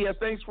see you.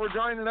 Thanks for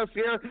joining us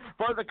here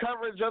for the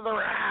coverage of the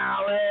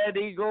Rowlett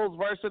Eagles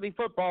varsity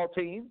football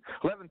team.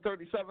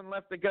 11:37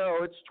 left to go.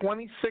 It's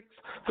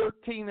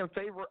 26-13 in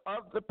favor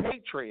of the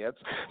Patriots.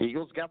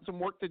 Eagles got some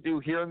work to do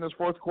here in this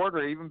fourth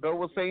quarter. Even Bill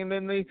was saying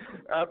in the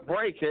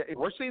break,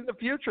 we're seeing the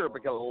future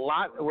because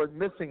we're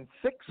missing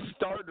 6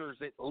 starters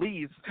at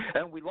least,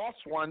 and we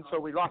lost one, so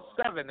we lost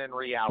 7 in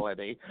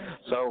reality.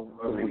 So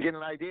we get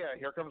an idea.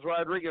 Here comes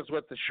Rodriguez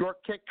with the short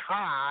kick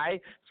high.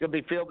 It's going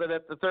to be fielded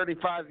at the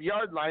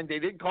 35-yard line. They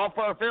didn't call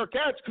for a fair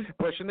catch.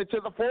 Pushing it to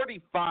the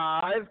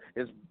 45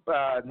 is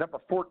number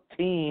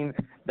 14.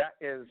 That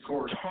is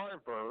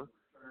Tarver.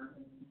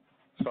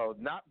 So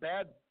not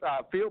bad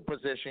field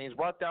position. He's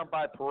brought down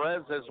by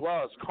Perez as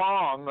well as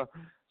Kong.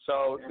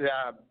 So,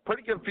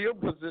 pretty good field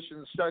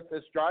position to start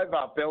this drive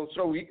out, Bill.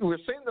 So we're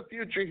seeing the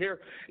future here.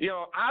 You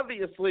know,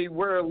 obviously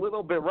we're a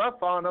little bit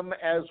rough on them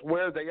as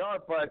where they are,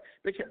 but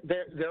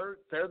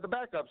they're the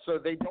backup, so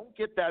they don't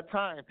get that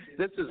time.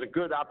 This is a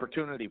good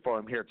opportunity for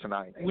them here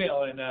tonight.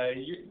 Well, and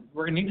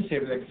we're going to need to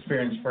save the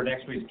experience for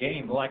next week's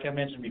game. But like I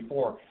mentioned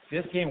before,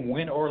 this game,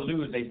 win or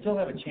lose, they still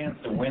have a chance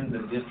to win the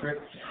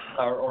district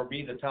or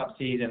be the top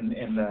seed in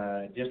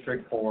the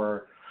district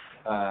for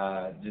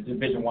the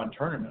Division I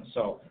tournament.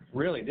 So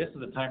really, this is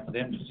the time for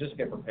them to just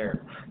get prepared.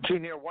 Two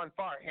near one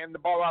far, hand the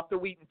ball off to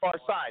Wheaton far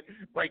side,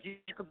 breaking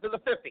to the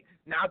 50,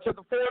 now to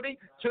the 40,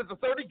 to the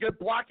 30, good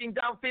blocking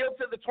downfield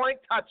to the 20,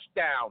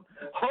 touchdown.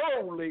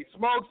 Holy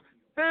smokes,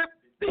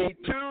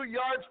 52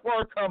 yards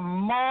for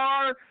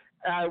Kamar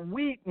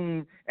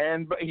Wheaton,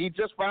 and he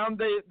just found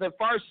the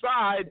far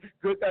side.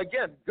 Good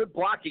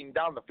blocking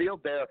down the field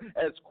there.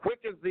 As quick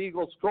as the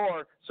Eagles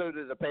score, so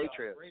did the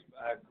Patriots.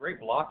 Great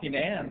blocking,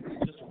 and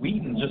just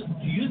Wheaton just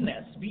using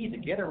that speed to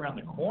get around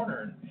the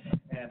corner.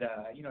 And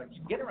to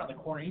get around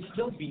the corner, he's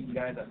still beating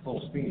guys at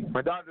full speed.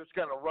 My daughter's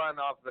going to run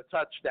off the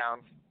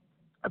touchdown.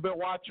 I've been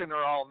watching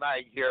her all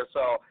night here,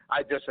 so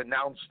I just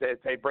announced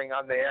it. They bring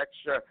on the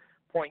extra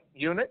point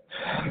unit,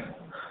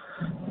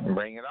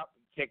 bring it up.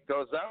 Kick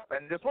goes up,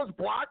 and this was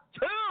blocked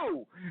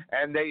too,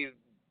 and they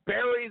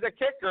bury the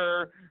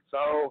kicker.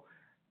 So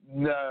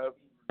the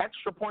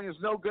extra point is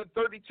no good.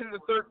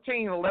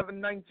 32-13,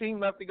 11:19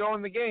 left to go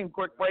in the game.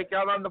 Quick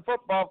breakout on the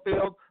football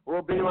field.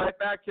 We'll be right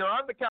back here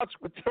on the Couch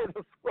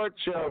Potato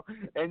Sports Show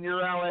and your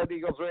Rowlett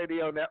Eagles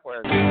Radio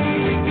Network.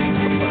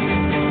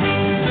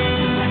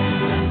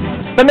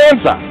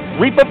 Bonanza.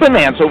 Reap a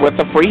bonanza with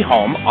a free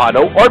home,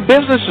 auto, or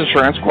business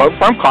insurance quote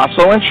from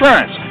Costco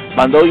Insurance.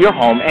 Bundle your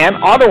home and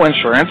auto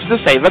insurance to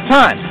save a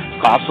ton.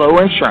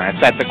 Costco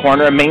Insurance at the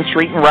corner of Main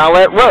Street and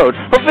Rowlett Road,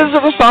 or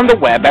visit us on the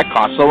web at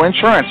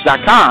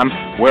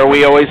CostcoInsurance.com, where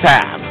we always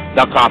have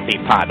the coffee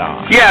pot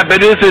on. Yeah,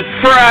 but is it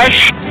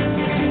fresh?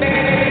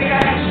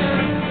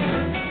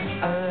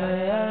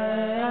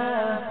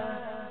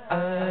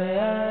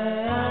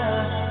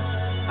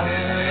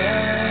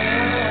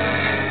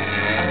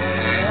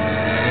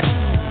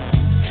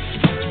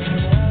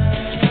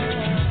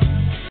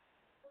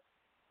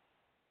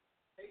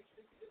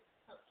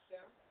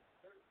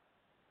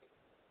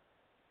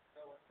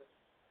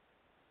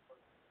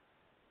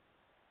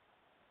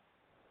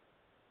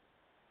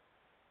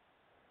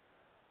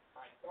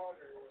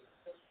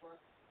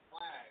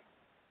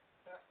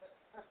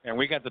 And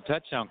we got the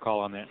touchdown call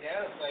on that.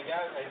 Yes, I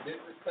did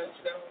the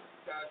touchdown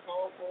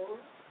call for him.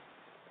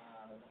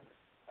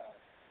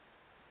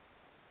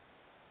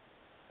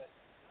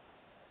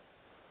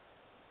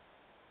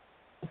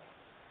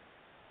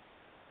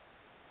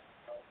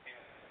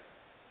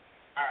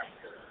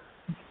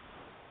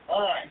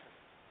 All right.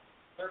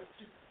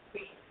 32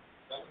 feet.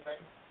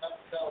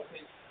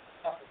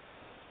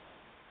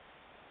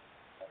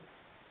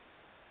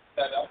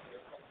 Set up here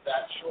comes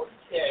that short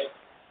kick.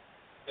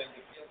 Then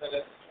you feel that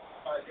it's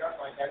 25-yard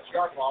line. That's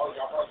yard ball.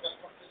 Yard ball's going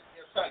to come to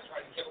your side,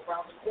 trying to get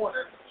around the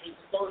corner to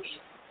the 30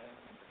 and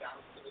down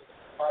to the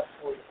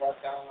 5-40.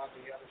 Brought down on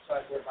the other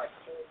side where my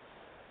foot.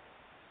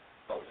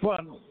 Well,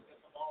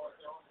 get the ball at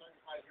their own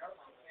 35-yard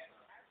line. And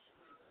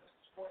actually,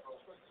 scoring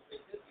those points that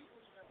they did, the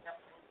Eagles are going to have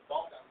to move the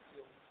ball down the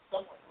field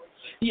somewhat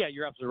quickly. yeah,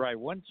 you're absolutely right.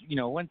 Once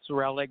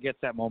Rowlett gets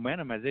that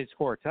momentum, as they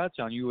score a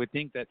touchdown, you would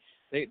think that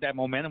that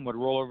momentum would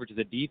roll over to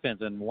the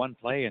defense in one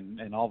play,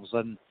 and all of a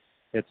sudden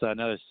it's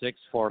another 6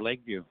 for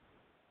Lakeview.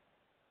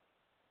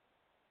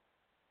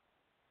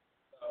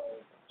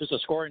 Just a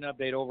scoring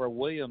update over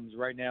Williams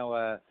right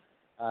now.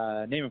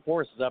 Naaman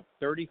Forest is up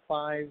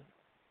 35-7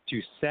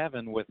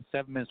 with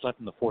 7 minutes left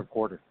in the fourth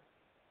quarter.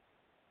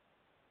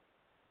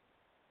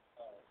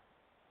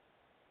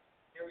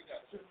 Here we go.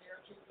 Too near,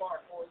 too far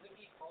for the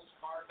Eagles.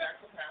 Car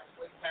back to pass.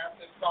 Quick pass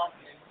is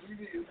talking. And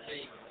you the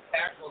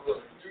tackle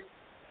the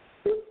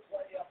good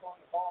play up on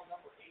the ball,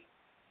 number 8.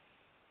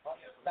 On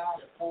the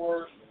down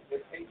for the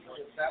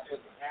Patriots. That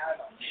was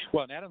Adams.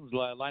 Well, Adams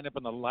lined up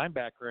in the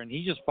linebacker, and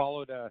he just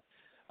followed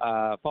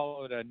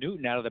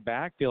Newton out of the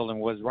backfield and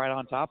was right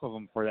on top of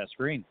him for that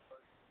screen.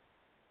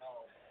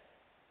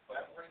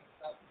 That brings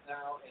up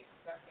now a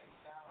second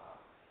down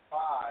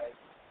 5.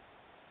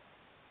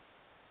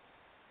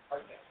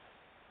 Okay.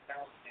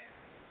 Down 10.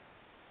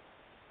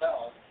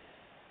 So,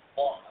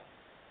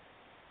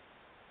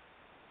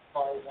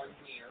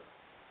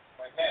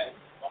 head.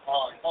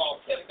 Ball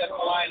tipped at the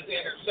line,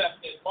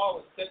 intercepted. Ball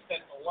was tipped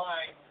at the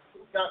line.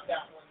 Who got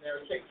that one there?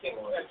 They can't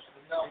catch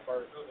the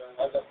number.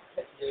 The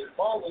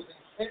ball was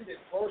intended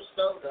for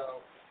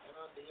Soto, and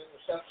on the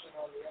interception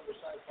on the other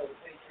side for the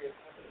Patriots,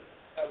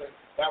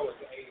 that was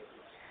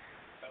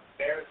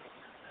embarrassing.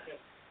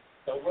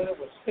 So when it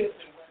was hit,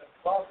 it went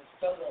above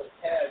Soto's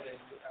head and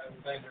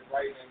landed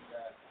right in the.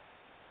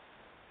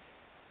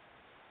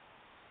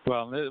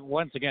 Well,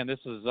 once again, this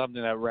is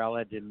something that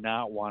Rowlett did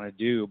not want to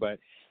do, but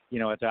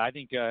I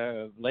think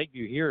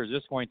Lakeview here is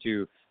just going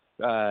to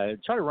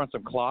try to run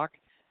some clock.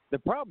 The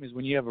problem is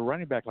when you have a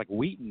running back like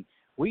Wheaton.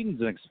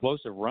 Wheaton's an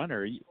explosive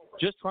runner.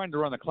 Just trying to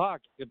run the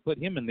clock could put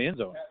him in the end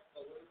zone.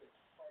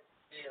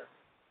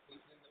 He's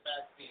in the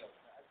backfield.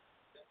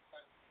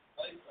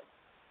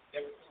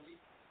 There was a week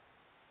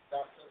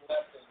off to the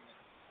left and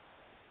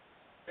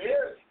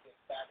barely get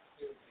back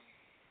to the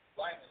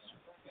line of scrimmage.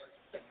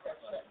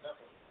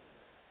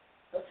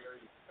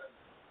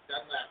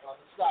 Done that on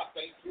the stop.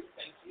 Thank you.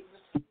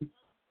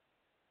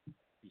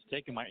 He's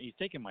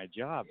taking my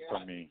job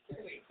from me.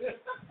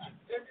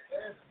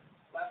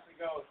 Left to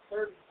go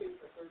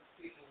 32 for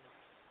 13.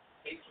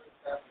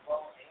 Patriots have the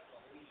ball and the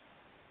lead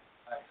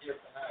here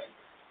tonight.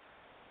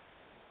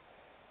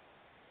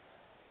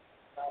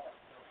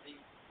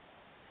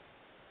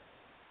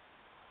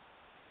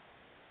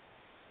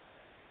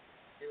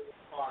 Here's the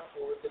clock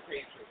for the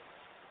Patriots.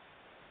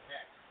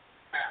 Next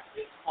pass,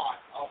 it's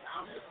caught.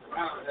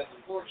 Around at the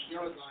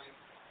 40-yard line.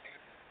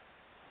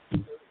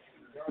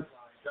 30-yard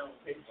line. Down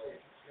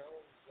Patriots.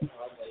 Jones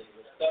on the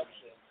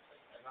reception.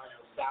 And on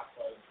the stop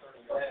play,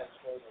 30 yards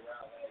for the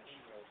Rowlett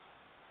Eagles.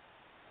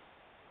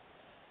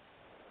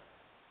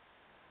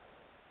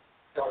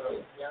 So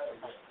it's down to 3.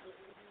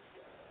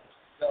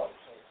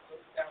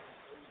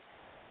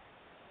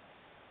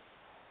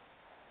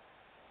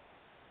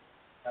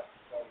 That's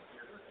the goal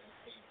here in the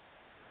team.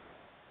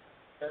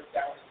 They're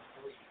down to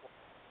 3.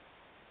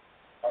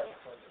 For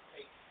the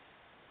Patriots.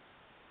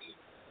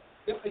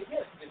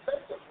 Again,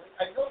 defensively,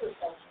 I know this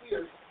sounds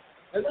weird.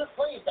 They're not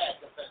playing bad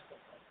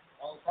defensively.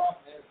 All the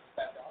problem is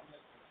that the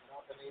offense has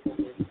not been able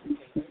to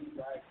take any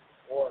drive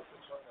or the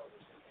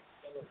turnovers.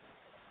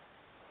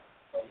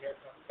 So here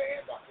comes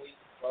Van Buckley,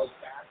 throws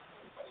back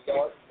a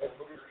yard and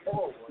moves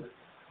forward.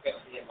 It's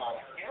going to be about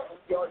a half a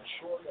yard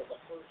short of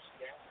the first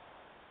down.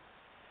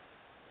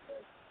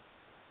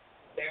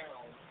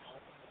 Down.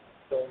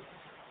 So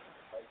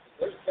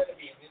there's going to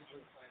be an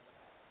injury plan.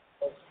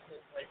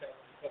 Right down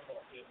on the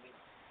football field.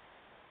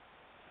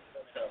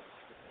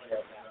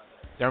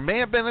 There may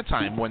have been a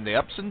time when the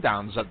ups and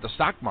downs of the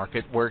stock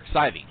market were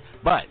exciting,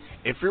 but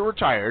if you're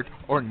retired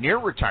or near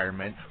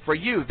retirement, for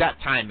you that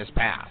time is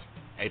past.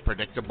 A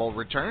predictable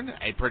return,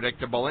 a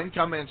predictable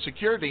income, and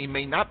security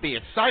may not be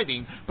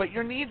exciting, but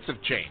your needs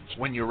have changed.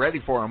 When you're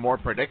ready for a more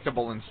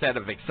predictable instead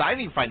of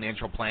exciting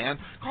financial plan,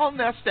 call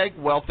Nest Egg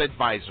Wealth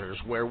Advisors,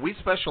 where we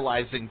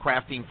specialize in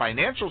crafting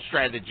financial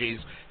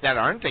strategies that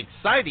aren't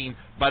exciting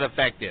but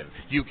effective.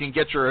 You can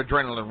get your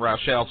adrenaline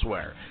rush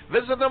elsewhere.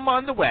 Visit them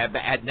on the web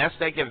at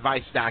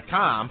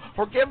nesteggadvice.com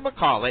or give them a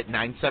call at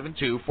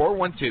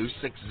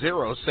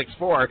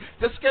 972-412-6064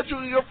 to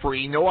schedule your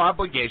free,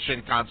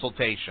 no-obligation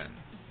consultation.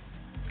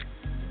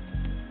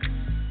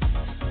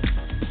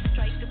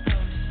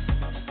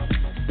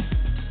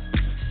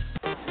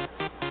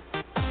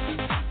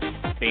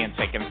 Being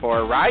taken for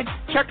a ride?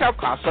 Check out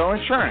Casso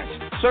Insurance,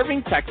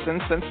 serving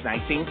Texans since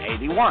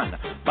 1981.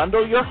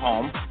 Bundle your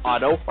home,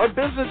 auto, or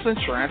business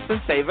insurance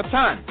and save a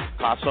ton.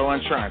 Casso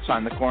Insurance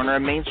on the corner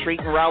of Main Street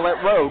and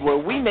Rowlett Road, where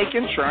we make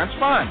insurance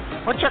fun.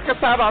 Or check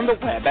us out on the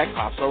web at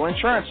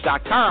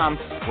CassoInsurance.com,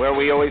 where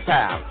we always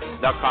have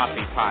the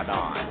coffee pot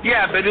on.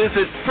 Yeah, but is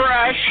it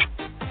fresh?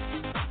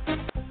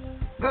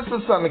 This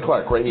is Sonny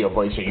Clark, radio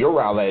voice of your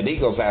Rowlett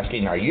Eagles,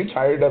 asking, are you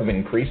tired of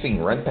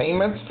increasing rent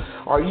payments?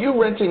 Are you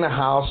renting a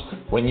house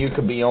when you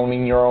could be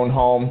owning your own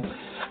home?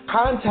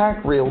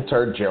 Contact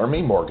Realtor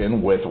Jeremy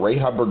Morgan with Ray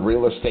Hubbard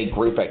Real Estate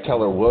Group at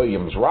Keller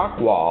Williams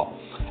Rockwall,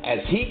 as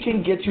he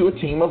can get you a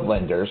team of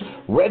lenders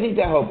ready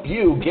to help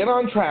you get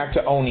on track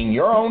to owning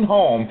your own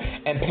home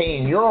and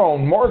paying your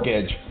own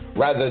mortgage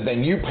rather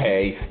than you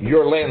pay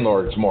your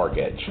landlord's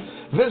mortgage.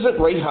 Visit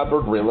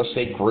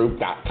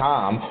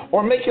RayHubbardRealEstateGroup.com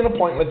or make an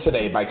appointment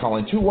today by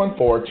calling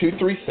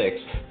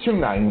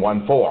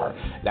 214-236-2914.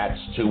 That's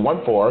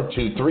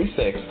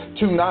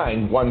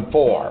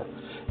 214-236-2914.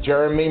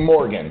 Jeremy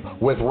Morgan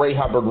with Ray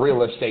Hubbard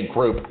Real Estate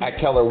Group at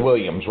Keller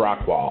Williams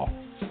Rockwall.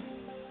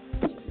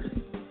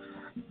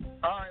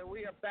 All right,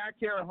 we are back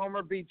here at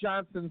Homer B.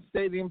 Johnson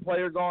Stadium.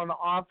 Player going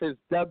off is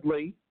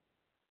Dudley.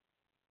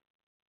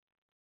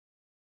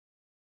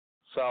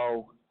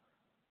 So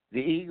the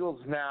Eagles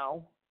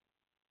now,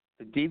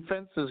 The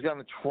defense is going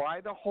to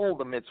try to hold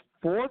them. It's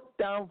 4th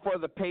down for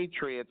the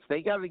Patriots.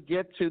 They got to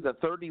get to the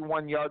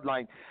 31-yard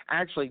line,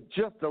 actually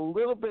just a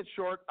little bit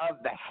short of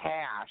the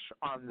hash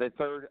on the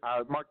third,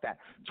 mark that,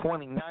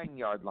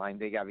 29-yard line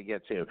they got to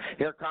get to.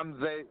 Here comes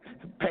the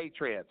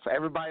Patriots.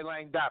 Everybody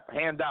lined up,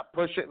 hand up,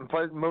 push it and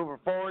move it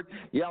forward.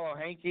 Yellow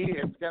Hanky,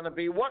 it's going to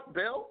be what,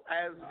 Bill?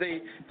 As the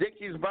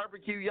Dickey's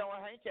Barbecue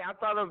Yellow Hanky? I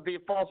thought it would be a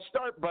false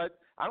start, but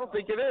I don't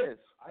think it is.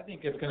 I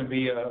think it's going to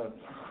be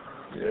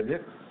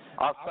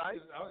offside?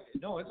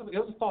 No, it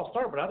was a false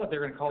start, but I thought they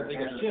were going to call it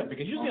legal chip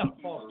because usually on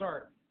a false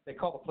start they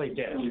call the play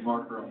dead.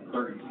 Marker on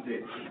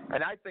 36.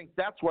 And I think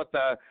that's what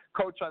the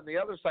coach on the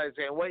other side is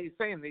saying. What are you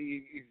saying?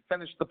 He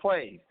finished the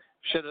play.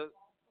 Should have.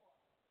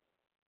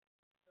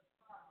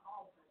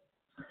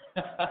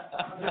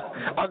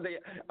 On the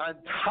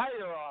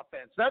entire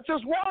offense, not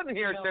just one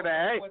here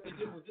today. What they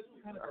did was this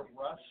was kind of a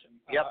rush.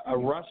 Yep. A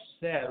rush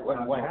set.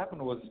 What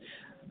happened was,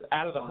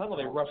 out of the huddle,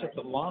 they rushed up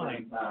the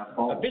line.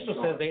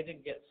 Official says they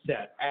didn't get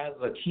set. As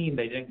a team,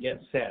 they didn't get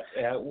set,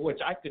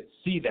 which I could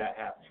see that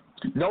happening.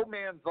 No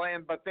man's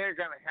land, but they're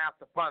going to have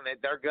to punt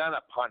it. They're going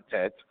to punt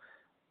it.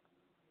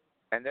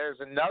 And there's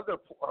another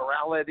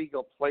Rowlett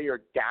Eagle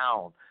player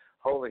down.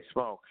 Holy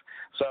smokes.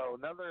 So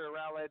another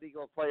Rowlett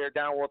Eagles player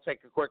down. We'll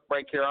take a quick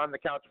break here on the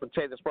Couch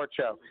Potato Sports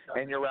Show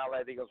and your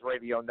Rowlett Eagles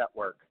Radio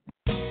Network.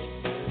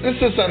 This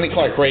is Sonny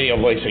Clark, radio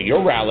voice of your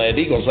Rowlett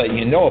Eagles, letting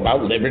you know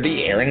about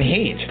Liberty Air and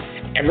Heat.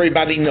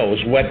 Everybody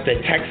knows what the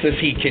Texas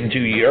Heat can do,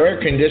 your air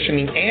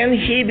conditioning and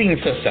heating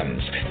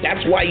systems.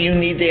 That's why you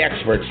need the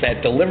experts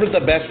that deliver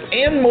the best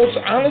and most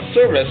honest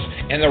service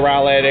in the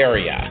Rowlett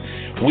area.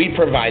 We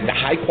provide the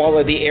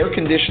high-quality air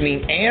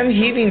conditioning and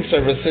heating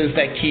services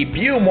that keep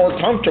you more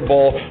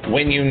comfortable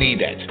when you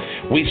need it.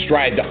 We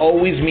strive to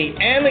always meet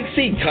and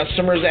exceed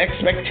customers'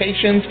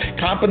 expectations,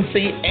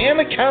 competency, and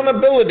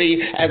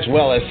accountability, as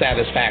well as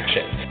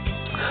satisfaction.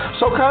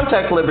 So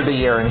contact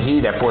Liberty Air and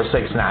Heat at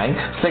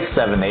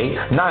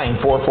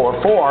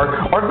 469-678-9444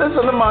 or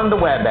visit them on the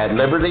web at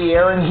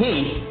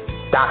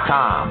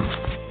libertyairandheat.com.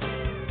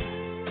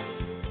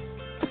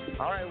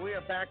 All right, we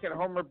are back at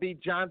Homer B.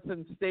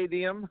 Johnson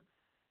Stadium.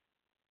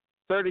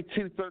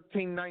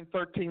 32-13,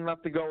 9:13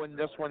 left to go in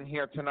this one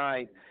here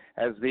tonight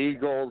as the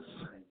Eagles.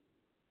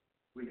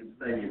 We can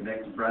stadium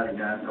next Friday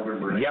night,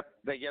 November 8th. Yep,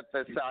 they get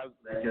this.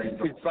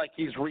 It's like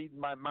he's reading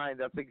my mind.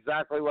 That's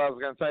exactly what I was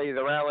going to tell you.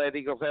 The Rowlett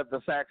Eagles have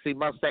the Saxe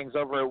Mustangs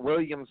over at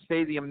Williams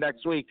Stadium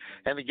next week.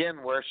 And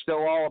again, we're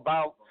still all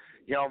about,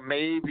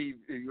 maybe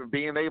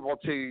being able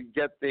to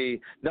get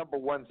the number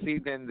 1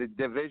 seed in the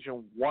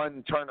Division I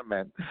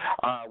tournament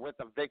with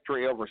a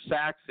victory over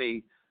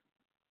Saxe.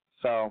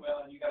 So.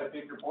 Well, you got to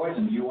pick your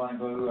poison. Do you want to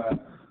go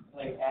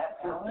play at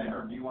Allen,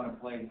 or do you want to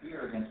play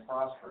here against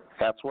Prosper?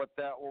 That's what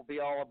that will be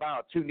all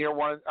about. Too near,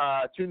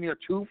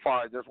 too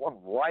far. There's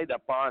one right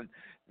up on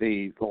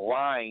the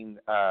line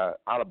out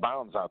of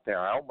bounds out there.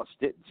 I almost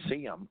didn't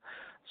see him.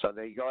 So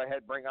they go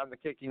ahead, bring on the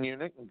kicking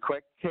unit, and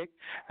quick kick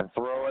and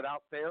throw it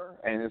out there.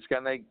 And it's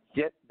going to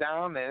get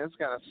down, and it's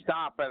going to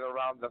stop at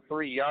around the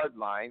 3-yard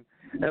line.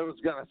 It was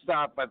going to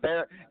stop, but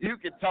you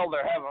could tell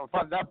they're having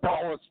fun. That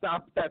ball was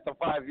stopped at the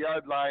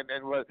 5-yard line,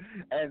 and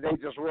they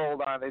just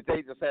rolled on it.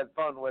 They just had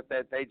fun with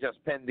it. They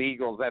just pinned the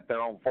Eagles at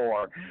their own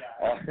 4.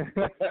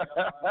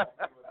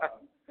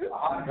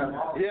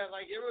 Yeah,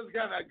 like it was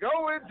going to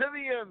go into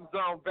the end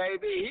zone,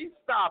 baby. He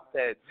stopped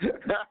it.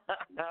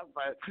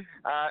 But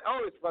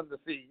always fun to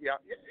see. Yeah,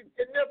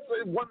 and that's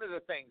one of the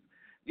things.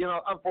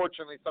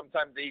 Unfortunately,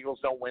 sometimes the Eagles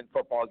don't win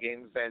football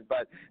games,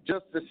 but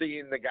just to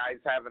seeing the guys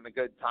having a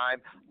good time.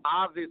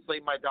 Obviously,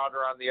 my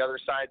daughter on the other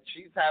side,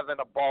 she's having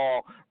a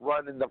ball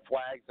running the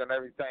flags and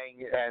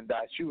everything, and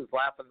she was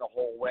laughing the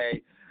whole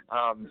way.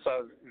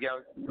 So,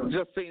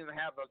 just seeing them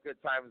have a good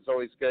time is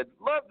always good.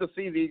 Love to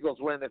see the Eagles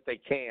win if they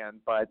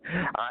can, but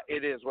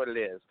it is what it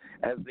is.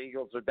 As the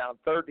Eagles are down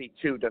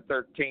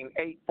 32-13,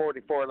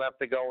 8:44 left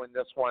to go in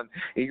this one.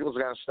 Eagles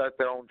are going to start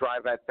their own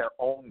drive at their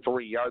own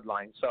 3-yard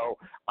line. So,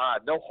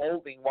 no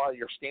holding while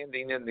you're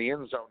standing in the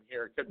end zone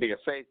here. It could be a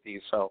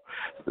safety. So,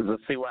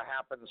 let's see what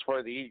happens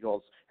for the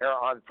Eagles here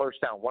on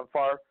first down. One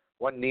far,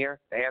 one near,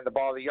 they hand the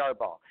ball to the yard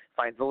ball.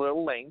 Finds a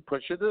little lane,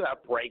 pushes it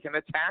up, breaking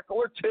a tackle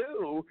or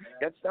two.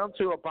 Gets down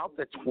to about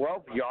the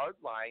 12-yard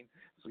line.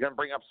 It's going to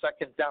bring up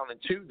 2nd down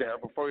and 2 there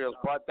before he was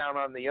brought down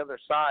on the other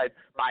side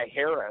by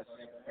Harris.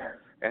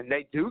 And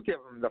they do give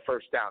him the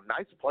first down.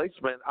 Nice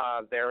placement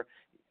there.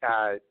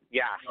 That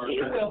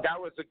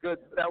was a good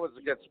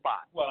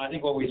spot. Well, I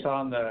think what we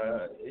saw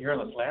here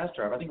on this last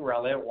drive, I think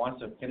Rowlett wants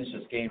to finish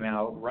this game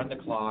out, run the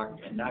clock,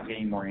 and not get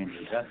any more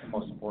injuries. That's the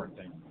most important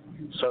thing.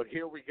 So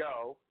here we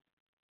go.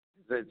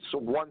 It's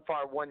one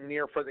far, one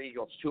near for the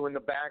Eagles, 2 in the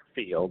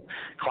backfield.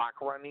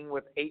 Clock running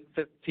with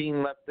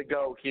 8:15 left to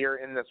go here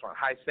in this one.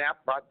 High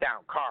snap, brought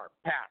down. Carr,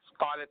 pass,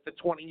 caught at the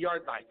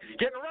 20-yard line.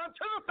 Getting around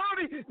to the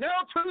 30,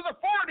 now to the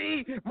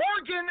 40.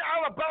 Morgan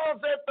out of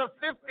bounds at the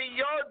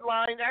 50-yard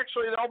line.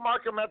 Actually, they'll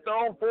mark him at their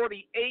own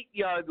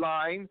 48-yard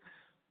line.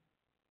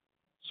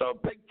 So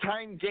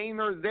big-time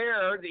gainer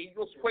there. The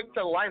Eagles quick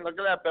to the line. Look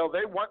at that, Bill.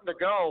 They want to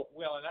go.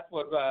 Well, and that's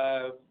what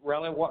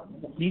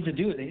Rowlett needs to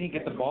do. They need to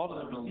get the ball to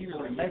the receivers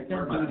and let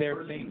them do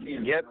their thing.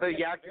 Get the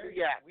yak.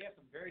 We have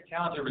some very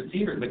talented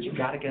receivers, but you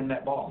got to get them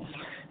that ball.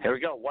 Here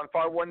we go. One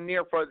far, one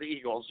near for the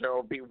Eagles. There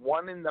will be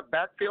one in the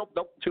backfield.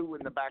 Nope, two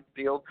in the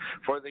backfield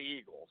for the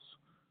Eagles.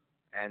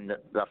 And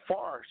the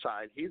far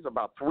side, he's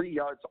about 3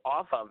 yards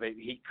off of it.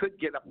 He could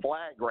get a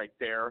flag right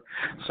there.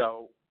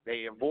 So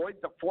they avoid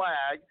the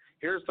flag.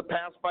 Here's the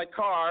pass by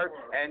Carr,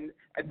 and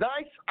a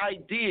nice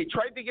idea.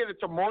 Tried to get it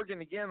to Morgan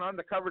again on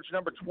the coverage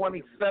number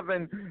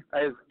 27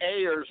 as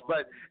Ayers,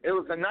 but it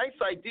was a nice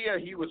idea.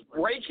 He was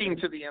breaking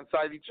to the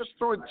inside. He just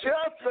threw it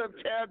just a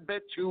tad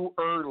bit too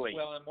early.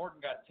 Well, and Morgan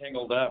got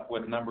tangled up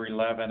with number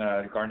 11,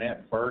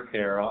 Garnett Burke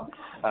there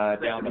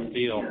down the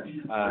field.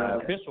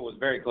 Official was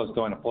very close to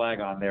throwing a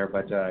flag on there,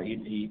 but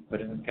he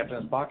kept it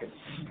in his pocket.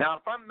 Now,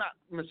 if I'm not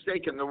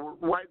mistaken, the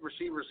wide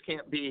receivers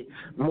can't be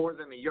more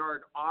than a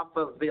yard off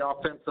of the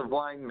offensive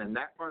lineman.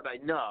 That part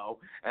I know,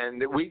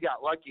 and we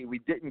got lucky. We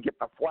didn't get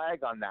the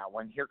flag on that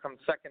one. Here comes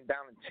 2nd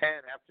down and 10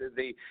 after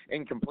the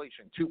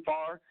incompletion. Too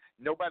far,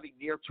 nobody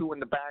near two in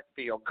the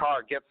backfield.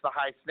 Carr gets the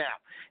high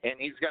snap, and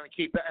he's going to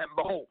keep it. And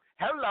hello.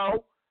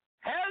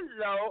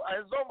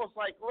 It's almost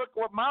like, look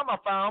what Mama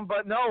found,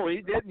 but no, he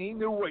didn't. He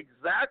knew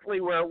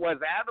exactly where it was.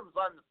 Adams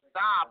on the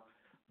stop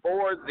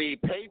for the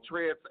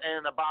Patriots,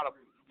 and about a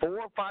 4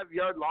 or 5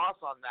 yard loss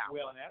on that.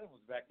 Well, and Adam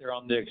was back there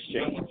on the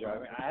exchange. I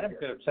mean, Adam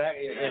could have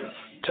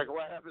took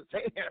away his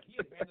hand. He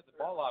had handed the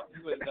ball off.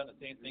 He would have done the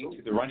same thing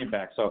to the running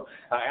back. So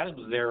Adam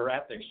was there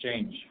at the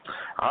exchange.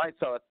 All right,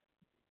 so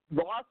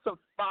loss of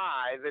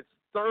 5. It's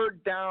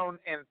 3rd down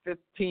and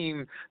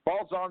 15.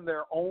 Ball's on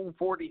their own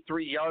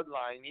 43-yard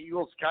line.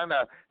 Eagles kind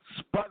of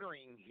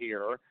sputtering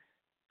here.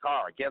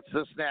 Carr gets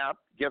the snap,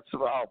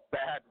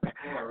 bad.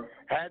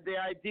 Had the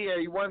idea.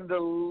 He wanted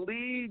to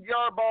lead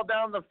yard ball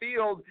down the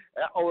field.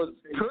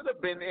 Could have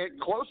been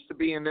close to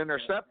being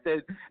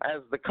intercepted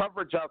as the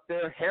coverage out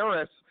there.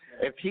 Harris,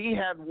 if he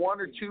had 1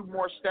 or 2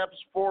 more steps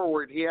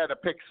forward, he had a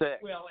pick 6.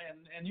 Well,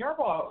 and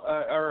Yarball,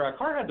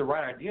 Carr had the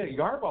right idea.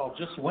 Yarball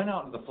just went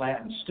out into the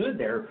flat and stood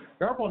there.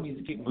 Yarball needs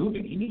to keep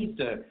moving. He needs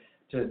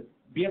to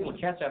be able to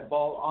catch that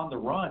ball on the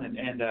run,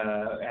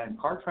 and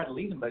Carr tried to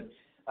lead him, but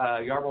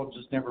Yarball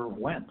just never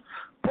went.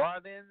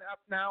 Brought in up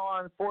now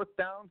on 4th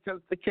down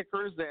because the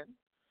kicker is in.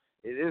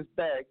 It is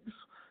Beggs.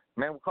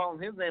 Man, we're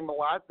calling his name a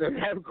lot. They've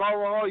had him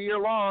call all year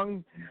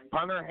long.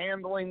 Punter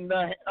handling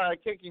the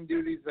kicking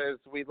duties as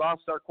we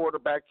lost our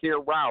quarterback here,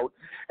 Rowlett.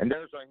 And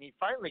he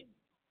finally,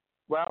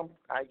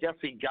 I guess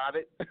he got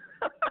it.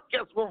 I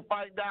guess we'll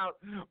find out.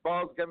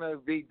 Ball's going to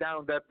be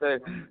down at the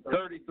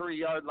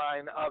 33-yard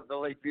line of the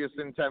Lakeview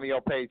Centennial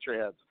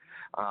Patriots.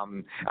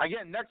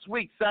 Again, next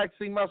week,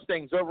 Saxony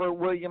Mustangs over at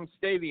Williams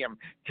Stadium.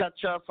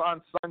 Catch us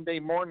on Sunday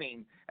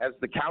morning as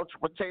the Couch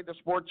Potato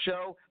Sports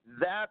Show.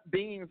 That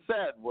being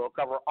said, we'll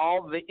cover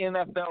all the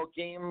NFL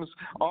games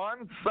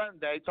on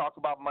Sunday, talk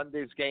about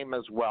Monday's game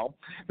as well.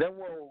 Then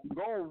we'll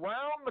go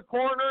around the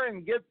corner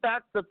and get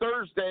back to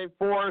Thursday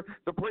for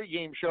the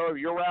pregame show.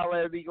 Your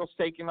Rowlett Eagles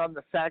taking on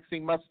the Saxony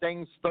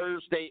Mustangs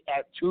Thursday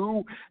at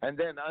 2, and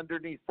then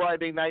underneath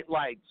Friday Night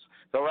Lights,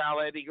 the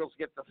Rowlett Eagles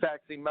get the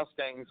Saxony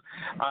Mustangs.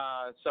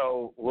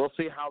 So we'll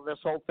see how this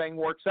whole thing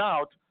works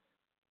out.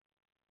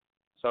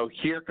 So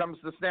here comes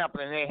the snap,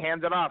 and they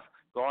hand it off.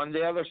 Going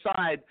the other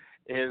side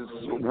is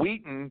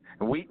Wheaton.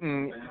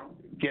 Wheaton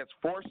gets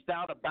forced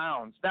out of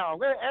bounds. Now, I'm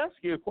going to ask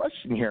you a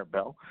question here,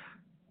 Bill,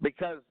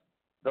 because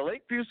the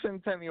Lakeview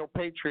Centennial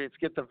Patriots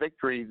get the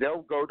victory.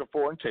 They'll go to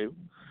 4-2.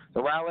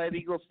 The Rowlett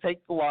Eagles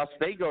take the loss.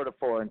 They go to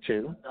 4-2.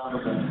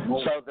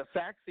 So the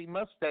Saxony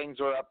Mustangs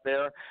are up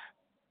there.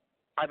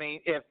 I mean,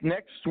 if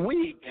next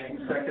week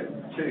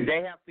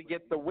they have to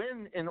get the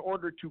win in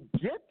order to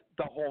get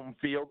the home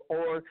field,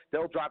 or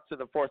they'll drop to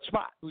the 4th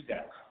spot. Who's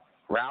that?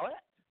 Rowlett?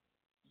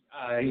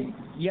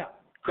 Yeah.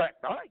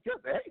 Correct. All right,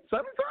 good. Hey,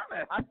 something's on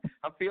it.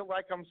 I feel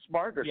like I'm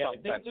smart or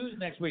something. If they lose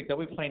next week, they'll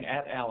be playing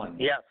at Allen.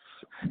 Yes.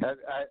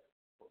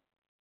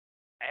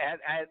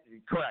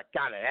 Correct.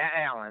 Got it.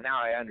 At Allen.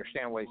 Now I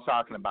understand what he's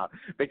talking about.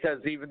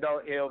 Because even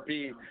though it'll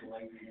be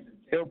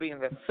in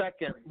the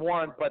second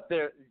one, but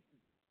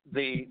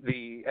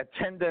the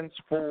attendance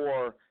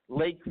for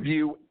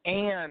Lakeview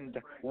and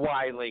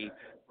Wiley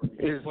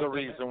is the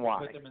reason why.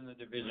 Put them in the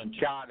Division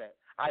 2. Got it.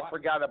 I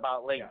forgot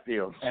about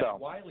Lakeview. Yeah. So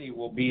and Wiley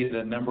will be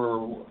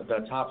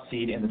the top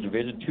seed in the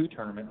Division 2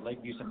 tournament.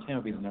 Lakeview Centennial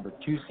will be the number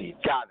 2 seed.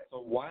 Got it.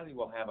 So Wiley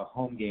will have a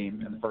home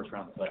game in the first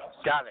round of the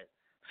playoffs. Got it.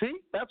 See,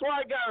 that's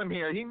why I got him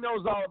here. He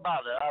knows all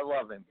about it. I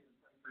love him.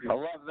 I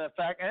love that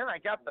fact. And I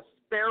got the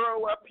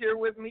Sparrow up here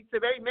with me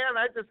today. Man,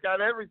 I just got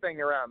everything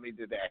around me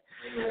today.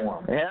 Yeah,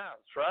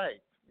 that's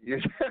right.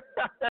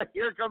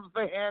 Here comes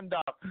the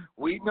handoff.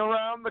 Wheaton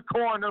around the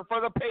corner for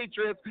the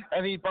Patriots,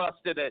 and he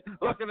busted it.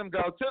 Look at him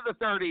go to the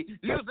 30,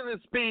 using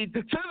his speed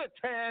to the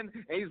 10.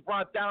 He's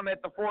brought down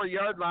at the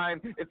 4-yard line.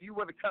 If you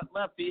would have cut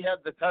left, he had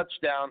the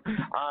touchdown.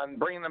 On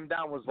bringing him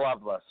down was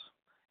Loveless.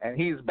 And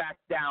he's back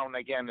down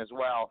again as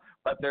well.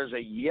 But there's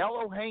a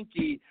yellow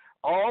hanky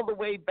all the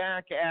way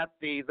back at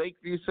the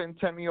Lakeview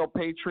Centennial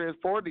Patriots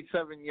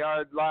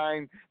 47-yard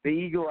line. The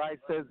Eagle Eye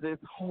says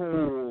it's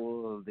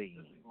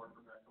holding.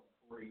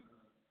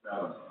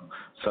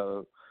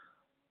 So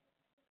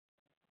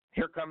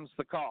here comes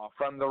the call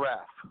from the ref.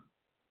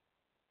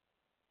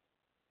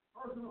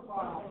 Personal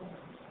foul.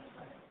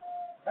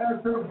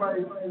 Attitude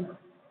play.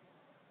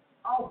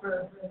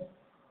 Offense.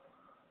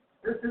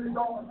 This is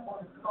going for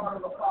the start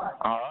of the fight.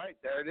 All right,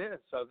 there it is.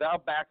 So they'll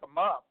back them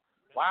up.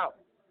 Wow.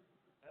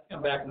 That's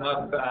going to back them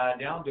up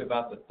down to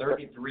about the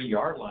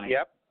 33-yard line.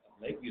 Yep.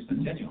 Lakeview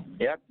Centennial.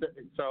 Yep.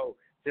 So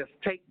just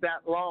take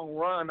that long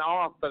run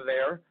off of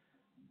there.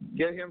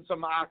 Get him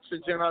some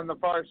oxygen on the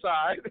far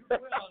side. Well,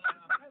 I'm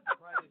kind of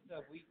surprised they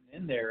still Wheaton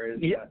in there.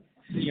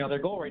 Their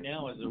goal right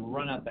now is to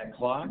run out that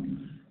clock,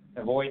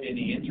 avoid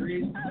any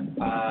injuries.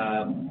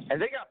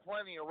 And they got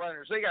plenty of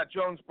runners. They got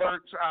Jones,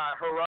 Burks,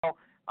 Harrell,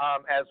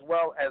 as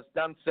well as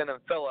Dunston and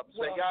Phillips.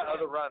 They got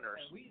other runners.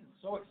 And Wheaton's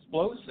so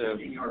explosive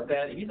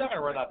that he's not going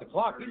to run out the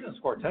clock. He's going to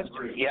score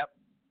touchdowns. Yep.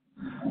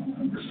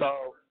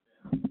 So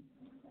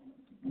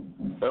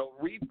they'll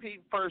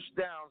repeat first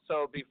down. So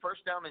it'll be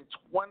first down and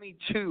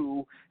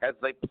 22 as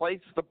they place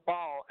the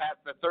ball at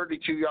the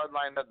 32-yard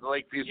line of the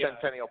Lakeview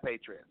Centennial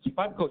Patriots. If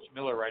I'm Coach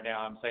Miller right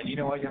now, I'm saying, you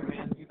know what, young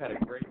man, you've had a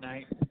great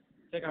night.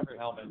 Take off your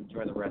helmet and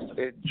enjoy the rest of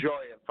it.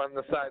 Enjoy it from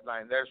the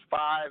sideline. There's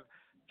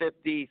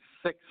 5:56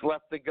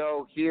 left to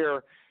go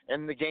here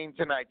in the game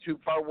tonight. Too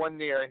far, one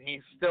near, and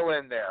he's still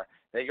in there.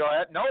 They go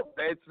ahead. Nope,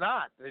 it's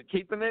not.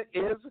 Keeping it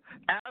is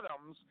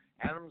Adams.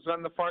 Adams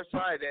on the far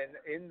side, and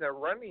in the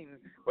running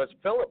was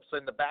Phillips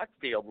in the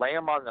backfield.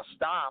 Lamb on the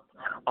stop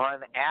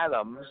on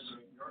Adams.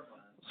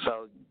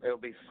 So it'll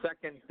be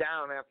second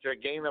down after a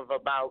gain of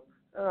about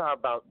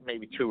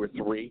maybe 2 or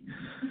 3.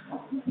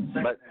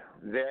 But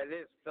there it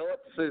is.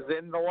 Phillips is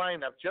in the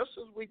lineup, just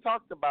as we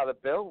talked about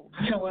it, Bill.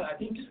 You know what? I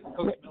think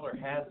Coach Miller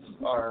has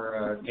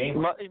our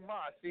game.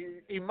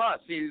 He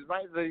must. You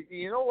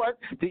know what?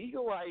 The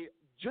Eagle Eye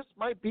just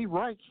might be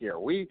right here.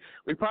 We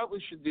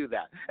probably should do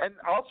that. And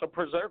also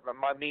preserve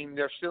him. I mean,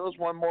 there still is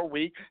one more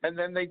week, and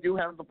then they do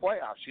have the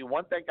playoffs. You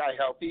want that guy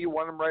healthy. You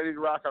want him ready to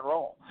rock and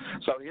roll.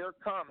 So here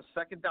it comes,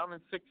 second down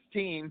and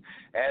 16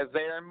 as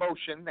they're in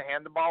motion. They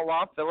hand the ball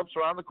off. Phillips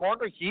around the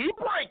corner. He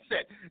breaks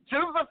it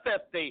to the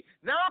 50.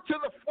 Now to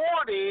the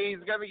 40.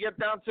 He's going to get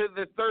down to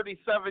the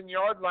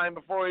 37-yard line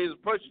before he's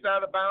pushed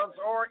out of bounds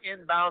or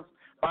inbounds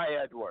by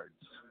Edwards.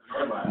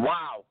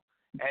 Wow.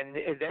 And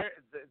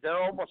they're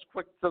almost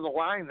quick to the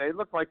line. They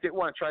look like they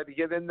want to try to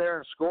get in there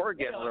and score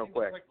again real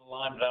quick. Quick to the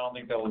line, but I don't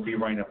think they'll be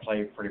running a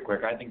play pretty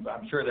quick. I'm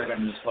sure they're going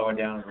to just slow it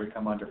down as we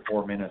come under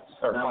 4 minutes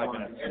or 5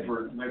 minutes.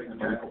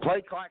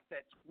 Play clock's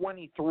at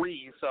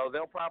 23, so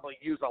they'll probably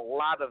use a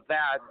lot of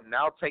that, and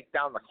they'll take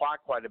down the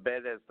clock quite a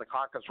bit as the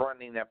clock is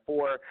running at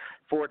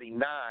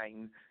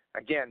 4:49.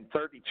 Again,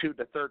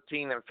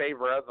 32-13 in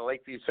favor of the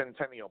Lakeview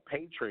Centennial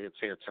Patriots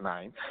here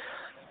tonight.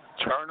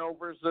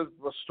 Turnovers is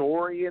the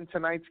story in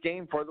tonight's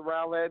game for the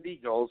Rowlett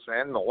Eagles,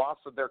 and the loss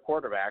of their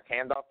quarterback.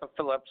 Handoff to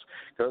Phillips,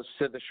 goes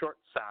to the short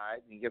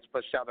side. He gets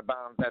pushed out of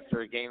bounds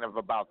after a gain of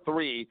about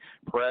 3.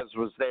 Perez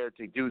was there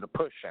to do the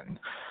pushing.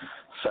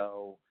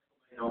 So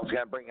he's going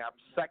to bring up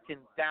second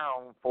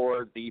down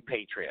for the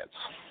Patriots.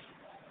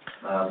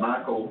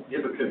 Michael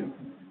Ibakun.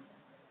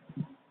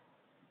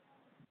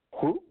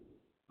 Who?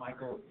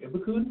 Michael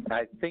Ibakun?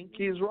 I think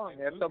he's wrong.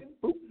 That's a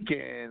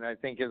Bukin, I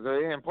think,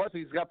 and plus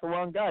he's got the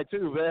wrong guy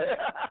too.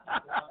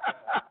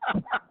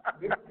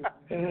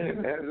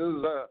 It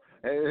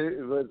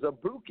was a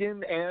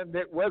Bukin, and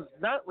it was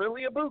not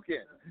really a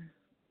Bukin.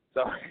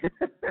 So,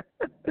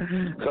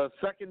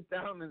 second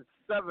down and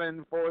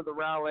 7 for the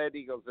Rowlett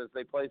Eagles as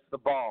they place the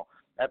ball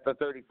at the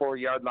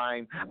 34-yard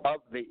line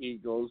of the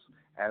Eagles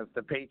as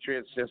the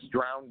Patriots just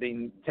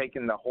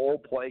taking the whole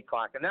play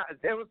clock. And now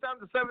it was down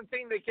to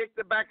 17. They kicked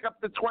it back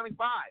up to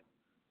 25.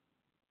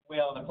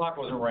 Well, the clock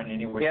wasn't running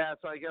anyway. Yeah,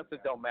 so I guess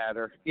it don't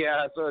matter.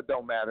 So it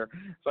don't matter.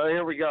 So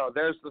here we go.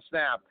 There's the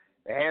snap.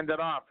 They hand it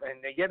off,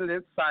 and they get it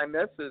this time.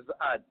 This is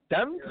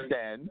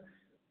Dunston.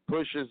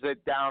 Pushes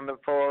it down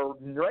for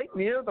right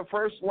near the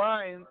first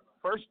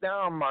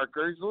down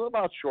marker. He's a little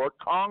about short.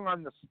 Kong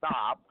on the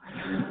stop.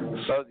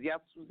 So, yes,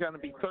 it's going to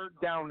be third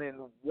down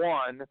and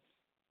 1.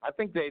 I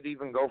think they'd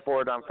even go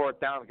for it on fourth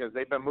down because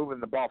they've been moving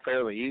the ball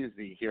fairly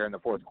easy here in the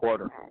fourth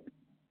quarter.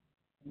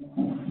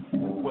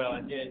 Well,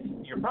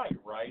 you're probably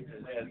right.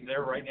 As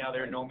they're right now,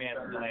 they're no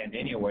man's land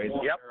anyway.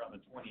 So they're on the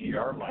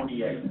 28-yard line.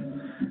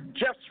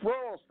 Jeff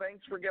Sproles,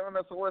 thanks for giving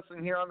us a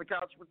listen here on the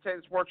Couch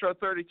Potato Sports Show.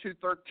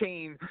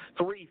 32-13,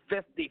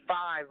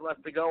 3:55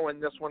 left to go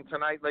in this one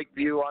tonight.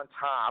 Lakeview on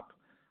top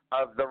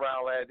of the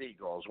Rowlett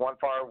Eagles. One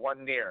far,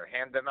 one near.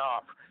 Handing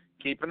off.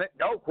 Keeping it.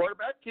 No,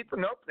 quarterback keeper.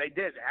 Nope, they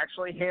did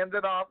actually hand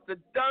it off to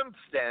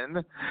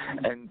Dunston,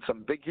 and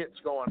some big hits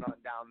going on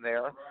down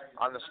there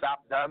on the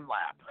stop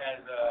Dunlap.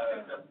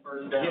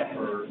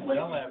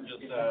 Dunlap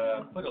just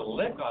put a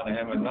lick on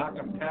him and knocked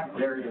him tackle.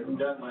 There he is,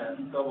 Dunlap,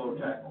 solo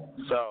tackle.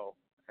 So,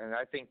 and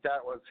I think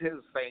that was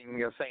his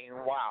thing, saying,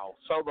 wow,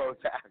 solo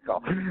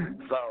tackle.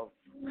 So,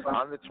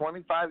 on the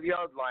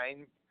 25-yard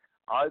line,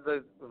 are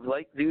the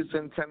Lakeview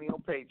Centennial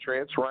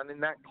Patriots running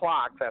that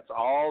clock. That's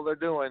all they're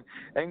doing.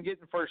 And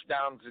getting first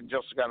downs and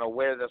just going to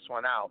wear this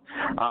one out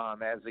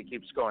as it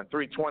keeps going.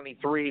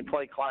 3:23,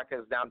 play clock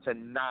is down to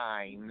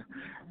 9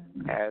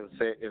 as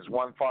it is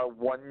one far,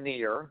 one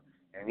near.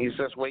 And he's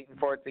just waiting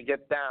for it to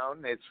get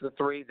down. It's the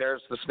 3.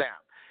 There's the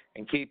snap.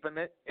 And keeping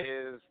it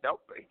is,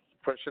 nope,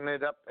 pushing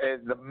it up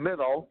in the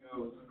middle.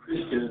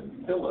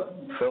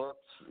 Phillips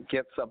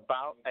gets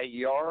about a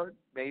yard,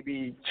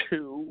 maybe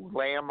 2.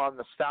 Lamb on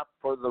the stop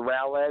for the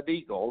Rowlett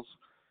Eagles.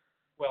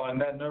 Well, and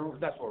then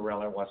that's what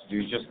Rowlett wants to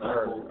do. Just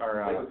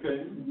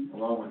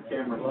along with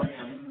Cameron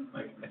Lamb,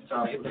 that's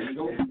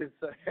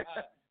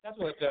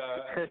what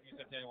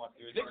Centennial wants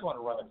to do. They just want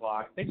to run the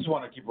clock. They just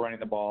want to keep running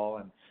the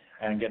ball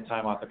and get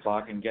time off the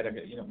clock and get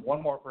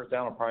one more first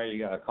down will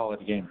probably call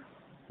it a game.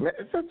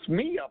 That's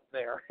me up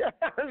there.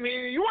 I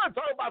mean, you want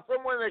to talk about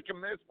someone that can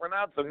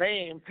mispronounce a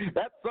name?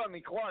 That's Sonny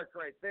Clark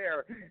right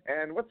there.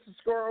 And what's the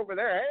score over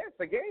there? Hey, it's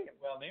a game.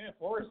 Well, name it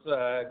for us,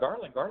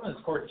 Garland. Garland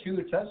has scored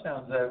 2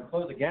 touchdowns to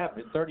close the gap.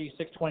 It's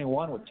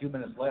 36-21 with 2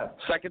 minutes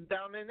left. Second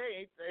down and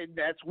 8. And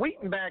that's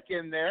Wheaton back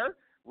in there.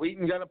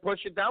 Wheaton going to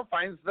push it down,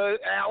 finds the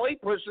alley,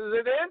 pushes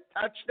it in.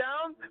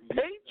 Touchdown,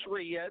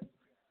 Patriots.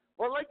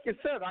 Well, like you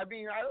said, I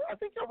mean, I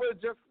think I would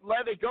have just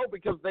let it go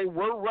because they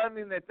were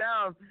running it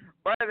down,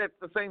 but at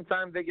the same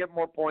time, they get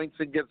more points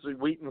and gets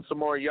Wheaton some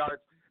more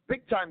yards.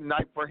 Big-time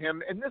night for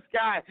him. And this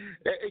guy,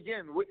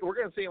 again, we're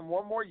going to see him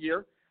one more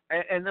year,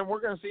 and then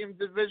we're going to see him in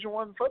Division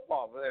I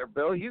football there,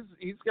 Bill. He's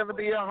going to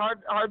be a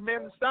hard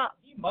man to stop.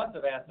 He must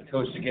have asked the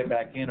coach to get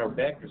back in or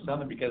begged or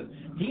something because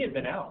he had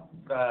been out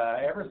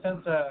ever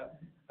since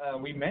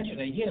we mentioned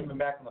that he hadn't been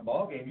back in the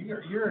ball game.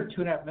 You're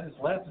 2.5 minutes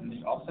left,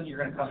 and all of a sudden you're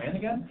going to come in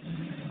again?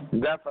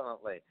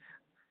 Definitely.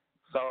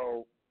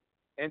 So,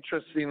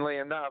 interestingly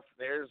enough,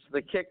 there's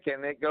the kick,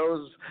 and it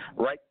goes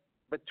right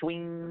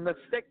between the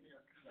sticks.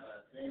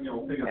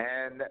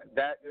 And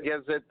that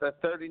gives it the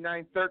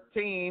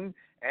 39-13.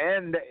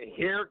 And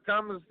here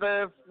comes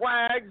the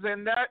flags,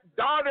 and that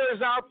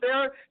daughter's out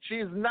there.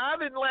 She's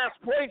not in last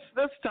place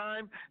this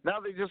time. Now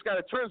they just got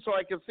to turn so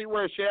I can see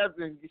where she is,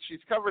 and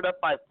she's covered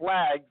up by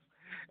flags.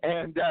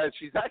 And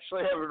she's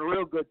actually having a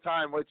real good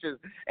time, and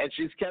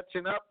she's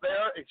catching up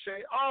there. And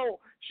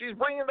she's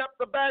bringing up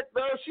the back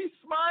there. She's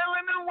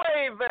smiling and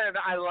waving.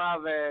 I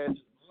love it.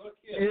 Look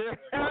at it.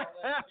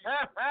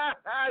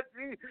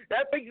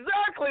 That's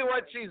exactly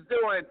what she's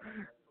doing.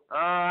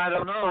 I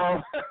don't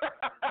know.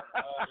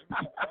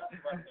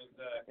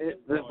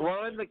 The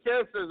blowing the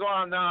kisses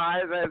on. No,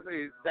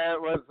 that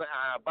was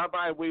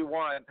bye-bye. We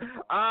won.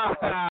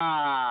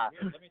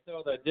 Here, let me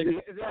throw the dick.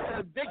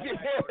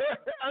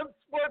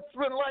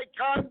 Unsportsmanlike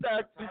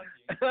conduct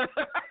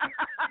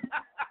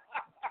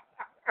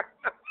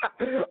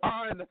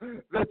on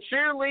the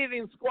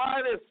cheerleading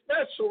squad,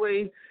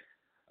 especially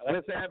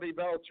with Abby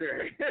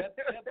Belcher.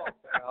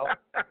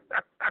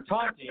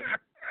 Taunting.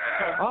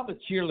 On the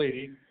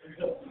cheerleading,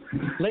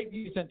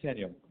 Lakeview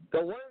Centennial.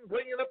 The one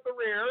bringing up the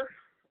rear.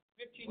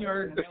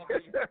 15-yard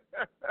penalty.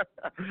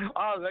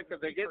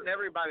 They're getting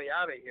everybody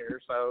out of here,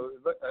 so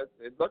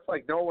it looks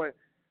like no one.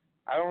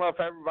 I don't know if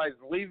everybody's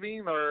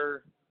leaving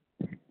or.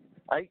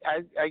 I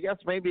guess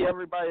maybe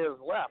everybody has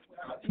left.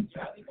 I think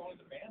only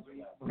the fans are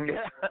left.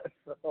 Yeah,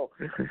 so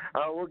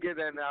we'll get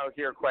in out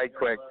here quite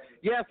quick.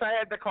 Yes, I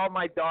had to call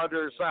my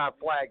daughter's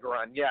flag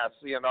run. Yes,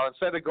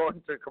 instead of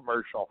going to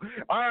commercial.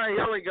 All right,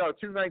 here we go.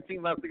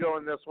 2:19 left to go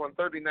in this one.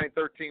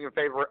 39-13 in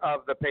favor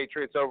of the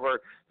Patriots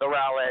over the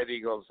Rowlett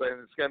Eagles.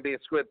 And it's going to be a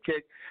squib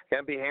kick.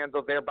 Going to be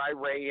handled there by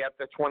Ray at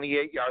the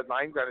 28-yard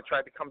line. Going to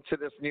try to come to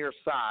this near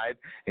side.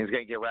 He's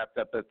going to get wrapped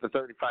up at the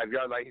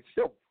 35-yard line. He's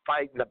still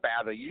fighting the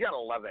battle. You got to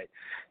love it.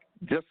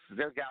 I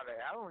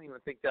don't even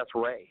think that's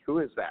Ray. Who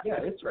is that?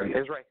 Yeah, it's Ray.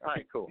 It's Ray. All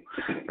right, cool.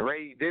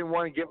 Ray didn't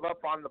want to give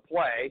up on the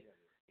play.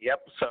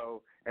 Yep,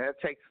 and it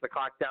takes the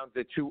clock down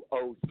to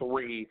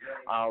 2:03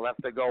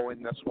 left to go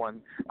in this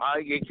one.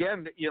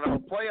 Again,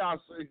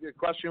 playoffs, the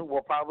question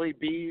will probably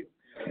be,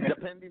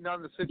 depending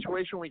on the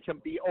situation, we can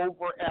be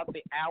over at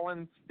the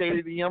Allen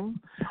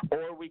Stadium,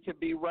 or we could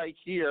be right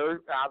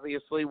here.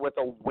 Obviously, with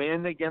a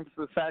win against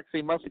the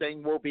Saxony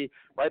Mustang, we'll be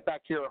right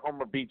back here at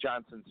Homer B.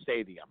 Johnson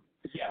Stadium.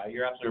 Yeah,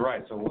 you're absolutely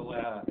right. So we'll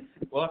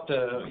have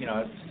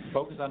to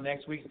focus on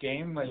next week's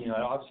game.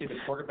 Obviously the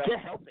quarterback. Get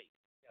healthy.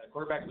 The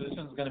quarterback position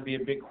is going to be a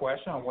big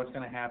question on what's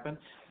going to happen.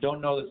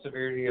 Don't know the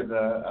severity of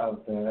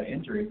the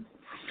injury.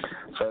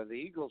 So the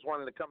Eagles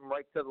wanted to come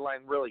right to the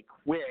line really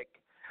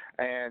quick,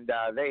 and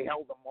they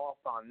held them off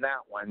on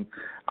that one.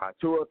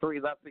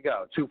 2:03 left to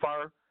go. Too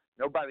far.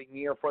 Nobody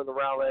near for the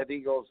Rowlett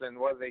Eagles, and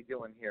what are they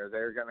doing here?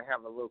 They're going to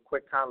have a little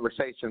quick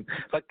conversation.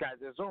 But, guys,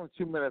 there's only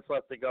 2 minutes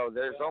left to go.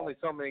 There's only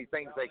so many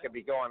things that could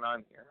be going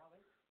on here.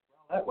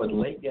 That was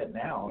late getting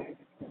out.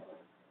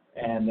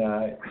 And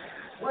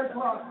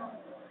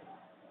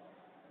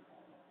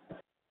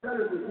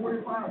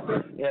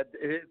yeah,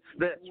 it's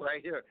this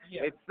right here.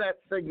 Yeah. It's that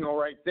signal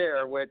right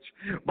there, which,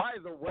 by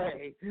the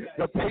way,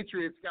 the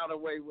Patriots got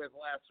away with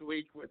last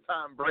week with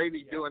Tom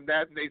Brady doing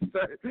that, and they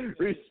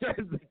reset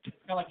the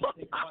kind of like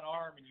you take one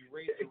arm and you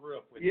raise the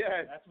roof with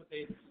Yeah. it.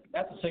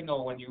 That's a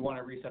signal when you want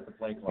to reset the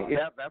play clock.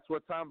 Yeah, that's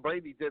what Tom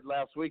Brady did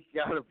last week. He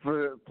got a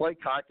play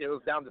clock. It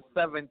was down to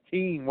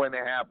 17 when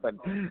it happened.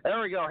 There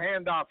we go.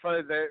 Handoff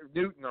for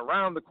Newton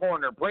around the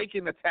corner,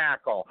 breaking the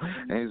tackle.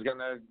 And he's going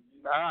to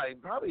he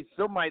probably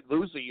still might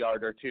lose a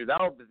yard or two.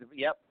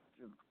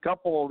 A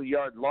couple of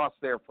yard loss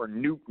there for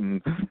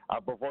Newton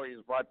before he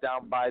was brought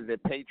down by the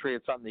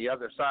Patriots on the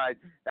other side.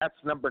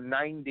 That's number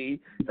 90.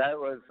 That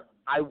was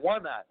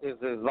Iwana is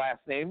his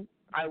last name.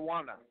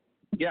 Iwana.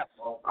 Yes,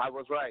 I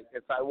was right.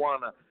 It's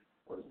Iwana.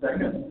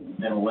 Second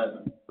and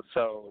 11.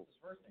 So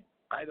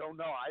I don't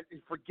know. I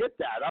forget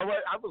that. I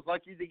was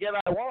lucky to get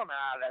Iwana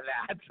out of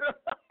that.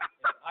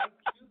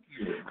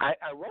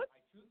 I what?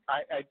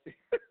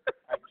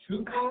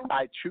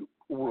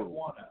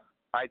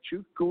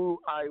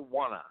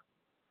 Iwana.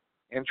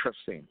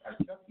 Interesting.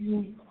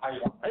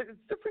 It's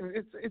different.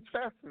 It's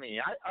fascinating.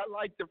 I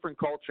like different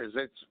cultures.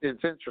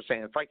 It's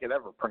interesting if I could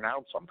ever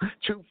pronounce them.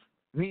 2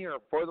 near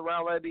for the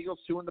Rowlett Eagles,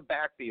 2 in the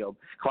backfield.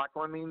 Clock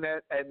running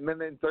at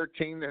minute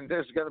 13, and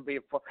there's going to be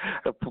a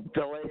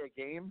delay a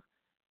game.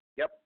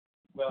 Yep.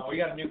 Well, we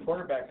got a new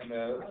quarterback in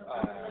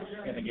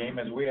the game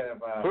as we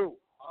have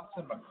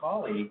Austin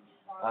McCauley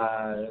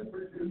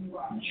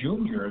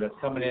Jr. that's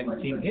coming in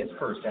and seeing his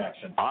first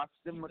action.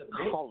 Austin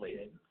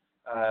McCauley.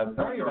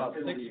 Probably about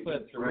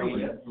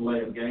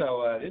 6'3".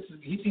 So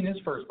he's seen his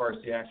first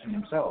varsity action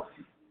himself.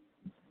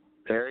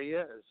 There he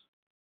is.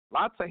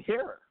 Lots of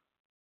hair.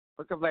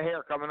 Look at the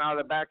hair coming out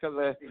of the back of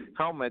the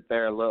helmet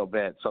there a little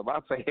bit. So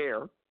lots of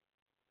hair.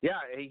 Yeah,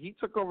 he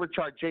took over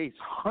Charjay's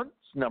Hunt's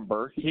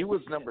number. He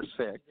was number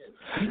 6.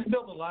 He's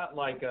built a lot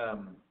like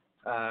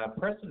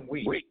Preston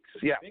Weeks.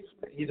 Yeah.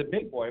 He's a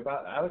big boy,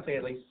 about I would say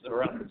at least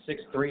around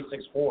 6'3",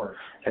 6'4".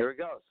 Here we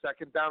go.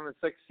 Second down and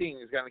 16.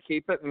 He's going to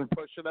keep it and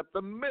push it up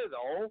the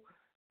middle.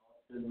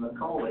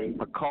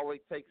 McCauley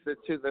takes it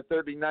to the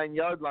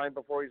 39-yard line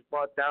before he's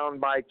brought down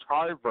by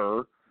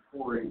Tarver.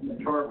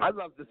 I'd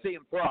love to see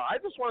him throw. I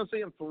just want to see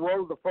him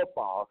throw the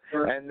football,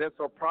 and this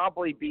will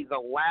probably be the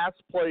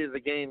last play of the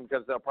game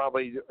because they'll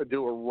probably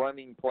do a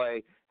running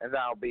play, and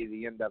that'll be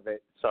the end of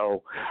it.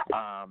 So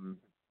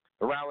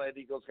the Rowlett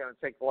Eagles going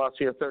to take the loss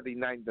here,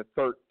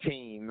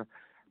 39-13,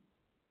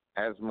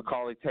 as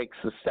McCauley takes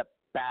a step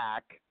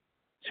back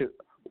to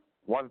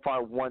 1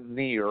 far, 1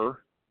 near.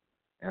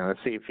 And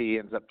let's see if he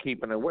ends up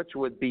keeping it, which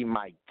would be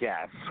my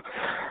guess.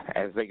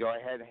 As they go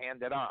ahead,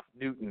 hand it off.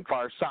 Newton,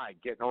 far side,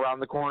 getting around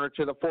the corner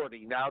to the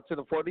 40. Now to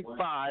the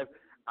 45.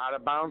 Out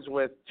of bounds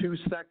with 2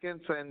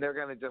 seconds, and they're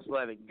going to just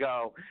let it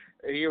go.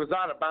 He was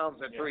out of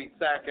bounds in 3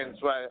 seconds,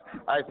 but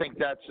I think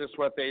that's just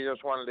what they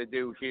just wanted to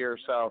do here.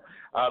 So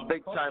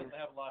big time. Doesn't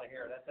have a lot of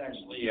hair. That's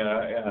actually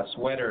a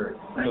sweater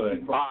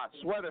hood.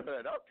 Sweater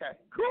hood. Okay,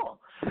 cool.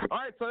 All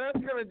right, so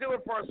that's going to do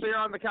it for us here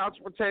on the Couch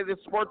Potato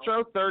Sports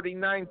Show.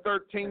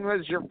 39-13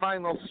 was your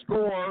final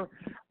score.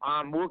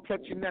 We'll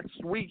catch you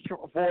next week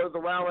for the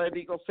Rowlett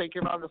Eagles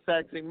taking on the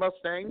Saxony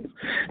Mustangs.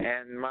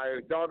 And my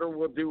daughter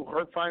will do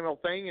her final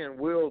thing, and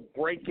we'll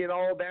break it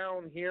all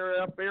down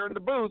up here in the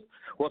booth.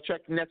 We'll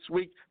check next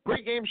week.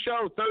 Pre-game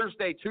show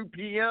Thursday, 2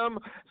 p.m.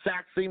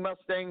 Saxony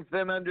Mustangs,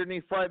 then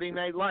underneath Friday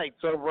Night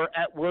Lights over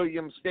at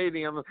Williams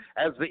Stadium,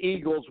 as the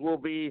Eagles will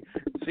be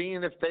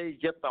seeing if they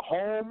get the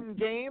home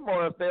game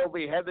or if they'll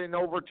be heading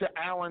over to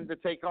Allen to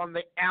take on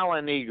the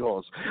Allen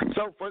Eagles.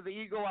 So for the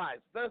Eagle Eyes,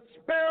 the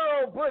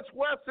Sparrow, Butch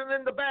Weston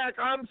in the back,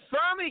 I'm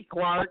Sonny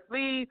Clark,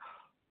 the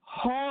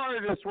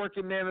hardest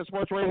working man in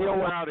sports radio.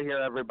 We're out of here,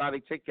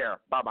 everybody. Take care.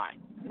 Bye-bye.